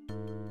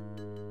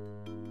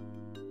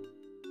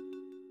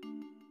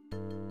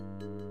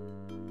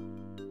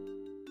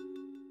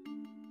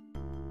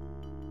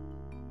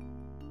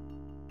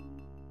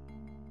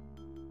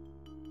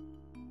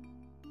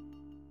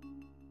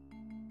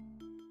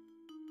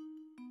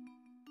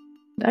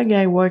 That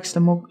guy works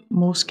the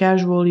most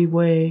casually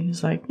way.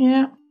 He's like,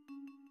 yeah,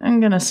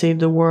 I'm gonna save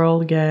the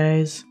world,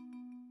 guys.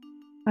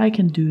 I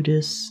can do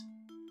this.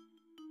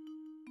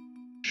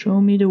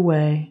 Show me the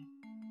way.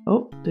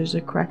 Oh, there's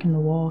a crack in the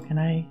wall. Can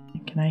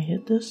I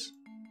hit this?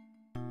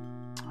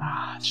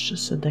 Ah, it's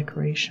just a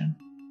decoration.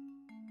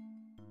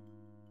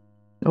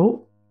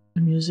 Oh,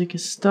 the music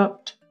is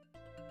stopped.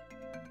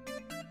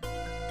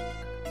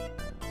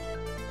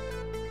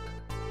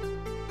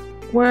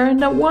 We're in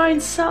the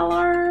wine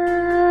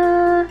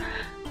cellar!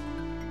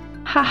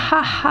 Ha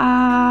ha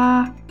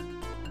ha!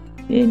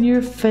 In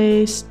your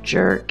face,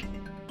 jerk.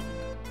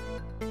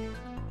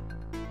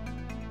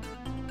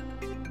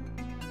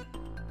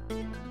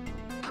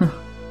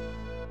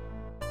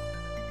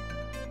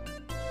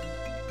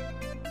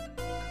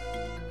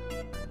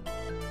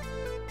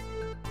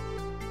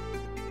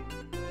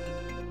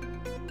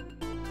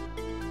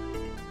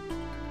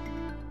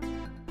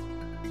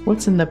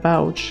 What's in the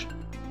pouch?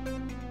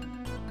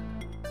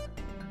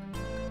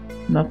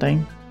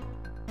 Nothing.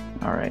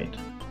 Alright,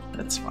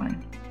 that's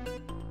fine.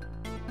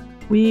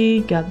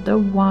 We got the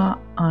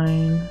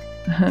wine.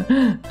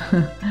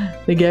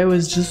 The guy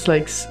was just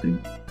like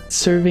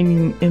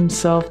serving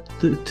himself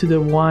to the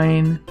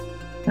wine.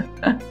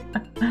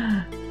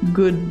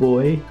 Good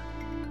boy.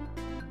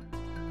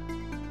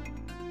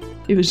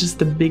 He was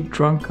just a big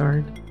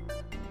drunkard.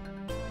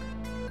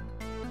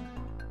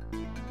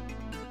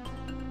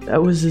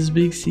 That was his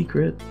big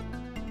secret.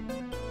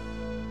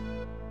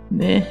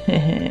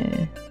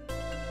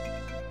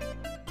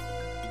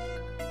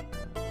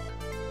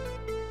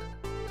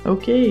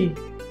 Okay.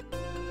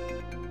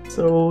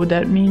 So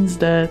that means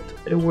that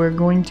we're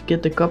going to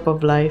get the cup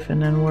of life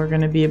and then we're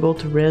gonna be able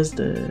to res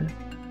the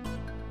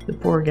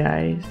poor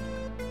guys.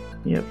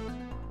 Yep.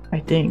 I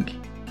think.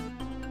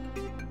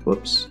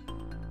 Whoops.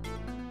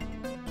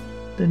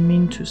 Didn't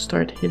mean to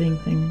start hitting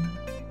things.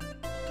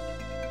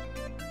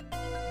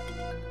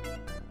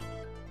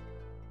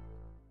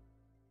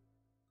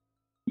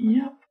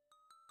 Yep.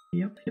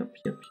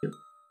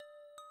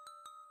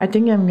 I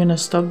think I'm gonna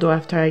stop though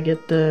after I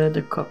get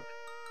the cup.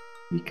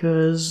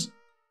 Because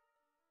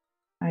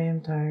I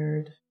am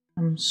tired.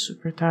 I'm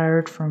super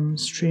tired from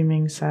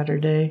streaming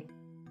Saturday.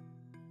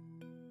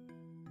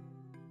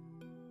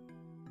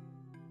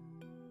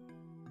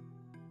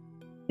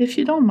 If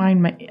you don't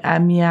mind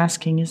me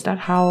asking, is that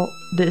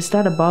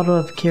a bottle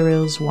of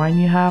Kirill's wine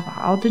you have?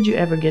 How did you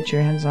ever get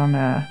your hands on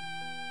a...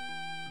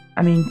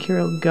 I mean,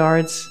 Kirill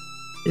guards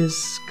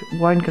his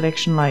wine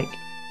collection like...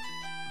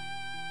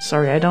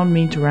 Sorry, I don't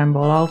mean to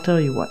ramble, I'll tell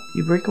you what.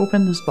 You break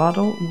open this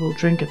bottle, we'll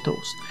drink a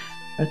toast.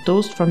 A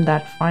toast from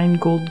that fine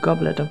gold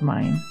goblet of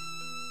mine.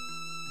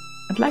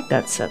 I'd like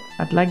that set.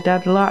 I'd like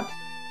that a lot.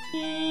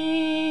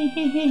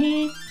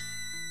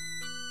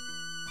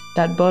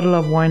 That bottle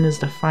of wine is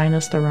the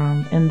finest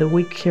around, and the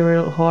way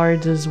Kirill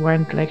hoards his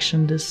wine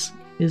collection, this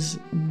is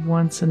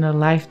once in a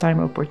lifetime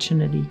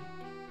opportunity.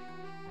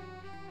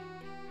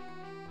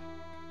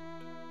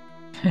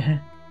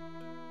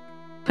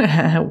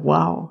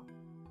 Wow.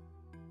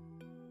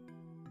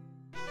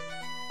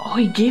 Oh,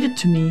 he gave it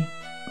to me.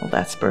 Oh,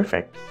 that's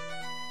perfect.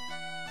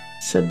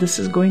 Said this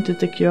is going to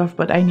take you off,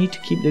 but I need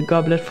to keep the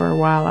goblet for a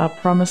while. I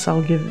promise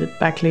I'll give it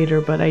back later,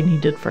 but I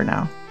need it for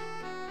now.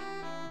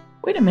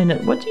 Wait a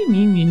minute, what do you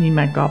mean you need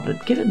my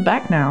goblet? Give it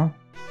back now.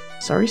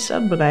 Sorry,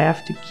 Sud, but I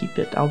have to keep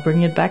it. I'll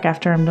bring it back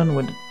after I'm done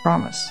with it,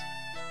 promise.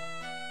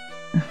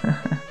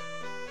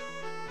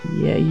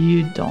 Yeah,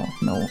 you don't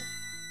know.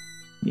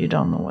 You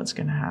don't know what's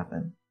gonna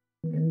happen.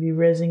 I'm gonna be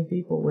rezzing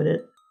people with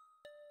it.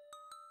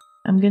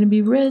 I'm gonna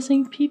be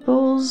rezzing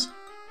peoples.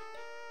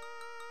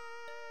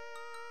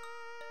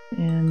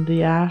 And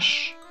the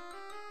ash.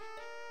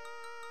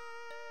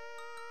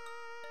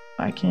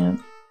 I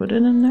can't put it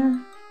in there.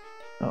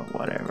 Oh,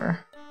 whatever.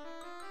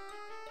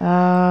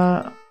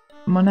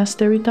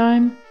 Monastery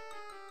time.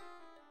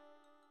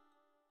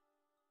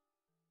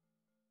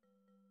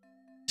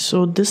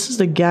 So this is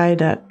the guy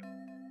that...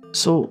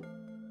 So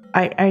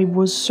I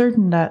was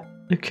certain that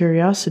the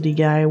curiosity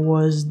guy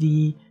was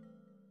the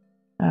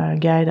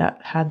guy that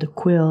had the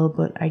quill,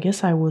 but I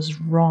guess I was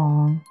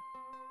wrong.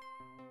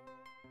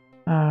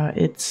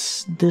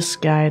 It's this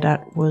guy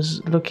that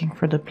was looking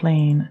for the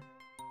plane.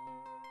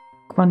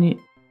 Come on,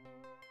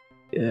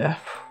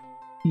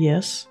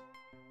 yes.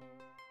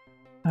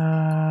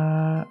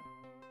 The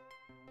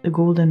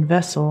golden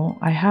vessel.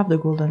 I have the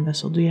golden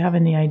vessel. Do you have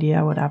any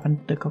idea what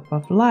happened to the cup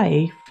of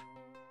life?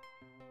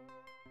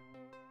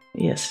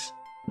 Yes,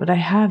 but I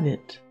have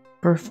it.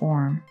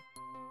 Perform.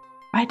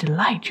 By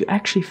delight, you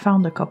actually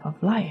found the cup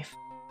of life.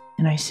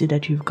 And I see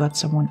that you've got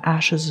someone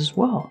ashes as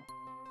well.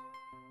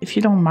 If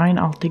you don't mind,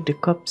 I'll take the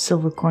cup,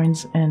 silver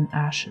coins, and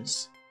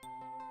ashes.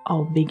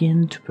 I'll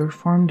begin to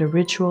perform the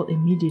ritual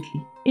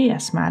immediately. Hey,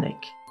 Asthmatic.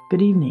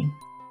 Good evening.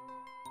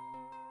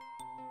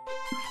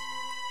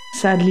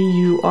 Sadly,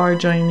 you are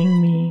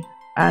joining me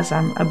as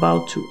I'm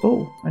about to...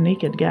 Oh, a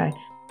naked guy.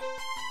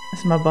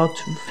 As I'm about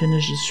to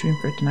finish the stream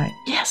for tonight.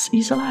 Yes,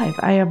 he's alive.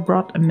 I have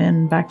brought a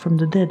man back from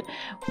the dead.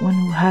 One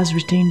who has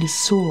retained his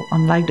soul,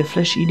 unlike the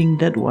flesh-eating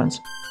dead ones.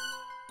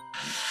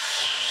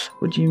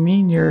 What do you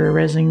mean you're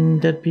raising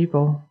dead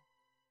people?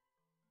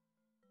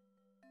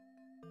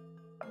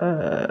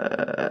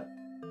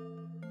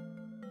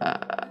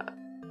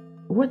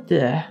 What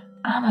the?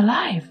 I'm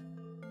alive.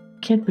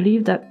 Can't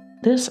believe that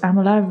I'm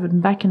alive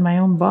and back in my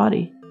own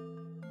body.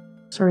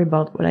 Sorry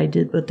about what I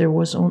did, but there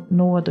was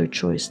no other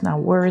choice. Now,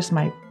 where is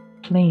my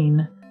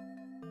plane?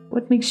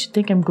 What makes you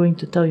think I'm going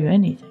to tell you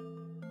anything?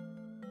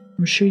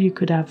 I'm sure you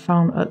could have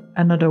found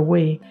another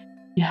way.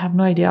 You have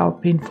no idea how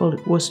painful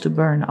it was to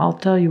burn. I'll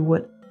tell you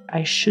what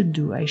I should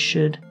do.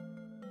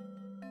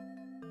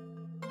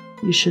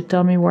 You should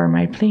tell me where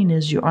my plane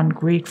is, you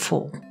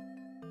ungrateful.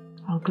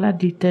 I'll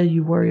gladly tell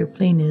you where your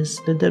plane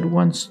is. The dead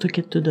ones took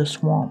it to the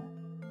swamp.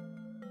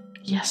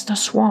 Yes, the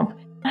swamp.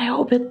 I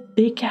hope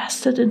they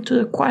cast it into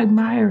the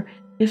quagmire.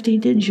 If they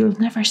did, you'll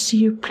never see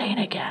your plane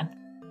again.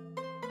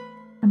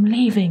 I'm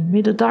leaving.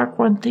 May the Dark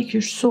One take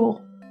your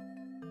soul.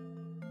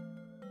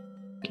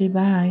 Okay,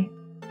 bye.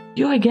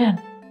 You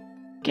again.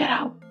 Get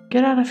out.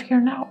 Get out of here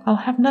now. I'll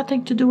have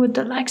nothing to do with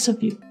the likes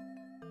of you.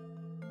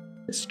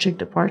 Let's check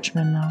the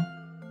parchment now.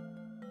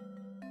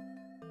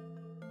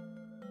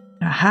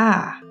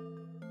 Aha!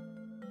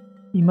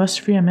 You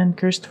must free a man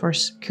cursed for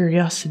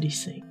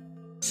curiosity's sake.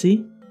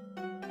 See?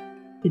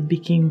 It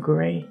became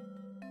gray.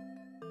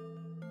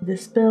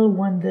 Dispel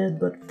one dead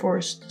but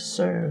forced to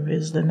serve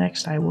is the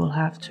next I will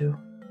have to.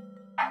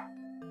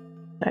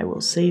 I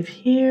will save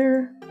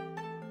here.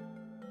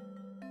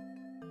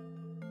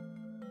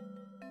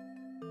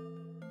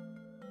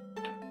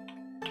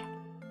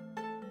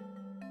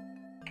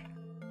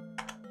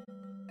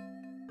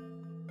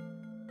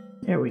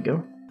 There we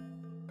go.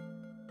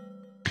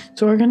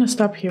 So we're gonna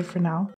stop here for now.